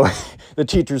 So the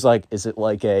teacher's like, is it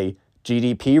like a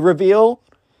GDP reveal?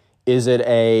 Is it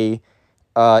a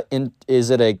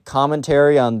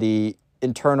commentary on the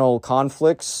internal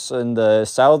conflicts in the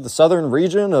southern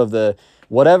region of the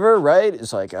whatever, right?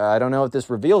 It's like, I don't know what this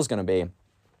reveal is going to be.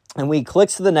 And we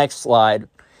clicks to the next slide,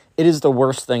 It is the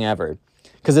worst thing ever.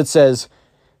 Because it says,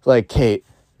 like, Kate,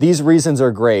 these reasons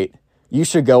are great. You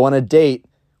should go on a date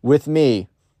with me.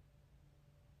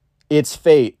 It's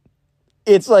fate.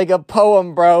 It's like a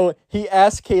poem, bro. He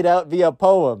asked Kate out via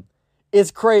poem. It's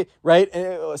great, right?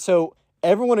 So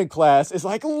everyone in class is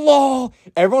like, lol.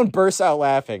 Everyone bursts out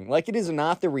laughing. Like, it is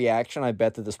not the reaction I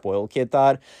bet that the spoiled kid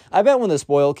thought. I bet when the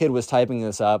spoiled kid was typing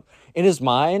this up, in his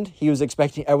mind, he was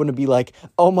expecting everyone to be like,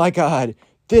 oh my God,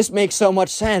 this makes so much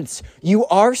sense. You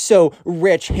are so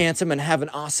rich, handsome, and have an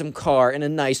awesome car and a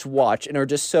nice watch and are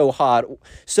just so hot.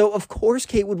 So, of course,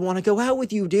 Kate would want to go out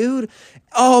with you, dude.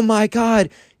 Oh my God.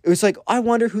 It was like, I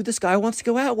wonder who this guy wants to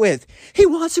go out with. He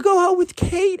wants to go out with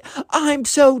Kate. I'm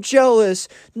so jealous.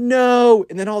 No.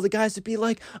 And then all the guys would be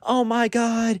like, oh my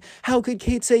God, how could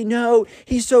Kate say no?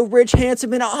 He's so rich,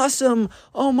 handsome, and awesome.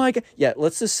 Oh my God. Yeah,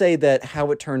 let's just say that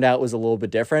how it turned out was a little bit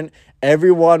different.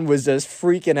 Everyone was just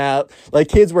freaking out. Like,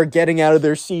 kids were getting out of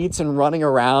their seats and running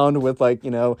around with, like, you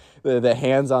know, the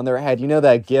hands on their head. You know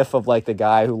that gif of, like, the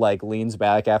guy who, like, leans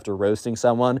back after roasting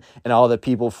someone and all the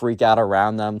people freak out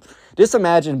around them? Just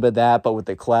imagine but with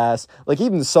the class. Like,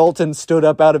 even Sultan stood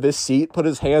up out of his seat, put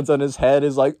his hands on his head,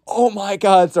 is like, oh my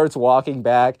God, starts walking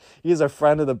back. He has a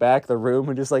friend in the back of the room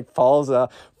who just, like, falls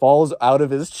out of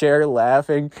his chair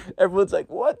laughing. Everyone's like,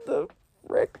 what the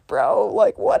frick, bro?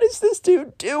 Like, what is this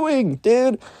dude doing,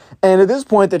 dude? And at this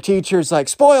point, the teacher's like,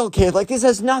 spoiled kid, like, this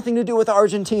has nothing to do with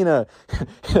Argentina.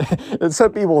 And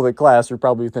some people in the class are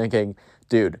probably thinking,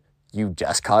 dude, you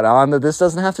just caught on that this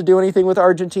doesn't have to do anything with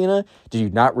Argentina? Did you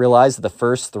not realize that the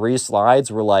first 3 slides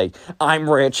were like, I'm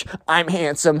rich, I'm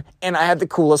handsome, and I had the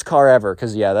coolest car ever?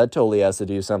 Because, yeah, that totally has to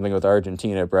do something with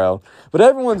Argentina, bro. But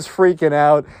everyone's freaking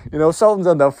out. You know, Sultan's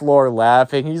on the floor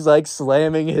laughing. He's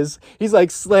slamming his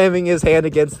hand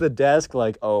against the desk,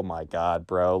 like, oh my God,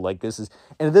 bro. Like, this is...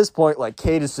 And at this point, like,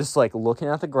 Kate is just, like, looking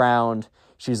at the ground.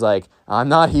 She's like, I'm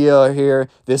not here.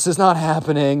 This is not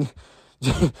happening.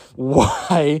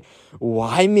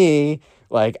 Why me?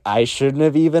 Like, I shouldn't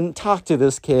have even talked to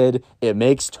this kid. It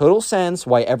makes total sense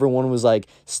why everyone was like,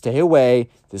 stay away.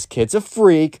 This kid's a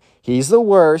freak. He's the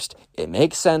worst. It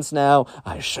makes sense now.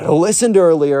 I should have listened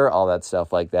earlier. All that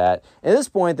stuff like that. At this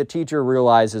point, the teacher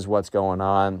realizes what's going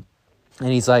on. And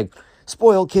he's like,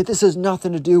 spoiled kid, this has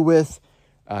nothing to do with,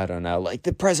 I don't know, like,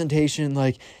 the presentation.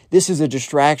 Like, this is a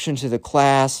distraction to the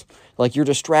class. Like, you're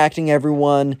distracting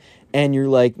everyone. And you're,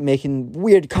 like, making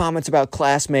weird comments about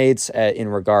classmates in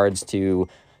regards to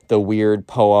the weird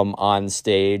poem on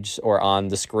stage or on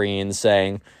the screen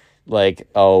saying, like,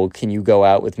 oh, can you go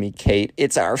out with me, Kate?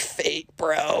 It's our fate,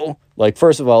 bro. Like,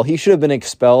 first of all, he should have been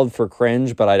expelled for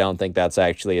cringe, but I don't think that's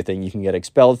actually a thing you can get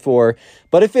expelled for.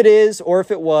 But if it is, or if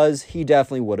it was, he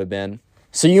definitely would have been.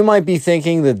 So you might be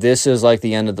thinking that this is, like,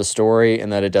 the end of the story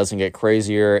and that it doesn't get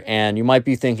crazier. And you might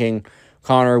be thinking,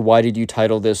 Connor, why did you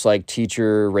title this, like,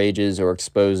 teacher rages or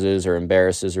exposes or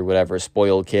embarrasses or whatever,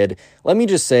 spoiled kid? Let me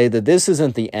just say that this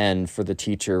isn't the end for the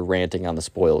teacher ranting on the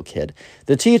spoiled kid.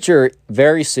 The teacher,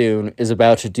 very soon, is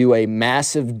about to do a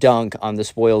massive dunk on the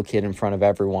spoiled kid in front of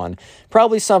everyone.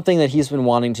 Probably something that he's been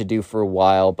wanting to do for a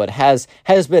while, but has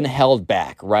been held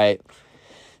back, right?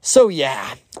 So,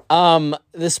 yeah,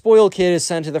 the spoiled kid is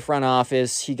sent to the front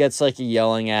office. He gets, like,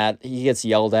 yelled at. He gets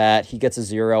a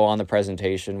 0 on the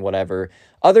presentation, whatever.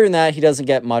 Other than that, he doesn't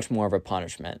get much more of a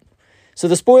punishment. So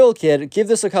the spoiled kid, give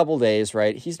this a couple days,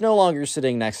 right? He's no longer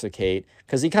sitting next to Kate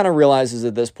because he kind of realizes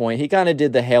at this point, he kind of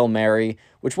did the Hail Mary,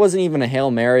 which wasn't even a Hail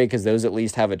Mary because those at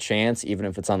least have a chance, even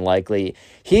if it's unlikely.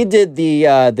 He did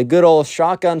the good old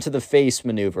shotgun to the face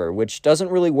maneuver, which doesn't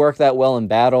really work that well in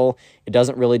battle. It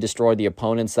doesn't really destroy the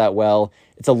opponents that well.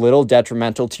 It's a little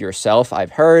detrimental to yourself,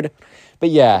 I've heard. But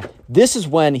yeah, this is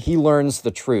when he learns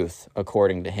the truth,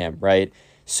 according to him, right?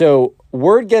 So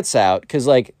word gets out because,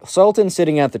 like, Sultan's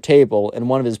sitting at the table and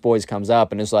one of his boys comes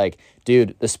up and is like,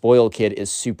 dude, the spoiled kid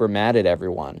is super mad at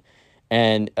everyone.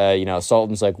 And,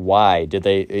 Sultan's like, why?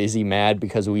 Is he mad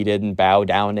because we didn't bow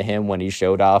down to him when he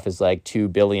showed off his, like,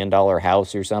 $2 billion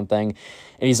house or something?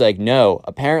 And he's like, no,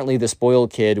 apparently the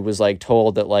spoiled kid was, like,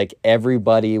 told that, like,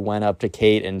 everybody went up to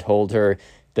Kate and told her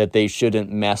that they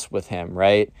shouldn't mess with him,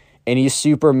 right? And he's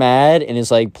super mad and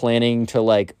is, like, planning to,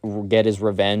 like, get his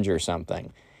revenge or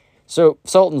something. So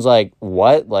Sultan's like,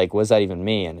 what? Like, what does that even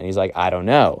mean? And he's like, I don't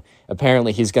know.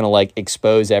 Apparently he's going to, like,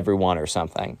 expose everyone or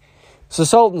something. So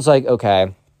Sultan's like,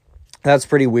 okay, that's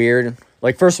pretty weird.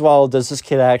 Like, first of all, does this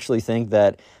kid actually think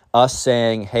that us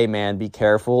saying, hey, man, be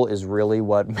careful is really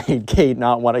what made Kate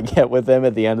not want to get with him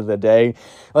at the end of the day?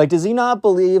 Like, does he not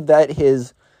believe that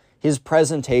his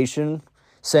presentation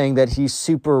saying that he's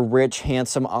super rich,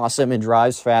 handsome, awesome, and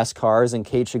drives fast cars, and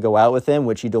Kate should go out with him,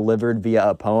 which he delivered via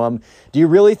a poem. Do you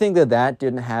really think that that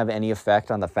didn't have any effect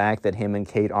on the fact that him and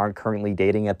Kate aren't currently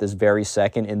dating at this very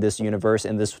second in this universe,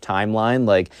 in this timeline?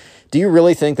 Like, do you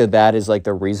really think that that is like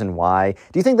the reason why?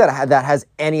 Do you think that that has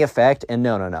any effect? And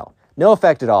no. No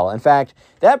effect at all. In fact,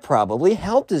 that probably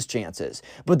helped his chances.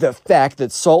 But the fact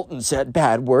that Sultan said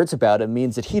bad words about him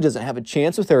means that he doesn't have a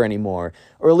chance with her anymore.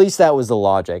 Or at least that was the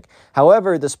logic.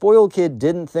 However, the spoiled kid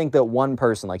didn't think that one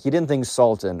person, like he didn't think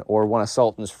Sultan or one of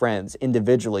Sultan's friends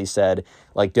individually said,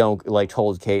 like,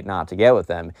 told Kate not to get with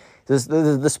them.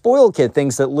 The spoiled kid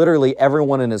thinks that literally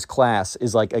everyone in his class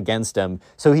is like against him,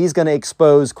 so he's going to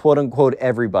expose quote unquote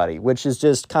everybody, which is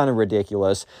just kind of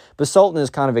ridiculous. But Sultan is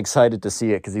kind of excited to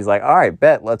see it because he's like, all right,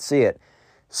 bet, let's see it.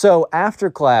 So after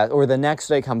class, or the next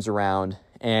day comes around,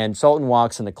 and Sultan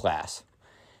walks into class,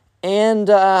 and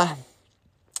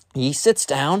he sits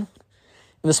down,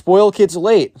 and the spoiled kid's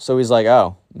late, so he's like,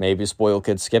 oh, maybe spoiled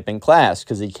kid's skipping class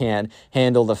because he can't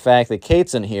handle the fact that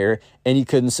Kate's in here and he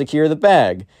couldn't secure the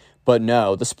bag. But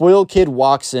no, the spoiled kid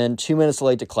walks in 2 minutes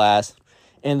late to class,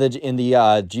 and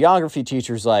the geography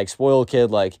teacher's like, spoiled kid,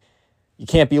 like, you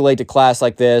can't be late to class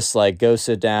like this, like, go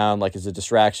sit down, like, it's a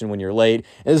distraction when you're late.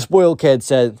 And the spoiled kid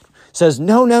says,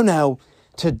 no,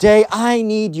 today I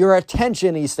need your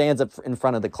attention. He stands up in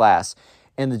front of the class,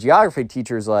 and the geography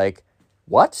teacher's like,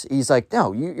 what? He's like,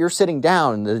 no, you're sitting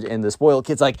down, and the spoiled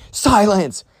kid's like,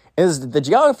 silence! And the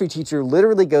geography teacher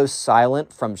literally goes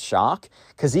silent from shock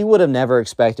because he would have never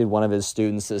expected one of his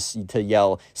students to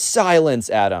yell silence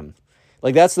at him.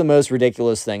 Like, that's the most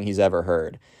ridiculous thing he's ever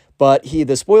heard. But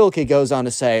the spoiled kid goes on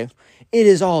to say, it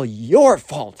is all your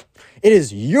fault. It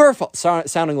is your fault.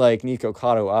 Sounding like Nico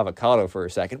Cotto Avocado for a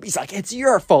second. He's like, it's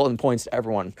your fault, and points to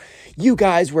everyone. You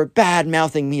guys were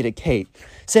bad-mouthing me to Kate,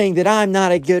 saying that I'm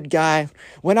not a good guy,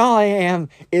 when all I am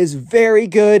is very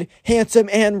good, handsome,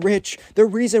 and rich. The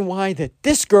reason why that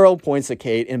this girl, points to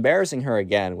Kate, embarrassing her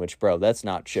again, which, bro, that's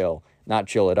not chill. Not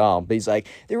chill at all. But he's like,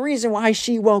 the reason why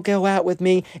she won't go out with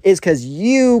me is because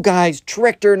you guys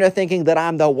tricked her into thinking that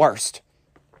I'm the worst.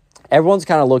 Everyone's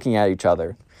kind of looking at each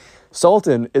other.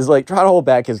 Sultan is like trying to hold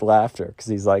back his laughter because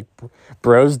he's like,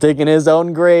 bro's digging his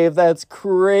own grave. That's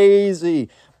crazy.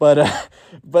 But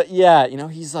yeah,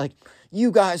 he's like, you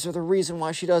guys are the reason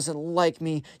why she doesn't like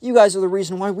me. You guys are the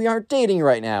reason why we aren't dating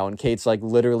right now. And Kate's like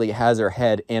literally has her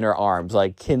head in her arms.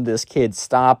 Like, can this kid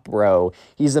stop, bro?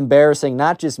 He's embarrassing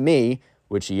not just me,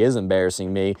 which he is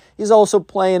embarrassing me. He's also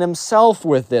playing himself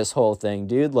with this whole thing,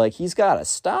 dude. Like, he's got to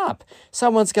stop.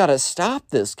 Someone's got to stop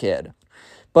this kid.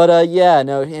 But, yeah,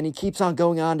 no, and he keeps on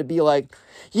going on to be like,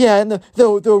 yeah, and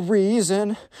the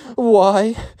reason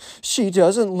why she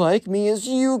doesn't like me is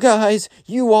you guys.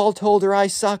 You all told her I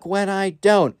suck when I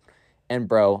don't. And,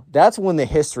 bro, that's when the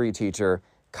history teacher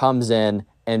comes in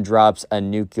and drops a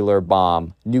nuclear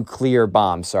bomb. Nuclear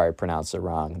bomb. Sorry, I pronounced it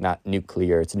wrong. Not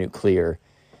nuclear, it's nuclear.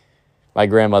 My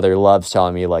grandmother loves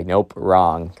telling me, like, nope,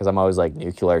 wrong, because I'm always like,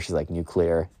 nuclear, she's like,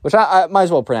 nuclear, which I might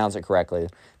as well pronounce it correctly.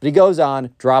 But he goes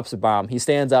on, drops a bomb, he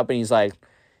stands up, and he's like,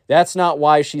 that's not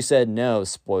why she said no,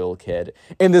 spoiled kid.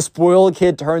 And the spoiled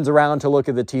kid turns around to look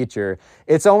at the teacher.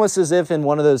 It's almost as if in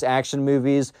one of those action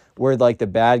movies where, like, the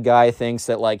bad guy thinks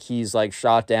that, like, he's, like,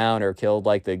 shot down or killed,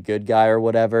 like, the good guy or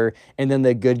whatever, and then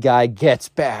the good guy gets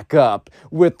back up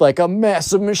with, like, a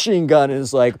massive machine gun and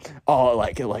is like, oh,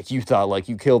 like you thought, like,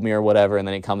 you killed me or whatever, and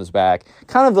then he comes back.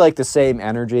 Kind of, like, the same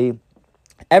energy.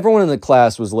 Everyone in the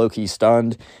class was low-key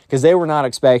stunned because they were not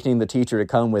expecting the teacher to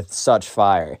come with such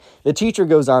fire. The teacher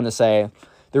goes on to say,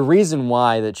 the reason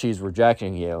why that she's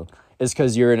rejecting you is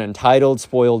because you're an entitled,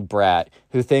 spoiled brat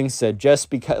who thinks that just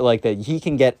because, like, that he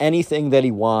can get anything that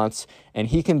he wants and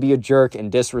he can be a jerk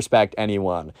and disrespect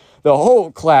anyone. The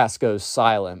whole class goes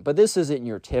silent, but this isn't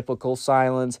your typical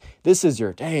silence. This is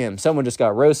your, damn, someone just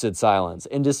got roasted silence.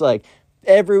 And just, like,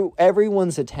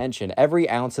 everyone's attention, every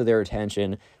ounce of their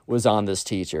attention was on this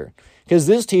teacher. Because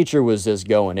this teacher was just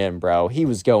going in, bro. He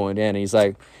was going in. He's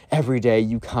like, every day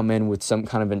you come in with some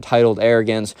kind of entitled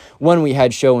arrogance. When we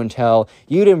had show and tell,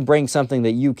 you didn't bring something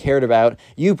that you cared about.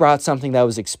 You brought something that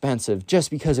was expensive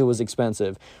just because it was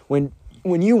expensive. When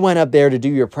you went up there to do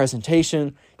your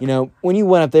presentation,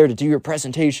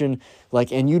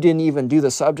 like, and you didn't even do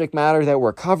the subject matter that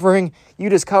we're covering, you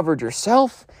just covered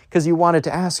yourself because you wanted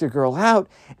to ask a girl out.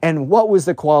 And what was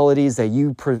the qualities that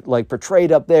you portrayed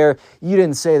up there? You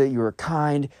didn't say that you were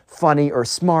kind, funny, or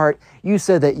smart. You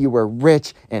said that you were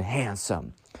rich and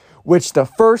handsome. Which the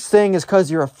first thing is because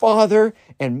you're a father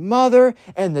and mother,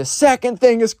 and the second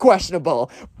thing is questionable.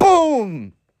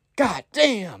 Boom! God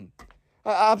damn!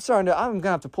 I'm gonna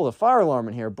have to pull the fire alarm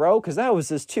in here, bro, because that was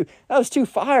too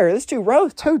fire. This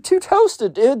too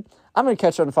toasted, dude. I'm gonna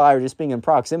catch on fire just being in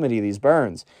proximity to these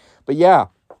burns. But yeah,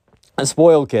 a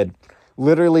spoiled kid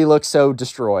literally looks so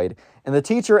destroyed. And the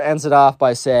teacher ends it off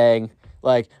by saying,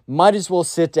 like, might as well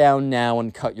sit down now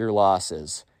and cut your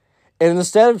losses. And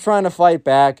instead of trying to fight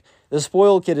back, the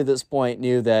spoiled kid at this point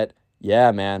knew that,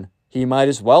 yeah, man, he might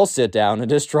as well sit down and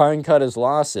just try and cut his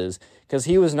losses, because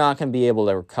he was not going to be able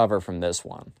to recover from this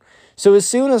one. So as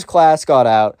soon as class got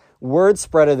out, word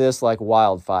spread of this like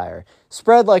wildfire.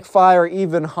 Spread like fire,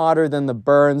 even hotter than the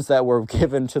burns that were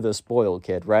given to the spoiled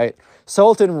kid, right?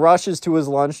 Sultan rushes to his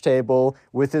lunch table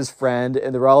with his friend,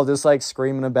 and they're all just like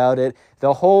screaming about it.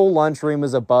 The whole lunchroom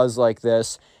is abuzz like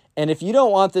this. And if you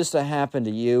don't want this to happen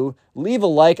to you, leave a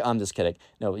like. I'm just kidding.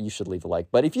 No, you should leave a like.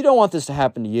 But if you don't want this to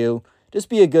happen to you, just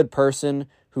be a good person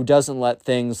who doesn't let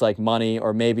things like money,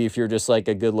 or maybe if you're just like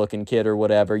a good looking kid or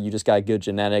whatever, you just got good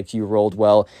genetics, you rolled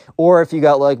well, or if you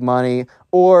got like money,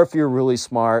 or if you're really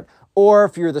smart, or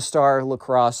if you're the star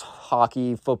lacrosse,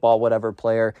 hockey, football, whatever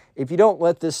player, if you don't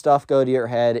let this stuff go to your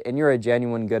head and you're a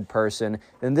genuine good person,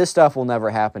 then this stuff will never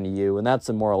happen to you. And that's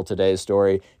the moral of today's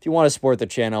story. If you want to support the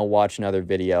channel, watch another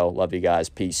video. Love you guys.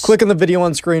 Peace. Click on the video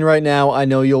on screen right now. I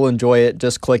know you'll enjoy it.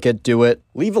 Just click it. Do it.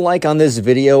 Leave a like on this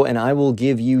video and I will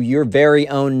give you your very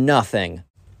own nothing.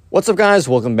 What's up, guys?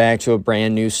 Welcome back to a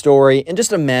brand new story. And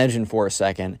just imagine for a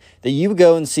second that you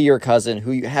go and see your cousin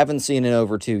who you haven't seen in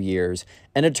over 2 years.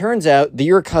 And it turns out that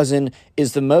your cousin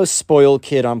is the most spoiled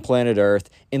kid on planet Earth.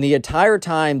 And the entire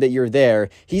time that you're there,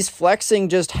 he's flexing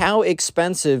just how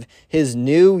expensive his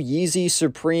new Yeezy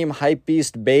Supreme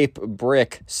Hypebeast Bape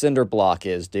brick cinder block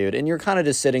is, dude. And you're kind of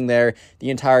just sitting there the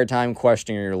entire time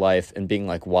questioning your life and being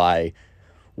like, why?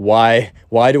 Why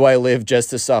do I live just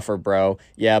to suffer, bro?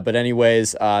 Yeah, but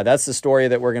anyways, that's the story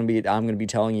that I'm gonna be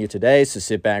telling you today. So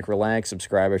sit back, relax,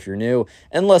 subscribe if you're new,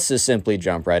 and let's just simply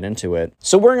jump right into it.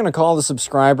 So we're gonna call the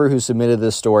subscriber who submitted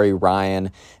this story Ryan,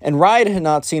 and Ryan had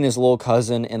not seen his little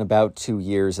cousin in about 2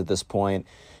 years at this point.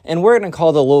 And we're going to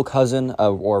call the little cousin,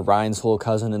 or Ryan's little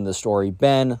cousin in the story,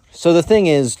 Ben. So the thing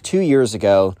is, 2 years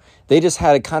ago, they just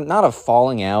had a kind of, not a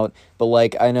falling out, but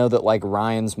like, I know that like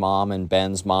Ryan's mom and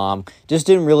Ben's mom just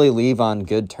didn't really leave on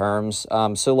good terms.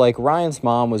 So like Ryan's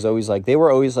mom was always like, they were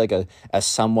always like a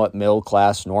somewhat middle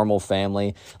class, normal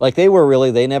family. Like they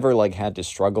never like had to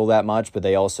struggle that much, but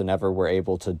they also never were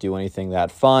able to do anything that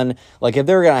fun. Like if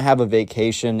they were going to have a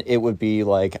vacation, it would be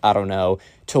like, I don't know,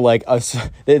 to like us,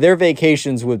 their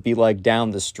vacations would be like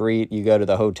down the street. You go to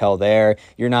the hotel there.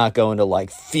 You're not going to like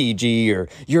Fiji, or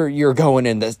you're going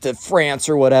to France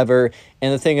or whatever.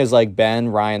 And the thing is, like, Ben,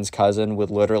 Ryan's cousin, would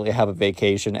literally have a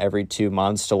vacation every 2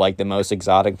 months to like the most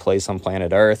exotic place on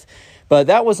planet Earth. But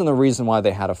that wasn't the reason why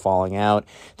they had a falling out.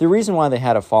 The reason why they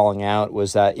had a falling out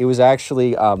was that it was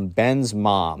actually Ben's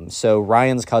mom. So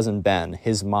Ryan's cousin Ben,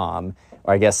 his mom,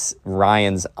 or I guess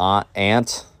Ryan's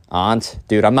aunt.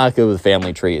 Dude, I'm not good with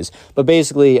family trees. But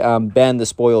basically, Ben, the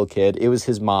spoiled kid, it was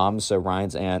his mom, so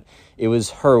Ryan's aunt. It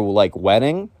was her, like,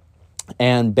 wedding.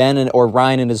 And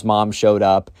Ryan and his mom showed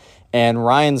up. And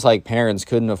Ryan's, like, parents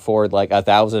couldn't afford, like,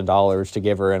 $1,000 to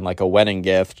give her in, like, a wedding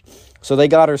gift. So they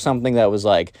got her something that was,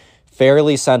 like,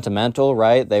 fairly sentimental,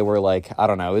 right? They were like, I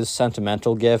don't know, it was a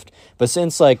sentimental gift. But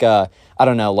since like, I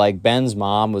don't know, like Ben's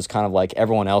mom was kind of like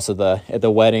everyone else at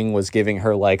the wedding was giving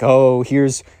her like, oh,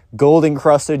 here's gold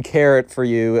encrusted carrot for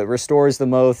you. It restores the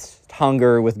most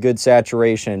hunger with good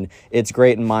saturation. It's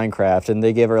great in Minecraft. And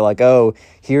they give her like, oh,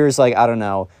 here's like, I don't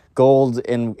know, gold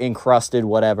encrusted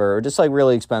whatever, or just like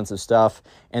really expensive stuff.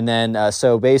 And then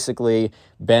so basically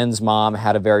Ben's mom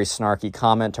had a very snarky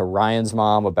comment to Ryan's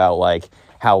mom about like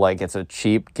how like it's a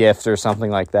cheap gift or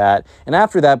something like that. And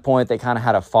after that point, they kind of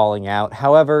had a falling out.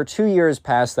 However, 2 years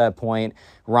past that point,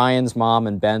 Ryan's mom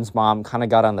and Ben's mom kind of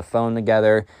got on the phone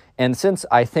together. And since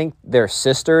I think they're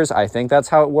sisters, I think that's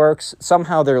how it works.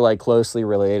 Somehow they're like closely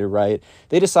related, right?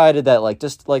 They decided that like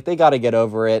just like they got to get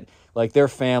over it. Like they're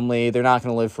family, they're not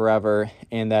going to live forever,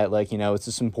 and that like, you know, it's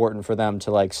just important for them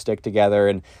to like stick together,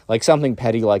 and like something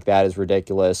petty like that is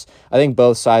ridiculous. I think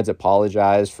both sides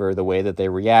apologized for the way that they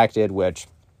reacted, which,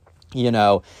 you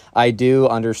know, I do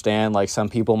understand, like, some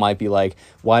people might be like,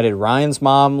 why did Ryan's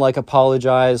mom, like,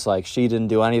 apologize? Like, she didn't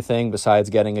do anything besides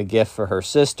getting a gift for her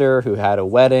sister who had a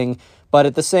wedding. But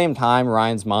at the same time,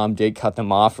 Ryan's mom did cut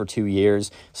them off for 2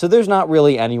 years. So there's not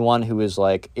really anyone who is,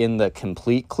 like, in the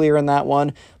complete clear in that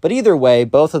one. But either way,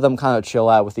 both of them kind of chill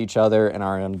out with each other and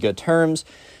are on good terms.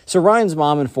 So Ryan's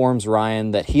mom informs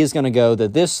Ryan that he is going to go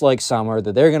this, like, summer,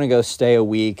 that they're going to go stay a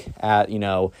week at, you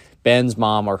know, Ben's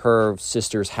mom or her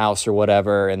sister's house or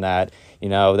whatever, and that, you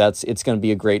know, it's going to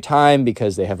be a great time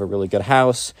because they have a really good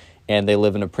house. and they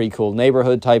live in a pretty cool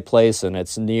neighborhood type place, and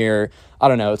it's near, I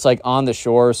don't know, it's like on the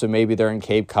shore, so maybe they're in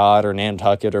Cape Cod or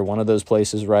Nantucket or one of those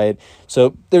places, right?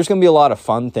 So there's going to be a lot of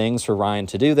fun things for Ryan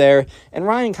to do there, and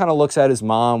Ryan kind of looks at his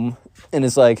mom and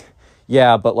is like,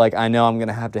 yeah, but like, I know I'm going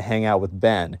to have to hang out with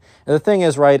Ben. And the thing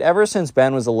is, right, ever since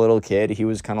Ben was a little kid, he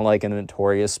was kind of like a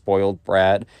notorious spoiled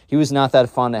brat. He was not that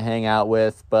fun to hang out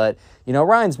with, but, you know,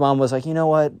 Ryan's mom was like, you know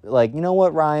what,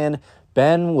 Ryan,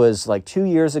 Ben was like 2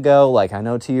 years ago. Like, I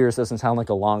know 2 years doesn't sound like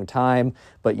a long time,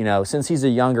 but, you know, since he's a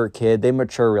younger kid, they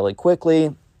mature really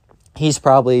quickly. He's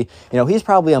probably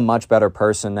a much better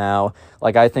person now.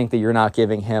 Like, I think that you're not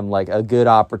giving him like a good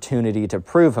opportunity to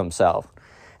prove himself.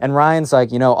 And Ryan's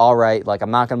like, you know, all right, like, I'm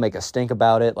not going to make a stink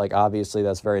about it. Like, obviously,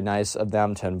 that's very nice of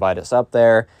them to invite us up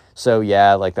there. So,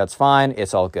 yeah, like, that's fine.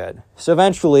 It's all good. So,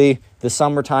 eventually, the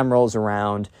summertime rolls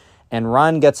around, and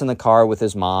Ryan gets in the car with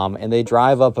his mom, and they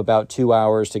drive up about 2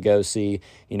 hours to go see,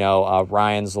 you know,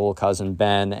 Ryan's little cousin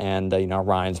Ben and, you know,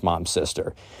 Ryan's mom's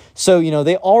sister. So, you know,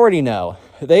 they already know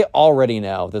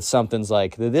that something's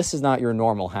like, that this is not your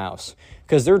normal house.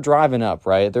 Because they're driving up,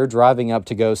 right? They're driving up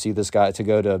to go see this guy, to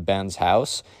go to Ben's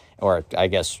house, or I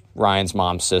guess Ryan's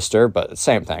mom's sister, but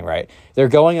same thing, right? They're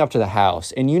going up to the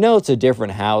house, and you know it's a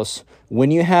different house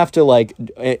when you have to like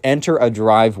enter a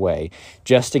driveway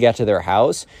just to get to their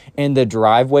house, and the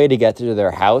driveway to get to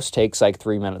their house takes like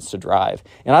 3 minutes to drive.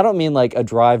 And I don't mean like a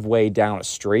driveway down a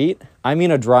street. I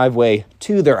mean a driveway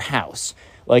to their house.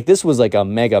 Like, this was like a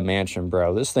mega mansion,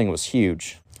 bro. This thing was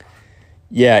huge.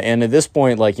 Yeah, and at this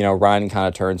point, like, you know, Ryan kind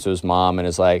of turns to his mom and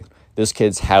is like, this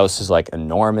kid's house is, like,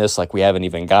 enormous. Like, we haven't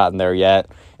even gotten there yet.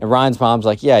 And Ryan's mom's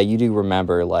like, yeah, you do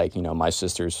remember, like, you know, my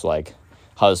sister's, like,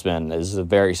 husband is a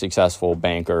very successful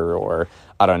banker, or,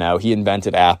 I don't know, he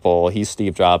invented Apple. He's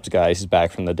Steve Jobs' guy. He's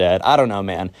back from the dead. I don't know,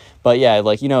 man. But, yeah,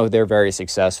 like, you know, they're very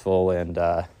successful, and,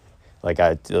 like,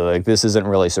 this isn't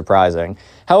really surprising.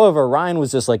 However, Ryan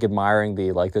was just, like, admiring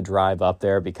the drive up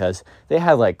there, because they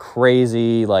had, like,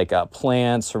 crazy, like,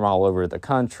 plants from all over the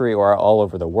country, or all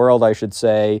over the world, I should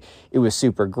say. It was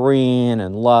super green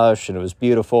and lush, and it was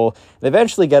beautiful. They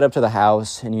eventually get up to the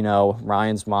house, and, you know,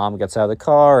 Ryan's mom gets out of the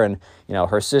car, and, you know,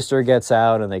 her sister gets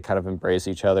out, and they kind of embrace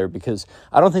each other, because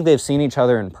I don't think they've seen each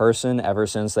other in person ever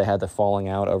since they had the falling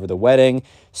out over the wedding.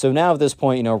 So now at this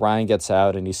point, you know, Ryan gets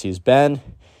out, and he sees Ben.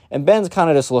 And Ben's kind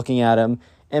of just looking at him,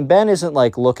 and Ben isn't,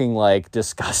 like, looking, like,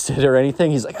 disgusted or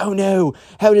anything. He's like, oh, no,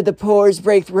 how did the pores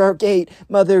break through our gate?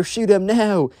 Mother, shoot him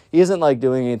now. He isn't, like,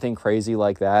 doing anything crazy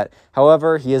like that.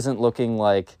 However, he isn't looking,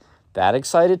 like, that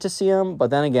excited to see him. But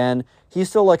then again, he's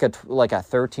still, like a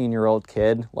 13-year-old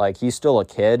kid. Like, he's still a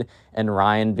kid, and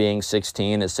Ryan being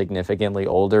 16 is significantly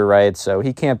older, right? So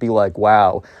he can't be like,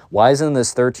 wow, why isn't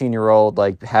this 13-year-old,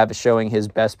 like, showing his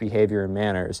best behavior and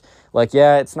manners? Like,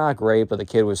 yeah, it's not great, but the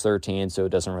kid was 13, so it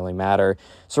doesn't really matter.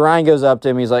 So Ryan goes up to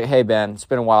him. He's like, hey, Ben, it's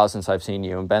been a while since I've seen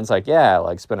you. And Ben's like, yeah,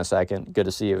 like, it's been a second. Good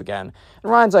to see you again.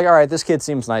 And Ryan's like, all right, this kid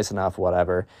seems nice enough,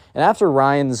 whatever. And after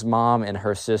Ryan's mom and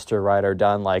her sister, right, are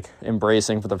done, like,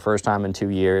 embracing for the first time in 2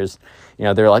 years, you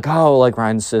know, they're like, oh, like,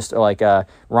 Ryan's sister, like,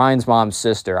 Ryan's mom's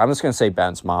sister. I'm just going to say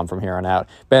Ben's mom from here on out.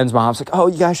 Ben's mom's like, oh,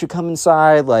 you guys should come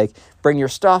inside, like, bring your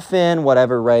stuff in,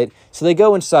 whatever, right? So they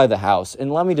go inside the house,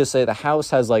 and let me just say, the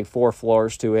house has like 4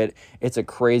 floors to it. It's a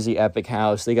crazy epic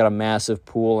house. They got a massive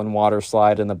pool and water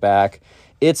slide in the back.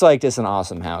 It's like just an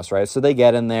awesome house, right? So they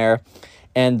get in there,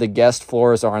 and the guest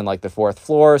floors are on like the 4th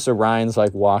floor. So Ryan's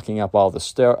like walking up all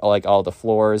the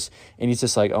floors, and he's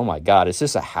just like, oh my God, is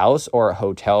this a house or a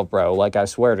hotel, bro? Like, I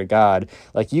swear to God,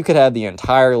 like, you could have the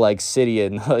entire like city,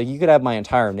 and like, you could have my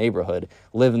entire neighborhood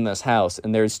live in this house,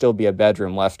 and there'd still be a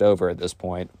bedroom left over at this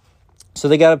point. So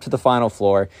they got up to the final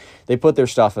floor, they put their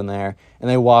stuff in there, and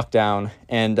they walk down,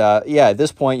 and yeah, at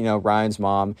this point, you know, Ryan's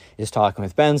mom is talking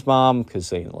with Ben's mom, because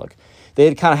they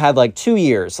had kind of had like 2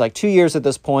 years at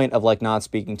this point of like not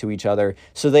speaking to each other.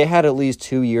 So they had at least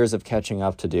 2 years of catching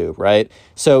up to do, right?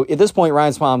 So at this point,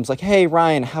 Ryan's mom's like, hey,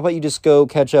 Ryan, how about you just go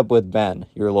catch up with Ben,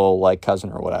 your little like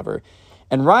cousin or whatever?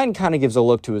 And Ryan kind of gives a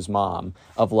look to his mom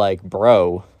of like,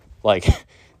 bro, like,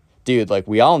 dude, like,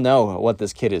 we all know what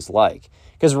this kid is like.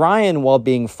 Because Ryan, while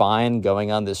being fine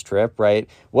going on this trip, right,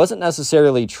 wasn't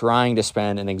necessarily trying to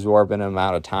spend an exorbitant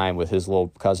amount of time with his little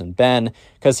cousin Ben,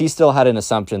 because he still had an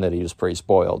assumption that he was pretty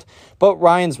spoiled. But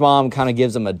Ryan's mom kind of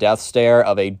gives him a death stare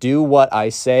of a do what I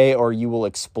say or you will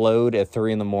explode at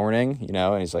 3 a.m, you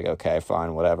know, and he's like, okay,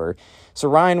 fine, whatever. So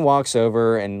Ryan walks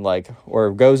over and like, or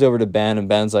goes over to Ben, and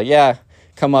Ben's like, yeah,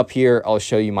 come up here, I'll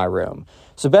show you my room.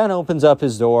 So Ben opens up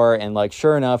his door, and like,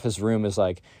 sure enough, his room is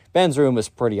like Ben's room is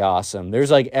pretty awesome.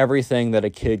 There's like everything that a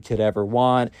kid could ever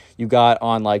want. You got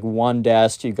on like one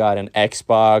desk, you got an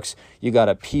Xbox, you got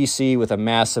a PC with a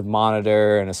massive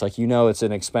monitor, and it's like, it's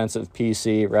an expensive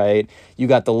PC, right? You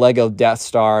got the Lego Death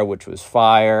Star, which was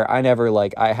fire.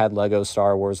 I had Lego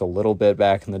Star Wars a little bit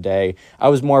back in the day. I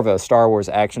was more of a Star Wars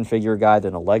action figure guy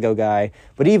than a Lego guy,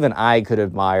 but even I could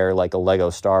admire like a Lego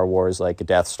Star Wars, like a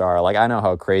Death Star. Like, I know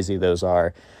how crazy those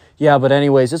are. Yeah, but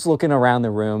anyways, just looking around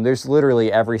the room, there's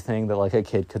literally everything that like a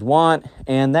kid could want.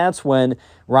 And that's when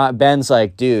Ben's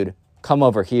like, dude, come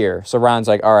over here. So Ryan's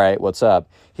like, all right, what's up?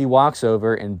 He walks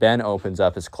over and Ben opens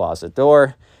up his closet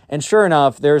door. And sure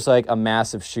enough, there's like a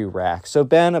massive shoe rack. So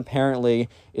Ben apparently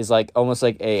is like almost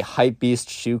like a hype beast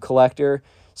shoe collector.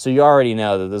 So you already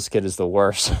know that this kid is the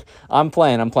worst. I'm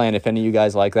playing. If any of you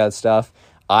guys like that stuff.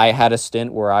 I had a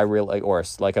stint where I really, or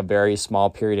like a very small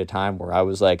period of time where I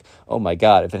was like, oh my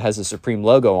God, if it has a Supreme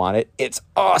logo on it, it's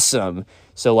awesome.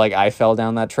 So like I fell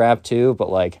down that trap too, but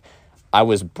like I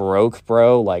was broke,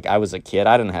 bro. Like I was a kid.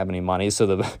 I didn't have any money. So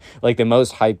the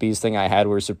most hype beast thing I had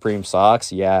were Supreme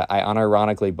socks. Yeah, I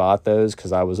unironically bought those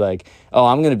because I was like, oh,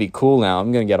 I'm going to be cool now.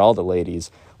 I'm going to get all the ladies.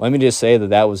 Let me just say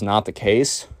that was not the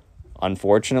case.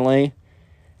 Unfortunately,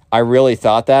 I really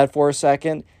thought that for a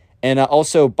second. And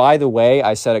also, by the way,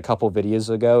 I said a couple videos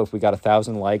ago, if we got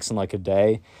 1,000 likes in like a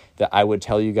day, that I would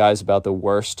tell you guys about the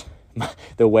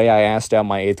way I asked out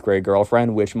my 8th grade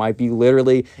girlfriend, which might be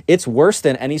literally, it's worse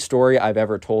than any story I've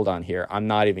ever told on here. I'm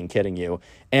not even kidding you.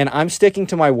 And I'm sticking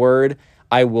to my word.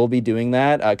 I will be doing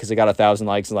that because I got 1,000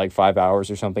 likes in like 5 hours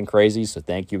or something crazy. So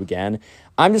thank you again.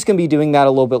 I'm just going to be doing that a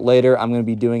little bit later. I'm going to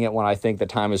be doing it when I think the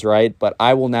time is right, but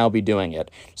I will now be doing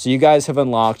it. So you guys have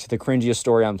unlocked the cringiest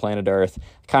story on planet Earth.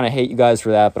 I kind of hate you guys for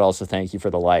that, but also thank you for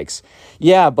the likes.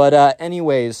 Yeah, but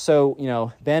anyways,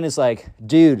 so, Ben is like,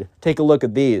 dude, take a look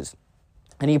at these.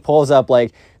 And he pulls up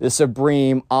like the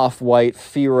Supreme Off-White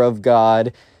Fear of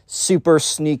God super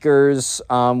sneakers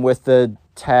with the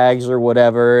tags or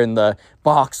whatever and the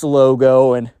box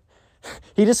logo, and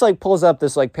he just like pulls up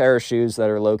this like pair of shoes that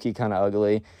are low-key kind of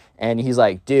ugly, and he's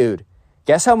like, dude,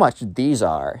 guess how much these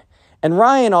are? And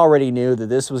Ryan already knew that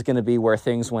this was going to be where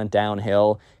things went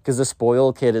downhill because the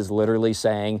spoiled kid is literally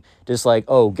saying just like,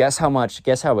 oh, guess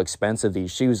how expensive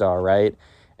these shoes are, right?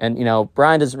 And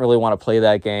Brian doesn't really want to play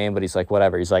that game, but he's like,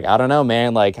 whatever. He's like, I don't know,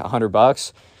 man, like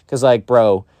 $100, because like,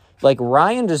 bro, like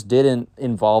Ryan just didn't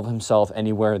involve himself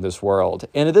anywhere in this world.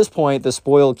 And at this point, the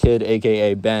spoiled kid,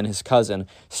 aka Ben, his cousin,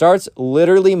 starts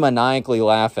literally maniacally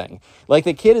laughing. Like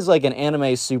the kid is like an anime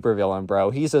supervillain,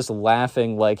 bro. He's just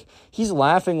laughing like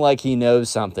he knows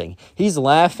something. He's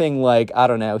laughing like, I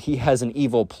don't know, he has an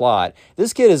evil plot.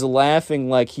 This kid is laughing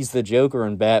like he's the Joker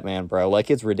in Batman, bro.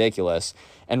 Like it's ridiculous.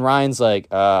 And Ryan's like,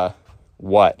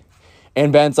 what?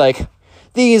 And Ben's like,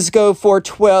 these go for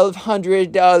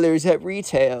 $1,200 at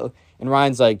retail. And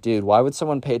Ryan's like, dude, why would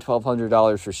someone pay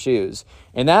 $1,200 for shoes?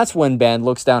 And that's when Ben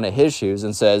looks down at his shoes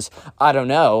and says, I don't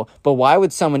know, but why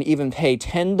would someone even pay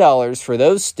 $10 for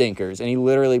those stinkers? And he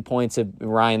literally points at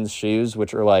Ryan's shoes,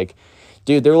 which are like,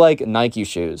 dude, they're like Nike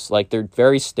shoes. Like they're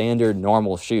very standard,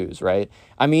 normal shoes, right?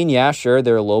 I mean, yeah, sure,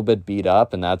 they're a little bit beat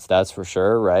up, and that's for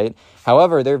sure, right?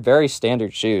 However, they're very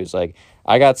standard shoes. Like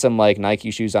I got some like Nike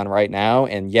shoes on right now,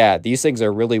 and yeah, these things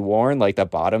are really worn. Like the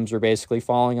bottoms are basically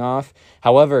falling off.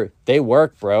 However, they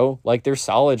work, bro. Like they're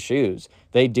solid shoes.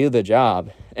 They do the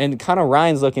job. And kind of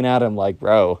Ryan's looking at him like,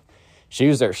 bro,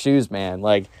 shoes are shoes, man.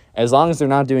 Like as long as they're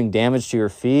not doing damage to your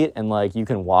feet and like you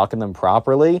can walk in them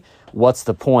properly, what's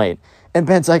the point? And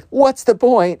Ben's like, what's the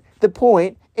point? The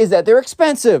point is that they're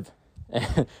expensive.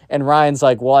 And Ryan's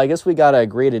like, well, I guess we got to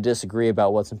agree to disagree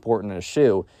about what's important in a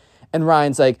shoe. And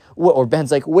Ryan's like, or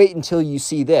Ben's like, wait until you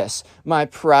see this. My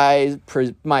prized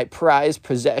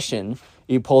possession.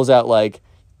 He pulls out like,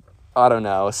 I don't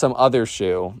know, some other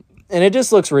shoe. And it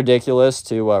just looks ridiculous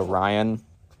to Ryan.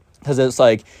 Because it's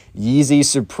like Yeezy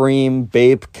Supreme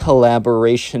Bape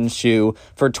collaboration shoe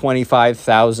for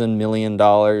 $25,000 million.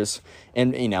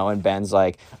 And, and Ben's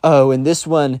like, oh, and this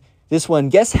one,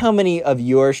 guess how many of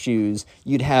your shoes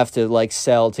you'd have to like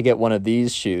sell to get one of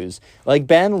these shoes? Like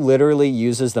Ben literally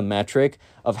uses the metric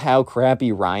of how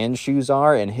crappy Ryan's shoes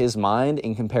are in his mind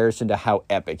in comparison to how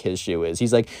epic his shoe is.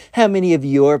 He's like, how many of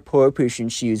your poor person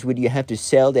shoes would you have to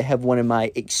sell to have one of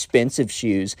my expensive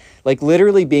shoes? Like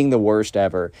literally being the worst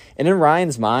ever. And in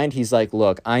Ryan's mind, he's like,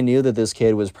 look, I knew that this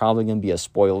kid was probably going to be a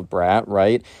spoiled brat,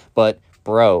 right? But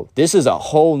bro, this is a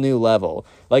whole new level.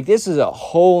 Like, this is a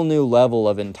whole new level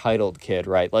of entitled kid,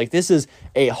 right? Like, this is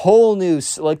a whole new,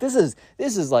 like, this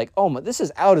is like, oh my, this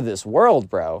is out of this world,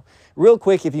 bro. Real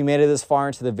quick, if you made it this far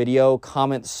into the video,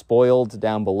 comment spoiled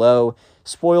down below.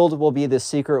 Spoiled will be the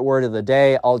secret word of the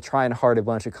day. I'll try and heart a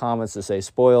bunch of comments to say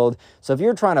spoiled. So if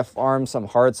you're trying to farm some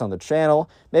hearts on the channel,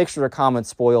 make sure to comment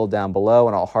spoiled down below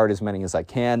and I'll heart as many as I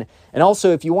can. And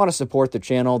also, if you want to support the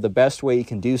channel, the best way you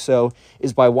can do so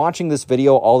is by watching this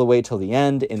video all the way till the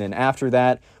end. And then after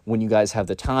that, when you guys have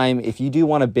the time, if you do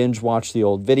want to binge watch the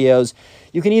old videos,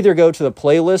 you can either go to the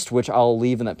playlist, which I'll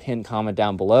leave in the pinned comment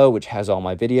down below, which has all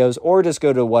my videos, or just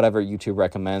go to whatever YouTube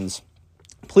recommends.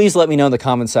 Please let me know in the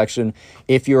comment section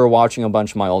if you're watching a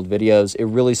bunch of my old videos. It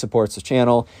really supports the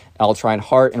channel. I'll try and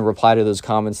heart and reply to those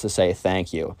comments to say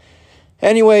thank you.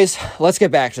 Anyways, let's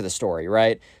get back to the story,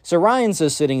 right? So Ryan's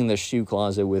just sitting in the shoe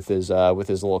closet with his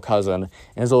little cousin, and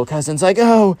his little cousin's like,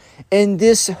 "Oh, and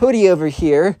this hoodie over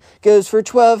here goes for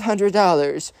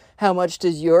 $1,200. How much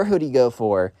does your hoodie go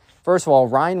for?" First of all,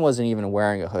 Ryan wasn't even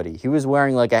wearing a hoodie. He was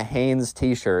wearing like a Hanes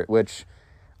t-shirt, which,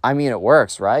 I mean, it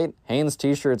works, right? Hanes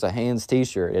t-shirt's a Hanes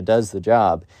t-shirt. It does the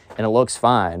job, and it looks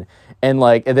fine. And,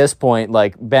 like, at this point,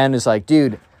 like, Ben is like,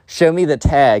 "Dude, show me the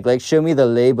tag. Like, show me the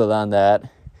label on that."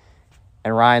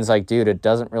 And Ryan's like, "Dude, it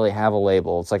doesn't really have a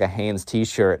label. It's like a Hanes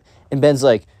t-shirt." And Ben's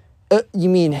like, "You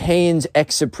mean Hanes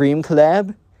X Supreme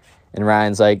collab?" And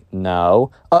Ryan's like,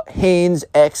 "No." "Hanes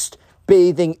X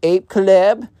Bathing Ape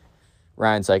collab?"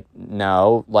 Ryan's like,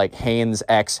 "No, like Hanes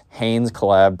X Hanes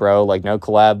collab, bro. Like, no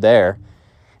collab there."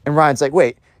 And Ryan's like,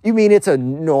 "Wait, you mean it's a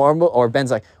normal," or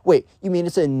Ben's like, "Wait, you mean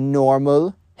it's a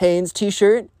normal Hanes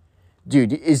t-shirt?"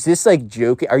 Dude, is this like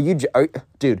joking?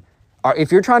 Dude,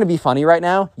 if you're trying to be funny right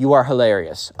now, you are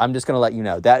hilarious. I'm just going to let you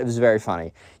know. That was very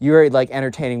funny. You're like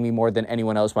entertaining me more than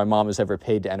anyone else my mom has ever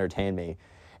paid to entertain me.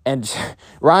 And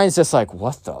Ryan's just like,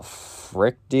 "What the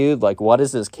frick, dude? Like, what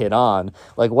is this kid on?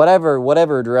 Like,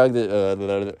 whatever drug,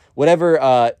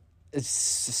 whatever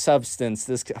substance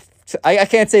this... I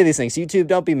can't say these things. YouTube,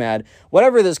 don't be mad.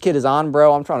 Whatever this kid is on,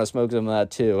 bro, I'm trying to smoke some of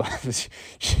that too."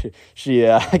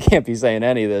 I can't be saying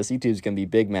any of this. YouTube's going to be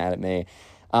big mad at me.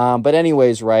 But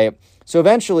anyways, right? So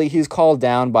eventually he's called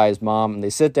down by his mom and they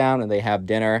sit down and they have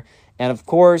dinner. And of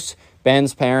course,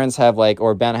 Ben's parents have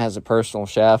Ben has a personal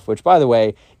chef, which, by the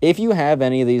way, if you have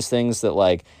any of these things that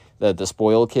like that the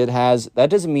spoiled kid has, that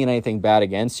doesn't mean anything bad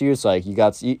against you. It's like you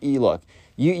got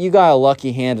a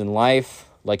lucky hand in life.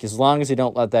 Like, as long as you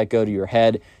don't let that go to your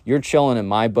head, you're chilling in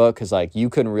my book, because, like, you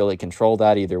couldn't really control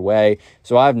that either way.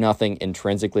 So I have nothing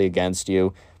intrinsically against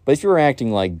you. But if you're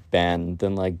acting like Ben,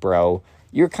 then, like, bro,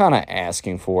 you're kind of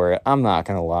asking for it. I'm not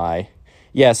going to lie.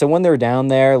 Yeah, so when they're down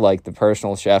there, like, the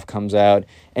personal chef comes out,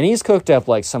 and he's cooked up,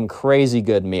 like, some crazy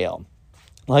good meal.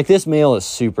 Like, this meal is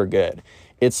super good.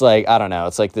 It's like, I don't know,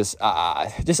 it's like this,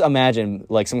 just imagine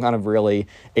like some kind of really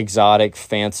exotic,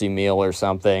 fancy meal or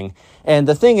something. And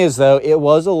the thing is, though, it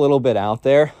was a little bit out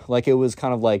there. Like, it was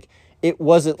kind of like, it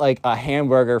wasn't like a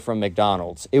hamburger from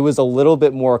McDonald's. It was a little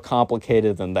bit more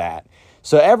complicated than that.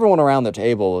 So everyone around the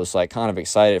table was like kind of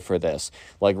excited for this.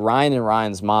 Like, Ryan and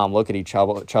Ryan's mom look at each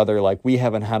other like, "We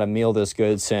haven't had a meal this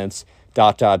good since ...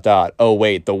 Oh,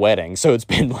 wait, the wedding." So it's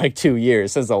been like 2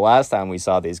 years since the last time we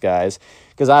saw these guys.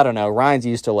 Because, I don't know, Ryan's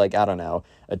used to, like, I don't know,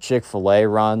 a Chick-fil-A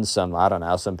run, some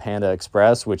Panda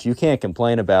Express, which you can't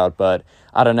complain about. But,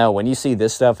 I don't know, when you see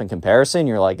this stuff in comparison,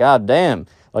 you're like, God damn,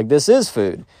 like, this is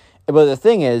food. But the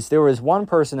thing is, there was one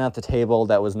person at the table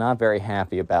that was not very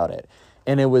happy about it.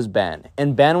 And it was Ben.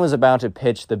 And Ben was about to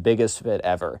pitch the biggest fit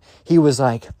ever. He was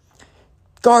like,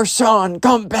 "Garçon,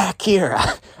 come back here."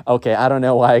 Okay, I don't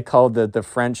know why I called the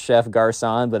French chef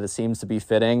Garçon, but it seems to be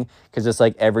fitting, because it's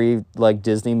like every like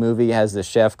Disney movie has the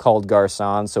chef called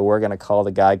Garçon, so we're going to call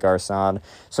the guy Garçon.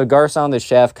 So Garçon, the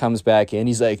chef, comes back in.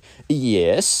 He's like,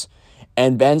 "Yes."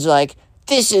 And Ben's like,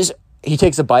 he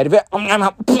takes a bite of it.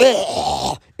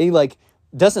 He like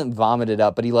doesn't vomit it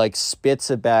up, but he like spits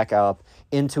it back up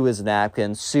into his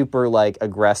napkin super like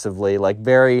aggressively, like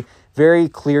very, very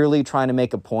clearly trying to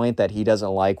make a point that he doesn't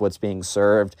like what's being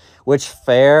served, which,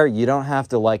 fair, you don't have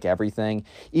to like everything.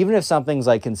 Even if something's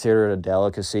like considered a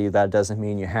delicacy, that doesn't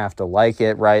mean you have to like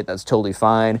it, right? That's totally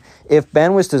fine. If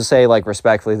Ben was to say like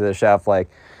respectfully to the chef, like,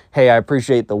 "Hey, I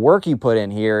appreciate the work you put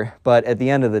in here, but at the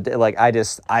end of the day, like, I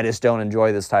just don't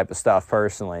enjoy this type of stuff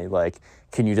personally. Like,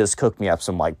 can you just cook me up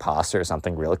some like pasta or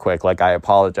something real quick? Like, I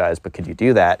apologize, but could you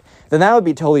do that?" Then that would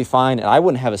be totally fine, and I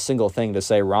wouldn't have a single thing to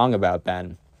say wrong about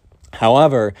Ben.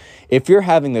 However, if you're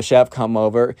having the chef come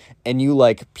over and you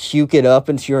like puke it up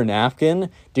into your napkin,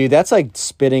 dude, that's like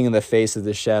spitting in the face of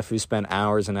the chef who spent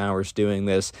hours and hours doing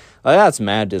this. That's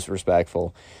mad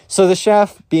disrespectful. So the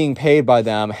chef, being paid by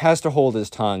them, has to hold his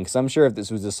tongue, because I'm sure if this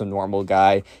was just a normal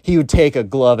guy, he would take a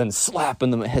glove and slap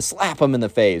him in the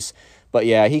face. But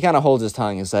yeah, he kind of holds his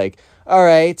tongue. He's like, all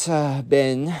right,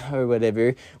 Ben, or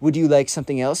whatever, would you like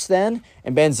something else then?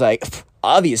 And Ben's like,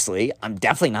 obviously, I'm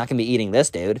definitely not going to be eating this,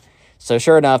 dude. So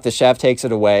sure enough, the chef takes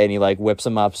it away and he like whips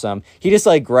him up some. He just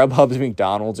like Grubhubs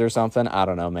McDonald's or something. I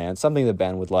don't know, man. Something that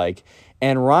Ben would like.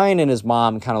 And Ryan and his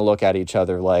mom kind of look at each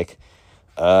other like,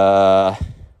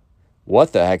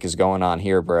 what the heck is going on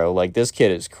here, bro? Like, this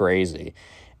kid is crazy.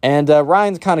 And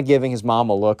Ryan's kind of giving his mom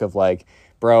a look of like,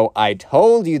 bro, I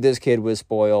told you this kid was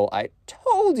spoiled. I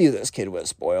told you this kid was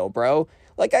spoiled, bro.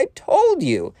 Like, I told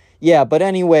you. Yeah, but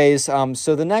anyways,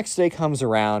 so the next day comes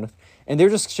around, and they're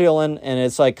just chilling, and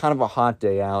it's like kind of a hot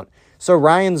day out. So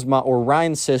Ryan's mom, or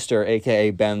Ryan's sister, aka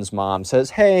Ben's mom,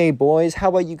 says, "Hey boys, how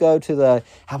about you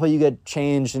get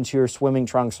changed into your swimming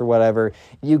trunks or whatever?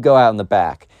 You go out in the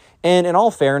back." And in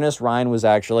all fairness, Ryan was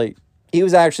actually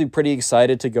pretty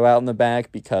excited to go out in the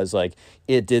back because like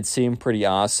it did seem pretty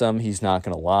awesome. He's not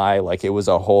gonna lie, like it was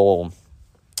a whole.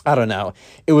 I don't know.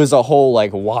 It was a whole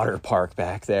like water park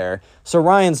back there. So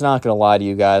Ryan's not going to lie to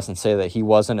you guys and say that he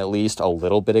wasn't at least a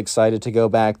little bit excited to go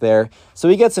back there. So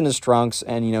he gets in his trunks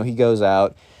and, he goes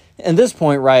out. At this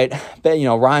point, right,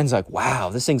 Ryan's like, wow,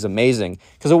 this thing's amazing.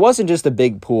 Because it wasn't just a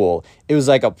big pool. It was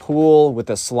like a pool with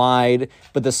a slide,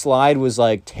 but the slide was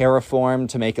like terraformed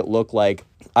to make it look like,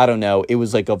 I don't know, it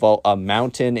was like a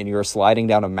mountain and you were sliding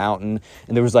down a mountain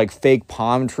and there was like fake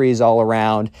palm trees all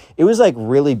around. It was like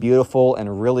really beautiful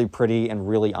and really pretty and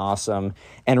really awesome.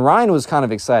 And Ryan was kind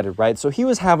of excited, right? So he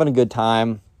was having a good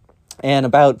time. And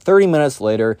about 30 minutes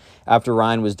later, after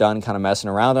Ryan was done kind of messing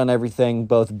around on everything,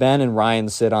 both Ben and Ryan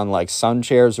sit on like sun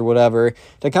chairs or whatever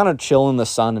to kind of chill in the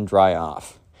sun and dry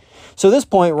off. So at this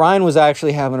point, Ryan was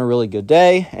actually having a really good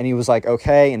day, and he was like,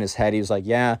 okay, in his head, he was like,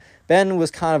 yeah, Ben was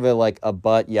kind of a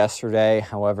butt yesterday.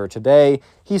 However, today,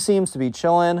 he seems to be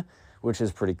chilling, which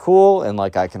is pretty cool, and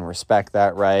like I can respect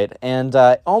that, right? And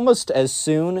almost as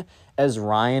soon as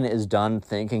Ryan is done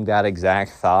thinking that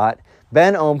exact thought,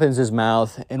 Ben opens his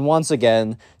mouth and once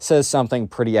again says something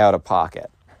pretty out of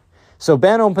pocket. So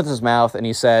Ben opens his mouth and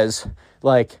he says,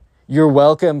 like, "You're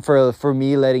welcome for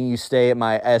me letting you stay at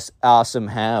my awesome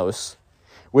house."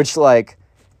 Which, like,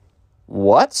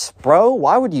 what, bro?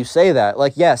 Why would you say that?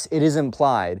 Like, yes, it is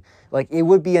implied. Like, it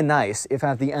would be nice if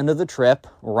at the end of the trip,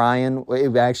 it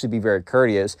would actually be very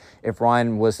courteous if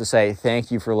Ryan was to say, "Thank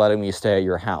you for letting me stay at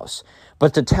your house."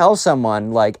 But to tell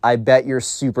someone, like, "I bet you're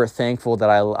super thankful that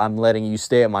I'm letting you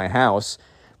stay at my house,"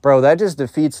 bro, that just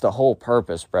defeats the whole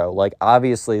purpose, bro. Like,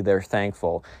 obviously they're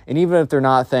thankful. And even if they're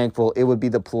not thankful, it would be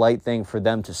the polite thing for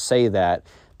them to say that.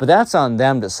 But that's on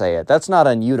them to say it. That's not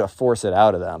on you to force it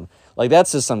out of them. Like,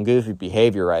 that's just some goofy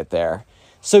behavior right there.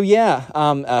 So, yeah,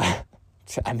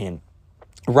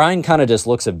 Ryan kind of just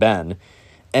looks at Ben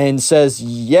and says,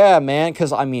 yeah, man,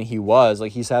 because,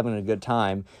 he's having a good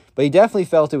time. But he definitely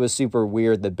felt it was super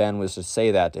weird that Ben was to say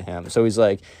that to him. So he's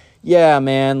like, yeah,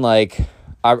 man, like,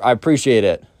 I appreciate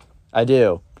it. I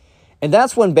do. And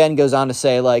that's when Ben goes on to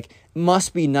say, like,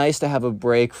 must be nice to have a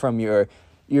break from your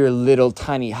little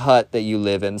tiny hut that you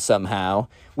live in somehow,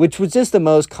 which was just the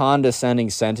most condescending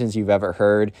sentence you've ever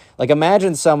heard. Like,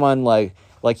 imagine someone, like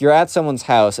you're at someone's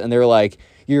house and they're like,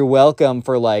 "You're welcome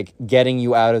for, like, getting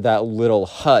you out of that little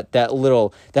hut, that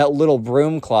little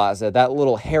broom closet, that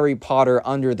little Harry Potter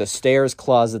under the stairs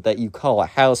closet that you call a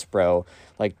house, bro."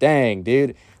 Like, dang,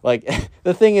 dude. Like,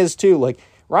 the thing is, too, like,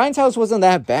 Ryan's house wasn't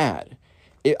that bad.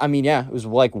 It was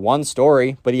like one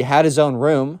story, but he had his own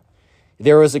room.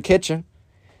 There was a kitchen.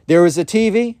 There was a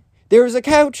TV. There was a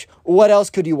couch. What else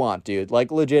could you want, dude?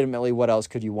 Like, legitimately, what else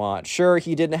could you want? Sure,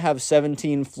 he didn't have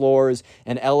 17 floors,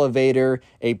 an elevator,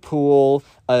 a pool,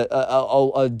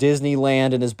 a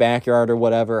Disneyland in his backyard or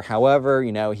whatever. However,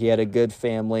 he had a good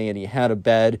family and he had a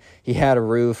bed, he had a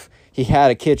roof, he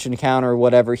had a kitchen counter or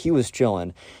whatever. He was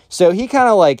chilling. So he kind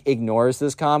of like ignores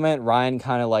this comment. Ryan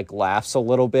kind of like laughs a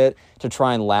little bit to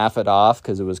try and laugh it off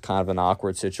because it was kind of an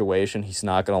awkward situation. He's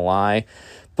not going to lie.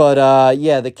 But,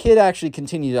 the kid actually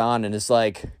continued on and is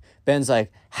like, Ben's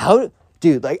like,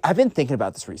 dude, like, I've been thinking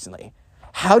about this recently.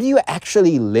 How do you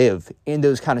actually live in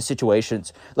those kind of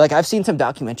situations? Like, I've seen some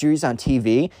documentaries on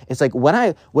TV. It's like,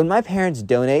 when my parents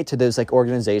donate to those, like,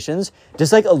 organizations,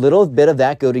 does, like, a little bit of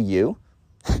that go to you?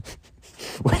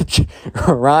 Which,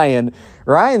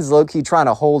 Ryan's low-key trying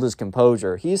to hold his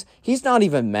composure. He's not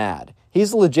even mad.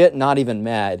 He's legit not even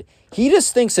mad. He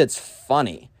just thinks it's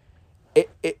funny.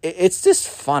 It's just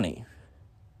funny.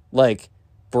 Like,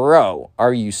 bro,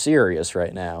 are you serious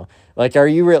right now? Like, are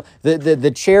you real?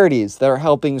 The charities that are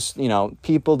helping,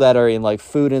 people that are in, like,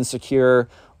 food insecure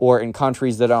or in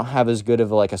countries that don't have as good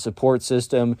of, like, a support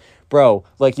system, bro,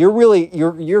 like,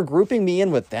 you're grouping me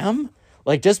in with them?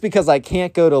 Like, just because I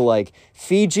can't go to, like,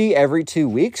 Fiji every 2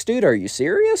 weeks, dude, are you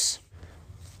serious?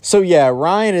 So yeah,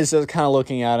 Ryan is just kind of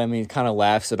looking at him. He kind of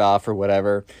laughs it off or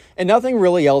whatever. And nothing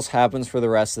really else happens for the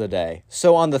rest of the day.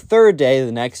 So on the third day,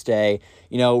 the next day,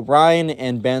 Ryan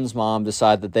and Ben's mom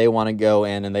decide that they want to go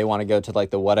in and they want to go to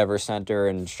like the whatever center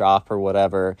and shop or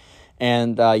whatever.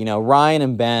 And, Ryan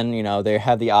and Ben, they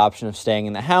have the option of staying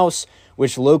in the house,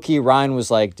 which low-key Ryan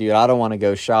was like, dude, I don't want to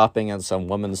go shopping at some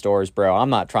women's stores, bro. I'm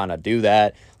not trying to do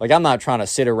that. Like, I'm not trying to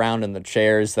sit around in the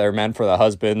chairs that are meant for the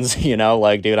husbands,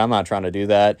 like, dude, I'm not trying to do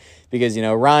that. Because,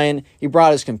 Ryan, he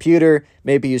brought his computer.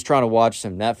 Maybe he's trying to watch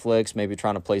some Netflix, maybe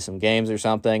trying to play some games or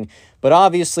something. But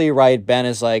obviously, right, Ben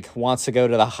is like, wants to go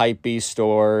to the Hypebeast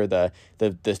store, the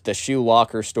shoe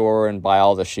locker store and buy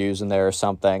all the shoes in there or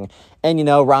something. And,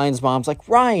 Ryan's mom's like,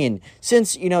 Ryan,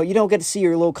 since, you don't get to see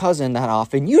your little cousin that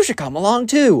often, you should come along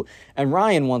too. And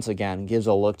Ryan, once again, gives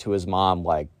a look to his mom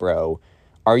like, bro,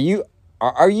 are you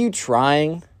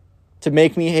trying to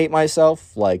make me hate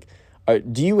myself? Like,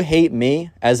 do you hate me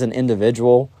as an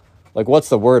individual? Like, what's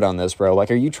the word on this, bro?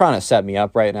 Like, are you trying to set me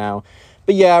up right now?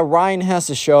 But yeah, Ryan has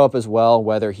to show up as well,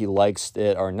 whether he likes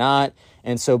it or not.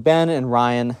 And so Ben and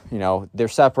Ryan, they're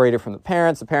separated from the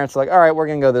parents. The parents are like, all right, we're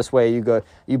going to go this way.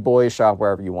 You boys shop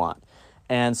wherever you want.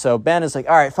 And so Ben is like,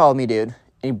 all right, follow me, dude. And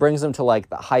he brings them to like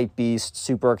the Hypebeast,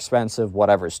 super expensive,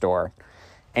 whatever store.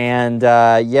 And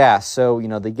so,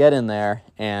 they get in there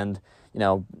and,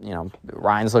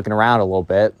 Ryan's looking around a little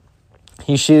bit.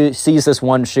 He sees this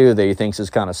one shoe that he thinks is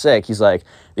kind of sick. He's like,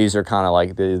 these are kind of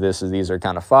like, these are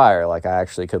kind of fire. Like, I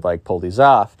actually could like pull these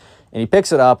off. And he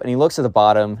picks it up and he looks at the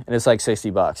bottom and it's like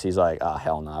 $60. He's like, oh,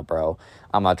 hell nah, bro.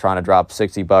 I'm not trying to drop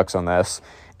 $60 on this.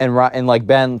 And like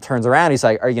Ben turns around. He's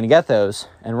like, are you going to get those?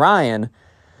 And Ryan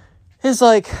is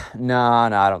like, no,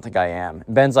 I don't think I am.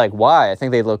 And Ben's like, why? I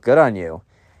think they look good on you.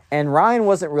 And Ryan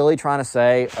wasn't really trying to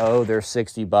say, oh, they're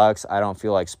 $60. I don't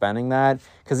feel like spending that.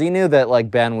 Because he knew that,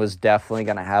 like, Ben was definitely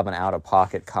going to have an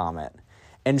out-of-pocket comment.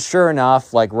 And sure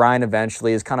enough, like, Ryan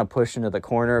eventually is kind of pushed into the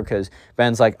corner because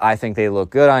Ben's like, I think they look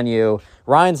good on you.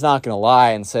 Ryan's not going to lie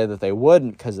and say that they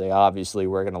wouldn't because they obviously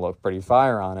were going to look pretty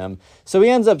fire on him. So he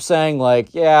ends up saying,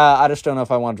 like, yeah, I just don't know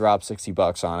if I want to drop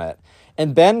 $60 on it.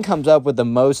 And Ben comes up with the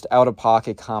most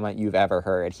out-of-pocket comment you've ever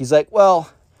heard. He's like,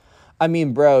 well, I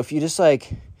mean, bro, if you just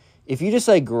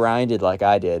grinded like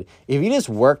I did, if you just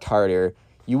worked harder,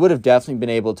 you would have definitely been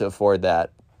able to afford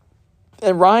that.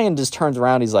 And Ryan just turns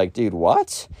around. He's like, dude,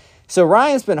 what? So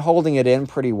Ryan's been holding it in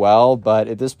pretty well, but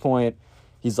at this point,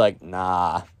 he's like,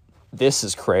 nah, this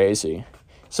is crazy.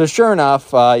 So sure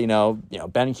enough,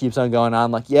 Ben keeps on going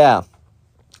on like, yeah,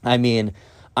 I mean,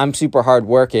 I'm super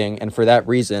hardworking, and for that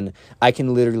reason, I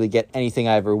can literally get anything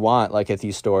I ever want, like at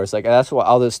these stores. Like, that's what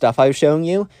all this stuff I was showing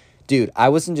you. Dude, I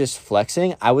wasn't just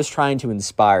flexing, I was trying to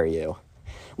inspire you.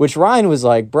 Which Ryan was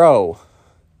like, bro.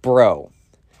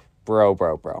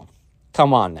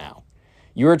 Come on now.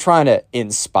 You were trying to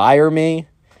inspire me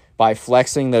by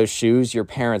flexing those shoes your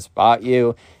parents bought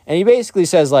you. And he basically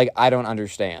says, like, I don't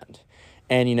understand.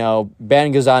 And,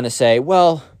 Ben goes on to say,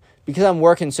 well, because I'm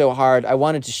working so hard, I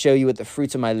wanted to show you what the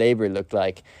fruits of my labor looked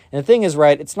like. And the thing is,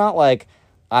 right, it's not like,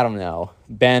 I don't know,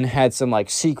 Ben had some like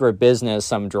secret business,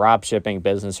 some drop shipping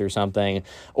business or something,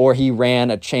 or he ran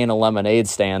a chain of lemonade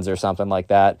stands or something like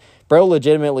that. Bro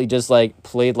legitimately just like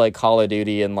played like Call of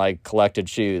Duty and like collected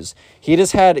shoes. He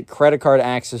just had credit card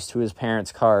access to his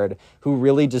parents' card, who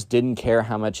really just didn't care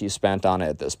how much he spent on it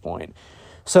at this point.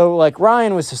 So like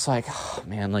Ryan was just like, oh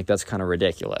man, like that's kind of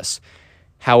ridiculous.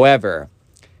 However,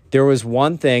 there was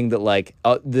one thing that like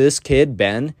this kid,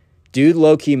 Ben, dude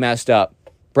low-key messed up.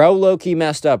 Bro low-key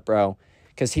messed up, bro.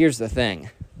 Because here's the thing.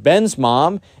 Ben's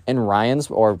mom and Ryan's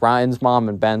mom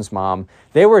and Ben's mom,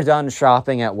 they were done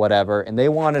shopping at whatever, and they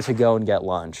wanted to go and get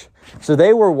lunch. So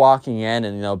they were walking in,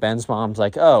 and, Ben's mom's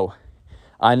like, oh,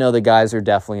 I know the guys are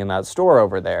definitely in that store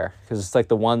over there. Because it's like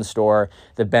the one store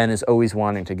that Ben is always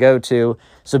wanting to go to.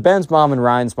 So Ben's mom and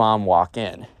Ryan's mom walk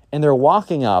in. And they're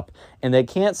walking up, and they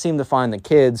can't seem to find the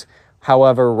kids.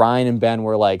 However, Ryan and Ben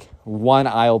were like one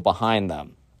aisle behind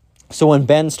them. So when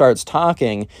Ben starts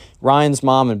talking, Ryan's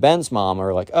mom and Ben's mom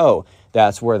are like, oh,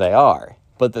 that's where they are.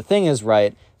 But the thing is,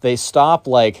 right, they stop,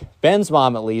 like, Ben's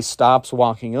mom at least stops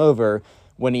walking over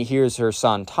when he hears her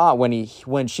son talk,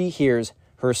 when she hears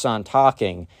her son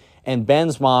talking, and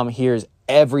Ben's mom hears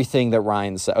everything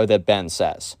that Ben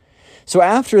says. So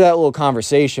after that little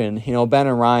conversation, Ben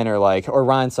and Ryan are like, or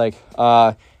Ryan's like,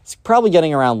 it's probably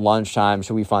getting around lunchtime,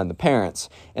 should we find the parents?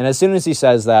 And as soon as he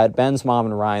says that, Ben's mom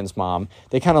and Ryan's mom,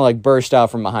 they kind of like burst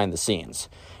out from behind the scenes.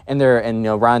 And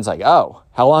Ryan's like, oh,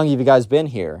 how long have you guys been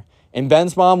here? And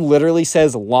Ben's mom literally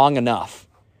says long enough.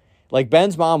 Like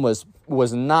Ben's mom was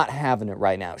not having it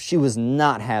right now. She was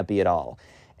not happy at all.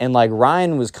 And like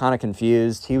Ryan was kind of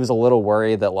confused. He was a little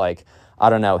worried that like, I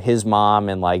don't know, his mom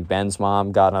and like Ben's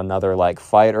mom got another like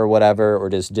fight or whatever, or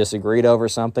just disagreed over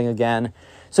something again.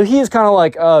 So he was kind of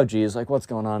like, oh geez, like what's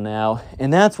going on now?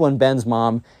 And that's when Ben's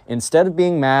mom, instead of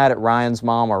being mad at Ryan's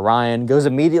mom or Ryan, goes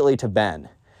immediately to Ben.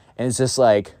 And it's just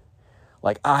like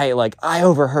I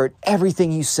overheard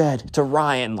everything you said to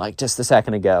Ryan like just a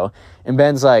second ago. And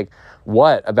Ben's like,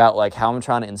 what? About like how I'm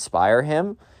trying to inspire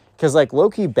him? Because like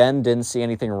low-key Ben didn't see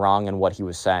anything wrong in what he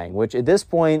was saying, which at this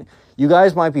point, you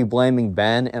guys might be blaming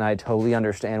Ben, and I totally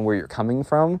understand where you're coming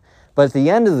from. But at the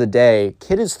end of the day,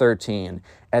 kid is 13.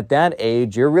 At that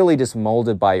age, you're really just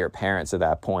molded by your parents at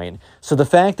that point. So the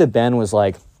fact that Ben was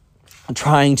like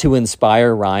trying to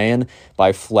inspire Ryan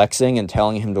by flexing and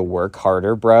telling him to work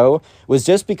harder, bro, was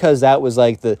just because that was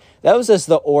just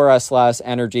the aura /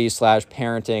 energy /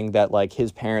 parenting that like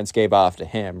his parents gave off to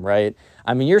him, right?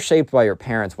 I mean, you're shaped by your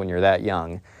parents when you're that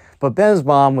young. But Ben's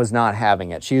mom was not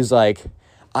having it. She was like,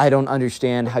 I don't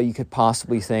understand how you could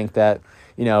possibly think that,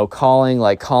 you know, calling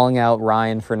out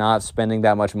Ryan for not spending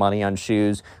that much money on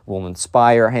shoes will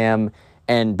inspire him.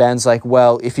 And Ben's like,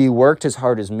 well, if he worked as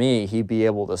hard as me, he'd be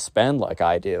able to spend like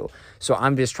I do. So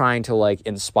I'm just trying to like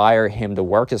inspire him to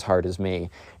work as hard as me.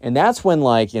 And that's when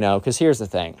like, you know, because here's the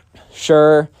thing.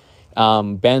 Sure,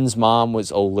 Ben's mom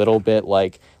was a little bit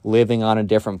like living on a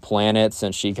different planet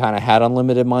since she kind of had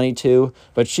unlimited money too.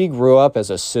 But she grew up as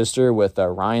a sister with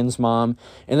Ryan's mom,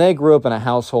 and they grew up in a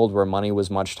household where money was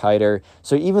much tighter.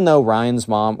 So even though Ryan's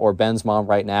mom or Ben's mom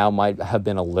right now might have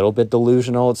been a little bit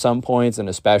delusional at some points, and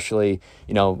especially,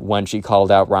 you know, when she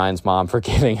called out Ryan's mom for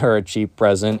giving her a cheap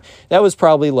present, that was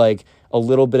probably like a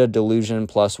little bit of delusion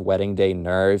plus wedding day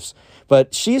nerves.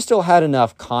 But she still had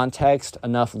enough context,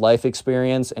 enough life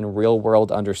experience, and real-world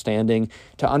understanding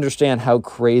to understand how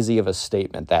crazy of a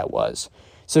statement that was.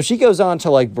 So she goes on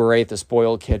to, like, berate the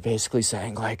spoiled kid, basically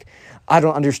saying, like, I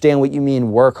don't understand what you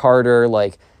mean work harder,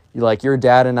 like your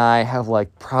dad and I have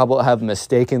have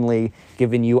mistakenly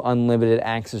given you unlimited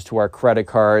access to our credit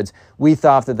cards. We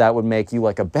thought that would make you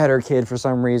like a better kid for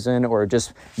some reason, or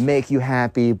just make you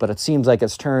happy, but it seems like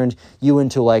it's turned you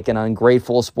into like an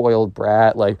ungrateful, spoiled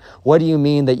brat. Like, what do you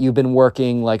mean that you've been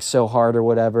working like so hard or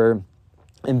whatever?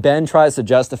 And Ben tries to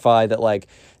justify that like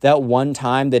that one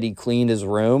time that he cleaned his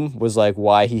room was like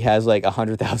why he has like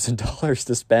 $100,000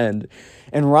 to spend.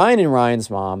 And Ryan and Ryan's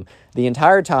mom the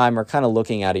entire time are kind of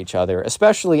looking at each other,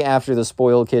 especially after the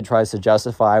spoiled kid tries to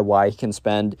justify why he can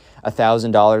spend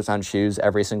 $1,000 on shoes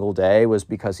every single day was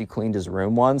because he cleaned his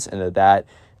room once, and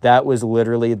that was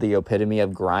literally the epitome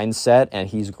of grind set, and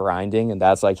he's grinding, and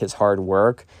that's like his hard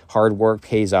work. Hard work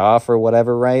pays off or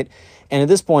whatever, right? And at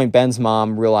this point, Ben's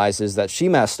mom realizes that she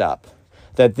messed up,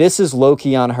 that this is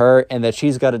low-key on her, and that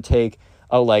she's got to take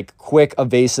a like quick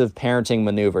evasive parenting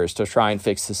maneuvers to try and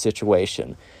fix the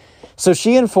situation. So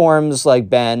she informs like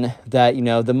Ben that, you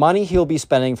know, the money he'll be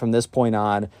spending from this point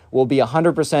on will be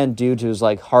 100% due to his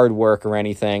like hard work or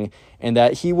anything, and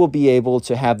that he will be able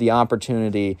to have the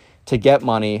opportunity to get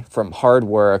money from hard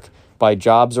work by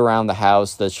jobs around the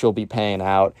house that she'll be paying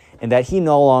out, and that he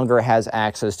no longer has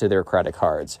access to their credit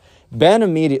cards. Ben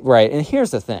right, and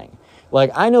here's the thing. Like,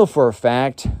 I know for a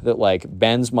fact that, like,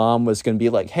 Ben's mom was going to be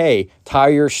like, hey, tie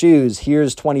your shoes,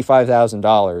 here's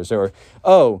 $25,000, or,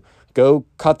 oh, go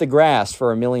cut the grass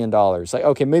for $1 million. Like,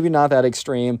 okay, maybe not that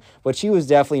extreme, but she was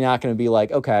definitely not going to be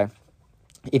like, okay,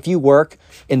 if you work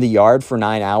in the yard for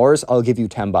 9 hours, I'll give you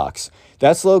 $10.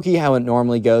 That's low-key how it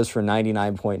normally goes for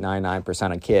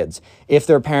 99.99% of kids, if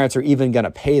their parents are even going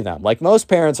to pay them. Like, most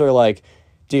parents are like,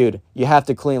 dude, you have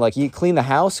to clean, like, you clean the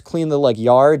house, clean the, like,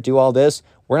 yard, do all this.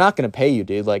 We're not going to pay you,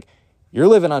 dude. Like, you're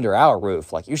living under our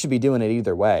roof. Like, you should be doing it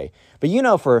either way. But you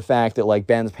know for a fact that, like,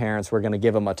 Ben's parents were going to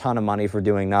give him a ton of money for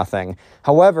doing nothing.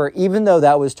 However, even though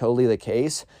that was totally the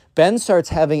case, Ben starts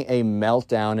having a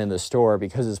meltdown in the store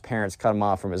because his parents cut him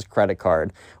off from his credit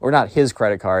card. Or not his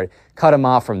credit card, cut him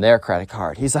off from their credit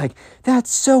card. He's like, that's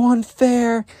so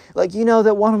unfair. Like, you know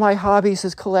that one of my hobbies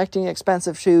is collecting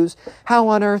expensive shoes. How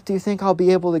on earth do you think I'll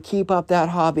be able to keep up that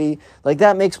hobby? Like,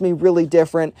 that makes me really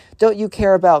different. Don't you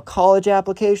care about college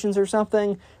applications or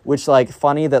something? Which, like,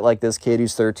 funny that, like, this kid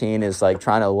who's 13 is, like,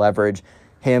 trying to leverage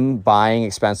him buying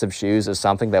expensive shoes as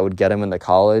something that would get him into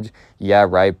college. Yeah,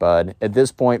 right, bud. At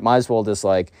this point, might as well just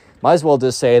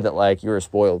say that, like, you're a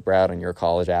spoiled brat on your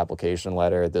college application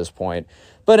letter at this point.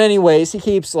 But anyways, he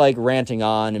keeps, like, ranting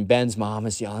on, and Ben's mom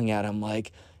is yelling at him,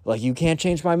 like, you can't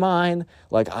change my mind.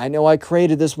 Like, I know I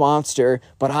created this monster,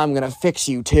 but I'm gonna fix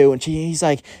you too. And he's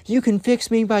like, you can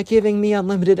fix me by giving me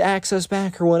unlimited access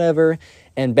back or whatever.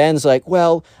 And Ben's like,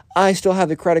 well, I still have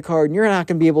the credit card, and you're not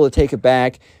gonna be able to take it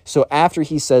back. So after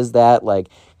he says that, like,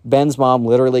 Ben's mom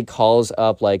literally calls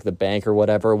up like the bank or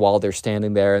whatever while they're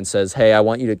standing there and says, hey, I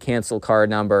want you to cancel card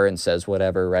number, and says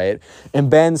whatever, right? And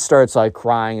Ben starts like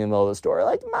crying in the middle of the store,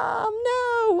 like, Mom,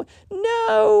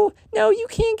 no, you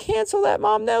can't cancel that,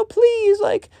 Mom, no, please,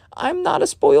 like, I'm not a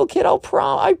spoiled kid,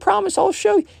 I promise I'll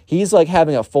show you. He's like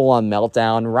having a full-on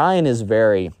meltdown. Ryan is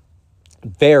very,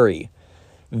 very,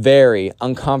 very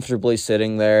uncomfortably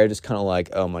sitting there, just kind of like,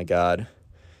 oh my God.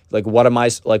 Like, what am I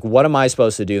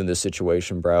supposed to do in this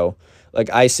situation, bro? Like,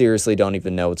 I seriously don't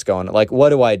even know what's going on. Like, what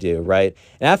do I do, right?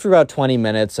 And after about 20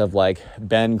 minutes of, like,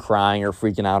 Ben crying or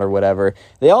freaking out or whatever,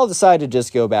 they all decide to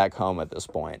just go back home at this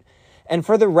point. And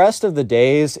for the rest of the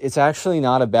days, it's actually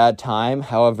not a bad time.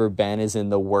 However, Ben is in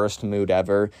the worst mood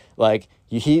ever. Like,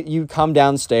 you come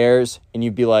downstairs and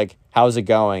you'd be like, how's it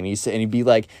going? And he'd be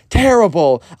like,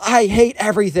 terrible, I hate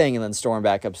everything, and then storm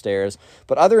back upstairs.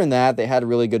 But other than that, they had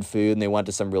really good food and they went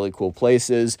to some really cool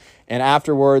places. And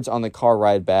afterwards, on the car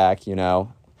ride back,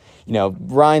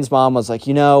 Ryan's mom was like,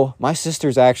 my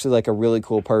sister's actually like a really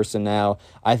cool person now.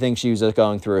 I think she was just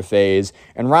going through a phase.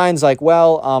 And Ryan's like,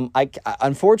 well,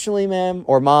 unfortunately,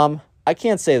 Mom, I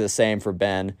can't say the same for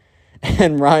Ben.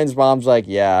 And Ryan's mom's like,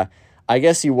 yeah, I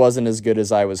guess he wasn't as good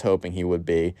as I was hoping he would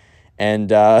be.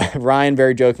 And Ryan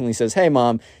very jokingly says, hey,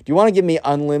 Mom, do you want to give me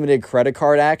unlimited credit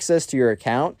card access to your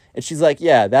account? And she's like,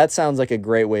 yeah, that sounds like a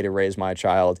great way to raise my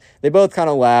child. They both kind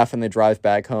of laugh and they drive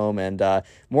back home. And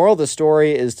moral of the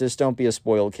story is just don't be a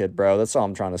spoiled kid, bro. That's all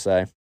I'm trying to say.